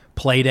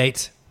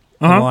Playdate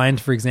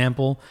aligned, for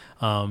example.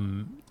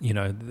 You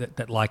know,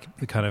 that like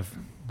the kind of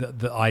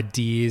the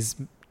ideas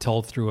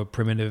told through a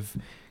primitive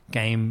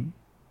game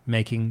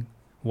making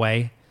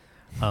way.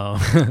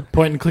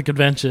 Point and click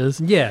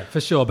adventures. Yeah,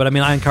 for sure. But I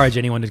mean, I encourage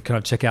anyone to kind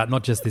of check out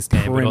not just this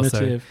game,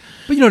 primitive.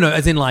 but you know,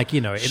 as in like, you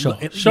know, sure.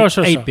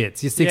 8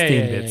 bits, your 16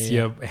 bits,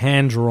 yeah. your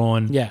hand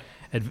drawn,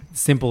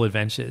 simple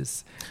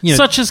adventures. You know,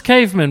 such as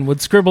cavemen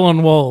would scribble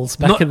on walls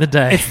back in the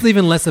day. It's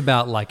even less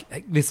about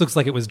like, this looks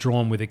like it was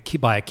drawn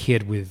by a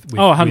kid with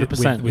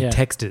 100%, with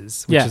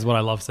textures, which is what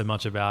I love so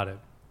much about it.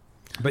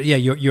 But yeah,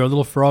 you're a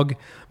little frog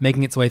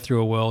making its way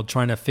through a world,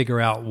 trying to figure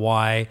out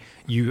why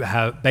you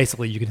have.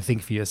 Basically, you can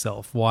think for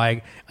yourself.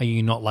 Why are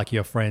you not like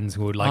your friends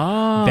who were like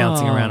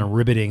bouncing around and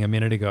ribbiting a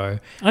minute ago?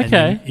 Okay, and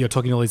then you're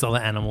talking to all these other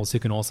animals who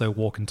can also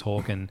walk and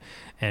talk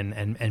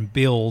and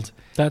build.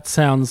 That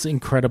sounds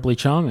incredibly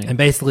charming. And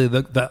basically,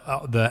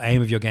 the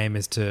aim of your game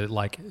is to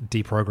like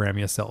deprogram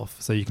yourself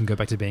so you can go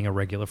back to being a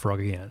regular frog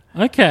again.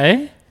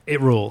 Okay, it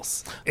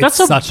rules. It's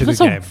such a good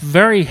game.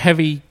 Very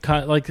heavy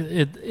kind. Like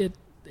it.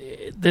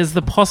 There's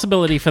the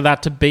possibility for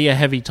that to be a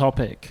heavy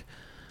topic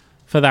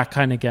for that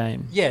kind of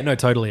game. Yeah, no,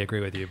 totally agree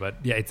with you. But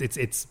yeah,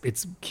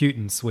 it's cute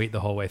and sweet the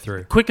whole way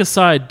through. Quick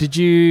aside, did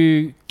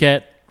you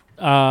get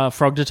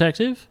Frog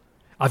Detective?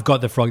 I've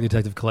got the Frog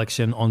Detective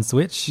collection on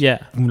Switch.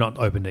 Yeah. I've not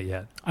opened it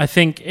yet. I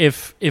think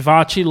if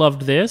Archie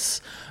loved this,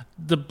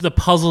 the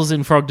puzzles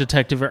in Frog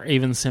Detective are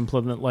even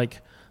simpler than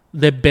like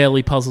they're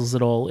barely puzzles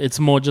at all. It's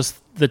more just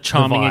the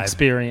charming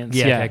experience.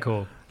 Yeah, okay,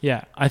 cool.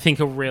 Yeah, I think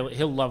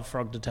he'll love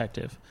Frog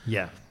Detective.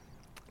 Yeah.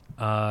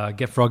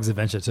 Get Frog's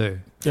Adventure too.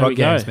 There Frog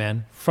Games,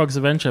 man. Frog's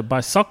Adventure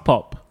by Sock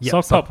Pop. Yep,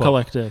 Sock Pop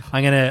Collective.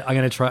 I'm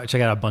gonna try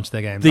check out a bunch of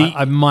their games.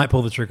 I might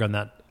pull the trigger on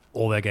that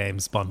all their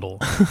games bundle.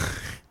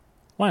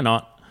 Why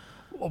not?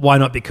 Why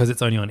not? Because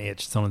it's only on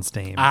itch. It's not on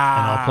Steam, and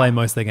I'll play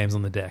most of their games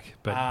on the deck.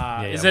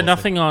 But is there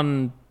nothing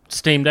on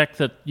Steam Deck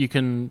that you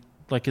can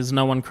like? Has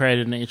no one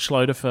created an itch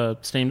loader for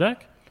Steam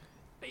Deck?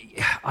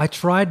 I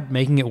tried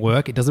making it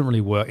work. It doesn't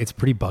really work. It's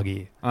pretty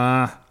buggy.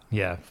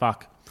 Yeah.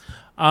 Fuck.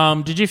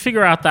 Did you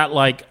figure out that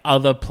like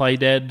other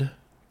Playdead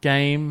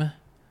game?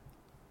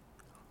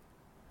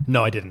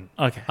 No, I didn't.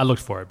 Okay. I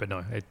looked for it, but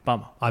no.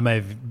 Bummer. I may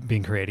have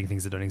been creating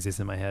things that don't exist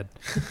in my head.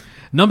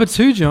 Number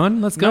 2,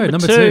 John. Let's go.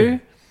 Number 2.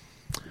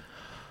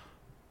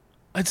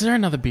 Is there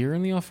another beer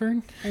in the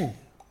offering? Ooh.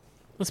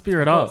 Let's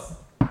beer it up.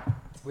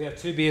 We have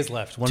 2 beers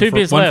left. One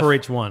for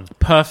each one.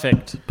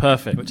 Perfect.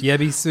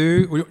 Yabisu,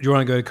 do you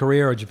want to go to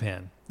Korea or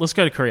Japan? Let's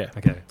go to Korea.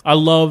 Okay. I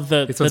love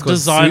that the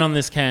design on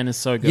this can is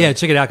so good. Yeah,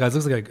 check it out, guys. It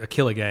looks like a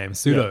killer game.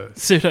 Pseudo. Yeah.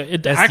 Pseudo.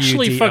 It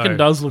actually fucking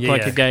does look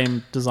like a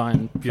game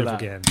design. Beautiful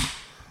game.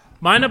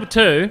 My number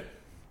 2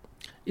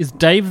 is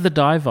Dave the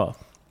Diver.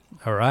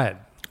 All right.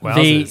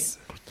 Wowzers.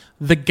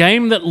 The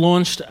game that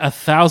launched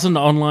 1,000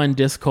 online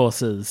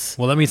discourses.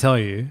 Well, let me tell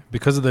you,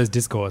 because of those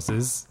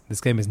discourses,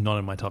 this game is not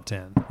in my top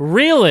 10.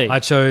 Really? I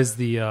chose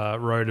the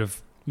road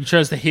of... You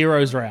chose the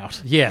hero's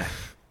route. Yeah.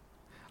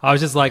 I was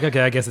just like,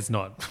 okay, I guess it's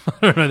not.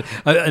 I don't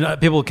know.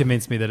 People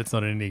convinced me that it's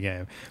not an indie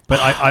game. But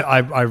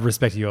I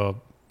respect your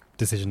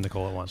decision to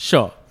call it one.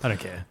 Sure. I don't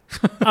care.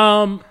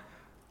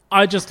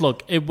 I just,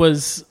 look, it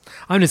was...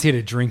 I'm just here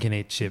to drink and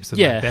eat chips with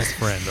my best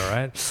friend, all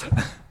right?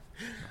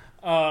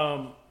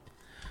 All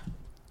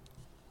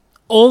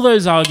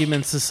those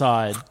arguments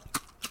aside,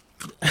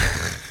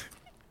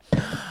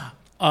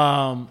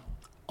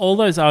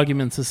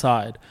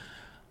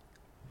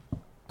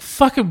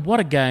 fucking what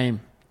a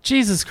game.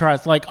 Jesus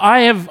Christ. Like, I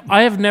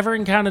have never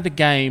encountered a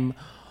game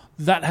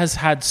that has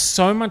had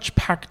so much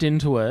packed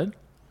into it,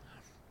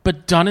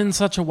 but done in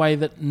such a way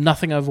that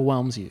nothing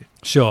overwhelms you.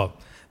 Sure.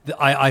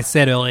 I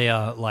said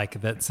earlier, like,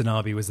 that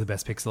Tsunabe was the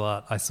best pixel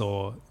art I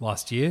saw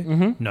last year.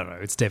 Mm-hmm. No,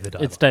 it's Dave the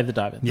Diver. It's Dave the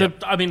Diver.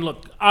 Yep. I mean,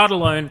 look, art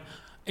alone,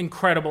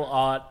 incredible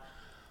art.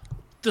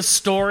 The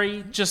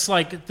story, just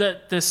like,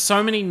 there's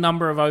so many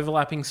number of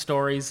overlapping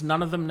stories.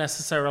 None of them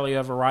necessarily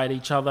override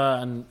each other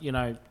and, you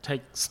know,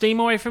 take steam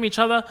away from each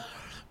other.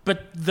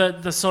 But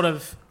the sort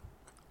of...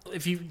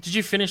 Did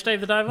you finish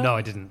Dave the Diver? No,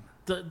 I didn't.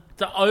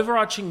 The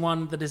overarching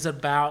one that is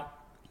about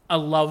a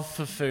love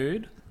for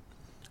food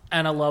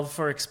and a love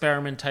for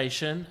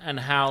experimentation and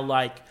how,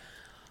 like,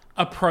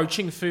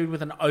 approaching food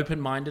with an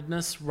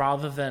open-mindedness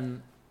rather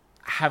than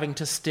having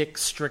to stick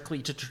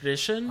strictly to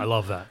tradition. I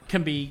love that.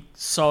 Can be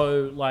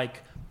so,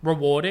 like,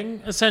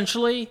 rewarding,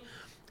 essentially.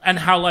 And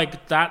how,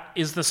 like, that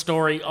is the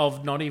story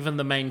of not even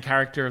the main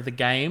character of the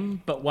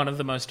game, but one of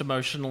the most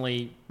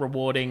emotionally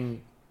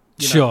rewarding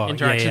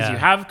interactions you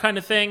have, kind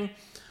of thing.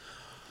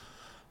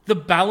 The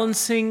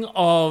balancing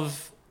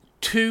of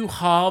two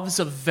halves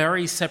of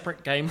very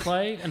separate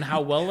gameplay and how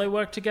well they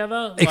work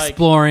together.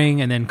 Exploring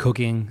and then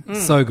cooking.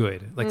 So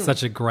good. Like,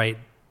 such a great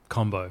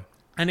combo.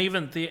 And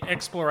even the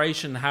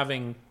exploration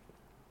having,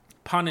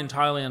 pun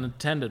entirely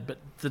unintended, but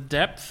the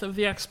depth of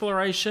the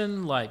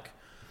exploration, like,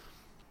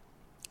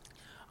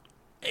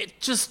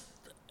 it just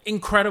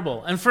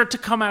incredible. And for it to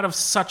come out of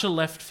such a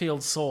left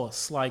field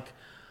source, like,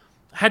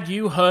 had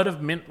you heard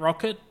of Mint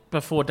Rocket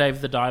before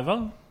Dave the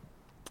Diver?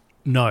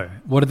 No.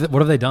 What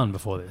have they done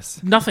before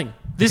this? Nothing.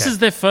 This is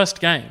their first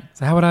game.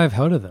 So how would I have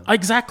heard of them?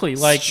 Exactly.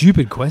 Like,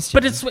 stupid question.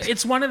 But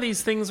it's one of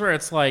these things where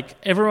it's like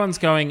everyone's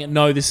going,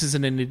 no, this is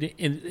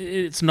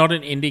it's not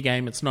an indie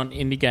game. It's not an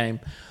indie game.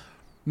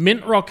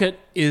 Mint Rocket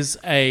is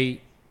a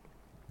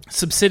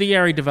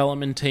subsidiary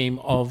development team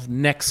of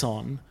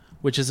Nexon,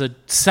 which is a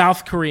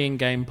South Korean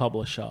game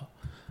publisher,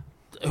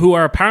 who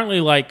are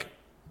apparently, like,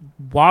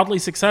 wildly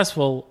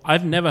successful.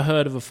 I've never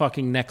heard of a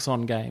fucking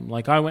Nexon game.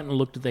 Like, I went and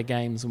looked at their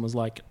games and was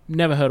like,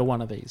 never heard of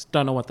one of these.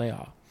 Don't know what they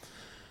are.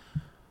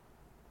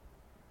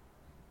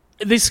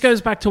 This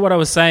goes back to what I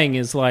was saying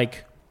is,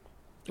 like,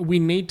 we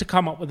need to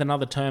come up with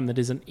another term that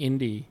isn't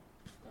indie,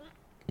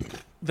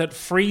 that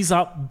frees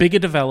up bigger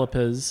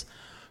developers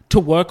to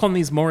work on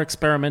these more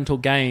experimental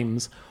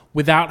games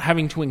without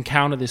having to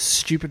encounter this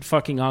stupid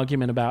fucking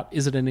argument about,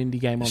 is it an indie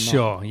game or not?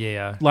 Sure,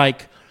 yeah.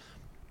 Like,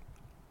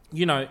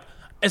 you know...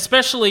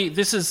 Especially,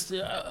 this is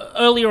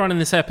earlier on in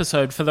this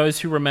episode, for those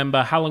who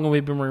remember, how long have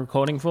we been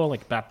recording for?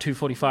 Like about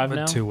 2:45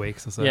 now? 2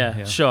 weeks or so.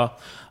 Yeah. Sure.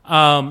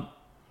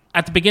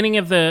 At the beginning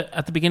of the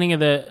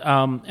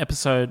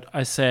episode,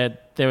 I said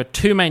there are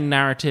two main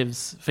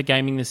narratives for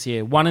gaming this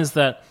year. One is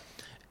that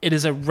it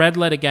is a red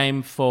letter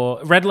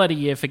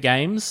year for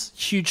games,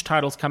 huge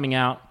titles coming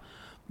out,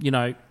 you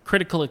know,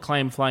 critical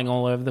acclaim flying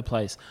all over the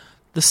place.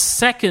 The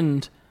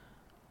second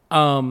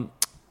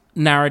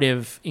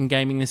narrative in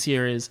gaming this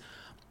year is,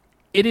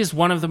 it is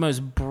one of the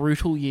most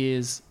brutal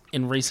years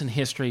in recent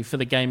history for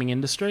the gaming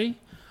industry.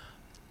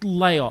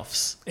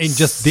 Layoffs.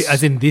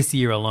 As in this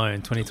year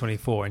alone,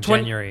 2024, in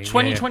January.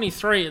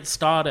 2023 it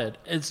started.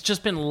 It's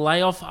just been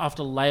layoff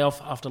after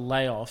layoff after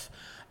layoff.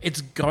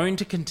 It's going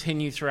to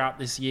continue throughout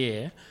this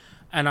year.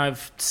 And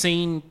I've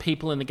seen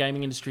people in the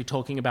gaming industry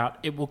talking about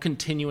it will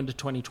continue into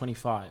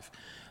 2025.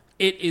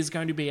 It is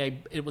going to be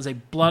it was a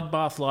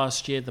bloodbath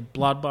last year. The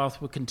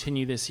bloodbath will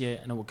continue this year,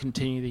 and it will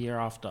continue the year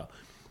after.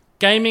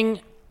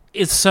 Gaming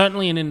is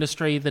certainly an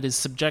industry that is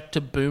subject to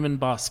boom and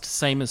bust,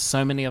 same as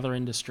so many other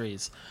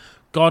industries.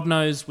 God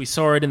knows, we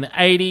saw it in the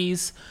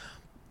 80s.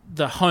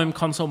 The home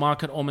console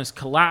market almost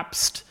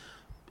collapsed.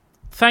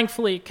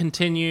 Thankfully, it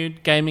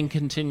continued. Gaming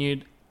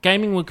continued.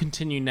 Gaming will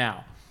continue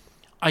now.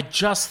 I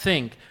just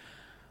think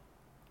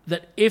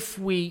that if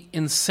we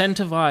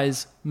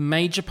incentivize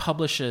major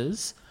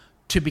publishers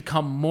to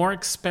become more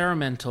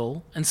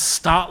experimental and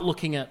start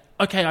looking at,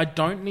 okay, I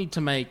don't need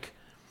to make...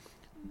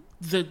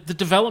 The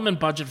development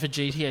budget for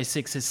GTA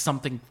 6 is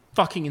something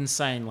fucking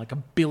insane, like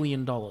 $1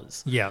 billion.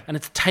 Yeah. And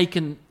it's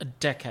taken a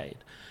decade.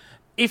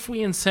 If we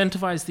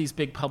incentivize these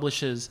big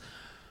publishers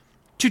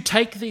to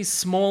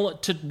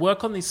to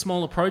work on these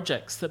smaller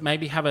projects that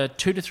maybe have a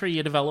 2 to 3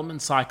 year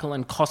development cycle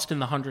and cost in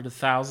the hundreds of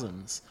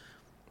thousands,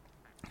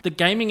 the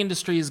gaming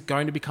industry is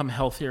going to become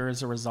healthier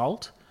as a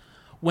result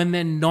when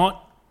they're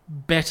not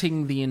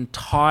betting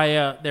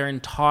their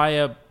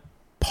entire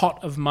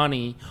pot of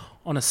money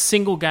on a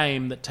single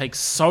game that takes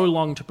so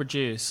long to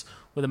produce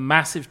with a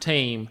massive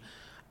team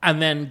and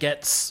then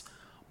gets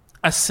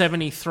a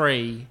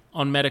 73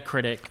 on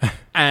Metacritic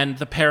and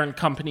the parent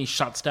company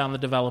shuts down the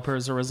developer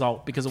as a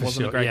result because it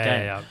wasn't a great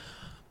game.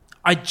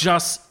 Yeah.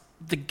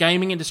 The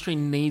gaming industry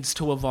needs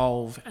to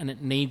evolve and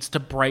it needs to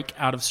break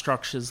out of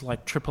structures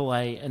like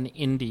AAA and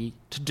indie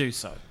to do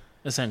so,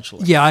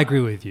 essentially. Yeah, I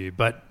agree with you,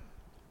 but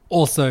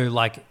Also,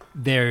 like,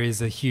 there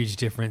is a huge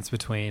difference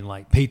between,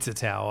 like, Pizza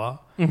Tower,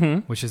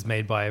 which is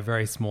made by a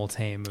very small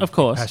team of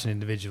course, passionate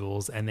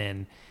individuals, and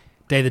then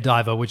Dave the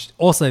Diver, which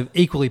also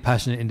equally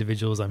passionate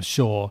individuals, I'm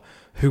sure,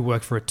 who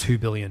work for a $2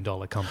 billion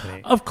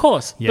company. Of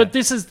course. Yeah. But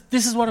this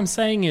is what I'm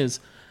saying is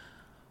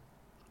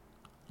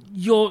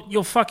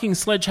your fucking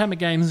Sledgehammer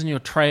Games and your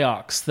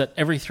Treyarchs that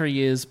every 3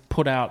 years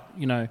put out,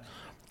 you know,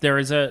 there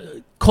is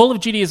a... Call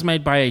of Duty is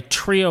made by a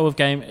trio of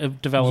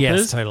developers.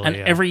 Yes, totally, and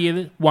yeah. every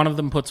year one of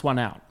them puts one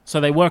out. So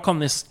they work on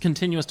this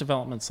continuous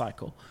development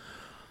cycle.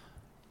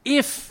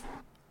 If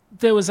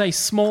there was a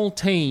small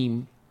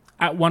team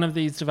at one of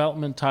these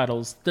development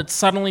titles that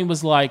suddenly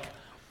was like,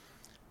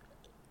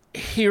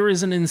 here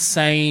is an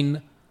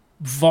insane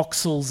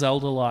voxel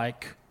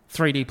Zelda-like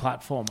 3D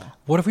platformer.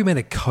 What if we made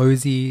a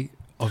cozy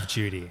of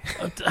Duty?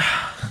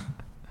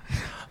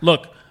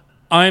 Look,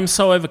 I'm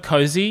so over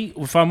cozy.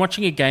 If I'm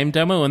watching a game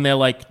demo and they're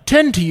like,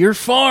 tend to your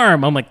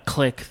farm, I'm like,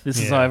 click, this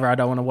is over. I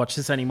don't want to watch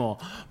this anymore.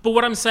 But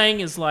what I'm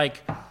saying is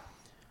like,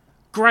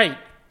 great,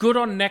 good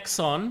on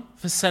Nexon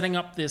for setting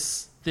up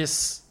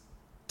this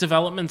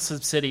development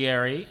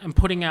subsidiary and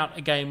putting out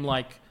a game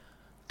like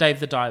Dave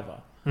the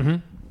Diver. Mm-hmm.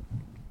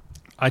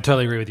 I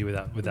totally agree with you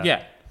with that.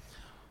 Yeah.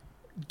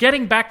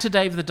 Getting back to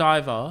Dave the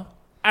Diver,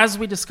 as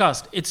we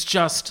discussed, it's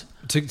just...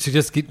 This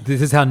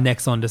is how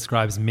Nexon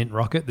describes Mint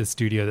Rocket, the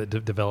studio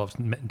that developed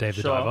Dave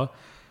the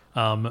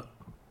Diver.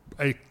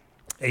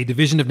 A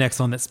division of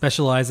Nexon that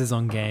specializes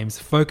on games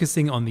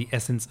focusing on the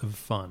essence of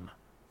fun.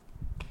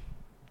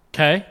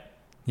 Okay.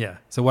 Yeah.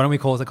 So why don't we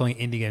call it calling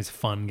indie games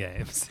fun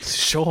games?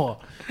 Sure.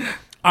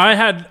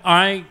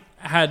 I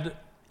had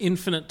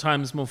infinite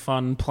times more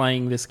fun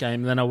playing this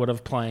game than I would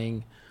have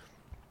playing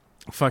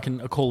fucking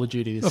a Call of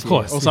Duty this year.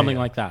 Or something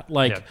like that.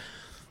 Like,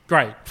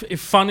 great.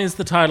 If fun is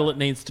the title it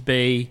needs to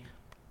be,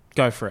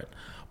 go for it.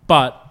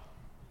 But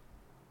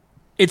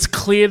it's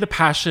clear the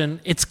passion.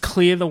 It's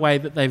clear the way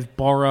that they've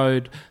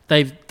borrowed.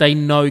 They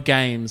know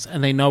games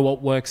and they know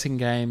what works in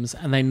games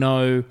and they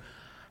know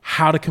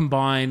how to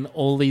combine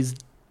all these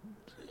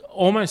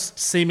almost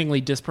seemingly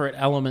disparate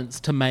elements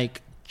to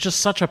make just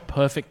such a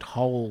perfect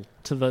whole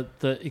to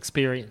the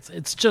experience.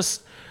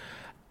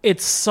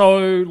 It's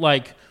so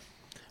like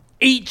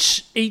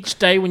each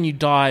day when you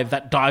dive,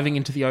 that diving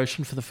into the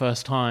ocean for the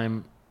first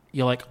time,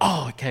 you're like,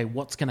 oh, okay,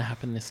 what's going to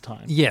happen this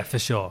time? Yeah, for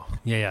sure.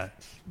 Yeah.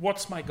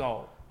 What's my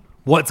goal?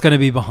 What's going to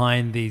be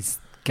behind these,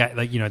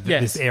 like, you know,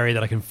 this area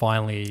that I can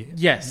finally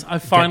I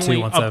finally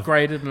get to once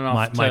upgraded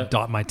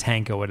enough my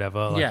tank or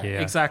whatever. Like,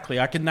 exactly.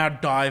 I can now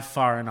dive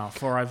far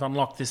enough, or I've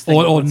unlocked this thing.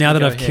 Or now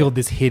that I've killed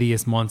this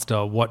hideous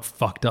monster, what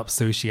fucked up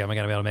sushi am I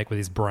going to be able to make with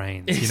his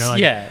brains? You know,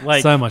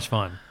 like, so much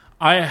fun.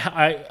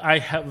 I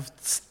have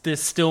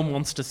this still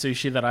monster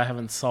sushi that I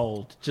haven't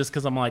sold just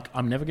because I'm like,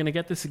 I'm never going to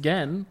get this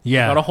again.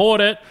 Yeah. Gotta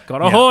hoard it.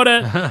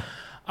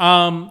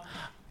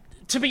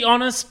 To be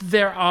honest,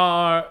 there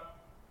are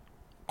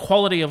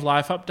quality of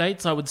life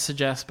updates I would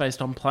suggest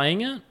based on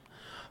playing it.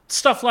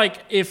 Stuff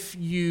like if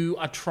you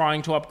are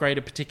trying to upgrade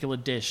a particular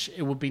dish,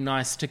 it would be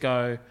nice to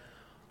go,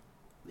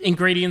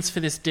 ingredients for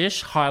this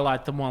dish,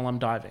 highlight them while I'm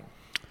diving.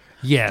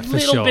 Yeah, for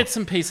sure. Little bits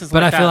and pieces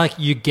but like that. But I feel like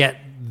you get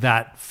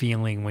that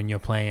feeling when you're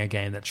playing a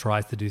game that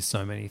tries to do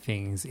so many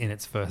things in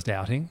its first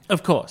outing.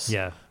 Of course.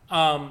 Yeah.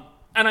 And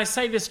I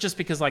say this just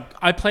because, like,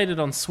 I played it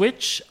on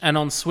Switch, and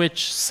on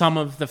Switch, some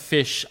of the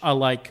fish are,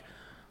 like,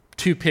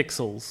 2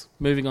 pixels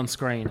moving on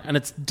screen, and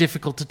it's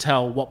difficult to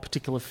tell what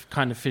particular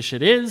kind of fish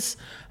it is,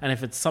 and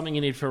if it's something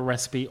you need for a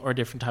recipe or a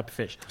different type of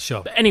fish.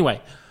 Sure. But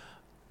anyway,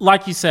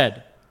 like you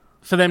said,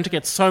 for them to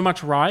get so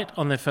much right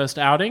on their first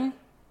outing,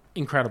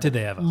 incredible. Did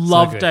they ever?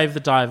 Loved So Dave the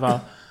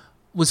Diver.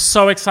 Was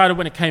so excited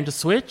when it came to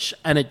Switch,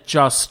 and it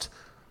just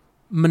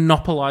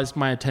monopolized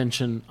my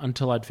attention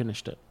until I'd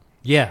finished it.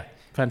 Yeah.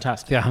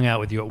 Fantastic. Yeah, I hung out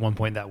with you at one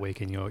point that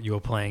week, and you were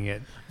playing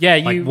it.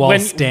 Yeah, while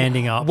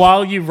standing up.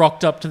 While you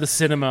rocked up to the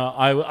cinema,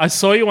 I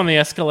saw you on the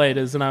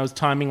escalators, and I was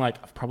timing like,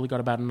 I've probably got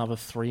about another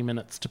 3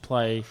 minutes to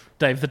play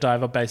Dave the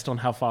Diver based on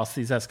how fast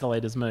these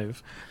escalators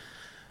move.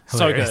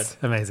 Hilarious. So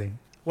good. Amazing.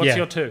 What's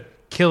your 2?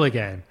 Killer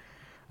game.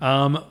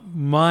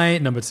 My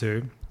number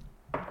 2...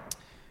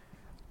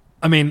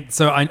 I mean,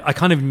 so I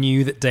kind of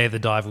knew that Dave the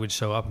Diver would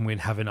show up and we'd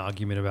have an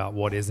argument about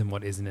what is and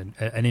what isn't an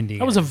indie game.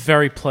 That was a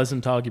very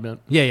pleasant argument.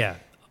 Yeah.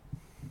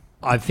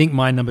 I think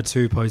my number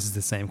 2 poses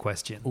the same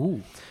question.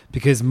 Ooh.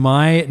 Because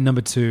my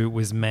number 2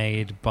 was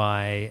made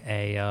by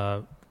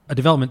a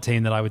development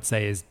team that I would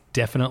say is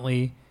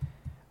definitely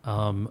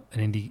an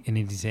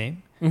indie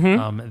team.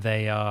 Mm-hmm.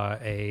 They are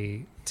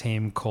a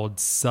team called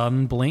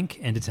Sunblink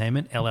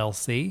Entertainment,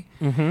 LLC.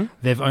 Mm-hmm.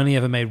 They've only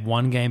ever made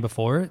one game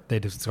before it. They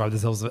describe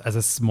themselves as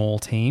a small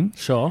team.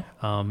 Sure.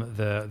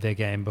 Their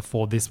game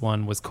before this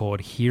one was called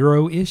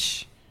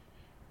Hero-ish,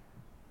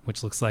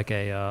 which looks like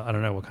I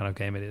don't know what kind of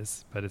game it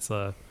is, but it's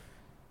I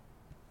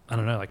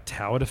don't know, like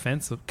tower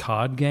defense or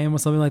card game or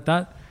something like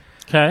that.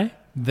 Okay.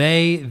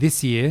 They,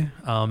 this year,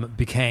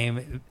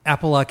 became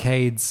Apple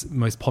Arcade's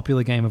most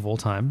popular game of all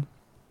time.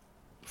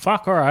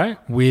 Fuck, all right.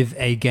 With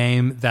a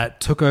game that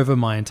took over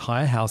my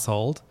entire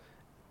household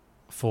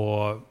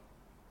for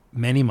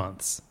many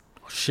months.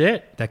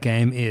 Shit. That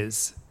game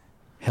is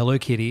Hello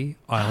Kitty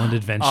Island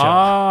Adventure.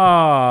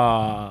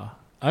 Ah,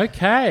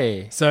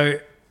 okay. So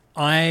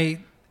I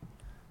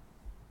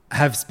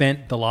have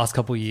spent the last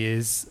couple of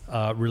years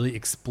really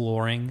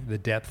exploring the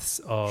depths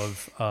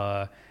of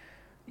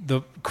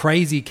the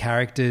crazy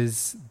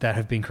characters that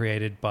have been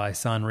created by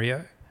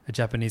Sanrio, a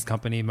Japanese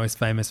company most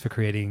famous for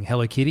creating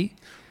Hello Kitty.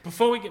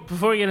 Before we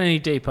get any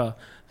deeper,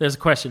 there's a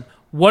question.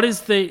 What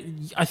is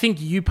I think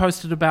you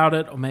posted about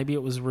it, or maybe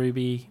it was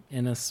Ruby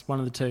Innes, one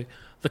of the two,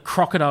 the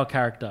crocodile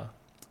character.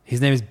 His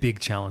name is Big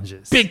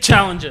Challenges. Big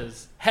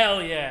Challenges.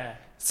 Hell yeah.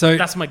 So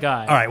that's my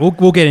guy. All right,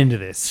 we'll get into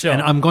this. Sure.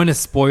 And I'm going to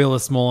spoil a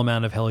small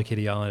amount of Hello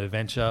Kitty Island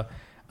Adventure,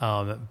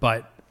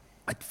 but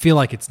I feel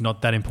like it's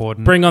not that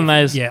important. Bring on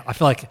those. Yeah, I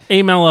feel like...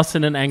 Email us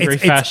in an angry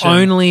fashion. It's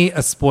only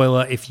a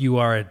spoiler if you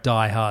are a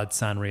diehard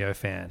Sanrio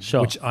fan,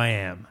 sure. Which I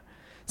am.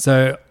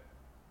 So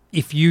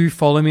if you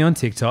follow me on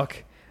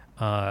TikTok,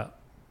 I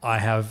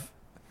have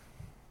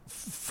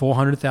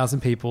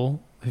 400,000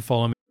 people who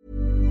follow me.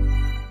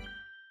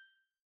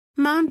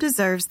 Mom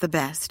deserves the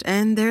best,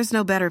 and there's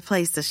no better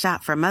place to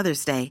shop for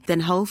Mother's Day than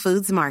Whole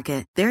Foods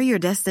Market. They're your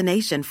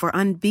destination for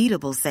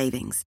unbeatable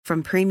savings,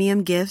 from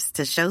premium gifts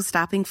to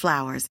show-stopping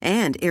flowers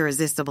and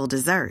irresistible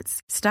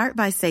desserts. Start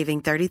by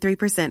saving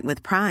 33%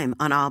 with Prime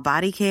on all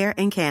body care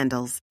and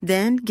candles.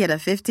 Then get a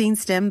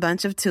 15-stem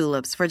bunch of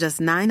tulips for just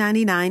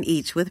 $9.99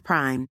 each with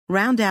Prime.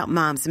 Round out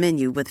Mom's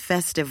menu with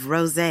festive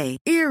rosé,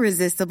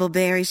 irresistible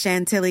berry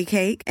chantilly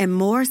cake, and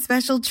more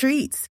special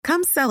treats.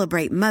 Come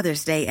celebrate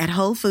Mother's Day at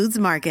Whole Foods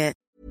Market.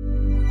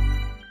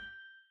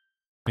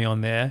 Me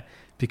on there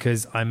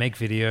because I make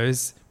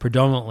videos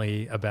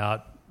predominantly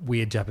about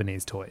weird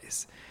Japanese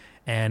toys.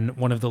 And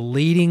one of the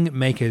leading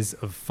makers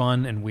of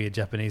fun and weird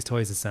Japanese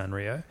toys is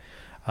Sanrio.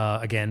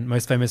 Again,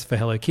 most famous for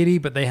Hello Kitty,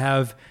 but they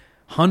have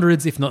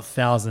hundreds, if not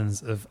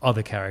thousands, of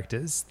other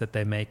characters that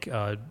they make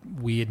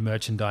weird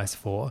merchandise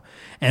for.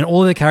 And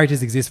all of the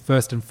characters exist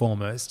first and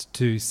foremost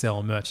to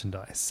sell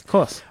merchandise. Of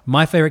course.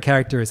 My favorite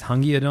character is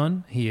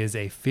Hungyodon. He is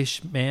a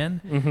fish man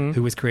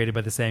who was created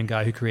by the same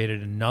guy who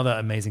created another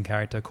amazing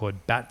character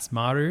called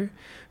Batsmaru,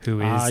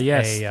 who is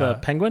the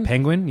penguin?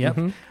 Penguin, yep.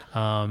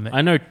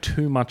 I know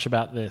too much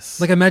about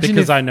this. Like, imagine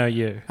because if, I know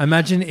you.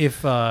 Imagine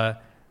if...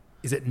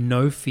 is it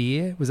No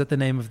Fear? Was that the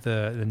name of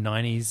the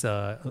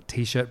 90s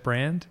T-shirt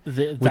brand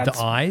with the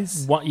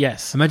eyes? What?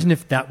 Yes. Imagine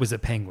if that was a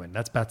penguin.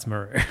 That's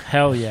Batsmaru.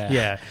 Hell yeah.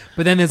 Yeah.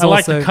 But then there's I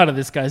also... like the cut of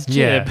this guy's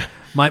jib. Yeah.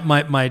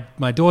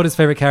 My daughter's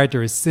favorite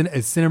character is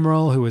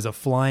Cinnamoroll, who is a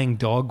flying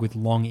dog with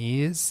long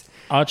ears.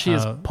 Archie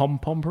is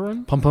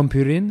Pompompurin?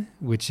 Pompompurin,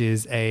 which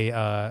is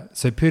a...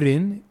 so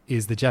purin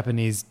is the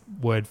Japanese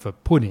word for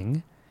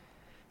pudding.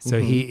 So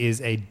he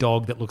is a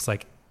dog that looks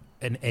like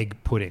an egg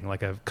pudding,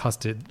 like a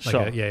custard,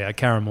 like a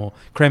caramel,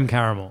 creme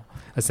caramel,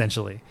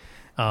 essentially.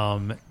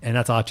 And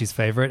that's Archie's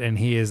favorite. And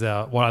he is,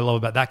 what I love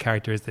about that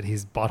character is that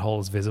his butthole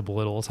is visible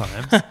at all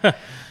times.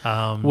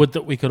 Would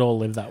that we could all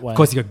live that way. Of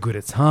course, you got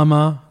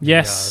Gudetama.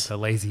 Yes. The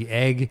lazy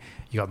egg.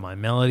 You got My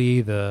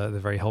Melody, the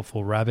very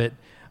helpful rabbit.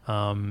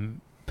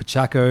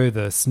 Pachaco,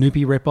 the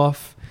Snoopy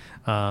ripoff.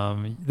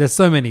 There's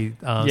so many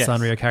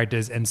Sanrio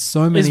characters and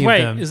so many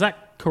of them. Is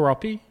that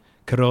Karopi?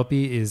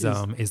 Karopi is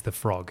the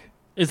frog.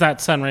 Is that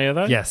Sanrio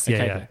though? Yes,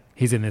 yeah.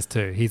 He's in this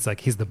too. He's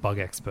the bug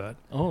expert.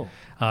 Oh.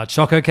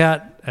 Choco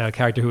Cat, a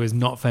character who is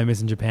not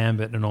famous in Japan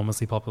but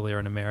enormously popular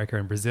in America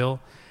and Brazil.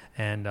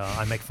 And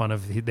I make fun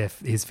of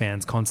his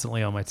fans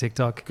constantly on my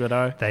TikTok.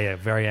 Good-o. They are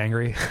very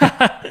angry.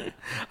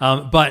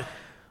 But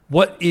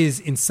what is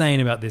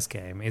insane about this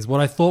game is what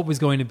I thought was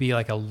going to be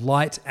like a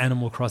light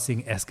Animal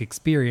Crossing-esque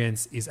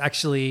experience is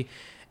actually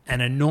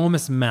an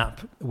enormous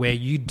map where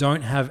you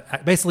don't have...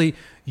 Basically,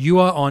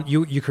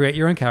 you create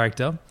your own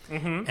character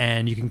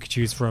and you can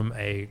choose from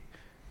a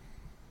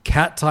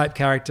cat-type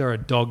character, a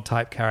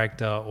dog-type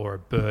character, or a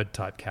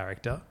bird-type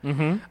character.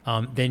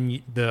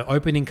 Then the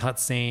opening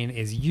cutscene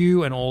is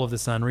you and all of the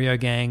Sanrio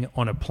gang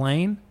on a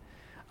plane.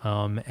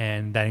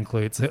 And that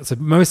includes... So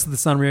most of the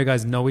Sanrio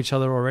guys know each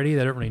other already.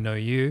 They don't really know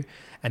you.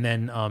 And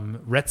then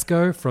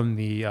Retsuko from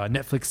the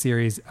Netflix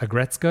series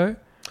Agretzko.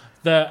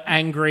 The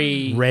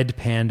angry... Red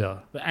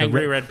Panda. The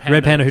angry red panda.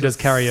 Red Panda who does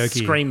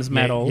karaoke. Screams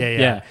metal.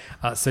 Yeah.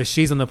 So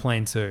she's on the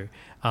plane too.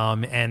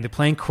 And the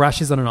plane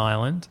crashes on an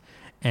island.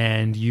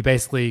 And you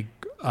basically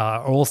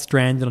are all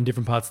stranded on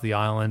different parts of the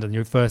island. And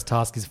your first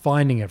task is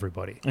finding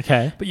everybody.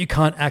 Okay. But you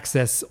can't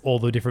access all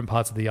the different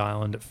parts of the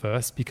island at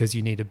first because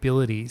you need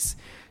abilities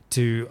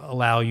to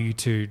allow you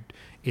to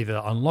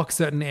either unlock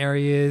certain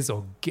areas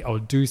or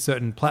do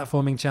certain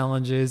platforming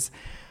challenges.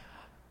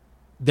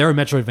 There are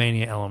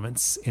Metroidvania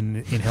elements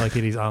in Hello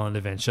Kitty's Island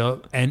Adventure,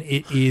 and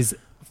it is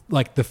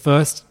like the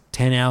first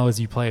 10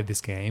 hours you play of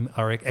this game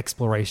are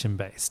exploration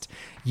based.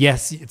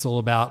 Yes, it's all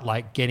about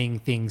like getting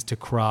things to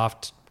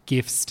craft,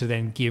 gifts to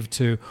then give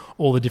to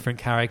all the different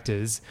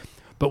characters.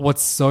 But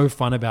what's so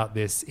fun about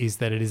this is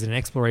that it is an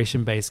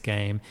exploration based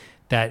game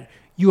that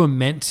you are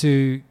meant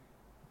to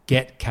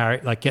get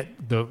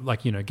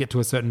to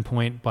a certain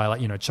point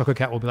by Choco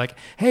Cat will be like,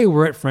 hey,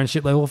 we're at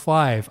friendship level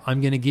 5. I'm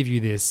going to give you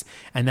this.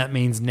 And that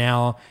means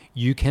now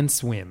you can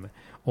swim.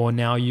 or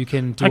now you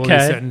can do all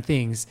these certain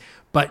things.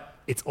 But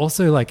it's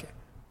also like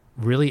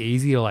really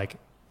easy to like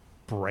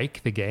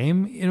break the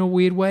game in a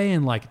weird way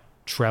and like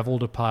travel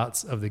to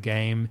parts of the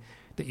game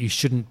that you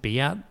shouldn't be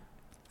at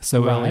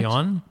so early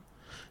on.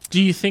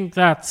 Do you think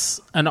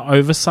that's an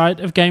oversight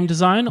of game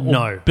design or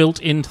No. built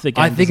into the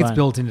game I think design? it's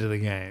built into the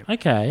game.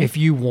 Okay. If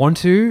you want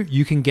to,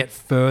 you can get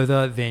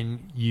further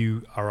than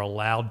you are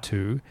allowed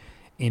to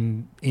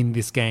in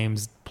this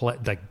game's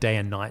like day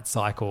and night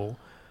cycle.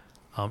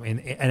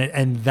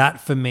 And that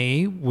for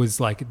me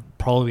was like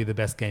probably the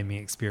best gaming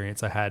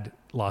experience I had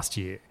last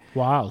year.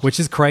 Wow. Which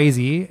is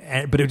crazy,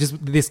 but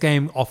this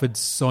game offered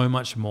so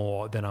much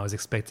more than I was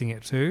expecting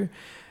it to.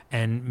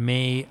 And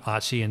me,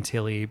 Archie, and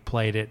Tilly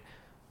played it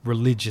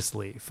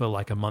religiously for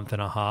like a month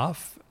and a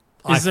half.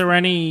 Is there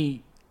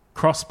any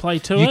cross-play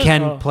to it? You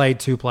can play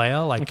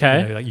 2-player. Like,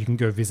 Okay. you know, like you can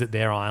go visit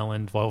their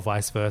island or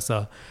vice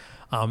versa.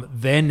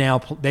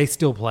 They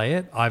still play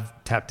it.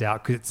 I've tapped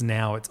out because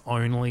it's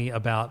only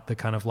about the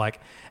kind of like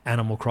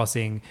Animal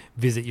Crossing,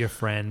 visit your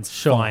friends,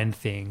 find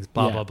things,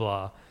 blah, blah,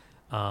 blah.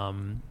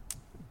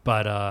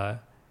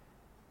 But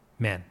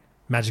man,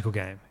 magical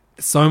game.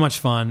 So much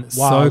fun,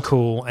 so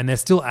cool. And they're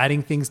still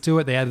adding things to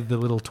it. They added the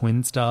little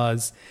twin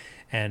stars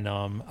and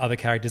other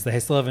characters. They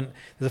still haven't.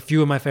 There's a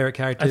few of my favorite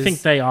characters. I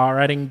think they are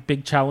adding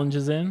big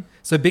challenges in.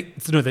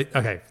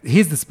 Okay,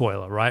 here's the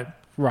spoiler, right?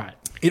 Right.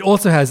 It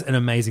also has an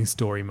amazing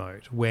story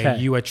mode where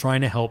you are trying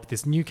to help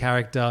this new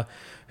character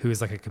who is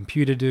like a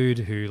computer dude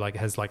who like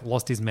has like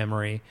lost his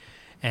memory.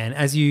 And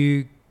as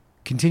you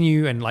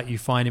continue and like you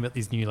find him at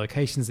these new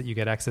locations that you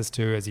get access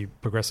to as you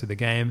progress through the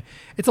game,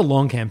 it's a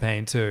long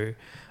campaign too.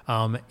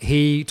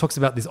 He talks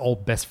about this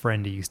old best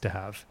friend he used to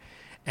have.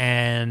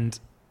 And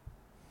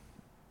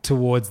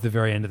towards the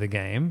very end of the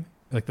game,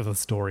 like the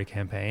story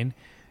campaign,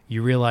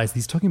 you realize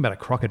he's talking about a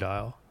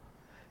crocodile.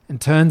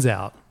 And turns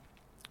out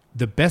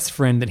the best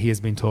friend that he has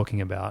been talking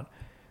about,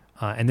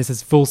 and this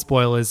is full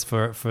spoilers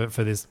for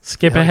this.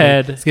 Skip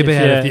ahead if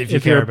you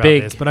care about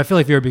this. But I feel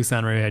like if you're a big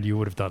Sanrio head, you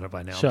would have done it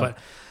by now. Sure. But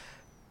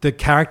the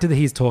character that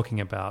he's talking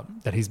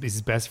about, that is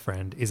his best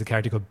friend, is a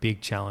character called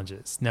Big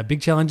Challenges. Now,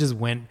 Big Challenges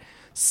went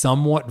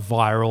somewhat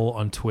viral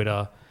on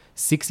Twitter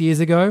 6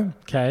 years ago.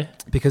 Okay.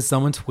 Because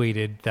someone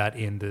tweeted that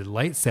in the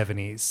late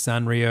 70s,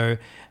 Sanrio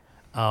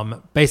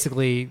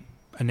basically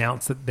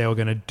announced that they were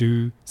going to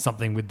do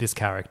something with this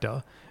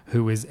character,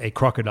 who is a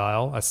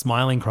crocodile, a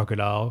smiling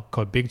crocodile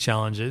called Big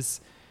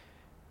Challenges.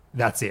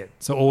 That's it.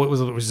 So all it was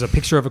just a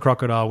picture of a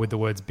crocodile with the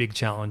words Big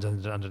Challenge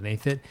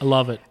underneath it. I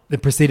love it. They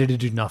proceeded to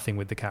do nothing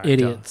with the character.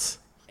 Idiots.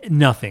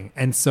 Nothing.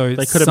 And so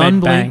they could have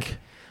made bank.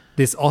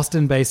 This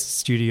Austin-based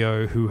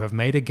studio who have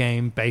made a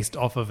game based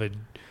off of a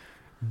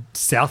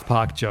South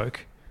Park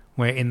joke,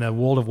 where in the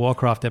World of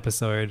Warcraft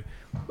episode,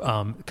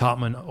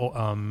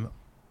 Cartman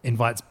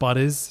invites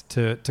Butters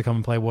to come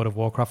and play World of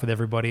Warcraft with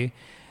everybody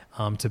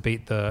to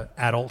beat the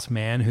adult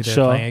man who they're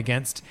playing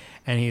against.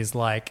 And he's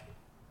like,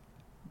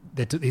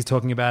 he's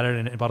talking about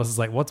it, and Butters is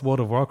like, "What's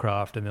World of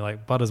Warcraft?" And they're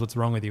like, "Butters, what's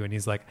wrong with you?" And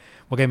he's like,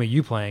 "What game are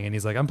you playing?" And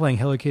he's like, "I'm playing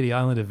Hello Kitty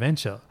Island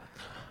Adventure."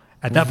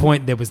 At that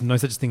point, there was no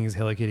such thing as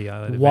Hello Kitty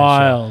Island Adventure.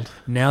 Wild.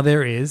 Now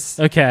there is.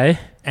 Okay.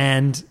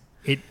 And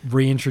it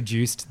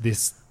reintroduced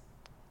this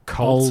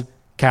cult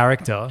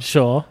character.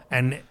 Sure.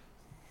 And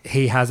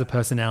he has a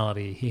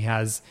personality. He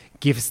has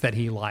gifts that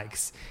he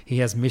likes. He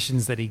has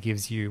missions that he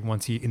gives you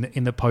once you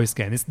in the post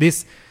game.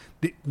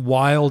 The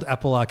wild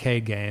Apple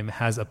Arcade game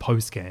has a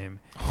post game.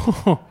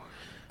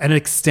 An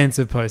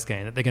extensive post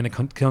game that they're going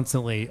to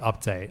constantly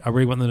update. I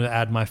really want them to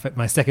add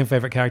my second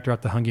favorite character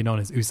after Hungry-Non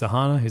is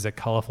Usahana, who's a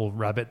colorful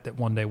rabbit that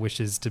one day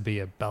wishes to be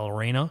a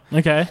ballerina.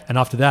 Okay. And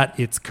after that,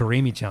 it's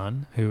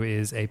Karimi-chan, who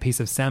is a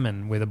piece of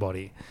salmon with a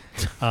body.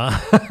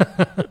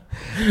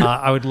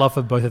 I would love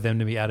for both of them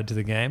to be added to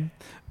the game,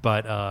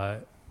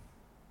 but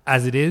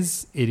as it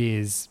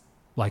is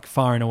like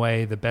far and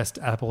away the best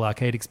Apple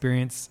Arcade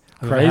experience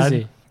I've ever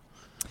had.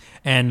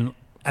 And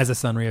as a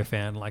Sanrio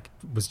fan, like,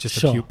 was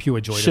just a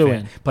pure joy to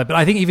fan. But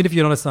I think even if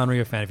you're not a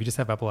Sanrio fan, if you just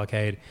have Apple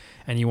Arcade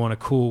and you want a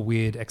cool,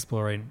 weird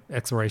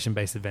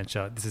exploration-based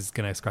adventure, this is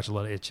going to scratch a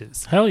lot of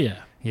itches. Hell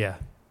yeah. Yeah.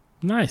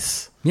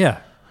 Nice. Yeah.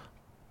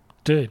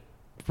 Dude,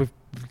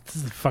 this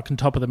is the fucking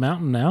top of the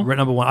mountain now. Right,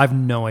 number one. I have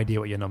no idea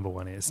what your number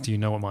one is. Do you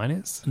know what mine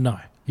is? No.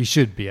 You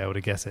should be able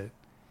to guess it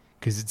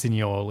because it's in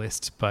your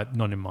list, but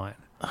not in mine.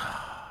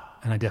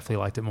 And I definitely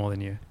liked it more than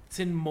you. It's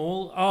in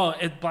Maul. Oh,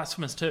 it's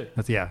Blasphemous 2.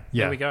 Yeah.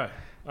 There we go.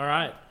 All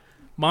right.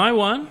 My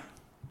one,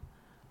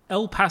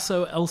 El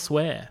Paso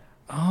Elsewhere.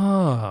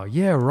 Oh,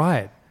 yeah,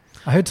 right.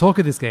 I heard talk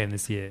of this game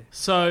this year.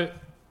 So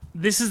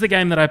this is the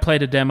game that I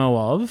played a demo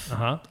of.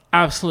 Uh-huh.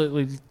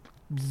 Absolutely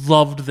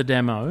loved the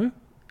demo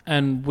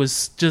and I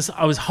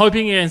was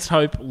hoping against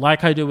hope,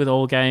 like I do with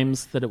all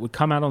games, that it would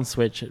come out on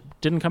Switch. It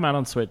didn't come out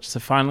on Switch. So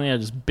finally I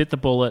just bit the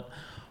bullet,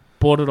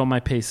 bought it on my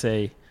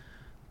PC,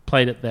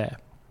 played it there.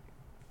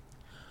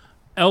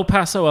 El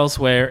Paso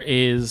Elsewhere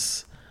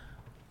is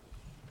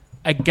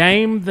a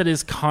game that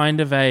is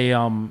kind of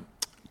an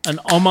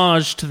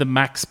homage to the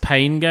Max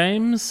Payne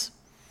games.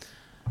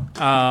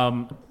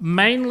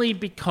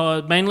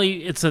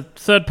 Mainly it's a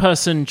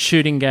third-person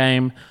shooting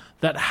game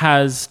that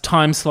has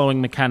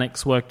time-slowing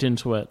mechanics worked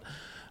into it.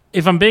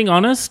 If I'm being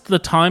honest, the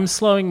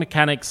time-slowing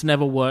mechanics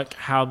never work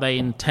how they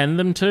intend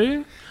them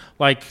to.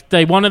 Like,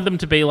 they wanted them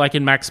to be like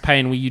in Max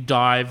Payne, where you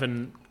dive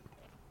and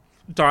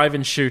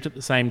shoot at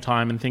the same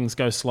time and things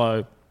go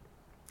slow.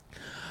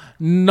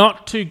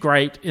 Not too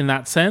great in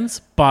that sense,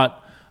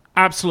 but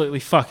absolutely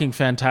fucking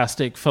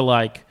fantastic for,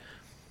 like,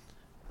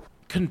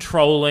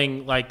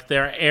 controlling, like,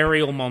 there are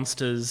aerial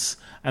monsters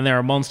and there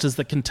are monsters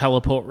that can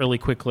teleport really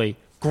quickly.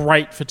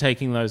 Great for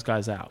taking those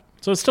guys out.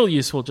 So it's still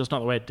useful, just not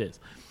the way it is.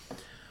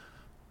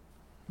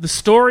 The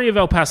story of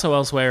El Paso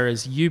Elsewhere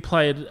is you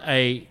played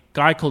a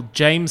guy called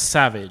James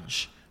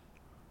Savage,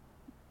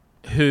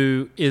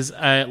 who is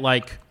a,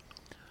 like,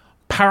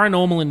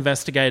 paranormal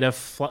investigator /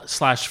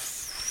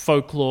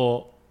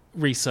 folklore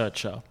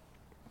researcher.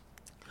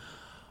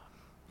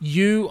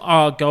 You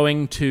are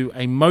going to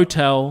a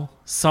motel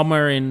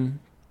somewhere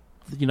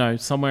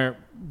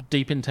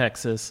deep in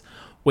Texas,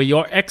 where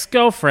your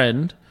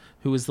ex-girlfriend,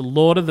 who is the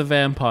Lord of the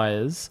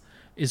Vampires,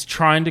 is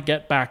trying to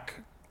get back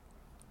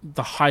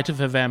the height of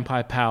her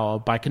vampire power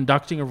by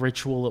conducting a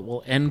ritual that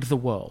will end the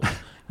world.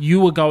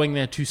 You are going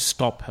there to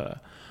stop her.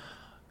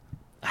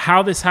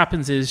 How this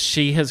happens is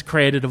she has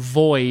created a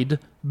void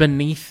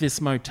beneath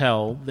this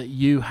motel that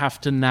you have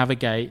to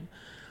navigate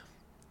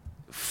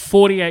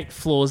 48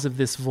 floors of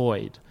this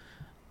void.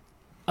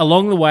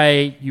 Along the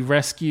way, you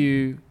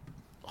rescue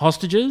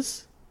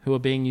hostages who are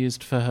being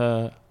used for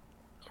her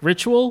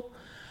ritual,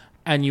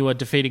 and you are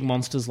defeating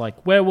monsters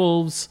like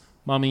werewolves,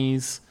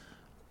 mummies,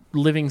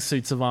 living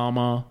suits of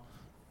armor,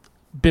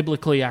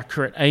 biblically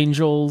accurate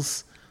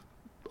angels,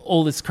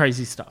 all this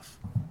crazy stuff.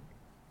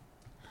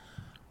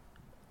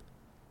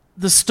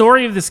 The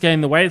story of this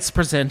game, the way it's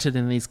presented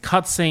in these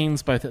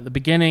cutscenes, both at the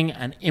beginning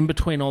and in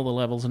between all the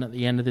levels and at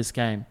the end of this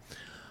game,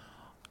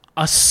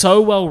 are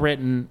so well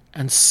written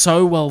and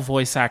so well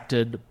voice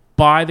acted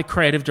by the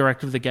creative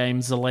director of the game,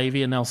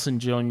 Zalavia Nelson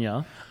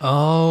Jr.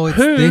 Oh, it's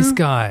this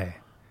guy.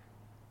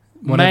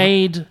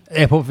 Made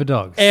Airport for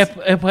Dogs.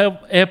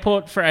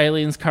 Airport for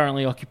Aliens,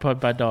 currently occupied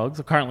by dogs,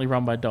 or currently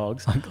run by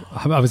dogs.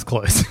 I was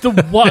close.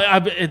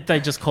 They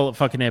just call it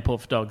fucking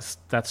Airport for Dogs.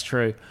 That's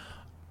true.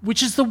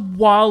 Which is the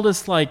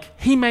wildest, like,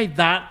 he made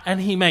that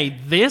and he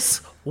made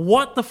this?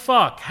 What the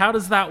fuck? How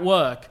does that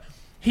work?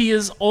 He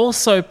is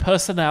also,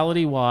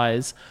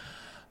 personality-wise,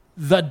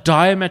 the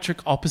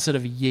diametric opposite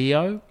of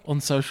Yeo on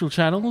social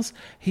channels.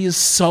 He is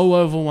so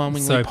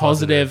overwhelmingly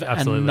positive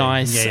and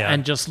nice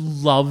and just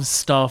loves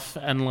stuff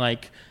and,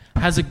 like,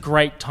 has a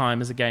great time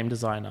as a game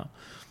designer.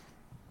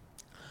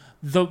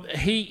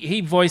 He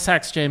voice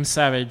acts James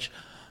Savage.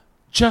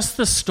 Just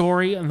the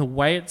story and the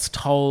way it's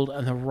told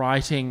and the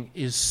writing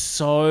is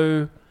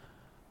so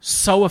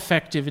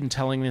effective in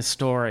telling this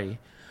story.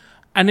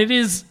 And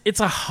it's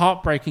a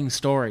heartbreaking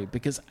story,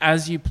 because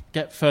as you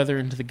get further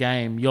into the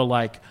game, you're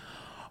like,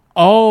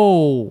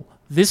 oh,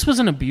 this was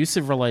an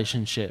abusive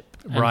relationship.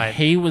 And right.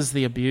 He was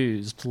the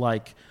abused.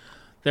 Like,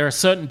 there are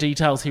certain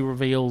details he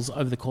reveals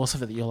over the course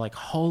of it that you're like,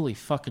 holy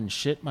fucking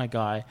shit, my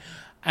guy.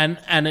 And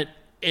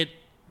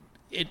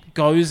it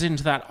goes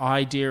into that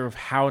idea of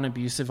how an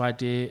abusive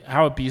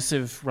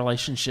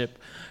relationship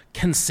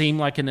can seem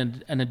like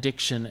an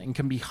addiction and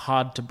can be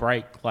hard to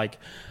break. Like,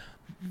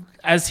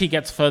 as he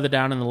gets further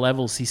down in the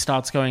levels, he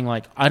starts going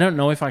like, I don't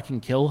know if I can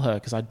kill her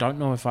because I don't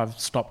know if I've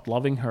stopped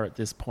loving her at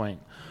this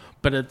point.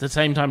 But at the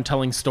same time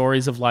telling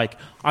stories of like,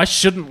 I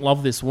shouldn't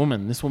love this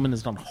woman. This woman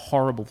has done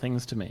horrible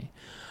things to me.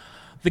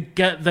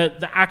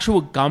 The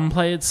actual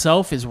gunplay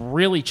itself is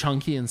really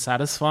chunky and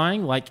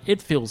satisfying. Like,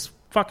 it feels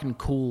fucking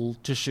cool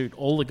to shoot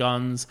all the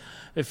guns.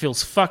 It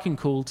feels fucking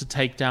cool to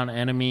take down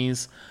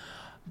enemies.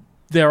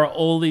 There are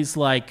all these,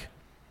 like,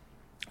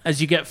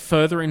 as you get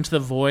further into the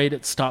void,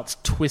 it starts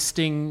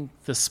twisting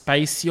the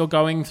space you're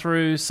going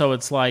through. So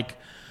it's like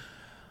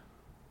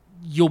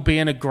you'll be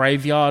in a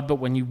graveyard, but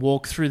when you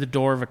walk through the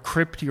door of a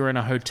crypt, you're in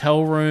a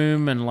hotel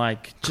room, and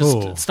like just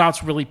It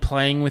starts really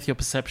playing with your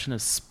perception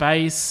of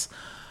space.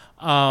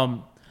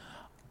 The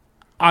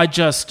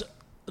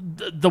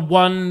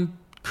one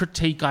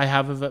critique I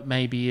have of it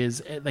maybe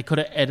is they could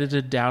have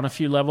edited down a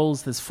few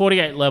levels. There's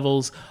 48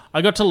 levels.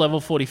 I got to level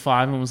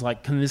 45 and was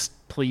like, can this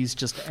please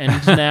just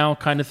end now,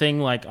 kind of thing.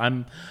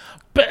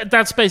 But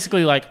that's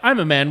basically like, I'm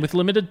a man with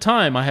limited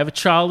time. I have a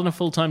child and a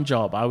full-time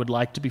job. I would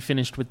like to be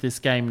finished with this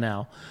game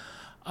now.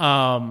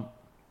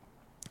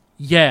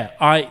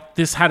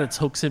 This had its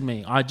hooks in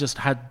me. I just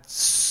had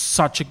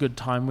such a good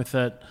time with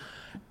it.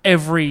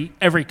 Every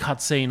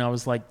cutscene, I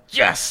was like,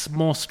 yes,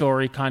 more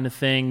story kind of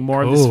thing,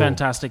 more of this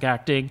fantastic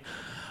acting.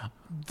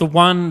 The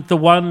one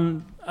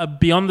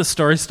beyond the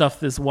story stuff,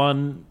 there's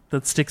one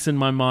that sticks in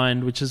my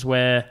mind, which is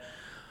where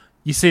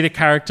you see the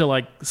character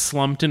like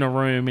slumped in a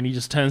room, and he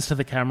just turns to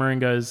the camera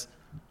and goes,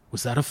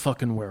 "Was that a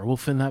fucking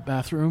werewolf in that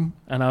bathroom?"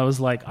 And I was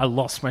like, I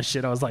lost my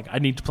shit. I was like, I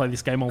need to play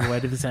this game all the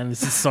way to this end.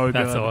 This is so good.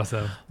 That's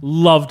awesome.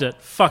 Loved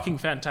it. Fucking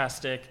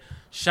fantastic.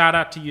 Shout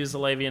out to you,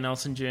 Zalavia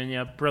Nelson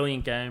Jr.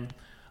 Brilliant game.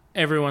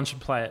 Everyone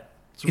should play it.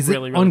 It's is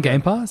really, it really on good.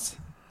 Game Pass?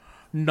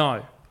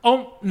 No.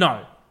 Oh,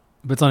 no.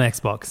 But it's on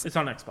Xbox. It's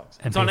on Xbox.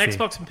 And It's on PC.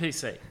 Xbox and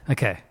PC.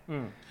 Okay.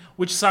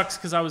 Which sucks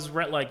because I was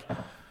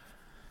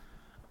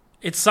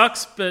it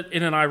sucks, but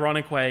in an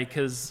ironic way,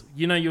 because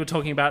you were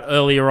talking about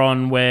earlier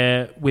on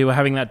where we were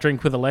having that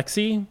drink with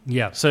Alexi.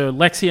 Yeah. So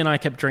Lexi and I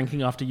kept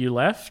drinking after you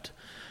left,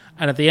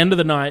 and at the end of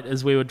the night,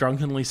 as we were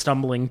drunkenly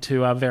stumbling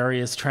to our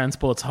various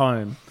transports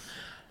home,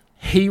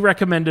 he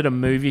recommended a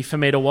movie for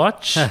me to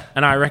watch,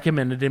 and I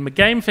recommended him a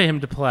game for him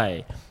to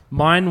play.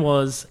 Mine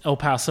was El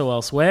Paso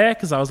Elsewhere,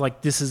 because I was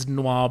like, this is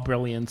noir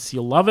brilliance,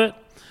 you'll love it.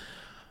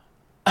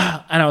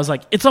 And I was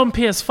like, it's on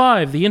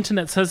PS5. The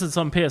internet says it's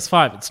on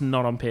PS5. It's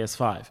not on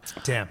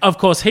PS5. Damn. Of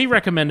course, he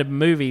recommended a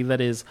movie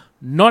that is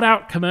not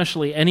out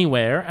commercially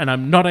anywhere, and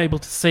I'm not able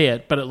to see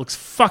it, but it looks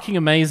fucking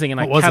amazing, and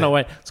I cannot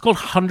wait. It's called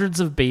Hundreds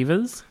of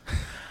Beavers.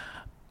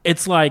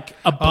 It's like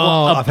I've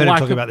heard him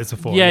talk about this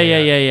before. Yeah.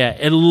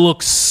 It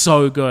looks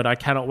so good. I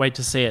cannot wait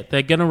to see it.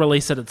 They're going to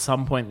release it at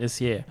some point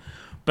this year.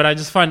 But I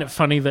just find it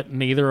funny that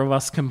neither of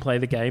us can play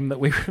the game that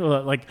we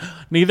like.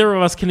 Neither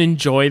of us can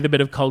enjoy the bit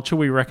of culture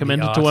we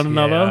recommended to one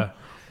another. Yeah.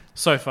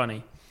 So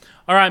funny.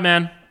 All right,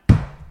 man.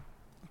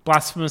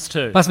 Blasphemous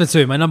 2. Blasphemous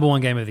 2, my number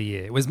one game of the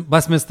year. It was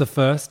Blasphemous the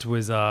first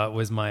was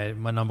my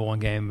number one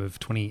game of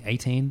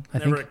 2018. I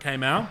think Whenever it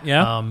came out.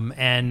 Yeah.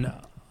 And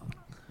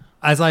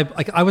as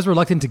I was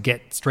reluctant to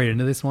get straight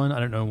into this one. I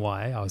don't know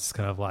why. I was just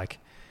kind of like,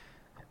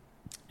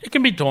 it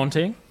can be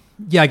daunting.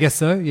 yeah, I guess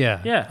so.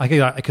 Yeah, Yeah.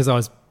 Because I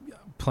was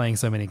playing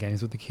so many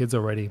games with the kids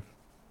already.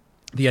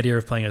 The idea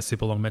of playing a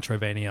super long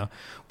Metroidvania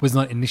was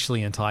not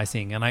initially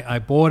enticing, and I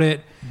bought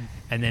it,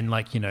 and then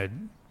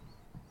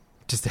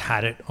just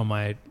had it on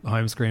my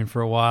home screen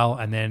for a while,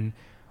 and then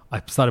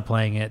I started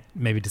playing it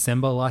maybe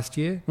December last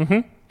year,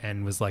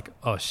 and was like,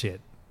 oh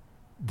shit,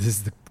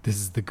 this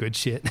is the good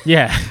shit.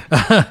 Yeah.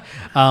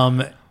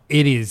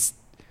 It is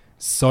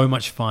so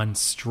much fun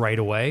straight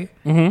away,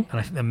 and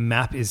I think the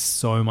map is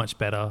so much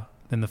better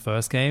than the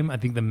first game. I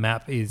think the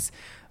map is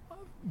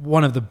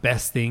one of the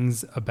best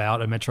things about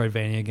a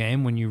Metroidvania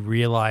game when you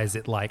realize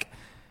it, when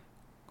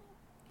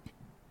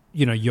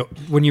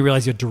you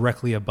realize you're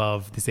directly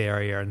above this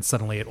area and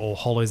suddenly it all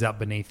hollows out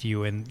beneath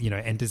you and,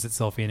 enters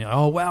itself in.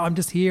 Oh, wow, I'm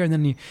just here. And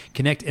then you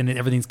connect and then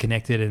everything's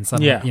connected and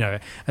suddenly,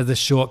 as the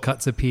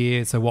shortcuts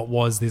appear. So what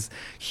was this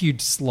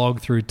huge slog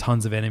through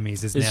tons of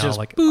enemies is It's now just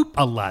like boop.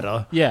 a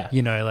ladder. Yeah.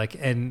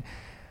 And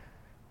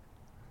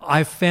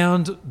I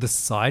found the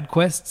side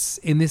quests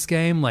in this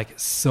game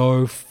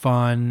so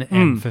fun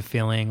and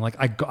fulfilling.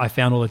 I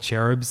found all the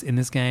cherubs in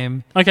this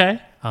game. Okay.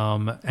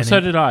 And So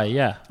did I,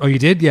 yeah. Oh, you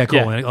did? Yeah, cool.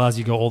 Yeah. And it allows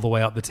you to go all the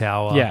way up the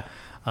tower.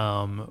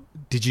 Yeah.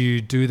 Did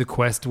you do the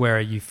quest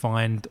where you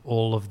find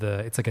all of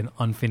it's like an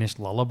unfinished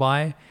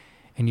lullaby,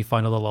 and you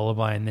find all the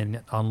lullaby, and then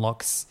it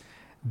unlocks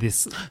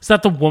this? Is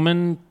that the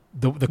woman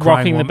the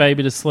rocking the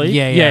baby to sleep?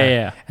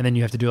 Yeah. And then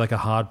you have to do a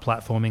hard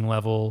platforming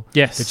level.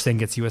 Yes. Which then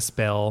gets you a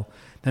spell.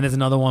 Then there's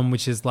another one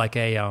which is like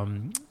a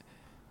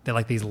they're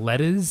like these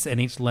letters, and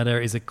each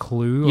letter is a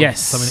clue of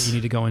something that you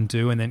need to go and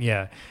do, and then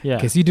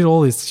okay, so you did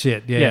all this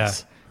shit.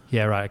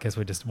 Yeah, right. I guess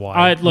we're just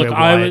wired.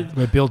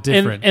 We're built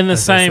different in the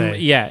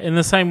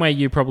same way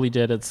you probably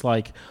did. It's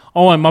like,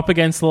 oh, I'm up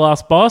against the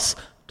last boss,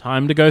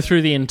 time to go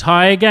through the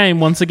entire game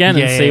once again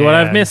and see what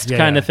I've missed,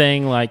 kind of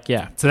thing.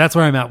 So that's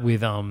where I'm at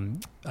with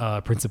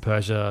Prince of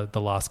Persia: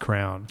 The Last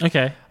Crown.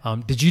 Okay.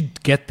 Did you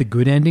get the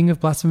good ending of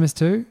Blasphemous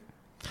 2?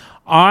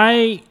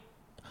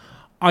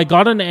 I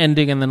got an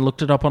ending and then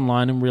looked it up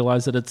online and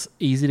realized that it's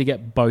easy to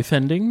get both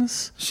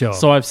endings. Sure.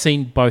 So I've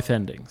seen both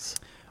endings.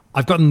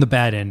 I've gotten the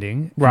bad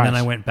ending, right. And then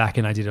I went back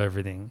and I did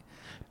everything.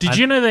 Did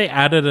you know they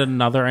added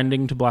another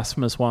ending to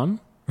Blasphemous 1?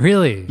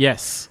 Really?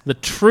 Yes. The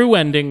true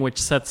ending,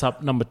 which sets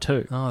up number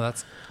 2. Oh,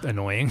 that's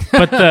annoying.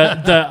 But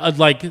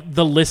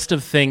the list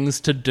of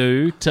things to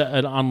do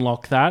to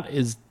unlock that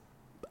is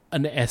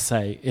an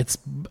essay. It's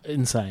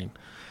insane.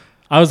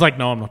 I was like,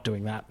 no, I'm not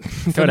doing that.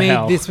 For me,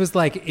 this was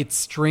it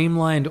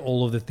streamlined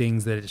all of the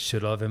things that it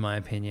should have, in my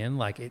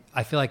opinion.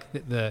 I feel like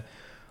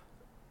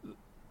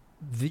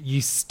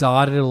you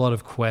started a lot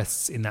of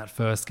quests in that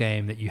first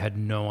game that you had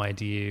no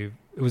idea.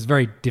 It was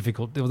very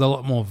difficult. It was a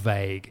lot more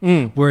vague.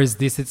 Whereas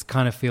this, it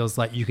kind of feels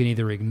like you can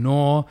either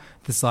ignore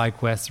the side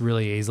quests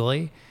really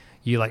easily.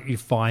 You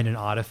find an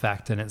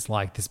artifact and it's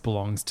like this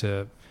belongs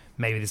to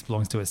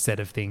a set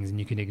of things and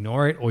you can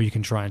ignore it, or you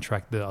can try and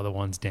track the other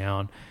ones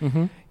down.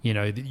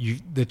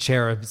 The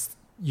cherubs,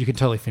 you can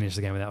totally finish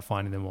the game without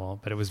finding them all,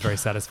 but it was very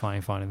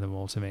satisfying finding them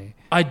all to me.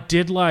 I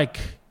did like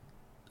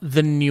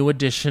the new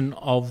edition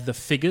of the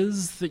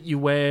figures that you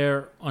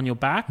wear on your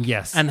back.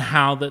 Yes. And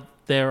how that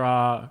there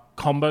are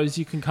combos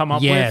you can come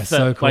up with. Yeah,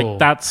 so cool.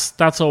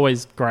 That's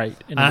always great.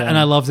 And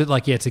I loved it.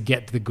 To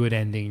get the good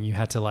ending, you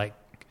had to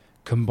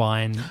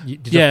combine,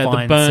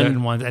 define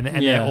certain ones, and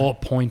they're all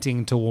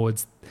pointing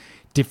towards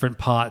different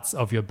parts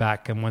of your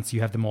back, and once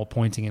you have them all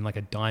pointing in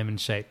a diamond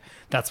shape,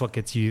 that's what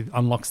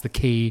unlocks the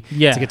key to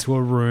get to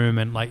a room.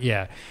 And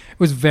it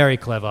was very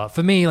clever.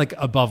 For me,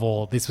 above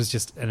all, this was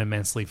just an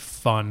immensely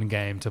fun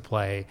game to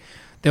play.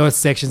 There were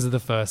sections of the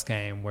first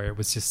game where it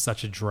was just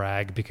such a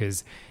drag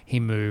because he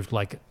moved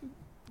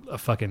a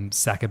fucking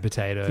sack of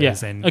potatoes. Yeah,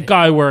 and a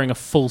guy wearing a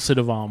full suit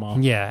of armor.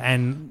 Yeah,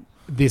 and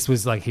this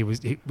was like he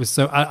was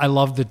so. I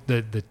love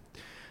the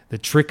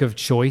trick of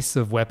choice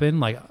of weapon.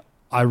 Like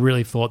I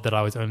really thought that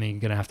I was only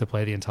going to have to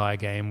play the entire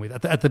game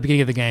with at the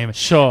beginning of the game.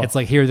 Sure, it's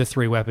like here are the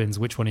 3 weapons.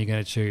 Which one are you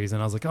going to choose?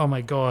 And I was like, oh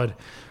my god.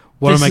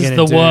 What this am I going to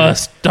do? This is the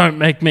worst. Don't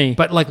make me.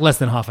 But like less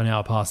than half an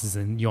hour passes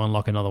and you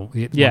unlock one of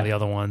the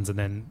other ones, and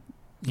then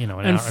an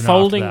hour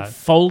folding after that.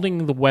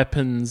 folding the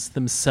weapons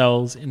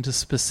themselves into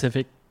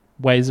specific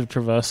ways of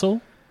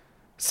traversal.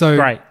 So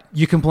great.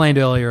 You complained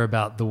earlier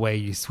about the way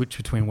you switch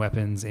between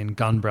weapons in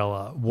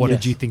Gunbrella. What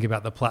did you think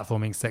about the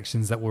platforming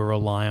sections that were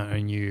reliant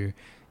on you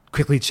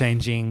quickly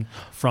changing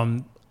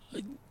from?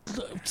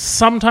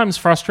 Sometimes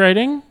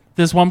frustrating.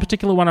 There's one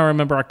particular one I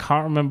remember. I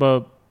can't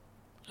remember.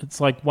 It's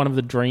like one of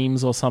the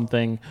dreams or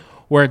something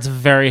where it's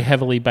very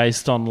heavily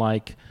based on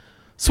like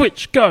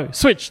switch, go,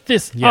 switch,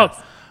 this,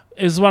 up.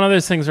 It's one of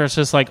those things where it's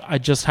just like I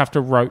just have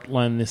to rote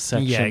learn this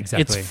section. Yeah,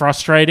 exactly. It's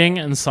frustrating,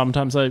 and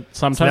sometimes the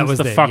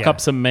fuck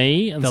ups are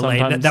me, and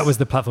sometimes that was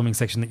the platforming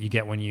section that you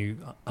get when you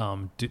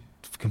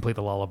complete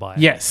the lullaby.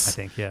 Yes, I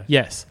think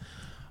yes.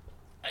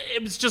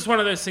 It was just one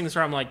of those things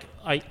where I'm like,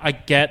 I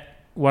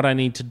get what I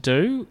need to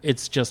do.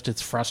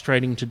 It's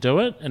frustrating to do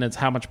it, and it's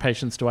how much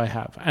patience do I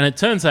have? And it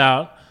turns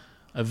out,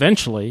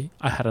 eventually,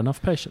 I had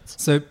enough patience.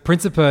 So,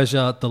 Prince of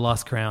Persia: The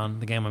Last Crown,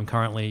 the game I'm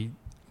currently.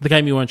 The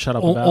game you won't shut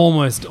up about.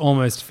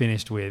 Almost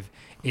finished with,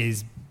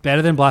 is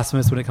better than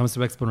Blasphemous when it comes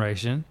to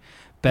exploration.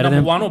 Better Number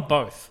than one or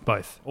both?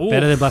 Both. Ooh.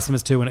 Better than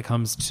Blasphemous 2 when it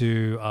comes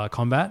to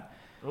combat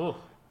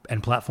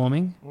and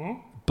platforming.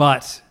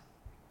 But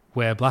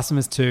where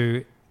Blasphemous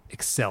 2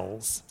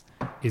 excels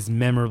is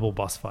memorable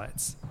boss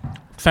fights.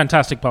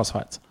 Fantastic boss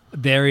fights.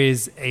 There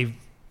is a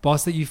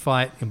boss that you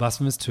fight in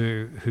Blasphemous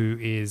 2 who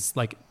is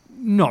like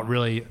not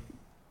really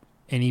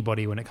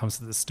anybody when it comes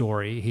to the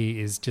story. He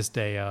is just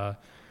a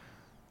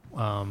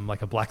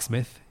like a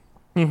blacksmith.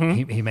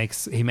 Mm-hmm.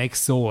 He makes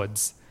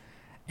swords,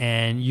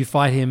 and you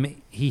fight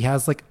him. He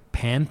has like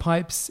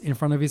panpipes in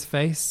front of his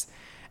face,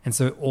 and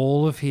so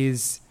all of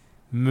his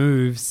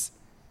moves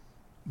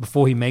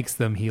before he makes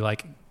them, he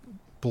like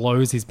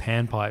blows his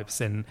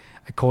panpipes, and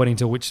according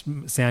to which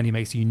sound he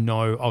makes,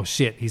 oh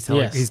shit, he's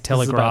telegraphed. This is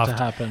about to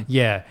happen.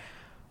 Yeah,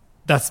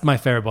 that's my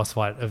favorite boss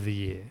fight of the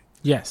year.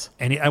 Yes,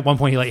 and at one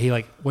point he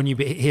when you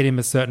hit him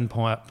a certain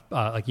point,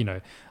 a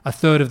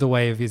third of the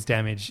way of his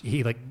damage,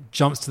 he like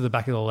jumps to the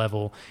back of the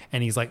level,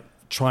 and he's like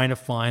trying to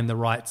find the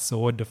right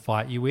sword to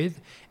fight you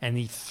with, and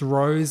he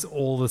throws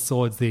all the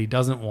swords that he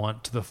doesn't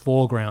want to the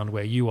foreground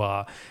where you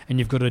are, and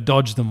you've got to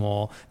dodge them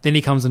all. Then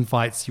he comes and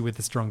fights you with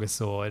the stronger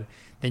sword.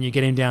 Then you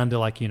get him down to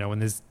when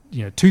there's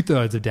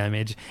 2/3 of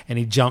damage, and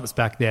he jumps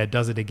back there,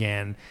 does it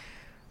again.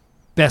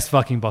 Best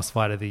fucking boss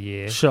fight of the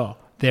year. Sure.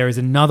 There is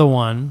another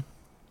one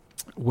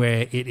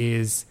where it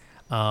is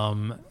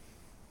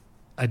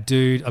a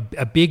dude,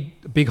 a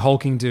big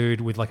hulking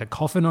dude with like a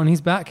coffin on his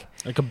back,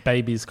 like a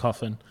baby's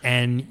coffin,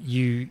 and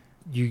you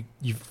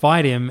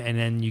fight him, and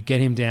then you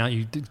get him down,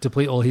 you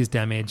deplete all his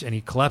damage, and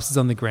he collapses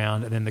on the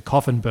ground, and then the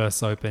coffin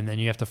bursts open,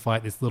 and you have to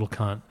fight this little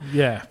cunt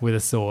with a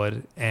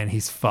sword, and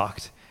he's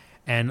fucked.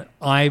 And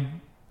I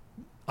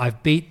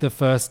beat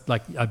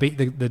I beat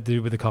the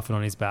dude with the coffin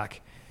on his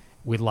back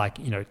with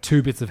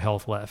 2 bits of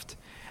health left.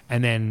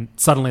 And then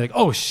suddenly,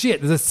 oh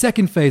shit, there's a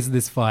second phase of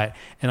this fight.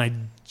 And I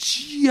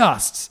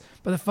just,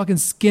 by the fucking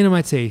skin of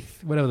my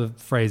teeth, whatever the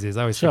phrase is,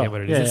 I always forget what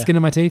it is. Is it skin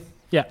of my teeth?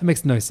 Yeah. It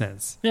makes no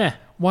sense. Yeah.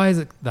 Why is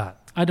it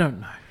that? I don't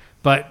know.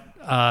 But,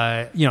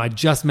 I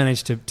just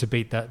managed to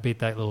beat that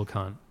little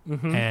cunt.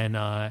 Mm-hmm.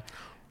 And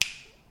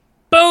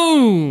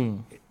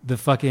boom! The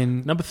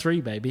fucking... Number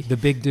 3, baby. The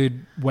big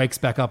dude wakes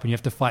back up, and you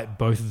have to fight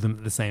both of them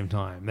at the same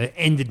time. They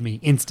ended me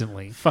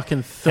instantly.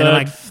 Fucking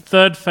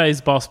third phase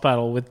boss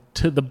battle with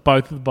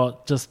both of the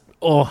bots just...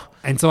 Oh.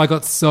 And so I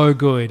got so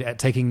good at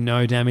taking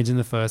no damage in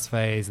the first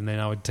phase, and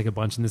then I would take a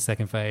bunch in the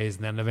second phase,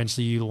 and then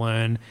eventually you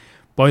learn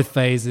both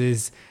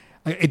phases.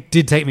 It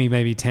did take me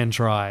maybe 10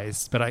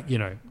 tries, but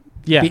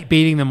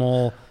beating them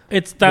all...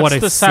 That's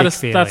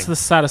the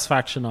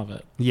satisfaction of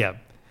it. Yeah.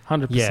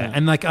 100%. Yeah,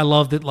 and I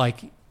love that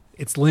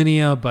it's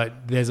linear,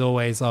 but there's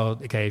always,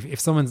 if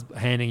someone's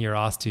handing your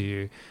ass to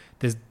you,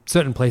 there's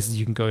certain places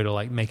you can go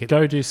to make it...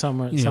 Go do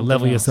something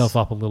level else. yourself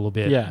up a little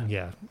bit. Yeah.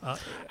 Yeah.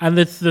 And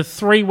the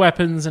 3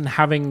 weapons and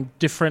having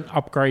different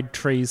upgrade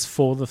trees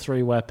for the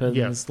 3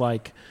 weapons,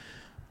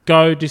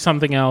 go do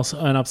something else,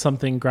 earn up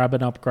something, grab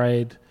an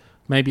upgrade.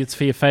 Maybe it's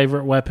for your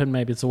favorite weapon,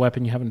 maybe it's a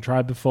weapon you haven't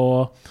tried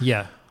before.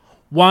 Yeah.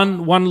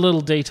 One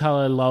little detail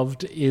I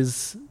loved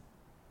is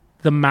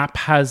the map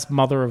has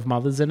Mother of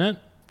Mothers in it.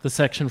 The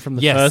section from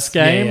the first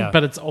game,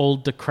 but it's all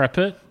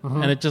decrepit,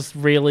 and it just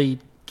really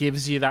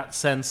gives you that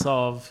sense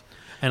of,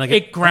 and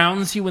it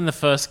grounds you in the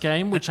first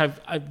game, which I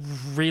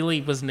really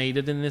was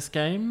needed in this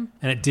game,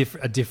 and a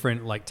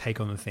different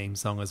take on the theme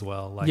song as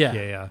well.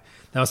 That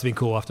must have been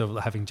cool after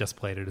having just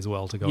played it as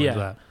well to go into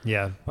that.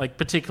 Yeah,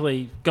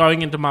 particularly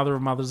going into Mother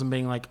of Mothers and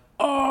being like,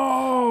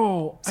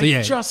 oh,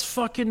 just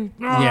fucking...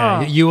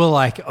 Yeah, you were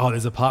like, oh,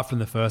 there's a part from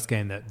the first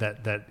game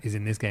that is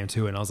in this game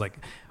too. And I was like,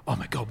 oh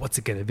my God, what's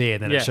it going to be?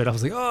 And then it showed up. I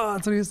was like, oh,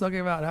 that's what he was talking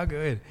about. How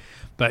good.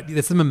 But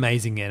there's some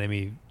amazing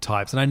enemy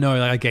types. And I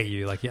know, I get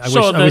you. Like,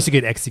 I wish you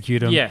could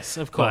execute them. Yes,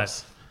 of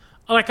course.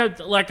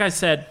 Like I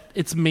said,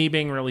 it's me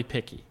being really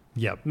picky.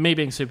 Yep. Me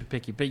being super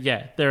picky. But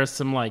yeah, there are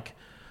some like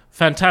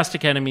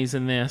fantastic enemies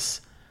in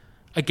this.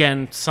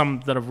 Again, some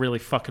that are really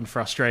fucking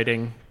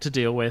frustrating to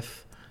deal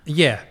with.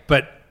 Yeah,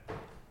 but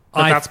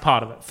that's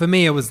part of it. For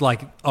me, it was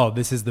like, oh,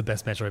 this is the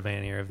best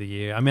Metroidvania of the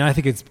year. I mean, I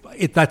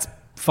think that's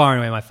far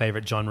and away my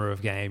favorite genre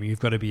of game. You've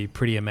got to be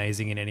pretty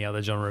amazing in any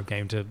other genre of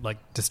game to like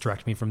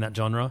distract me from that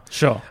genre.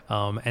 Sure.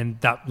 And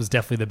that was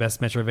definitely the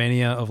best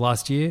Metroidvania of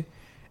last year.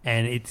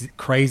 And it's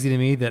crazy to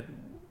me that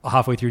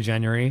halfway through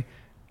January,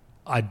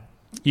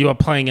 you are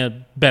playing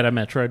a better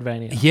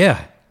Metroidvania.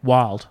 Yeah.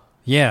 Wild.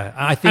 Yeah,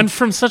 I think... And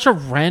from such a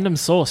random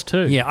source,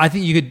 too. Yeah, I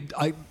think you could...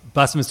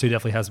 Blasphemous 2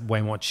 definitely has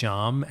way more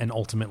charm and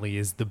ultimately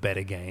is the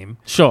better game.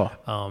 Sure.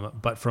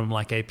 But from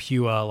like a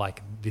pure,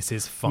 like, this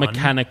is fun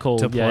mechanical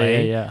to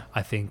play, yeah.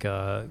 I think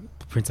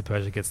Prince of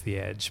Persia gets the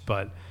edge.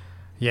 But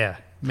yeah,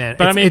 man,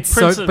 but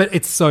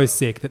it's so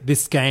sick that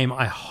this game,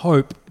 I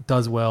hope,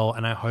 does well,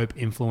 and I hope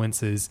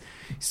influences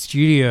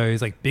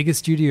studios, like bigger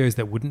studios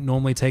that wouldn't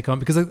normally take on,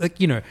 because like,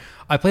 you know,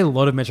 I played a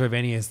lot of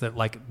Metroidvanias that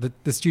like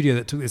the studio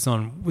that took this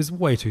on was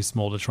way too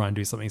small to try and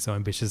do something so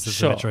ambitious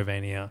as a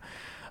Metroidvania.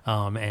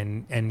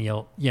 And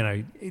you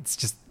know, it's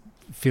just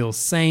feels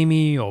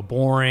samey or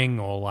boring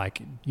or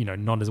like, you know,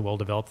 not as well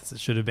developed as it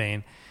should have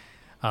been.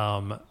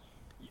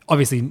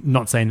 Obviously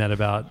not saying that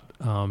about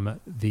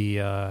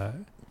the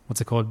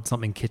what's it called,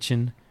 something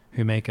Kitchen,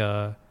 who make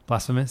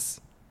Blasphemous.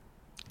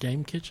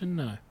 Game Kitchen?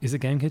 No. Is it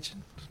Game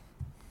Kitchen?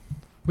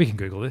 We can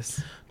Google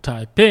this.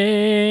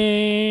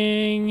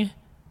 Typing.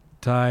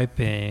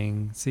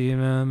 See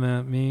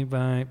me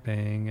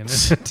piping.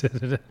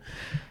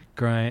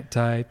 Great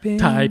typing.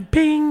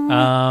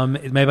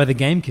 It's made by the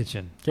Game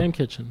Kitchen. Game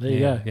Kitchen. There you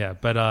go. Yeah,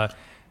 but I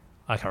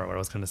can't remember what I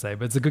was going to say,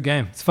 but it's a good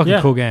game. It's a fucking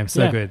cool game.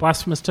 So good.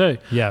 Blasphemous 2.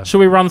 Yeah. Should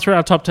we run through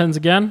our top 10s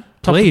again?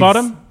 Top to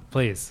bottom?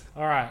 Please.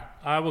 All right.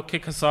 I will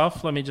kick us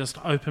off. Let me just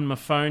open my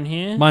phone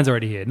here. Mine's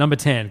already here. Number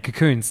 10,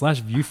 Cocoon /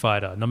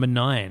 Viewfighter. Number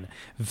 9,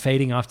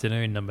 Fading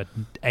Afternoon. Number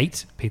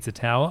 8, Pizza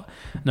Tower.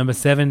 Number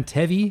 7,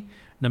 Tevi.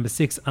 Number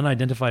 6,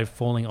 Unidentified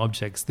Falling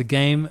Objects. The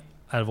game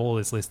out of all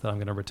this list that I'm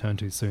going to return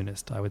to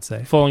soonest, I would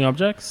say. Falling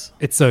Objects?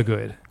 It's so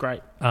good.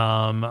 Great.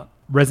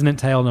 Resonant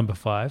Tale, number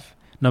 5.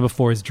 Number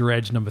 4 is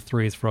Dredge. Number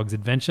 3 is Frog's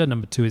Adventure.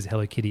 Number 2 is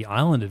Hello Kitty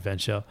Island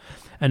Adventure.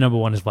 And number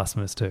 1 is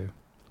Blasphemous 2.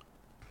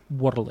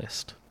 What a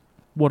list.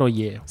 What a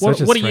year. What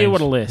a year,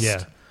 what a list.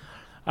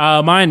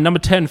 Yeah. Mine, number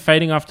 10,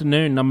 Fading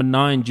Afternoon. Number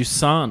 9,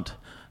 Jusant.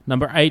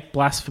 Number 8,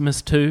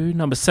 Blasphemous 2.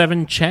 Number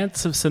 7,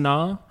 Chants of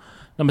Sinar.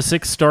 Number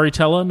 6,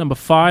 Storyteller. Number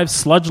 5,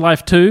 Sludge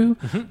Life 2.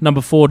 Mm-hmm.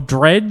 Number 4,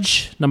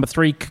 Dredge. Number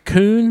 3,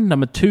 Cocoon.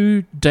 Number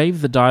 2, Dave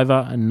the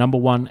Diver. And number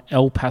 1,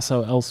 El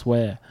Paso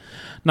Elsewhere.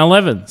 Now,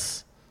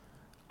 Levins,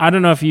 I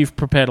don't know if you've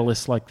prepared a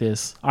list like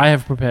this. I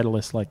have prepared a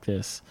list like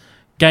this.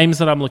 Games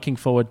that I'm looking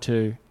forward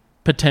to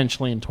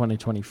potentially in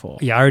 2024.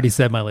 Yeah, I already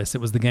said my list. It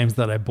was the games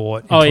that I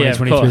bought in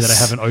 2023 that I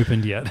haven't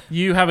opened yet.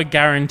 You have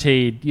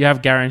guaranteed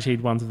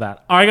ones of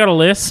that. I got a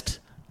list.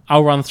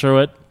 I'll run through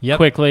it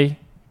quickly.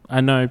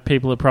 I know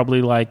people are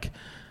probably like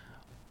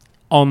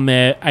on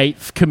their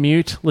 8th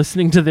commute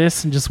listening to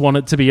this and just want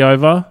it to be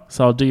over,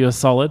 so I'll do you a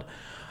solid.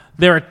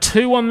 There are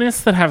 2 on this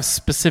that have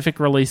specific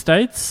release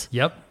dates.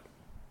 Yep.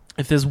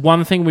 If there's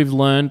one thing we've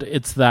learned,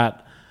 it's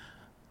that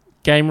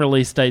game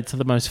release dates are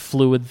the most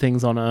fluid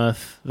things on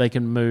earth. They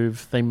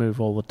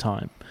move all the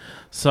time.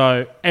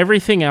 So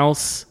everything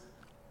else,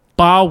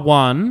 bar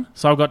 1,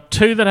 so I've got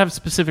 2 that have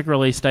specific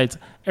release dates.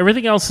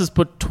 Everything else has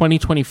put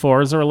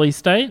 2024 as a release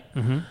date.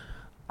 Mm-hmm.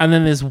 And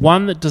then there's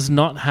one that does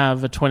not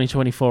have a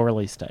 2024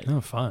 release date.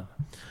 Oh, fun.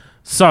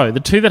 So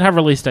the 2 that have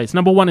release dates,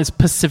 number 1 is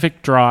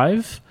Pacific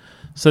Drive.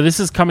 So this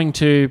is coming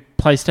to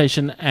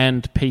PlayStation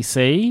and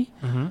PC.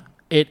 Mm-hmm.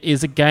 It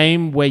is a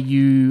game where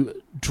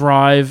you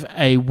drive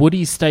a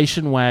Woody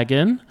station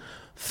wagon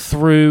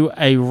through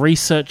a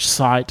research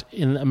site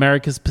in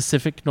America's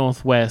Pacific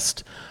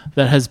Northwest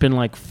that has been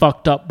like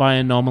fucked up by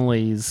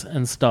anomalies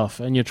and stuff,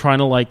 and you're trying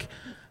to like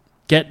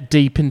get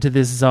deep into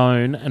this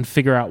zone and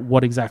figure out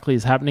what exactly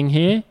is happening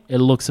here. It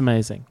looks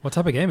amazing. What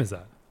type of game is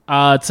that?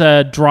 It's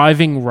a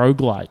driving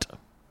roguelite.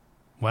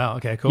 Wow,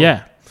 okay, cool.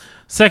 Yeah.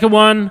 Second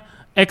one,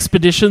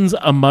 Expeditions,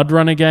 a Mud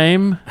Runner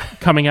game,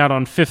 coming out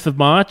on 5th of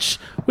March.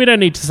 We don't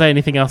need to say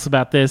anything else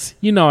about this.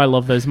 You know I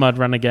love those Mud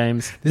Runner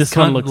games. This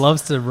one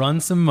loves to run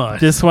some mud.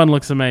 This one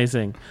looks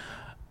amazing.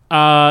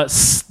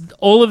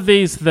 All of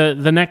these, the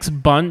next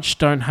bunch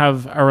don't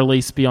have a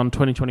release beyond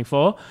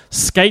 2024.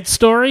 Skate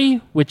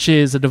Story, which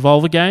is a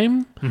Devolver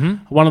game,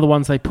 one of the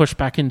ones they pushed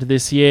back into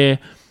this year.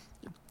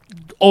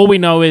 All we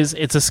know is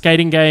it's a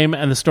skating game,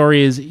 and the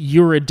story is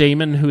you're a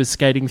demon who is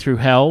skating through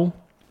hell.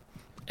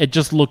 It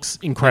just looks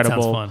incredible.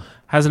 That sounds fun.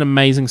 Has an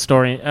amazing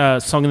story,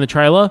 song in the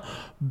trailer.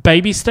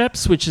 Baby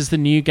Steps, which is the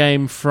new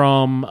game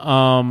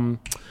from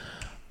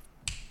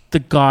the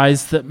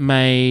guys that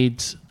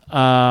made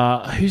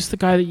who's the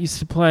guy that used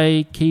to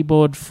play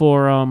keyboard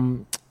for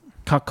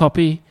Cut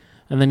Copy,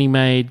 and then he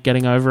made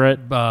Getting Over It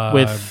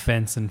with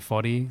Benson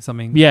Foddy,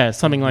 something. Yeah,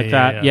 something like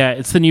that. Yeah,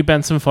 it's the new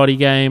Benson Foddy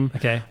game.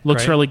 Okay,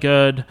 looks great. really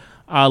good.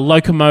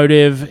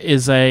 Locomotive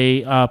is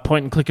a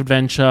point-and-click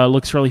adventure.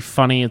 Looks really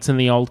funny. It's in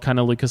the old kind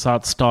of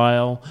LucasArts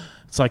style.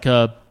 It's like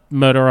a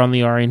Murder on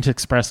the Orient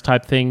Express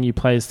type thing. You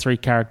play as 3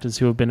 characters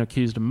who have been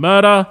accused of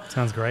murder.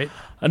 Sounds great.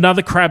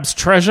 Another Crab's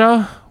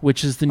Treasure,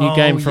 which is the new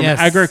game from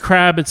Aggro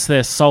Crab. It's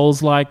their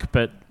Souls-like,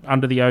 but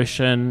under the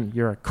ocean,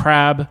 you're a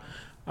crab.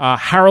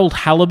 Harold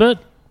Halibut,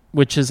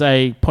 which is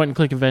a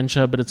point-and-click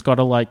adventure, but it's got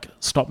a like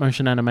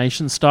stop-motion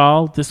animation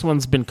style. This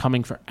one's been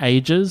coming for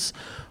ages.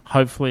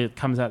 Hopefully it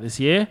comes out this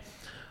year.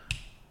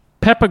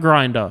 Pepper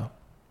Grinder.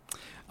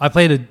 I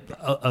played a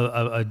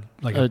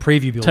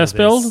preview build. Test of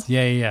this. build?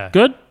 Yeah.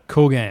 Good?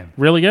 Cool game.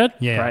 Really good?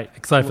 Yeah. Great.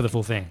 Excited for the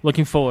full thing.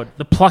 Looking forward.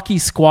 The Plucky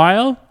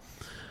Squire.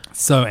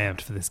 So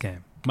amped for this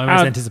game. My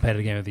most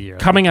anticipated game of the year.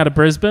 Coming out of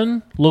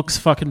Brisbane. Looks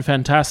fucking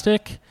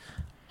fantastic.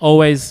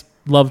 Always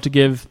love to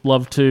give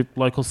love to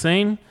local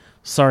scene.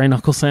 Sorry,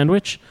 Knuckle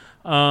Sandwich.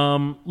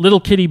 Little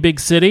Kitty Big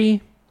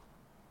City.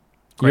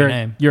 Great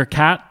name. You're a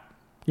cat.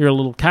 You're a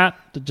little cat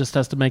that just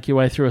has to make your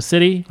way through a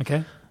city.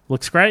 Okay.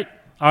 Looks great.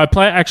 I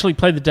actually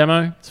played the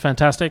demo. It's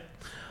fantastic.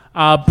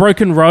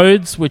 Broken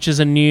Roads, which is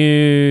a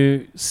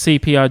new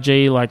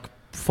CPRG like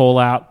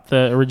Fallout,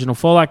 the original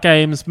Fallout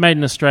games, made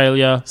in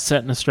Australia,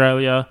 set in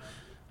Australia.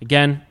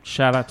 Again,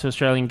 shout out to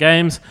Australian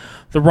games.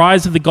 The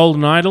Rise of the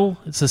Golden Idol.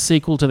 It's a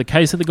sequel to The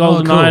Case of the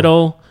Golden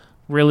Idol.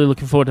 Really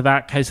looking forward to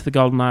that. Case of the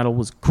Golden Idol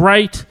was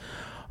great.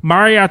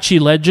 Mariachi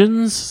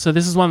Legends. So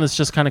this is one that's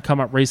just kind of come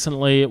up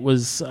recently. It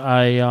was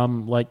a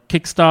like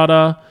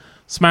Kickstarter,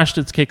 smashed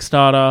its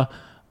Kickstarter.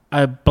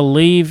 I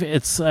believe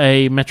it's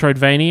a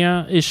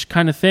Metroidvania-ish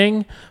kind of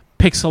thing.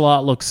 Pixel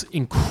art looks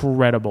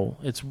incredible.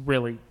 It's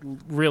really,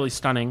 really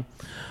stunning.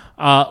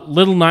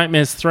 Little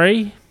Nightmares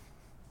 3.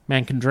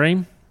 Man Can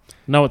Dream.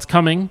 Know it's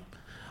coming.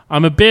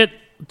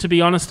 To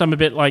be honest, I'm a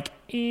bit like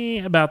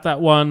about that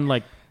one.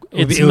 Like,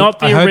 it's not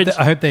the original.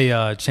 I hope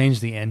they change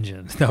the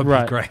engine. That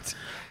would be great.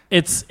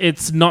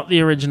 It's not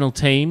the original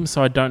team,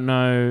 so I don't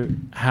know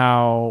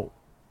how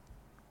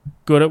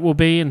good it will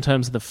be in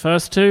terms of the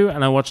first 2.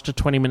 And I watched a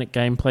 20-minute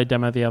gameplay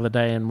demo the other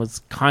day and was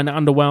kind of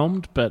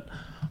underwhelmed, but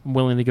I'm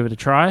willing to give it a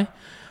try.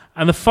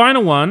 And the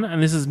final one,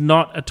 and this is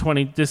not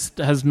this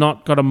has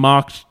not got a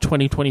marked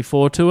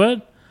 2024 to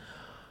it.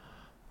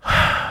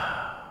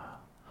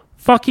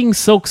 Fucking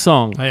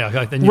Silksong. Oh,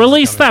 yeah,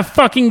 release that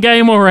fucking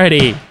game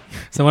already.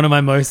 So one of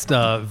my most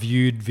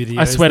viewed videos.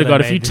 I swear to God,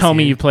 if you tell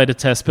me you played a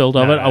test build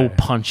of it, I will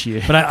punch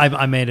you. But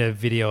I made a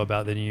video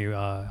about the new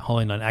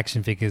Hollow Knight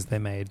action figures they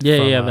made.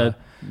 Yeah, the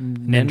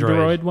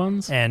Nendoroid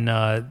ones. And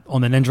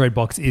on the Nendoroid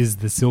box is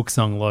the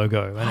Silksong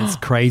logo. And it's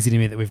crazy to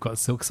me that we've got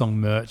Silksong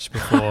merch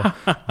before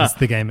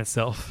the game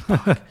itself.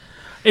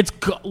 It's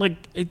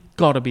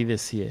got to be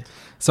this year.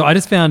 So I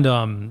just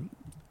found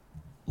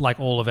like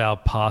all of our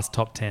past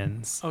top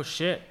 10s. Oh,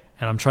 shit.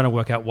 And I'm trying to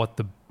work out what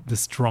the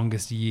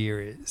strongest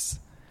year is.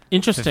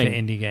 Interesting. For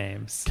indie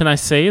games. Can I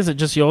see? Is it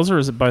just yours or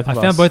is it both of us?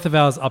 I found both of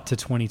ours up to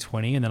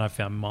 2020, and then I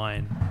found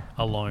mine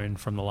alone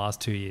from the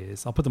last 2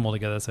 years. I'll put them all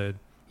together so,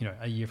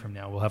 a year from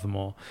now we'll have them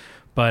all.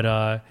 But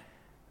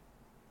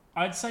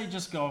I'd say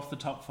just go off the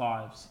top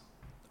 5s.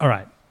 All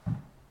right.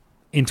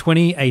 In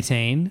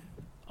 2018...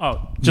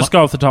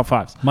 go off the top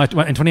 5s.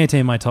 In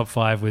 2018, my top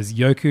 5 was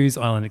Yoku's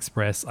Island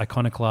Express,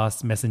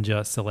 Iconoclast,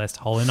 Messenger, Celeste,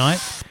 Hollow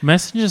Knight.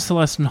 Messenger,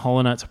 Celeste, and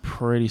Hollow Knight's a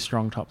pretty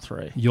strong top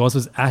 3. Yours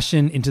was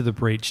Ashen, Into the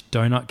Breach,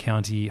 Donut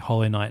County,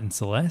 Hollow Knight, and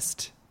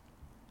Celeste.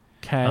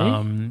 Okay.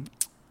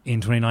 In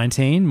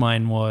 2019,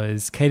 mine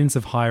was Cadence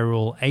of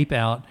Hyrule, Ape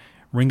Out,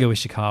 Ringo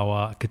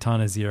Ishikawa,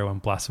 Katana Zero,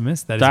 and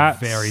Blasphemous. That's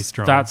very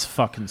strong. That's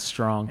fucking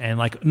strong. And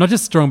not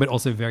just strong, but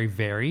also very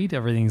varied.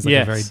 Everything's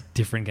a very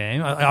different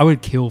game. I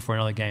would kill for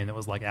another game that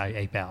was like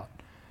Ape Out.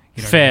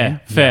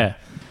 Fair.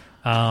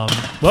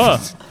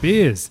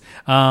 Beers.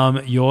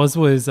 Yours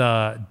was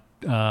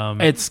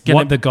it's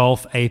gonna the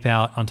Golf, Ape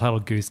Out,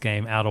 Untitled Goose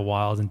Game, Outer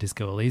Wilds, and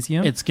Disco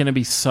Elysium. It's going to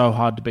be so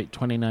hard to beat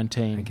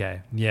 2019.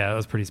 Okay. Yeah, that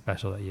was pretty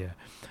special that year.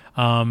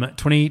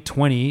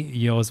 2020,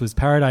 yours was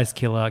Paradise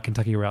Killer,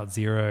 Kentucky Route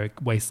Zero,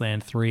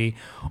 Wasteland 3,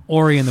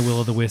 Ori and the Will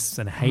of the Wisps,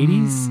 and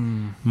Hades.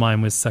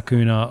 Mine was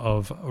Sakuna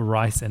of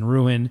Rice and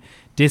Ruin,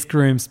 Disc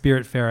Room,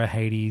 Spiritfarer,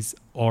 Hades,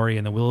 Ori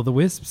and the Will of the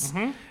Wisps.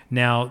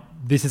 Now,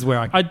 this is where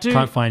I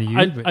can't find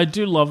you. I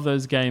do love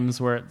those games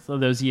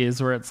those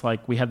years where it's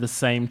like we had the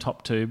same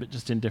top 2 but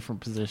just in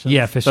different positions.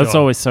 Yeah, for sure. That's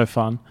always so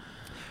fun.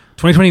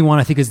 2021,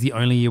 I think, is the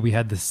only year we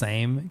had the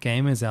same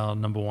game as our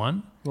number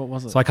 1. What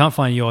was it? So I can't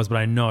find yours, but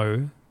I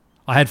know...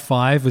 I had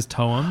 5 was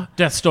Toem.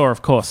 Death's Door,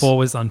 of course. 4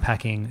 was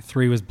Unpacking.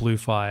 3 was Blue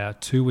Fire.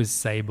 2 was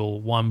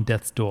Sable. 1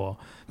 Death's Door.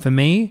 For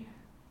me,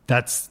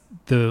 that's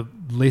the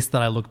list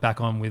that I look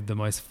back on with the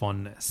most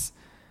fondness.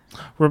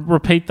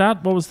 Repeat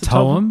that. What was the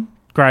Toem?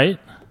 Great.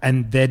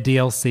 And their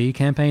DLC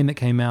campaign that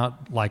came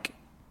out like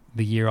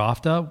the year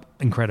after,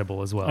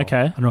 incredible as well.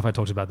 Okay. I don't know if I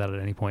talked about that at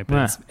any point,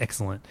 but it's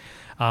excellent.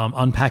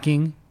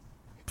 Unpacking.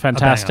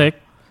 Fantastic.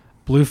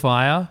 Blue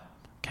Fire,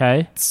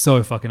 Okay.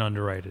 so fucking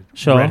underrated.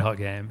 Sure. Red hot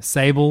game.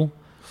 Sable,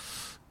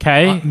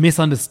 Okay.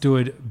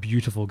 misunderstood,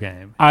 beautiful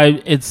game.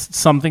 It's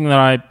something that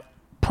I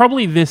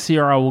probably this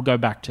year I will go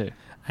back to.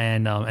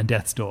 And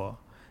Death's Door.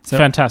 So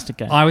Fantastic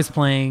game. I was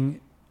playing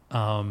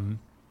Prince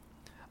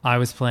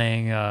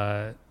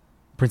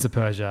of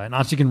Persia, and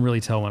Archie can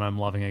really tell when I'm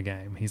loving a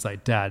game. He's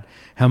like, Dad,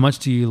 how much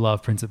do you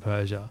love Prince of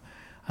Persia?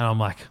 And I'm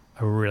like,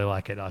 I really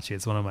like it, Archie.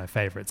 It's one of my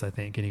favorites, I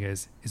think. And he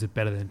goes, is it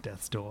better than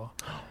Death's Door?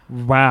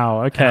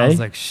 Wow. Okay. And I was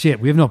like, shit,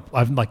 I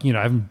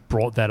haven't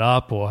brought that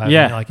up or haven't,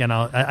 Yeah. and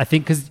I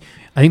think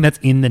that's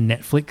in the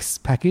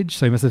Netflix package.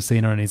 So he must have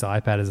seen it on his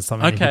iPad as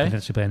something he could Okay.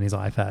 potentially play on his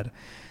iPad.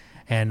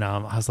 And I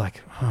was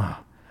like,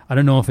 I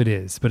don't know if it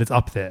is, but it's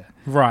up there.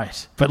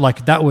 Right. But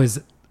like that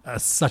was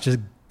such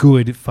a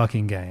good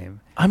fucking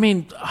game. I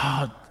mean,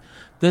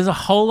 there's a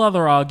whole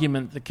other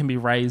argument that can be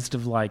raised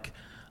of like,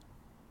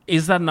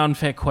 is that an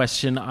unfair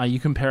question? Are you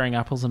comparing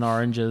apples and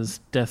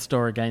oranges, Death's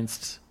Door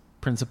against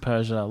Prince of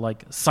Persia,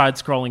 like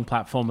side-scrolling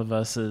platformer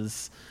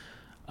versus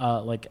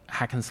like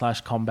hack and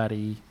slash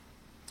combat-y,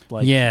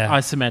 like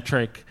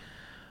isometric?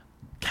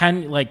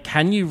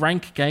 Can you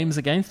rank games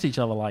against each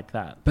other like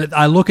that? But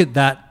I look at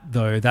that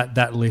though,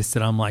 that list,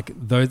 and I'm like,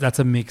 that's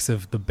a mix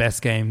of the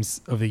best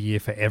games of the year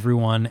for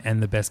everyone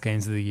and the best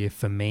games of the year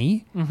for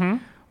me. Mm-hmm.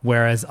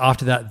 Whereas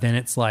after that, then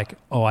it's like,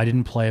 oh, I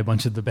didn't play a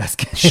bunch of the best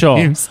games. Sure.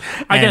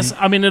 I guess,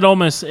 I mean,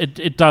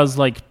 it does,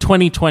 like,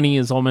 2020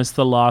 is almost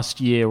the last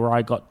year where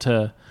I got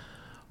to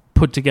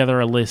put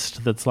together a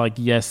list that's like,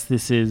 yes,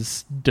 this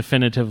is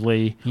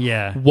definitively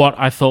what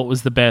I thought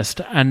was the best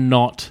and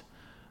not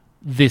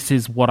this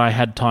is what I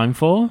had time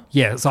for.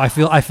 Yeah, so I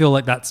feel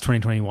like that's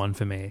 2021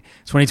 for me.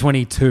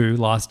 2022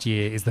 last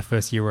year is the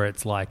first year where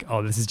it's like,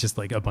 oh, this is just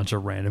like a bunch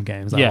of random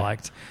games I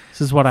liked.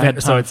 This is what I had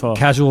time so it's for.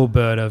 Casual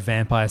Birder,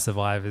 Vampire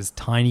Survivors,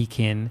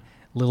 Tinykin,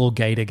 Little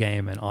Gator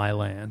Game, and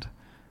Island.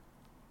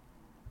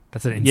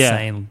 That's an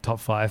insane top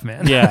 5,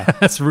 man. Yeah.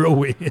 That's real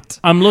weird.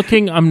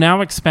 I'm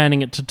now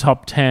expanding it to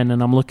top 10,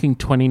 and I'm looking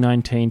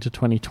 2019 to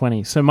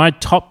 2020. So my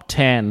top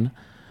 10...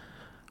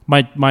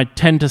 My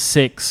 10 to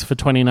 6 for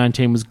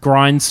 2019 was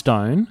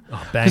Grindstone.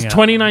 Because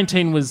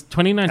 2019 was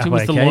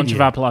the launch of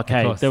Apple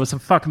Arcade. There were some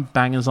fucking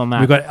bangers on that.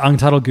 We got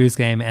Untitled Goose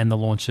Game and the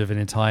launch of an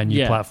entire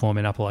new platform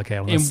in Apple Arcade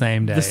on the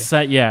same day.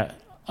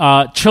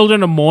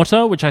 Children of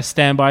Morta, which I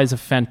stand by, is a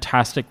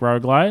fantastic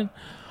roguelite.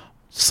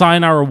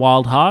 Sayonara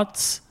Wild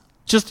Hearts.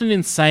 Just an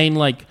insane,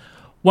 like,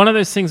 one of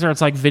those things where it's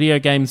like video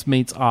games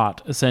meets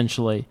art,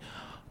 essentially.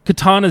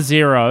 Katana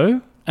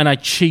Zero, and I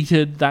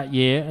cheated that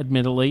year,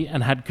 admittedly,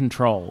 and had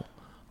Control.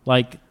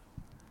 Like,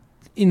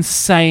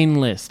 insane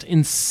list.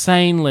 And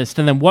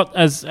then what,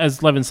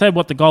 as Levin said,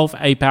 What the Golf,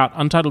 Ape Out,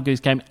 Untitled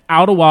Goose Game,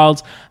 Outer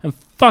Wilds, and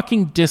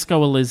fucking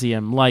Disco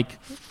Elysium. Like,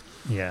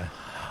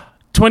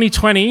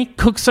 2020,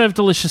 Cook Serve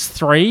Delicious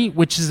 3,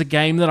 which is a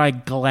game that I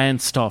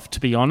glanced off, to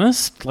be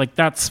honest. Like,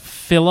 that's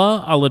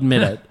filler, I'll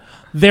admit it.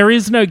 There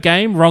Is No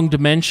Game, Wrong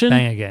Dimension.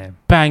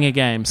 Banger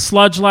game.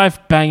 Sludge Life,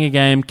 banger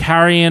game.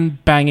 Carrion,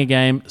 banger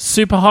game.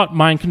 Super Hot,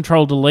 Mind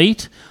Control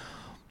Delete.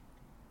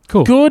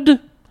 Cool. Good.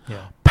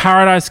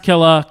 Paradise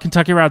Killer,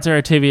 Kentucky Route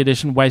Zero TV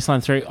Edition,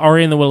 Wasteland 3,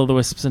 Ori and the Will of the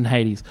Wisps, and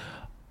Hades.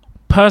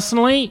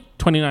 Personally,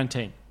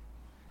 2019.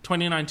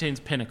 2019's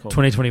pinnacle.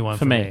 2021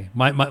 for me.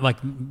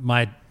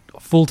 My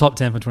full top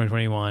 10 for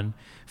 2021.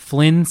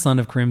 Flynn, Son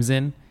of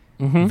Crimson.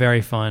 Mm-hmm.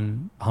 Very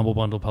fun, Humble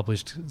Bundle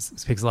published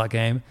pixel art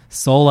game.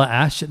 Solar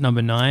Ash at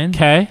number 9.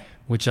 Okay.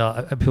 Which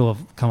people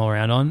have come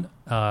around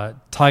on.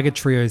 Tiger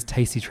Trio's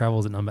Tasty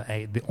Travels at number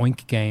 8. The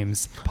Oink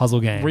Games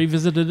puzzle game.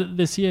 Revisited it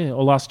this year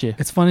or last year.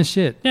 It's fun as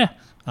shit. Yeah.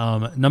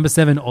 Number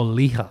 7,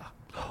 Oliha.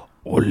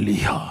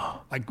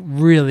 Like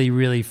really,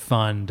 really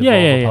fun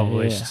Devolver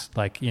published,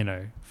 like,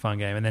 fun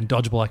game. And then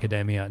Dodgeball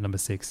Academia at number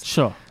 6.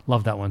 Sure.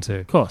 Love that one too.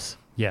 Of course.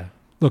 Yeah.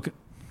 Look,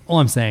 all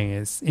I'm saying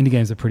is indie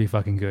games are pretty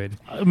fucking good.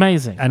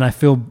 Amazing. And I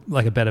feel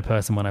like a better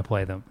person when I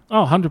play them.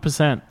 Oh,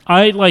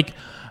 100%.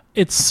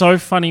 It's so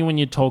funny when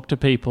you talk to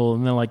people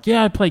and they're like,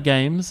 yeah, I play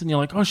games. And you're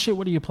like, oh shit,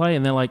 what do you play?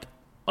 And they're like,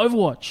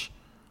 Overwatch.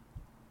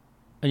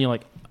 And you're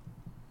like,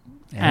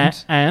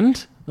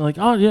 and? They're like,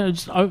 oh yeah,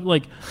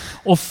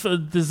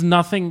 there's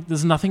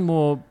nothing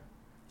more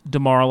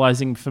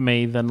demoralizing for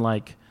me than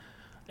like,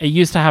 it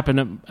used to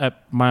happen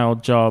at my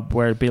old job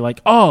where it'd be like,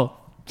 oh,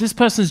 this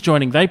person's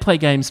joining, they play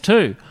games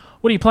too.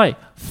 What do you play?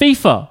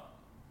 FIFA.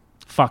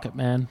 Fuck it,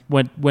 man.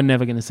 We're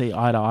never going to see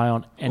eye to eye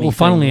on anything. Well,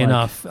 funnily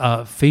enough,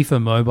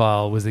 FIFA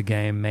Mobile was a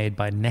game made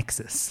by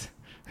Nexus,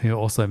 who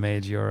also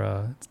made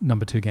your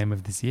number 2 game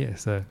of this year.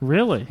 So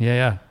really,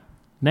 yeah.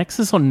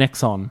 Nexus or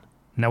Nexon?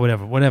 No,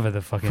 whatever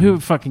the fucking... Who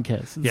fucking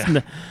cares?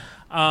 Yeah.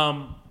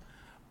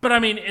 But I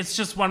mean, it's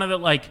just one of the,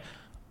 like...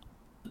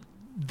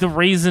 The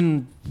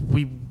reason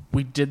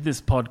we did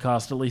this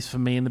podcast, at least for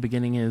me in the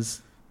beginning,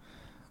 is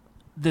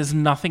there's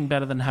nothing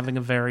better than having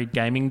a varied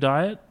gaming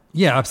diet.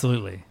 Yeah,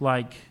 absolutely.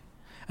 Like...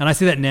 And I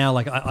see that now,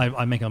 like,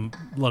 I make a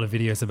lot of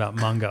videos about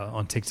manga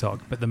on TikTok,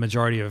 but the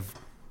majority of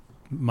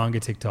manga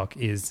TikTok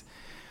is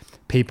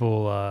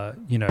people,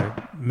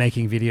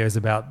 making videos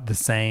about the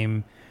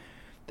same...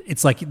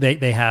 It's like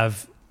they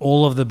have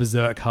all of the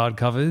Berserk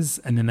hardcovers,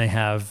 and then they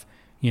have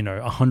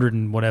 100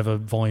 and whatever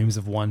volumes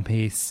of One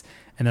Piece,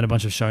 and then a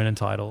bunch of shonen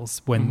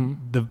titles. When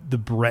the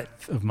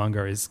breadth of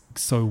manga is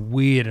so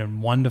weird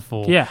and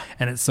wonderful,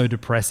 and it's so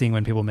depressing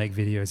when people make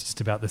videos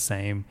just about the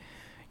same,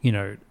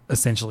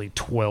 essentially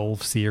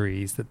 12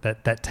 series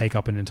that take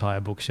up an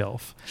entire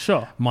bookshelf.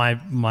 Sure.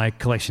 My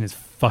collection is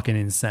fucking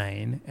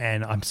insane,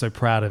 and I'm so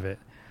proud of it.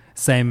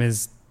 Same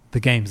as the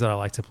games that I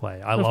like to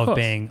play. I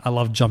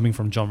love jumping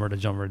from genre to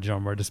genre to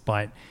genre,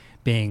 despite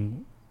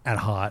being at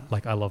heart,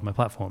 like, I love my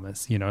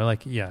platformers,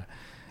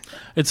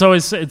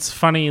 It's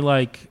funny,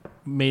 like,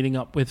 meeting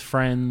up with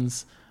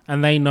friends,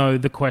 and they know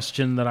the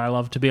question that I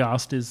love to be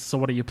asked is, so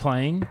what are you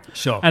playing?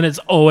 Sure. And it's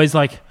always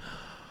like,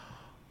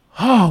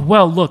 oh,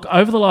 well, look,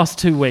 over the last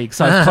 2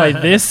 weeks, I've played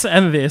this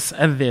and this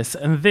and this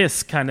and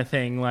this kind of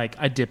thing. Like,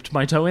 I dipped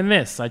my toe in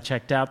this. I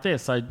checked out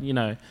this. I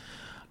can't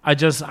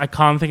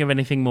think of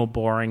anything more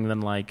boring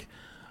than, like,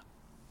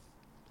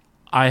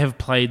 I have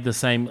played the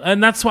same.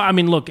 And that's why,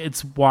 look,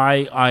 it's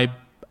why I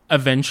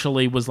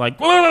eventually was like,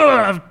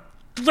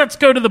 let's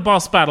go to the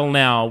boss battle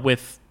now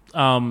with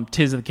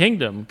Tears of the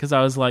Kingdom. Because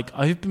I was like,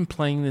 I've been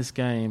playing this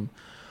game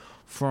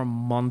for a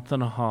month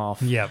and a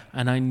half. Yep.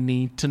 And I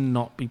need to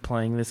not be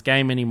playing this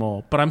game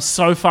anymore. But I'm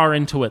so far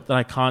into it that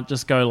I can't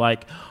just go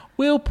like,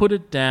 we'll put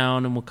it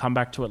down and we'll come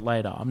back to it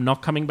later. I'm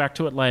not coming back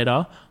to it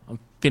later. I'm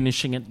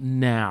finishing it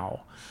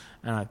now.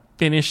 And I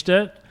finished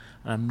it.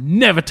 And I'm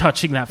never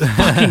touching that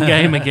fucking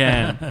game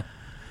again.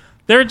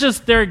 There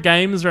are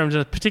games where I'm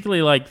just,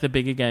 particularly like the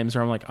bigger games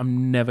where I'm like,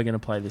 I'm never going to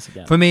play this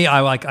again. For me,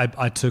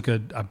 I took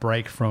a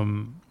break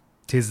from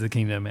Tears of the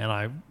Kingdom,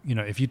 and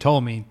if you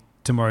told me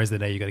tomorrow's the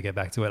day you got to get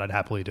back to it, I'd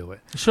happily do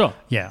it. Sure.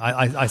 Yeah,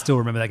 I still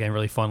remember that game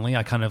really fondly.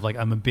 I kind of like,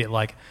 I'm a bit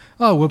like,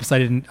 oh, whoops, I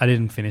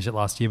didn't finish it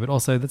last year, but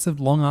also that's a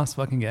long ass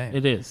fucking game.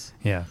 It is.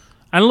 Yeah.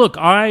 And look,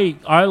 I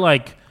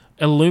like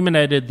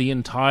illuminated the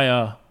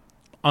entire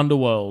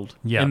underworld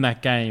in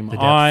that game.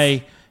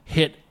 I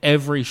hit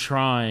every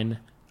shrine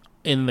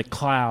in the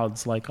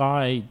clouds. Like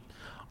I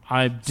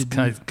did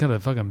got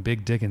a fucking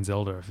big dick in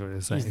Zelda. If it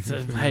was saying.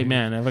 Hey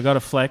man, if I got to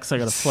flex, I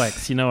got to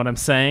flex. You know what I'm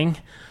saying?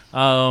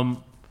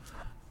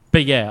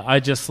 But yeah, I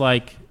just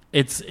like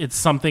it's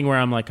something where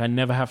I'm like, I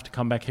never have to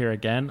come back here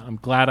again. I'm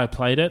glad I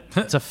played it.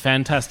 It's a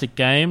fantastic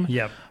game.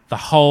 Yep. The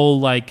whole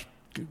like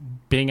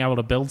being able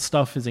to build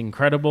stuff is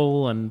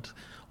incredible, and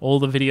all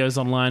the videos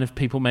online of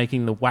people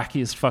making the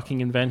wackiest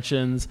fucking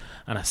inventions,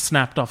 and I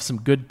snapped off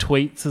some good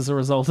tweets as a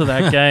result of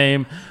that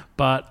game,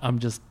 but I'm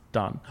just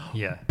done.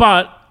 Yeah.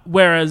 But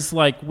whereas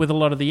like with a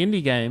lot of the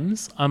indie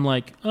games, I'm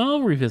like,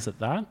 I'll revisit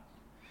that.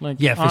 Like,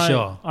 yeah, for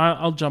sure.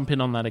 I'll jump in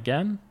on that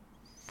again.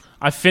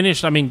 I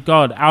finished,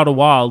 Outer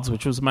Wilds,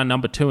 which was my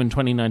number 2 in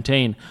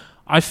 2019.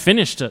 I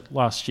finished it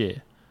last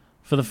year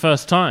for the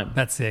first time.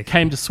 That's sick.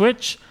 Came to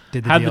Switch,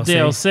 Did the had DLC. the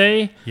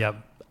DLC.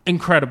 Yep.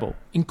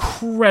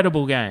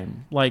 Incredible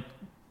game. Like,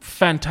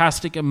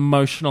 fantastic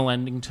emotional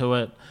ending to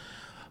it.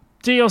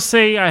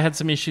 DLC I had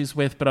some issues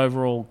with, but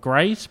overall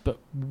great. But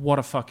what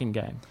a fucking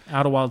game.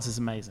 Outer Wilds is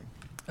amazing.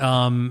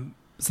 So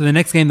the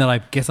next game that I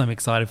guess I'm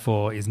excited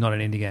for is not an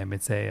indie game.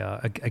 It's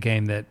a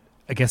game that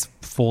I guess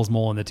falls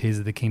more on the Tears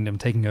of the Kingdom,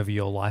 taking over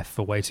your life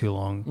for way too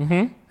long. Mm-hmm.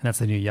 And that's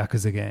the new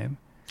Yakuza game.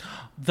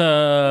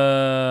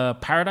 The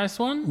Paradise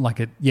one?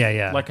 Like a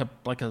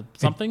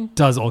something? It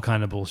does all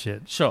kind of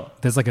bullshit. Sure.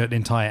 There's like an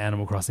entire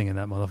Animal Crossing in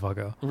that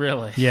motherfucker.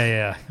 Really?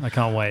 Yeah. I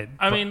can't wait.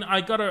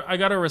 I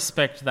gotta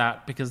respect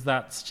that, because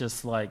that's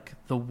just like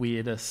the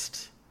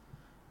weirdest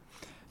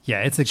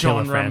Yeah, it's a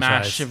killer genre franchise.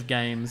 mash of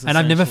games. And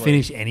I've never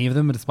finished any of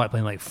them, despite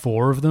playing like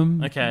 4 of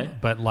them. Okay.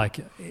 But like,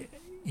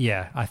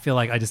 yeah, I feel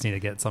like I just need to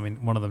get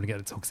one of them to get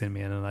its hooks in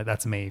me, and like,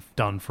 that's me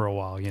done for a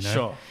while,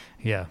 Sure.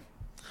 Yeah.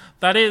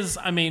 That is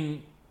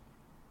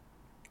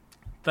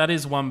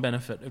one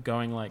benefit of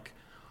going like,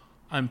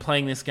 I'm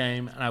playing this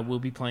game and I will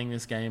be playing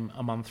this game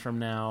a month from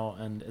now,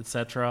 and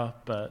etc.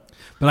 But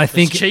I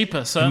think it's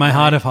cheaper. So in my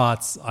heart of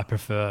hearts, I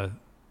prefer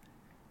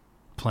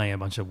playing a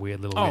bunch of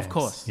weird little games. Of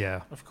course.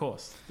 Yeah. Of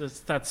course.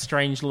 There's that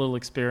strange little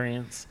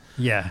experience.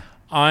 Yeah.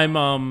 I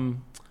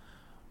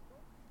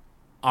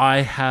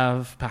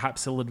have,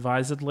 perhaps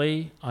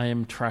ill-advisedly, I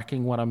am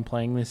tracking what I'm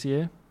playing this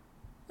year.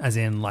 As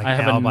in, like,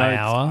 hour by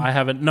hour? I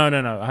have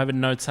a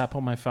notes app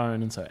on my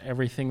phone, and so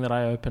everything that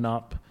I open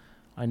up,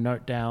 I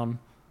note down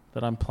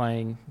that I'm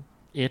playing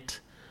it.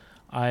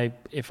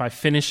 If I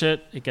finish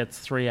it, it gets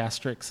 3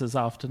 asterisks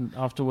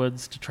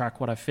afterwards to track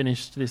what I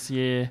finished this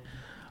year.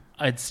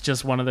 It's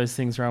just one of those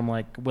things where I'm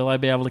like, will I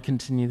be able to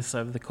continue this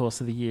over the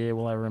course of the year?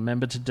 Will I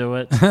remember to do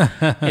it?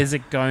 Is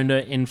it going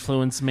to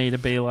influence me to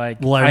be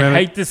like, I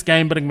hate this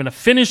game, but I'm going to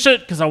finish it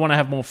because I want to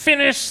have more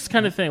finish,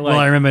 kind of thing? Like, well,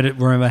 I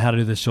remember how to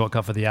do the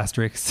shortcut for the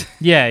asterisks.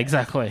 Yeah,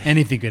 exactly.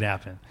 Anything could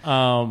happen.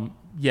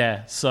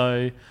 Yeah,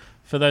 so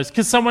for those,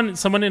 because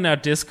someone in our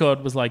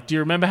Discord was like, do you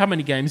remember how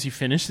many games you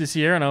finished this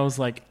year? And I was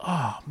like,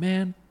 oh,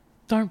 man,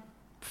 no,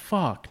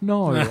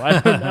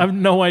 I have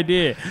no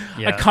idea.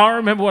 Yeah. I can't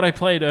remember what I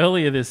played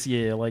earlier this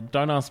year. Like,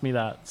 don't ask me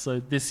that.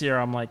 So this year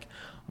I'm like,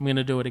 I'm going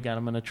to do it again.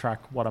 I'm going to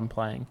track what I'm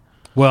playing.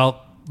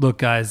 Well, look,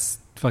 guys,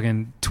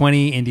 fucking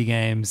 20 indie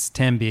games,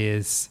 10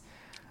 beers,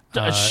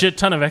 A shit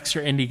ton of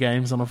extra indie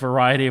games on a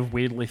variety of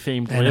weirdly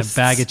themed and lists. a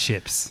bag of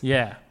chips.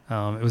 Yeah.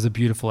 It was a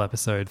beautiful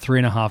episode.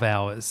 3.5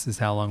 hours is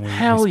how long we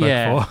Hell spoke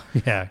yeah. for.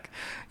 Yeah.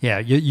 Yeah.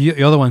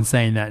 You're the one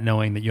saying that,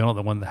 knowing that you're not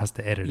the one that has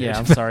to edit it. Yeah,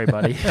 I'm sorry,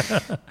 buddy.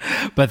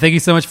 But thank you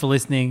so much for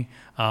listening.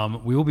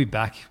 We will be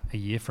back a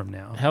year from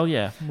now. Hell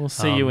yeah. We'll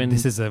see you in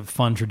This is a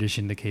fun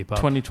tradition to keep up.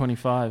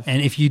 2025.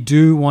 And if you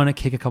do want to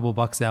kick a couple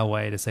bucks our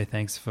way to say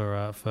thanks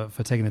for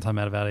taking the time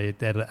out of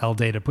our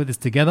day to put this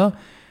together,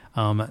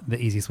 the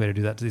easiest way to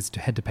do that is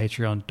to head to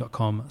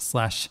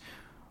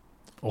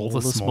patreon.com/all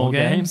the small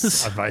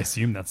games. I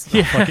assume that's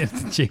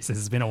fucking Jesus.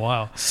 It's been a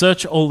while.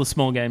 Search All the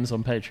Small Games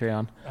on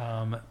Patreon.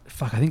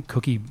 I think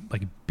Cookie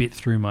bit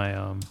through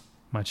my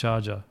my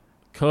charger.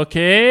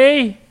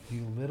 Cookie.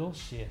 You little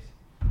shit.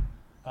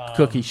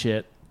 Cookie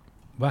shit.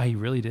 Wow, he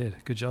really did.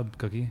 Good job,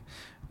 Cookie.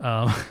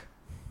 Look,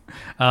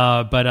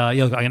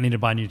 I need to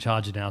buy a new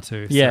charger now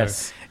too.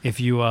 Yes. So if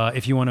you want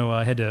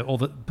to head to all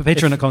the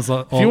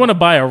patreon.com. If you want to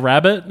buy a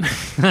rabbit,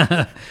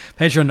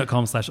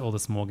 patreon.com/all the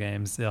small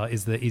games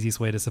is the easiest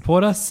way to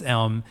support us.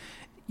 Even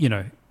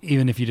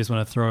if you just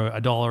want to throw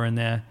 $1 in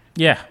there,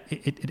 yeah,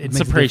 it it's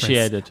makes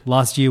appreciated.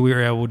 Last year we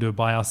were able to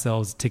buy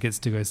ourselves tickets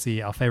to go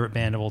see our favorite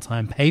band of all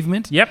time,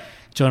 Pavement. Yep.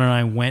 John and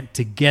I went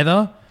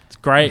together. It's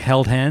great. We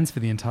held hands for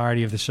the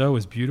entirety of the show. It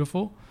was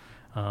beautiful.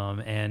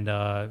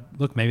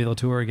 Look, maybe they'll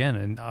tour again,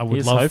 and I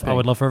would love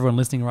for everyone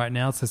listening right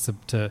now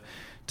to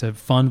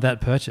fund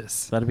that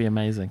purchase. That'd be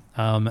amazing.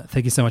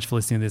 Thank you so much for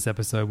listening to this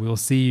episode. We will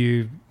see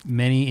you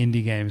many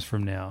indie games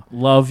from now.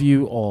 Love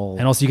you all,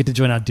 and also you get to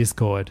join our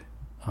Discord.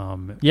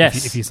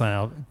 Yes, if you sign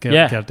up,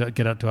 get up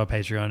to our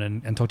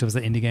Patreon and talk to us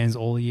at indie games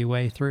all the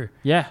way through.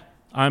 Yeah,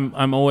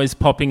 I'm always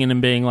popping in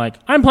and being like,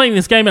 I'm playing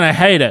this game and I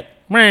hate it.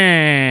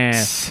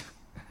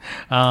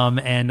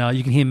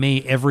 You can hear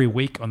me every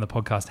week on the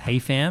podcast Hey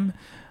Fam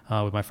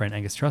with my friend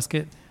Angus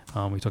Truscott.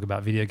 We talk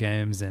about video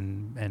games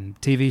and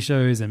TV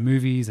shows and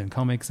movies and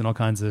comics and all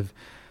kinds of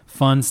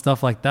fun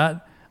stuff like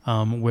that.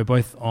 We're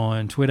both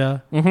on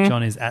Twitter. Mm-hmm.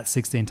 John is at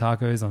 16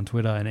 Tacos on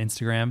Twitter and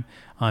Instagram.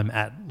 I'm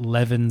at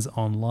Levins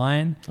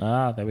Online.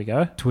 There we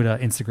go. Twitter,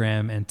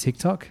 Instagram, and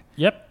TikTok.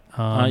 Yep.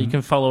 You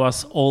can follow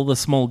us All the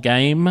Small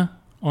Game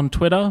on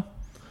Twitter.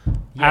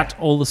 Yeah. At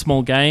All the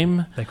Small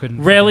Game. They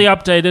couldn't rarely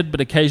updated,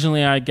 but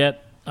occasionally I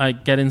get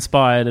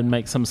inspired and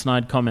make some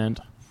snide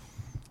comment.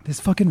 This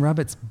fucking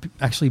rabbit's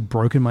actually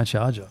broken my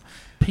charger.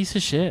 Piece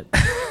of shit.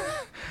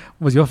 What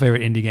was your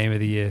favorite indie game of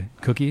the year,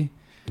 Cookie?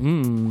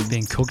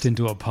 Being cooked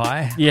into a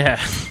pie? Yeah.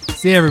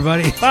 See you,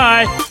 everybody.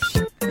 Bye.